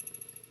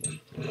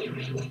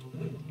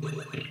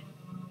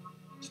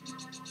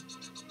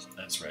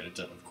 That's right,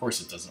 of course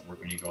it doesn't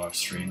work when you go off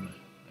screen.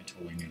 I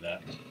totally knew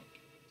that.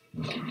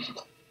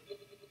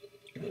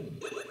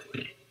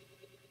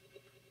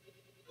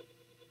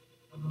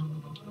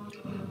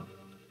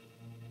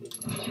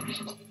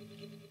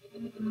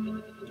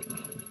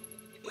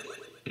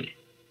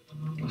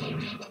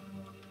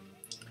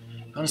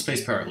 On a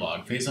space pirate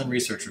log, Phazon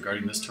research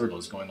regarding this turtle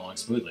is going along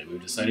smoothly.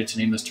 We've decided to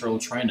name this turtle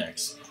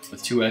Trinex,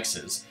 with 2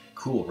 X's.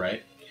 Cool,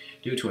 right?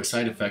 Due to a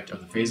side effect of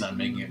the Phazon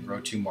making it grow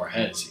 2 more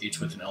heads, each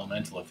with an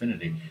elemental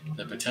affinity,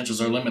 the potentials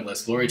are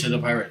limitless. Glory to the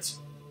pirates!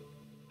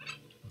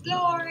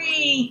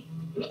 Glory!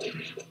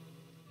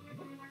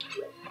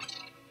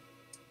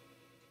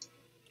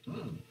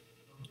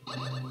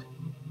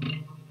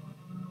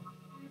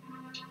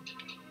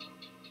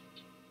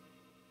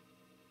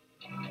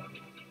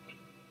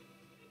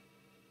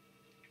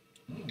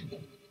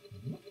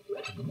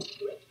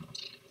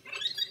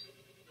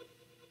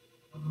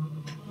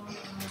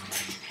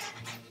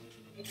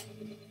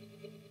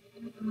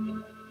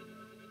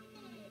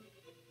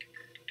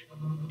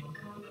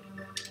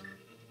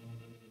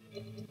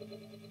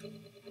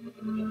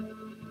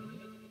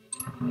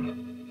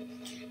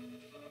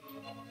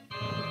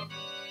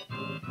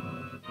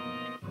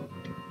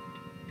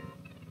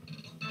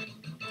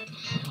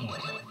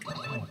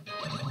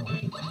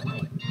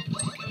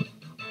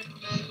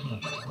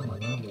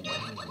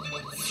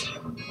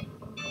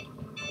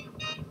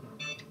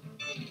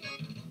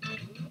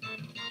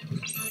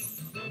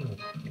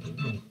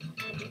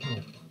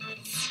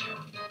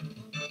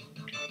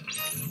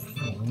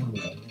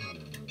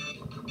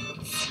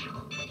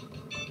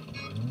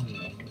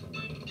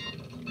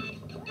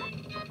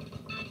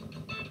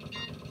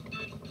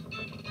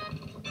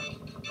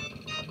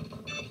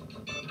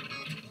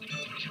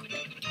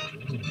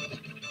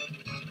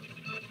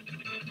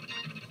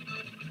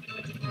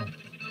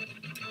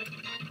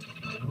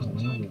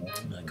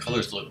 The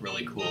colors look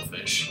really cool,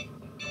 Fish.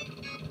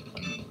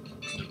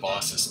 The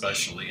boss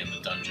especially, in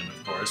the dungeon,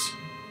 of course.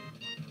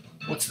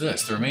 What's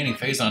this? The remaining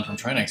Phazon from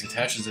Trinex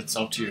attaches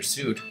itself to your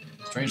suit.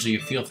 Strangely, you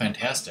feel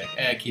fantastic.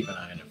 Keep an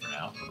eye on it for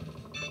now.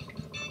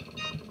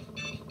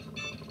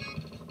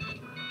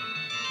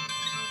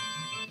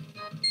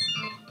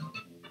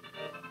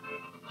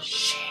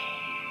 Shit.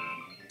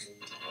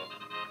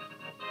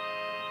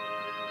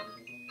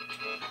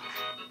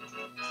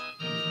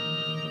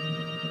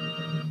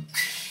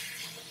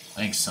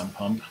 Thanks, Sun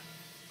Pump.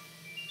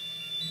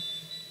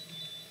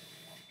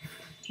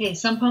 Hey,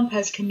 Sun Pump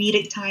has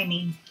comedic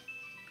timing.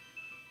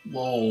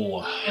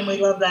 Whoa. And we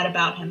love that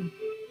about him.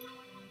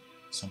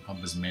 Sun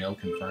Pump is male,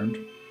 confirmed.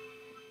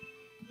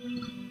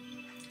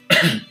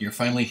 You're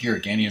finally here.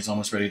 Ganny is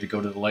almost ready to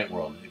go to the light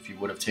world. If you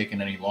would have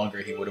taken any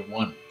longer, he would have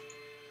won.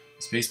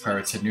 The space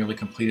pirates had nearly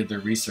completed their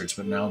research,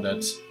 but now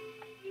that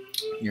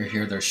you're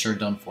here, they're sure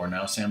done for.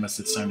 Now, Samus,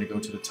 it's time to go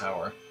to the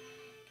tower.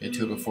 Get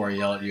to it before I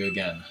yell at you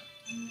again.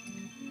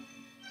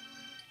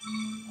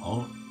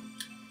 Oh.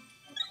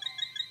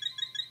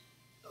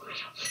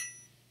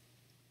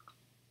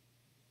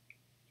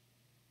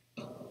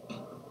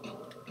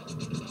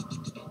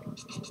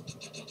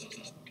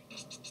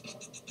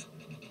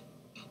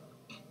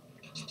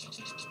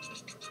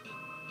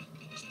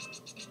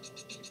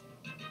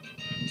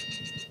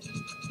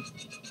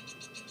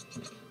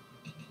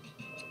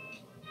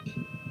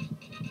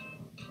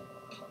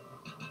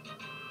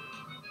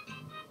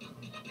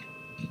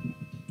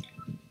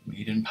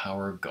 and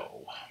power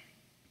go.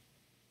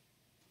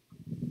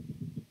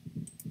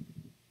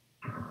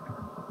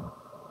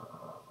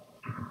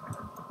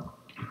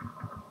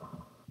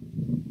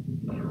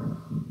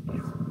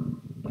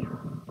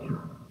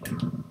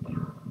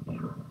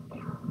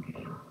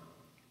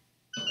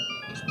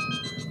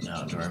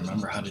 Now, do I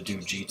remember how to do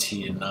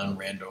GT in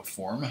non-rando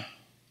form?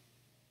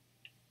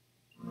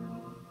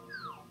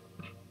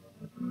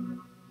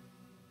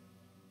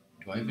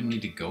 Do I even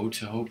need to go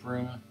to Hope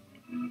Room? I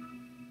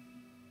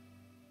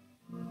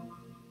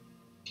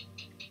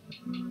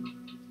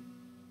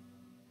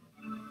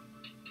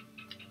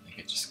think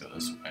it just go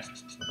this way.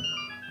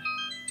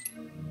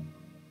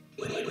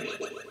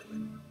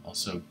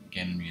 Also,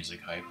 again,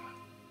 music hype.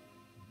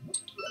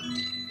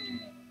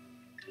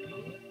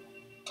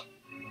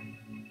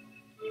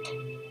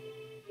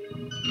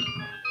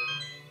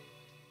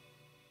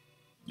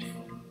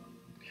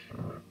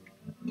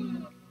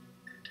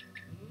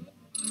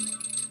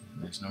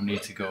 There's no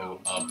need to go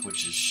up,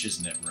 which is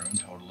Shiznit room,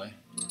 totally.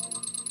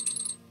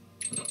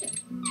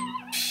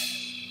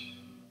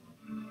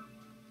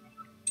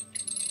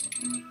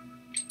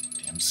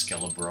 Damn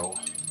Skelebro.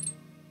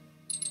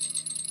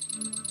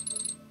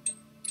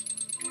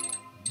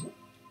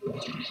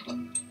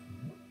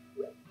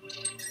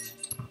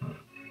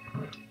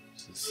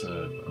 Is this I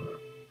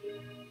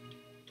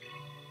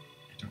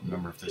don't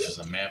remember if this is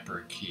a map or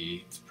a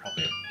key. It's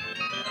probably a map.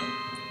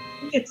 I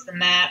think it's the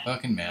map.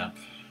 Fucking map.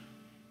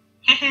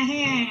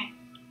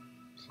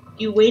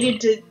 You waited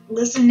to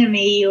listen to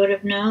me, you would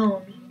have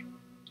known.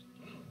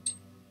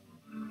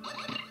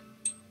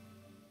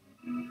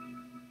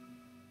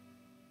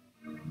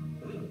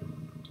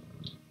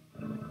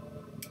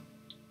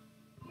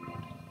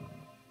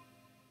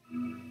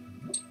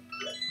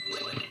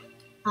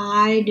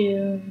 Hi,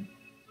 Doom.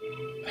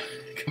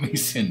 Coming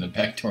soon, the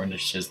back door in the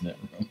Shiznit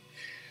room.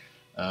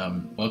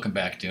 Welcome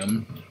back,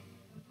 Doom.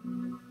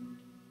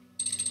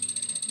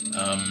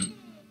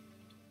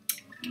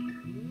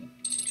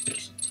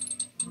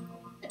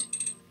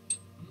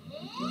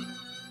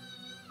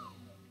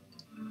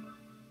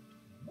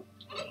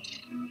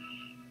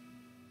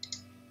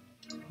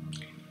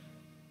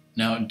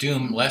 Now,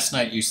 Doom, last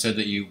night you said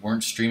that you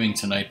weren't streaming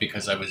tonight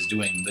because I was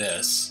doing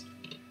this.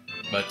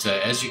 But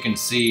as you can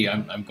see,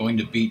 I'm going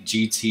to beat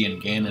GT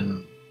and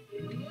Ganon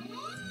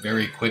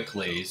very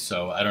quickly.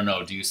 So, I don't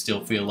know, do you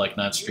still feel like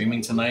not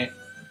streaming tonight?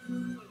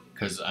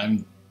 Because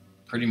I'm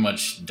pretty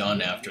much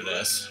done after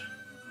this.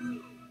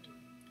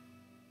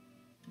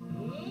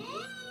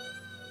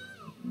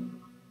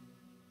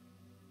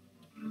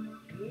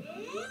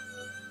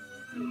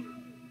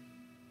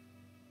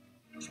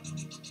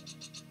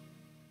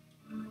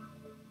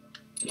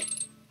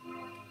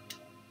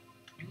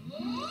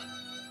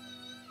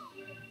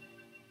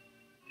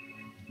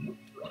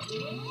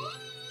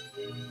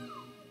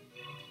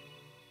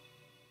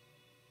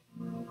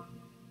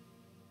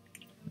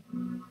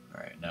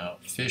 Alright, now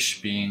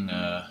FEESH being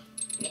a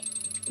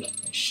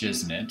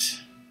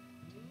Shiznit.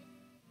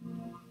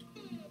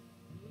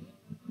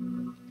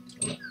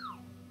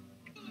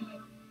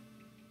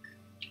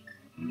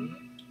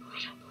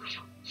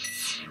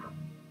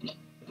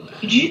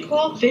 Did you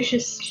call FEESH a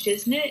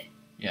Shiznit?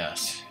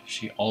 Yes,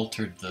 she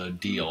altered the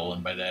deal,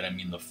 and by that I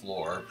mean the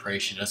floor. Pray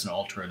she doesn't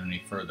alter it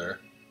any further.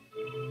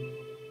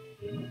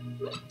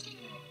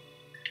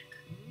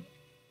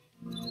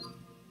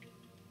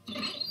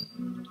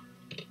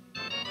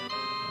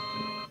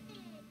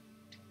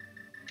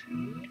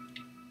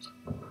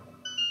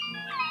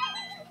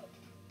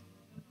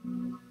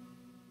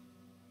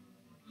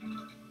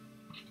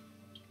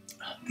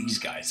 These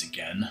guys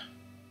again.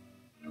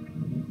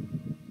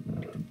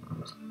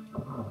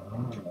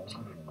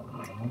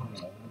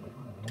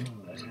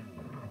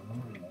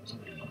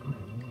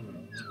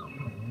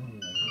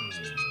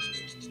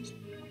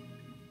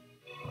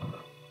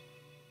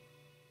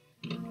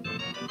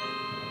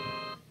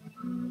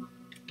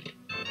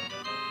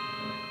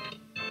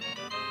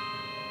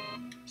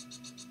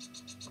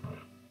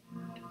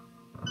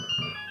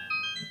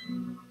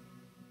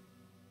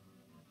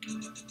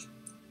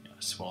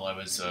 Yes, well, I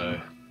was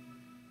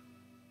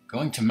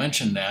going to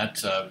mention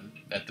that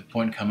at the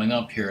point coming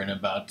up here in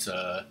about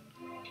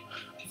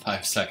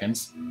 5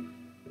 seconds.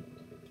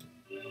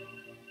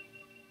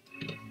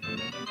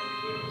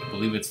 I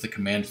believe it's the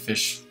command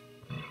FEESH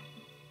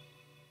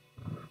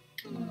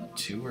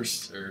 2 or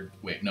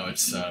wait, no,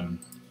 it's let's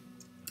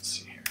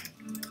see here.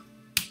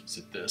 Is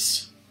it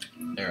this?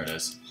 There it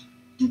is.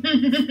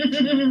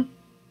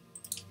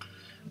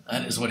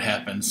 That is what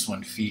happens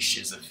when FEESH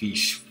is a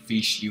FEESH.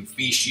 FEESH you,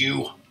 FEESH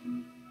you.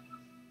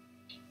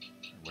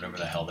 Whatever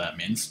the hell that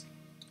means.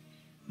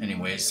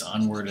 Anyways,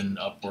 onward and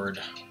upward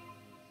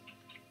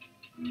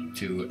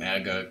to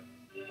AGA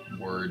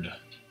word,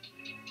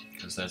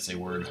 because that's a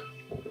word.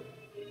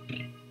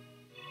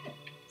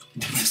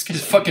 This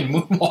guy's fucking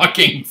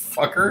moonwalking,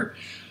 fucker.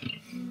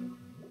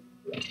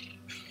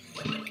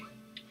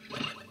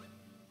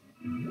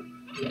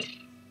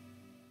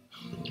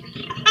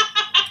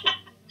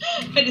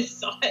 I just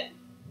saw it.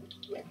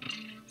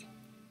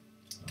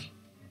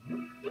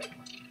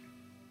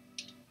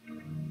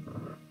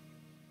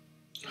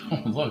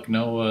 Oh, look,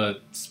 no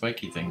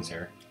spiky things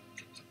here.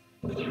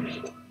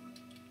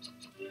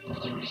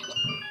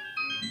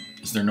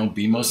 Is there no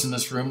BMOS in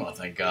this room? Oh,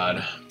 thank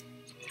God.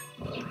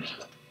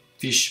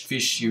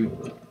 Fish,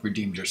 you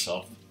redeemed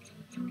yourself.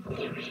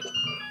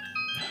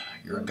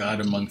 You're a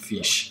god among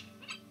fish.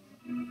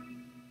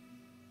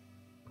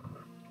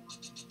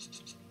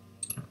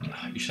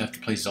 You should have to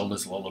play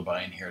Zelda's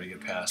Lullaby in here to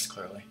get past,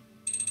 clearly.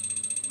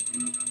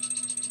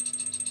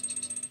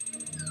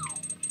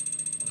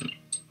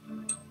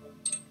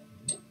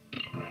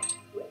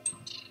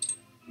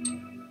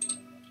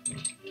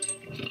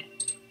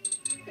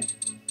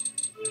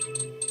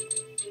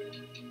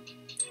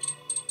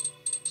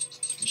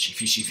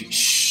 Fishy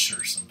fish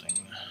or something.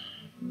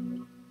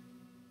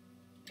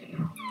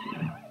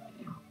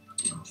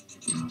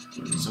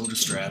 Zoda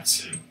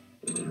strats.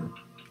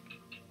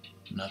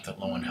 Not that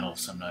low in health,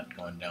 so I'm not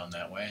going down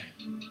that way.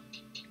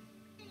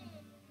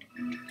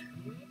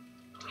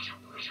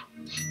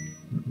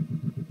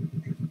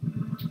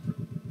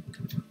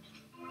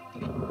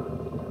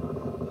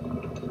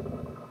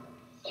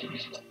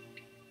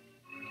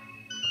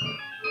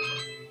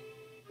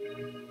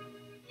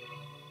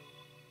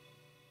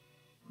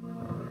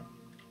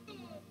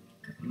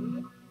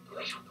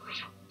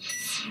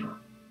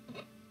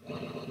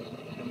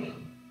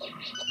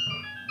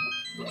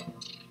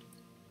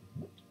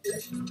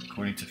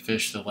 According to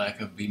Fish, the lack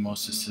of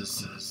BMOS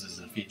is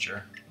a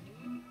feature.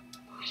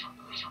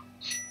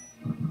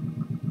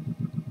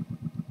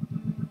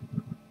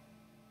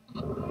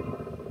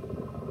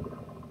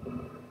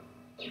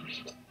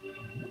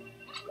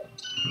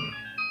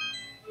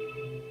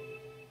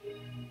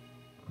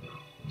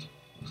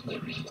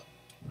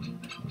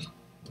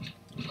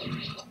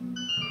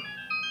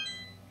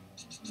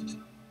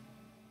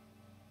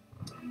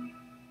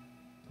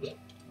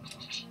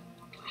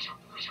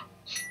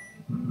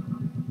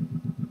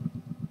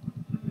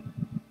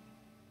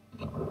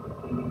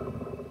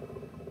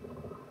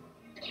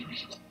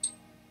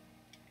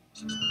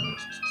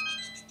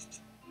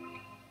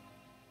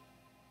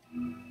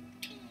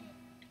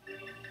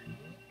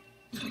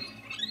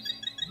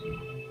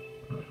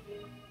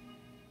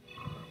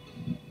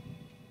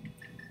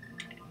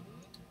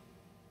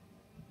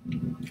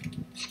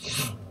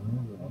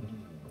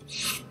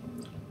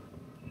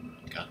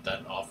 Got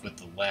that off with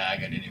the lag.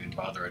 I didn't even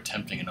bother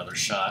attempting another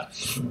shot.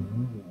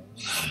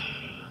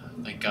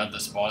 Thank God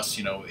this boss,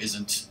 you know,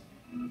 isn't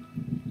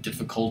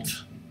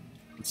difficult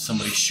with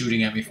somebody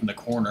shooting at me from the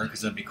corner,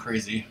 because that'd be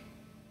crazy.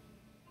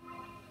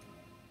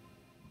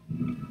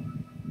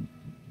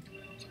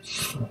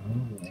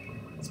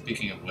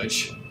 Speaking of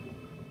which,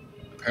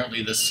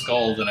 apparently this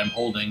skull that I'm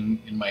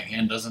holding in my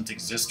hand doesn't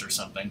exist or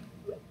something.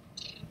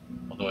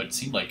 Although it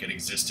seemed like it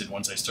existed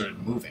once I started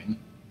moving.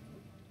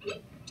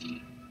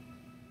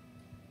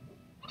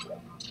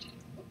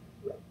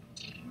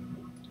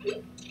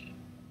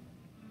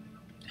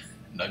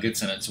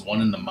 Nuggets, and it's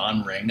one in the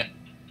Mon ring.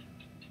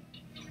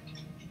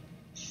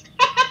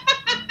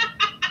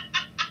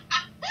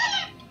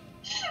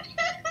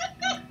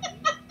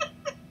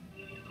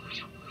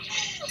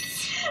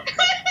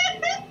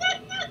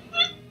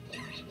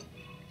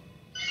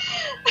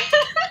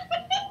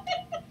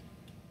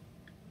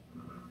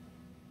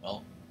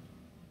 Well,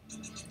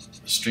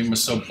 the stream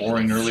was so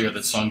boring earlier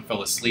that Song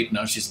fell asleep.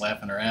 Now she's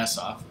laughing her ass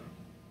off.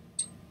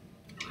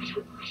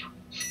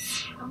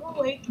 I'm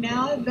awake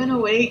now. I've been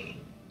awake.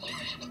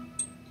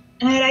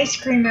 I had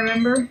ice cream,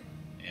 remember?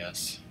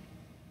 Yes.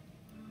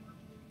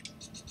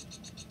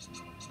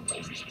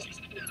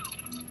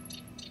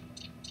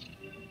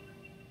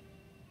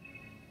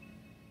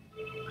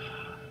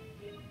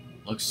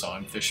 Look,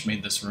 Songfish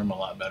made this room a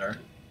lot better.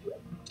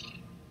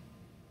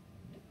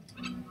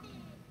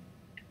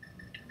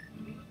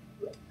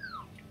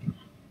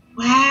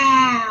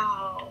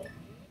 Wow.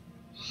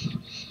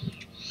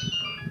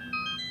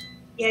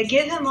 Yeah,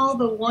 give him all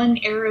the one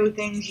arrow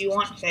things you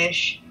want,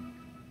 Fish.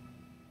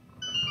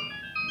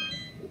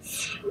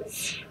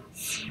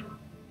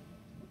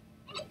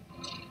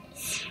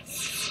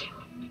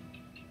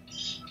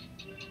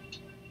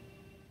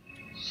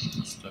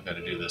 Still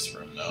gotta do this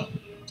room though.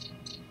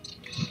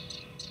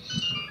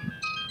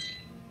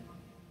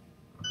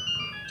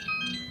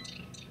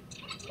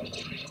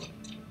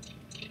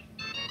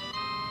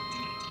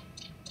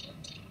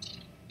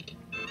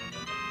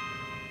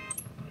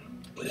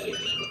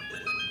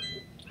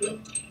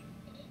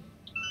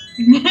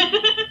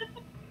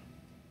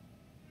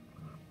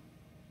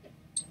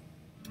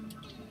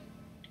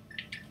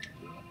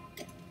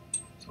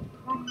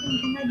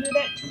 Can I do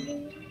that to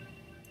you?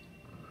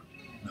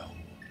 No.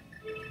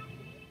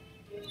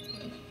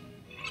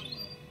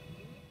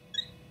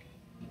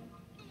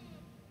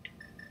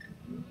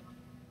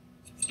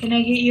 Can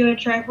I get you a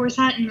Triforce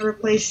hunt and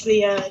replace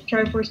the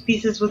Triforce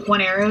pieces with one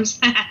arrows?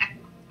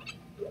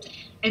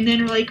 And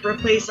then like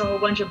replace a whole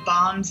bunch of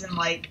bombs and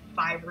like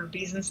 5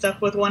 rupees and stuff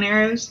with one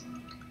arrows?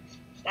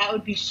 That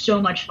would be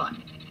so much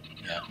fun.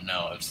 Yeah,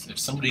 no. If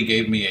somebody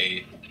gave me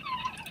a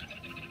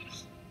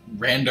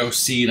rando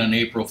seed on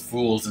April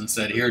Fools and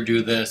said, here,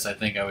 do this, I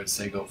think I would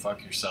say, go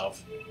fuck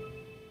yourself.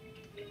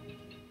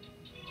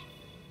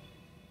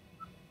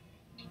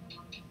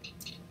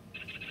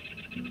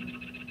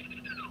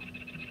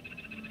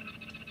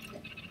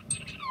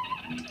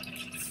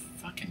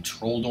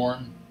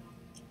 Trolldorn.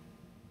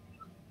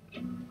 I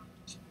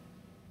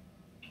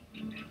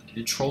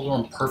did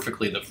Trolldorn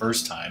perfectly the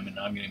first time, and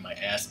now I'm getting my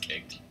ass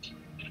kicked.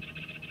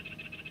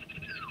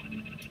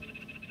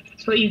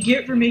 That's what you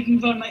get for making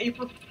fun of my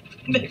April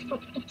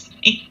Fool's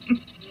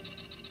name.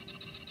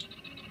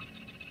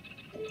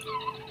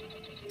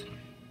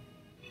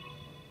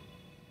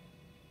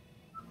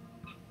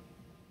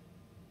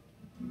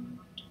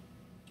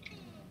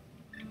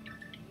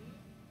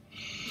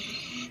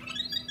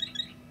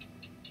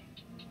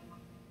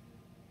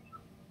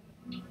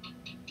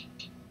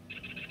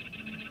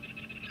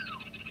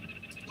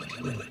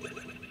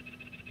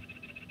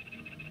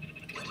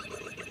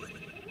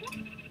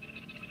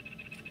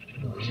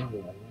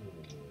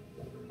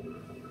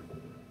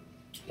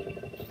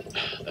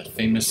 That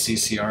famous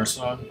CCR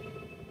song.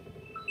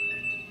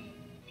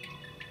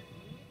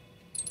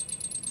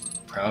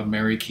 Proud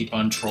Mary, keep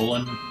on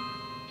trolling.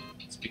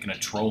 Speaking of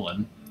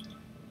trolling.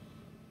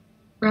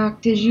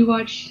 Rock, did you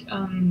watch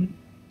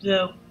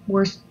the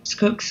Worst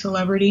Cook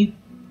Celebrity?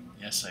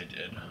 Yes, I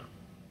did.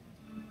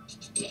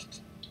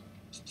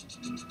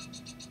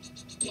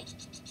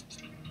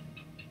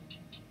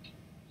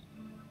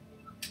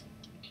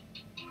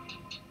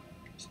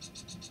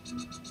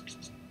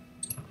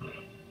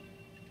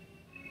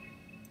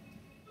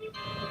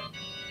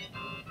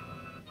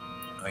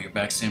 Oh, you're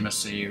back, Samus.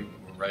 Say you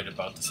were right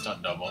about the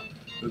stunt double.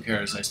 Who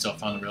cares? I still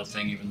found the real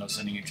thing, even though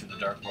sending you to the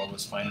dark world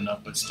was fine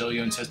enough. But still,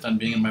 you insist on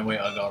being in my way.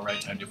 Ugh,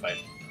 alright, time to fight.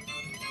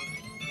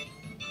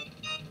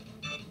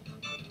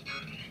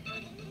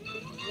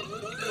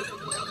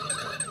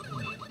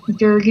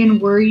 Durgan,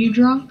 were you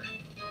drunk?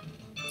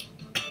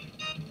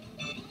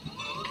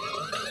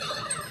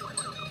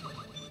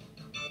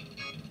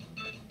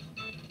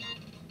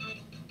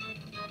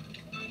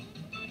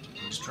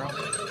 Who's drunk?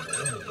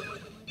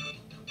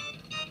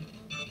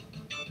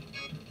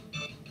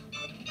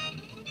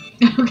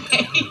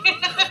 Okay.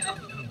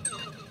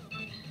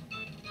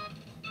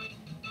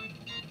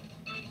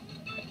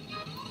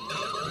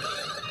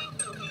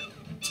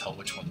 Tell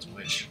which one's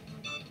which.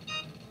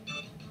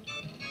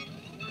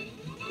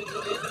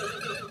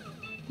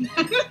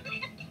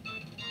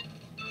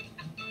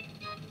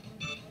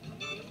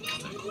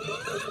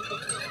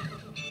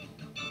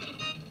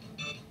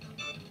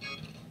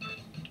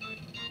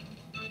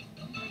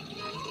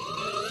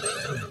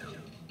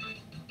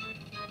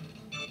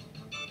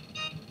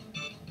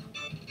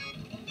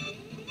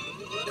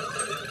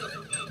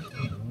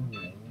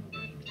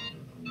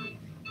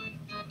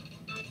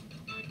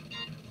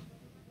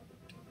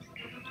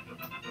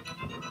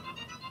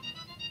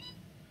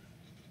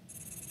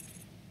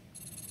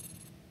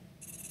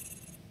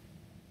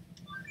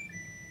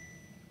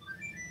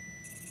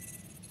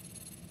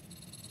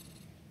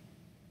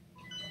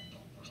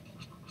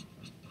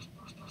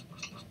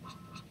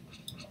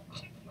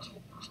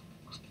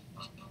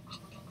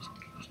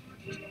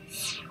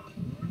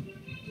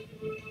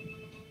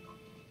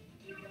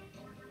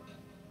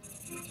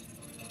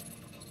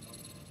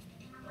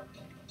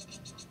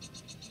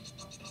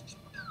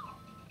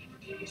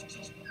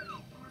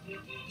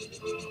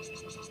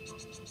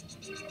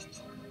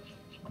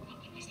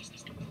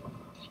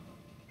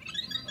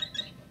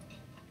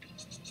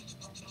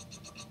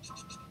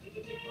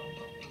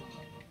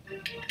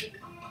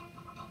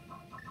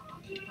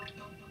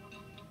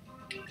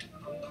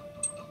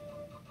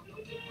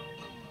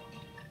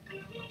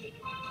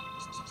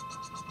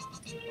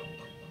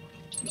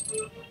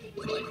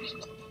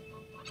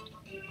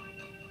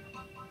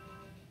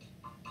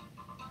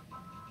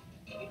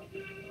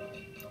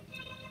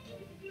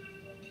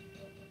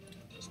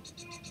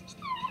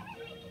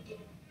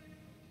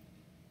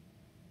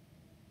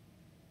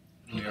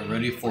 We are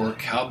ready for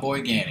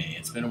Cowboy Ganny.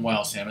 It's been a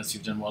while, Samus.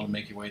 You've done well to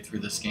make your way through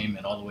this game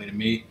and all the way to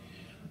me.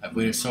 I've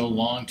waited so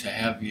long to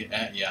have you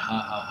at you. Ha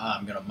ha ha.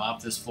 I'm gonna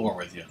mop this floor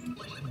with you.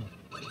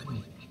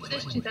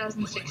 This is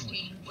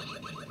 2016.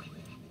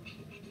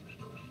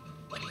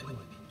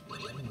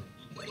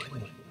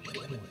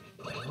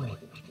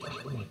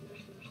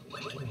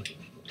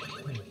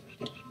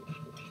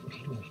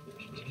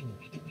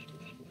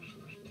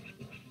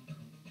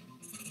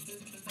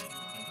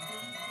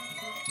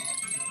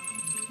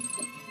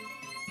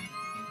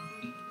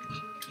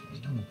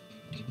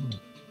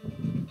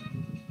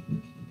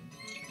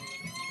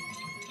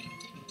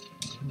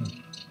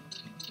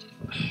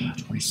 Uh,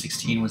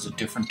 2016 was a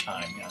different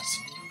time, yes.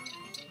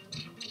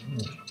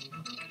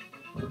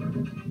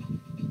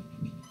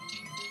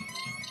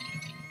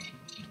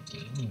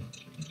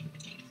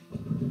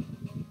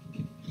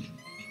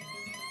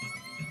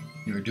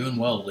 You're doing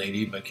well,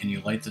 lady, but can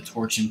you light the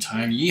torch in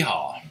time?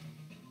 Yeehaw!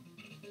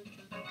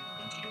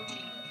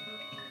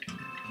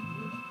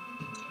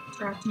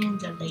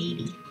 Rockman's a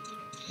lady.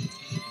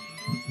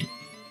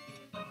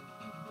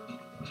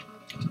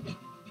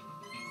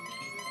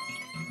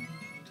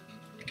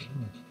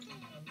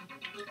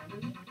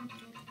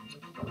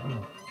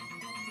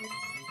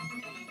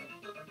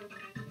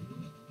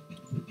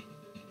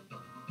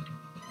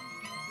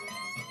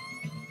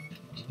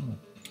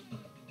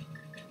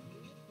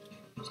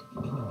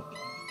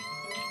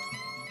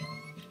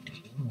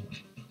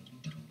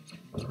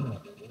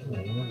 Didn't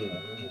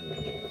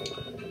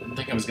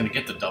think I was going to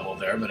get the double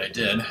there, but I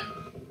did.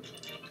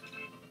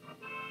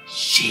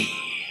 Shit.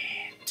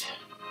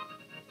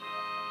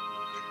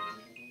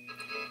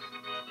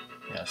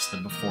 Yes, the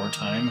before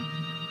time.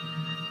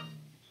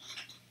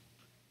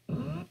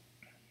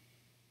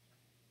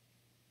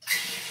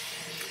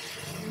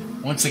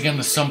 Once again,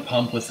 the sump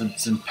pump with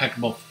its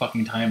impeccable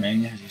fucking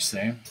timing, as you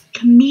say.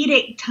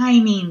 Comedic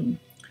timing.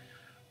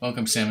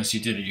 Welcome, Samus. You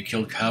did it. You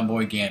killed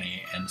Cowboy Ganny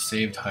and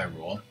saved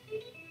Hyrule.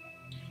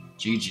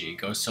 GG.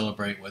 Go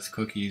celebrate with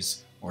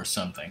cookies or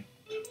something.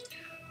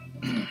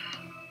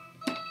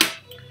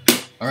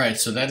 Alright,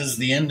 so that is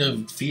the end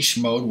of FEESH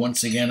mode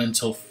once again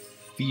until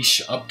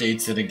FEESH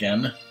updates it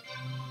again.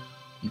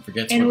 And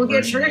forgets And what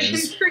we'll get version version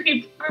is.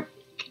 3 part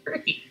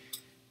 3.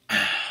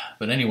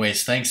 But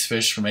anyways, thanks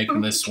Fish for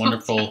making this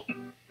wonderful...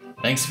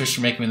 Thanks Fish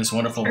for making this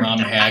wonderful ROM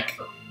hack.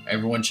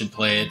 Everyone should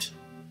play it.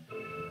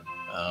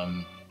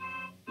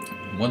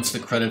 Once the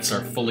credits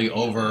are fully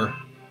over,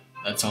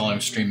 that's all I'm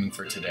streaming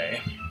for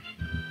today.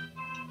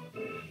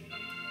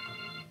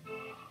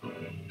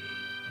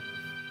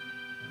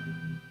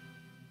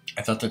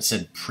 I thought that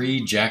said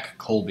pre-Jack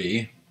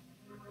Colby.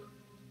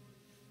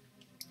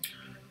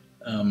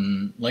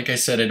 Like I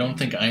said, I don't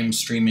think I'm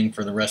streaming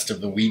for the rest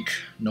of the week.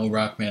 No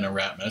Rockman or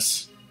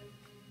Ratmus.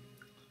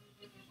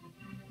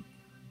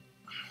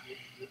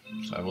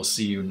 So I will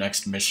see you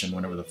next mission,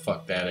 whenever the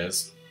fuck that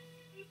is.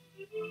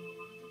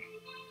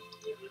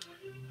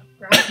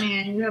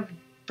 Rockman, you have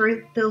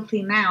a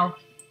filthy mouth.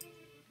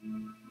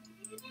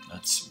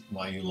 That's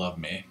why you love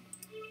me.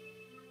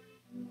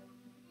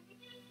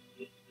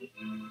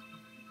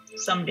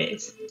 Some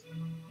days.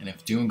 And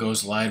if Doom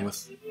goes live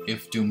with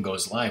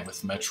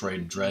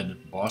Metroid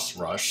Dread Boss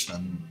Rush,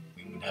 then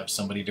we would have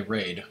somebody to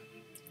raid.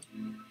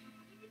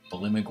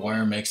 Bully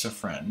McGuire makes a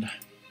friend.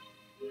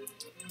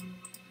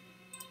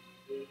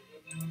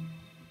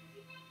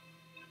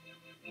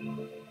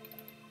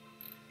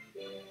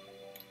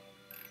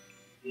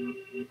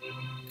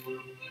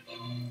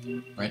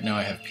 Right now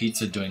I have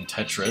Pizza doing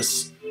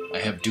Tetris. I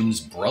have Doom's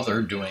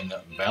brother doing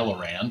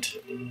Valorant.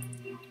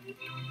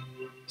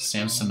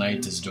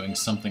 Samsonite is doing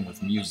something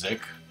with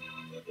music.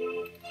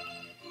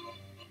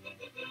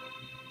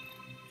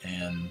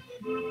 And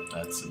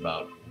that's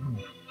about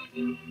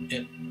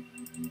it.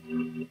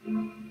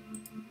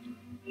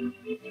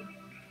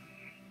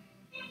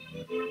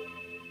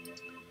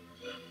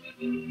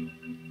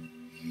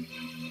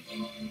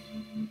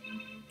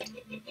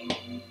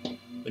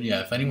 But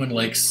yeah, if anyone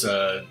likes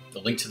The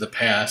Link to the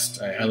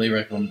Past, I highly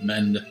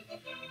recommend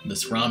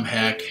this ROM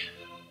hack.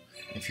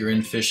 If you're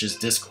in Fish's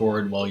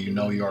Discord, well, you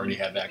know you already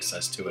have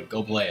access to it.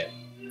 Go play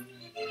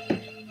it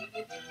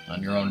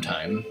on your own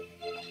time.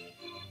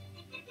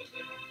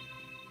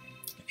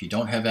 If you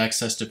don't have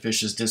access to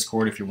Fish's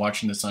Discord, if you're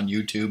watching this on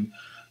YouTube,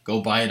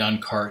 go buy it on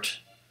cart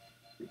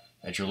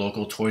at your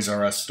local Toys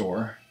R Us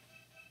store.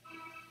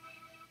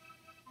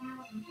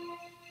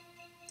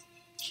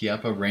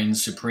 Kiappa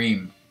reigns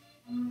supreme.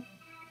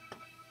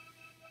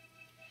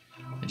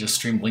 I just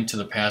streamed Link to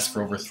the Past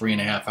for over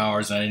 3.5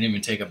 hours and I didn't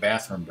even take a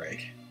bathroom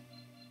break.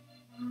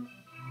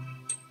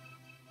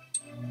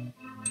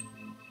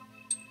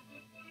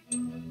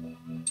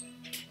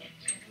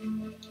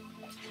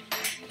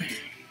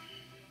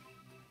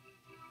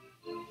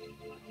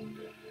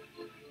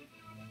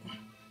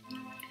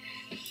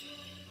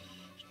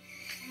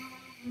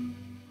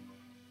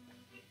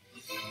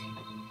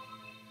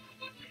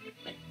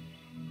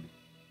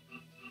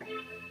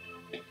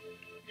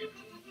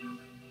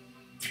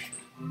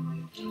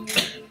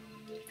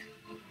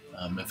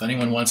 If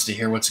anyone wants to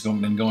hear what's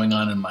been going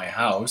on in my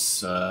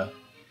house,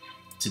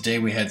 today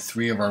we had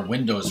 3 of our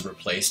windows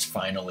replaced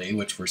finally,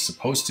 which were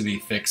supposed to be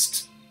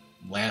fixed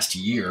last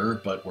year,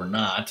 but were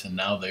not, and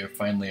now they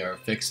finally are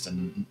fixed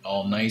and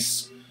all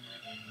nice.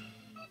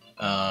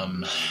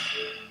 And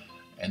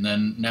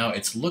then now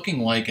it's looking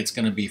like it's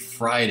going to be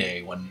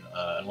Friday when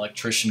an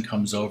electrician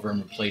comes over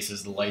and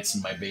replaces the lights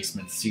in my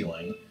basement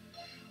ceiling.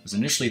 I was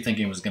initially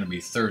thinking it was going to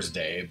be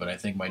Thursday, but I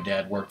think my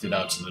dad worked it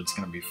out so that it's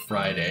going to be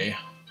Friday.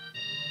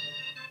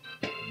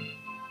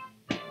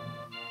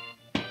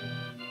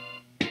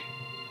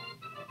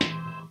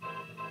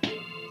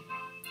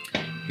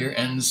 Here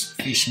ends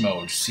FEESH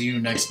mode. See you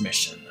next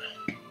mission.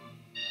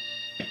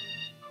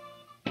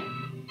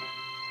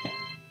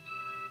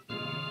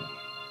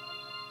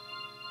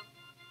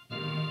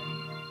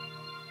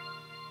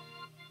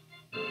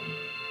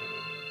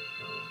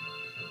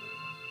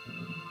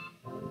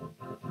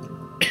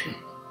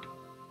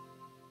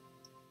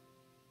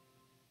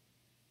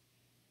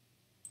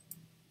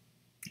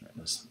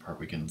 This is the part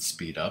we can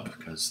speed up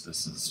because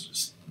this is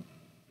just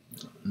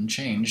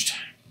unchanged.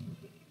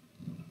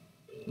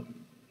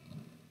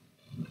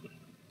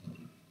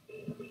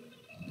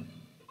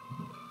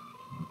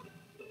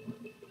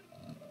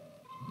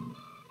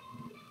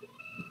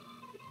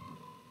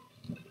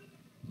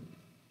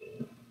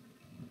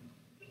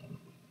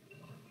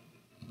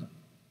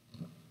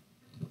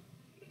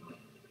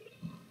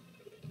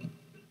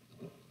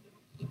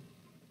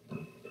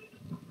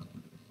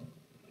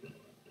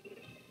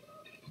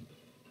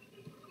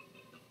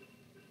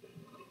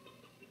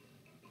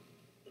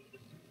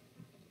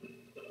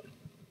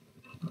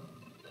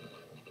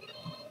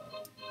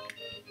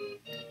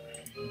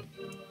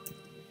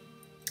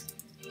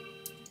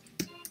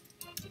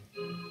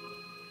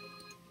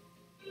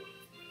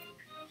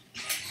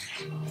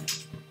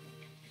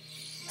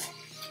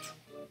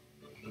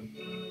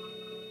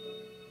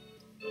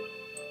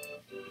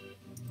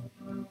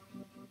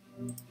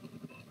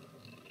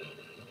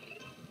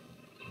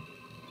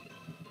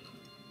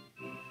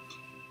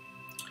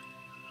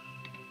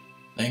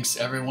 Thanks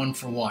everyone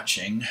for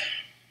watching.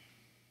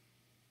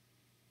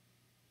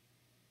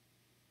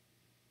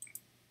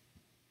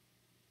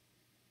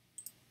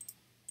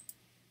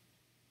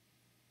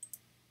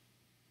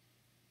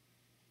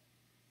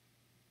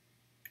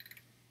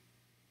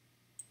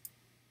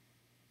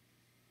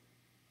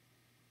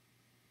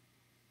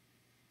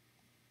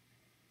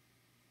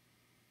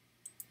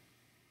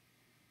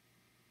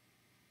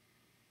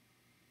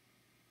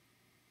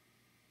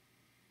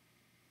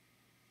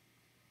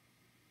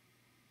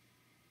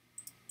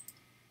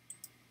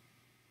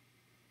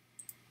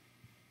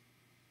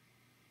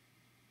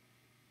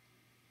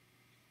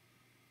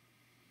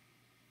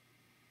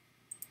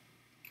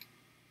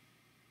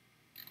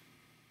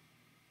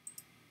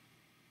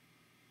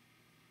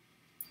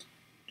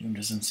 Doom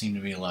doesn't seem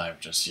to be alive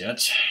just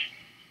yet.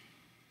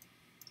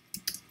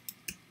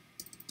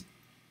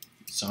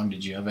 Song,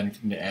 did you have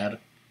anything to add?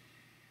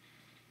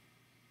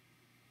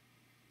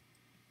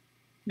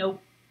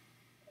 Nope.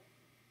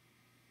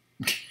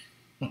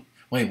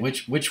 Wait,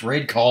 which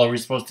raid call are we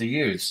supposed to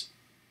use?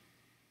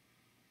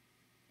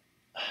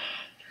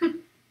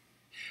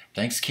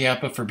 Thanks,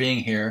 Kiappa, for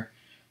being here.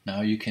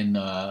 Now you can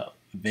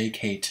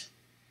vacate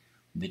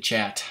the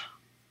chat.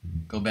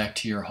 Go back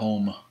to your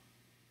home.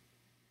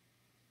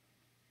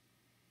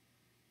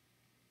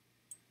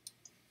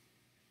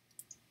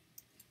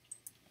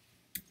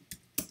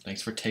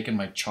 Thanks for taking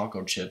my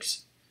choco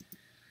chips.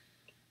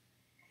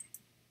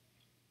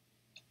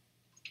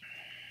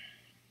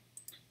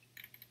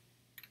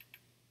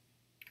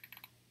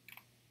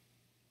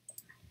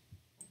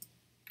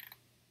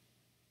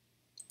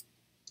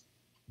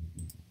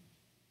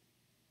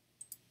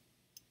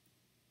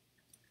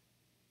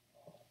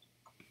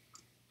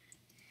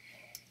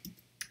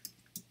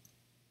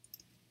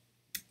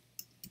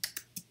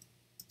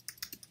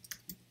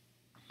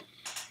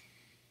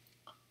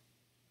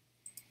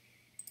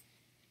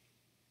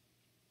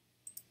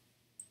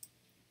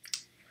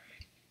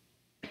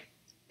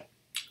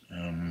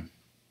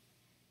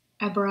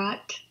 I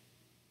brought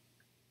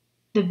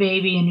the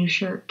baby a new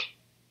shirt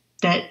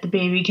that the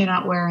baby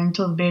cannot wear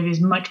until the baby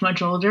is much,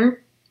 much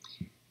older.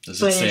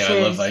 Does it say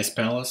I love Ice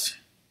Palace?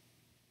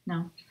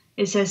 No.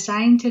 It says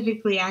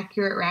scientifically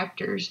accurate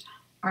raptors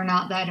are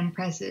not that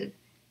impressive.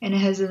 And it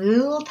has a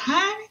little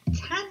tiny,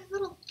 tiny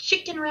little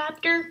chicken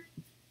raptor.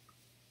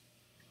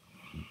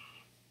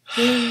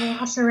 Little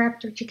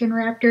velociraptor, chicken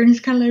raptor. And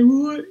it's kind of like,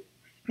 what?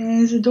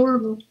 And it's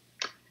adorable.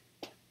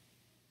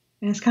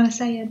 And it's kind of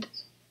sad.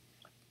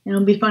 And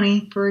it'll be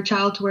funny for a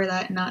child to wear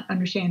that and not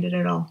understand it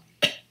at all.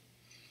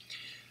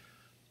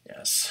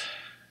 Yes.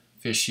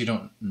 Fish, you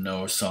don't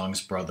know Song's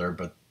brother,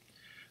 but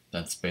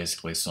that's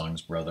basically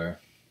Song's brother.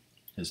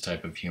 His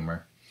type of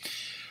humor.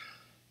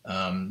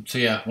 So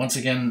yeah, once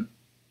again,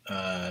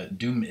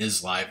 Doom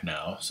is live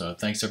now. So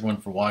thanks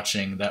everyone for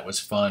watching. That was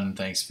fun.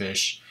 Thanks,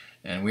 Fish.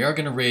 And we are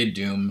going to raid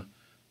Doom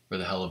for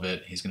the hell of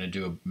it. He's going to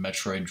do a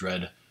Metroid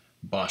Dread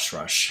boss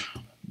rush.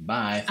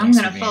 Bye. Thanks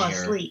I'm going to fall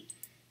asleep.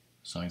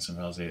 Songs and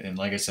Fells. And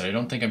like I said, I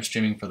don't think I'm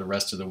streaming for the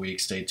rest of the week.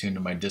 Stay tuned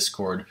to my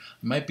Discord.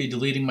 I might be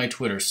deleting my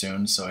Twitter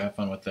soon, so have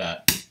fun with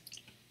that.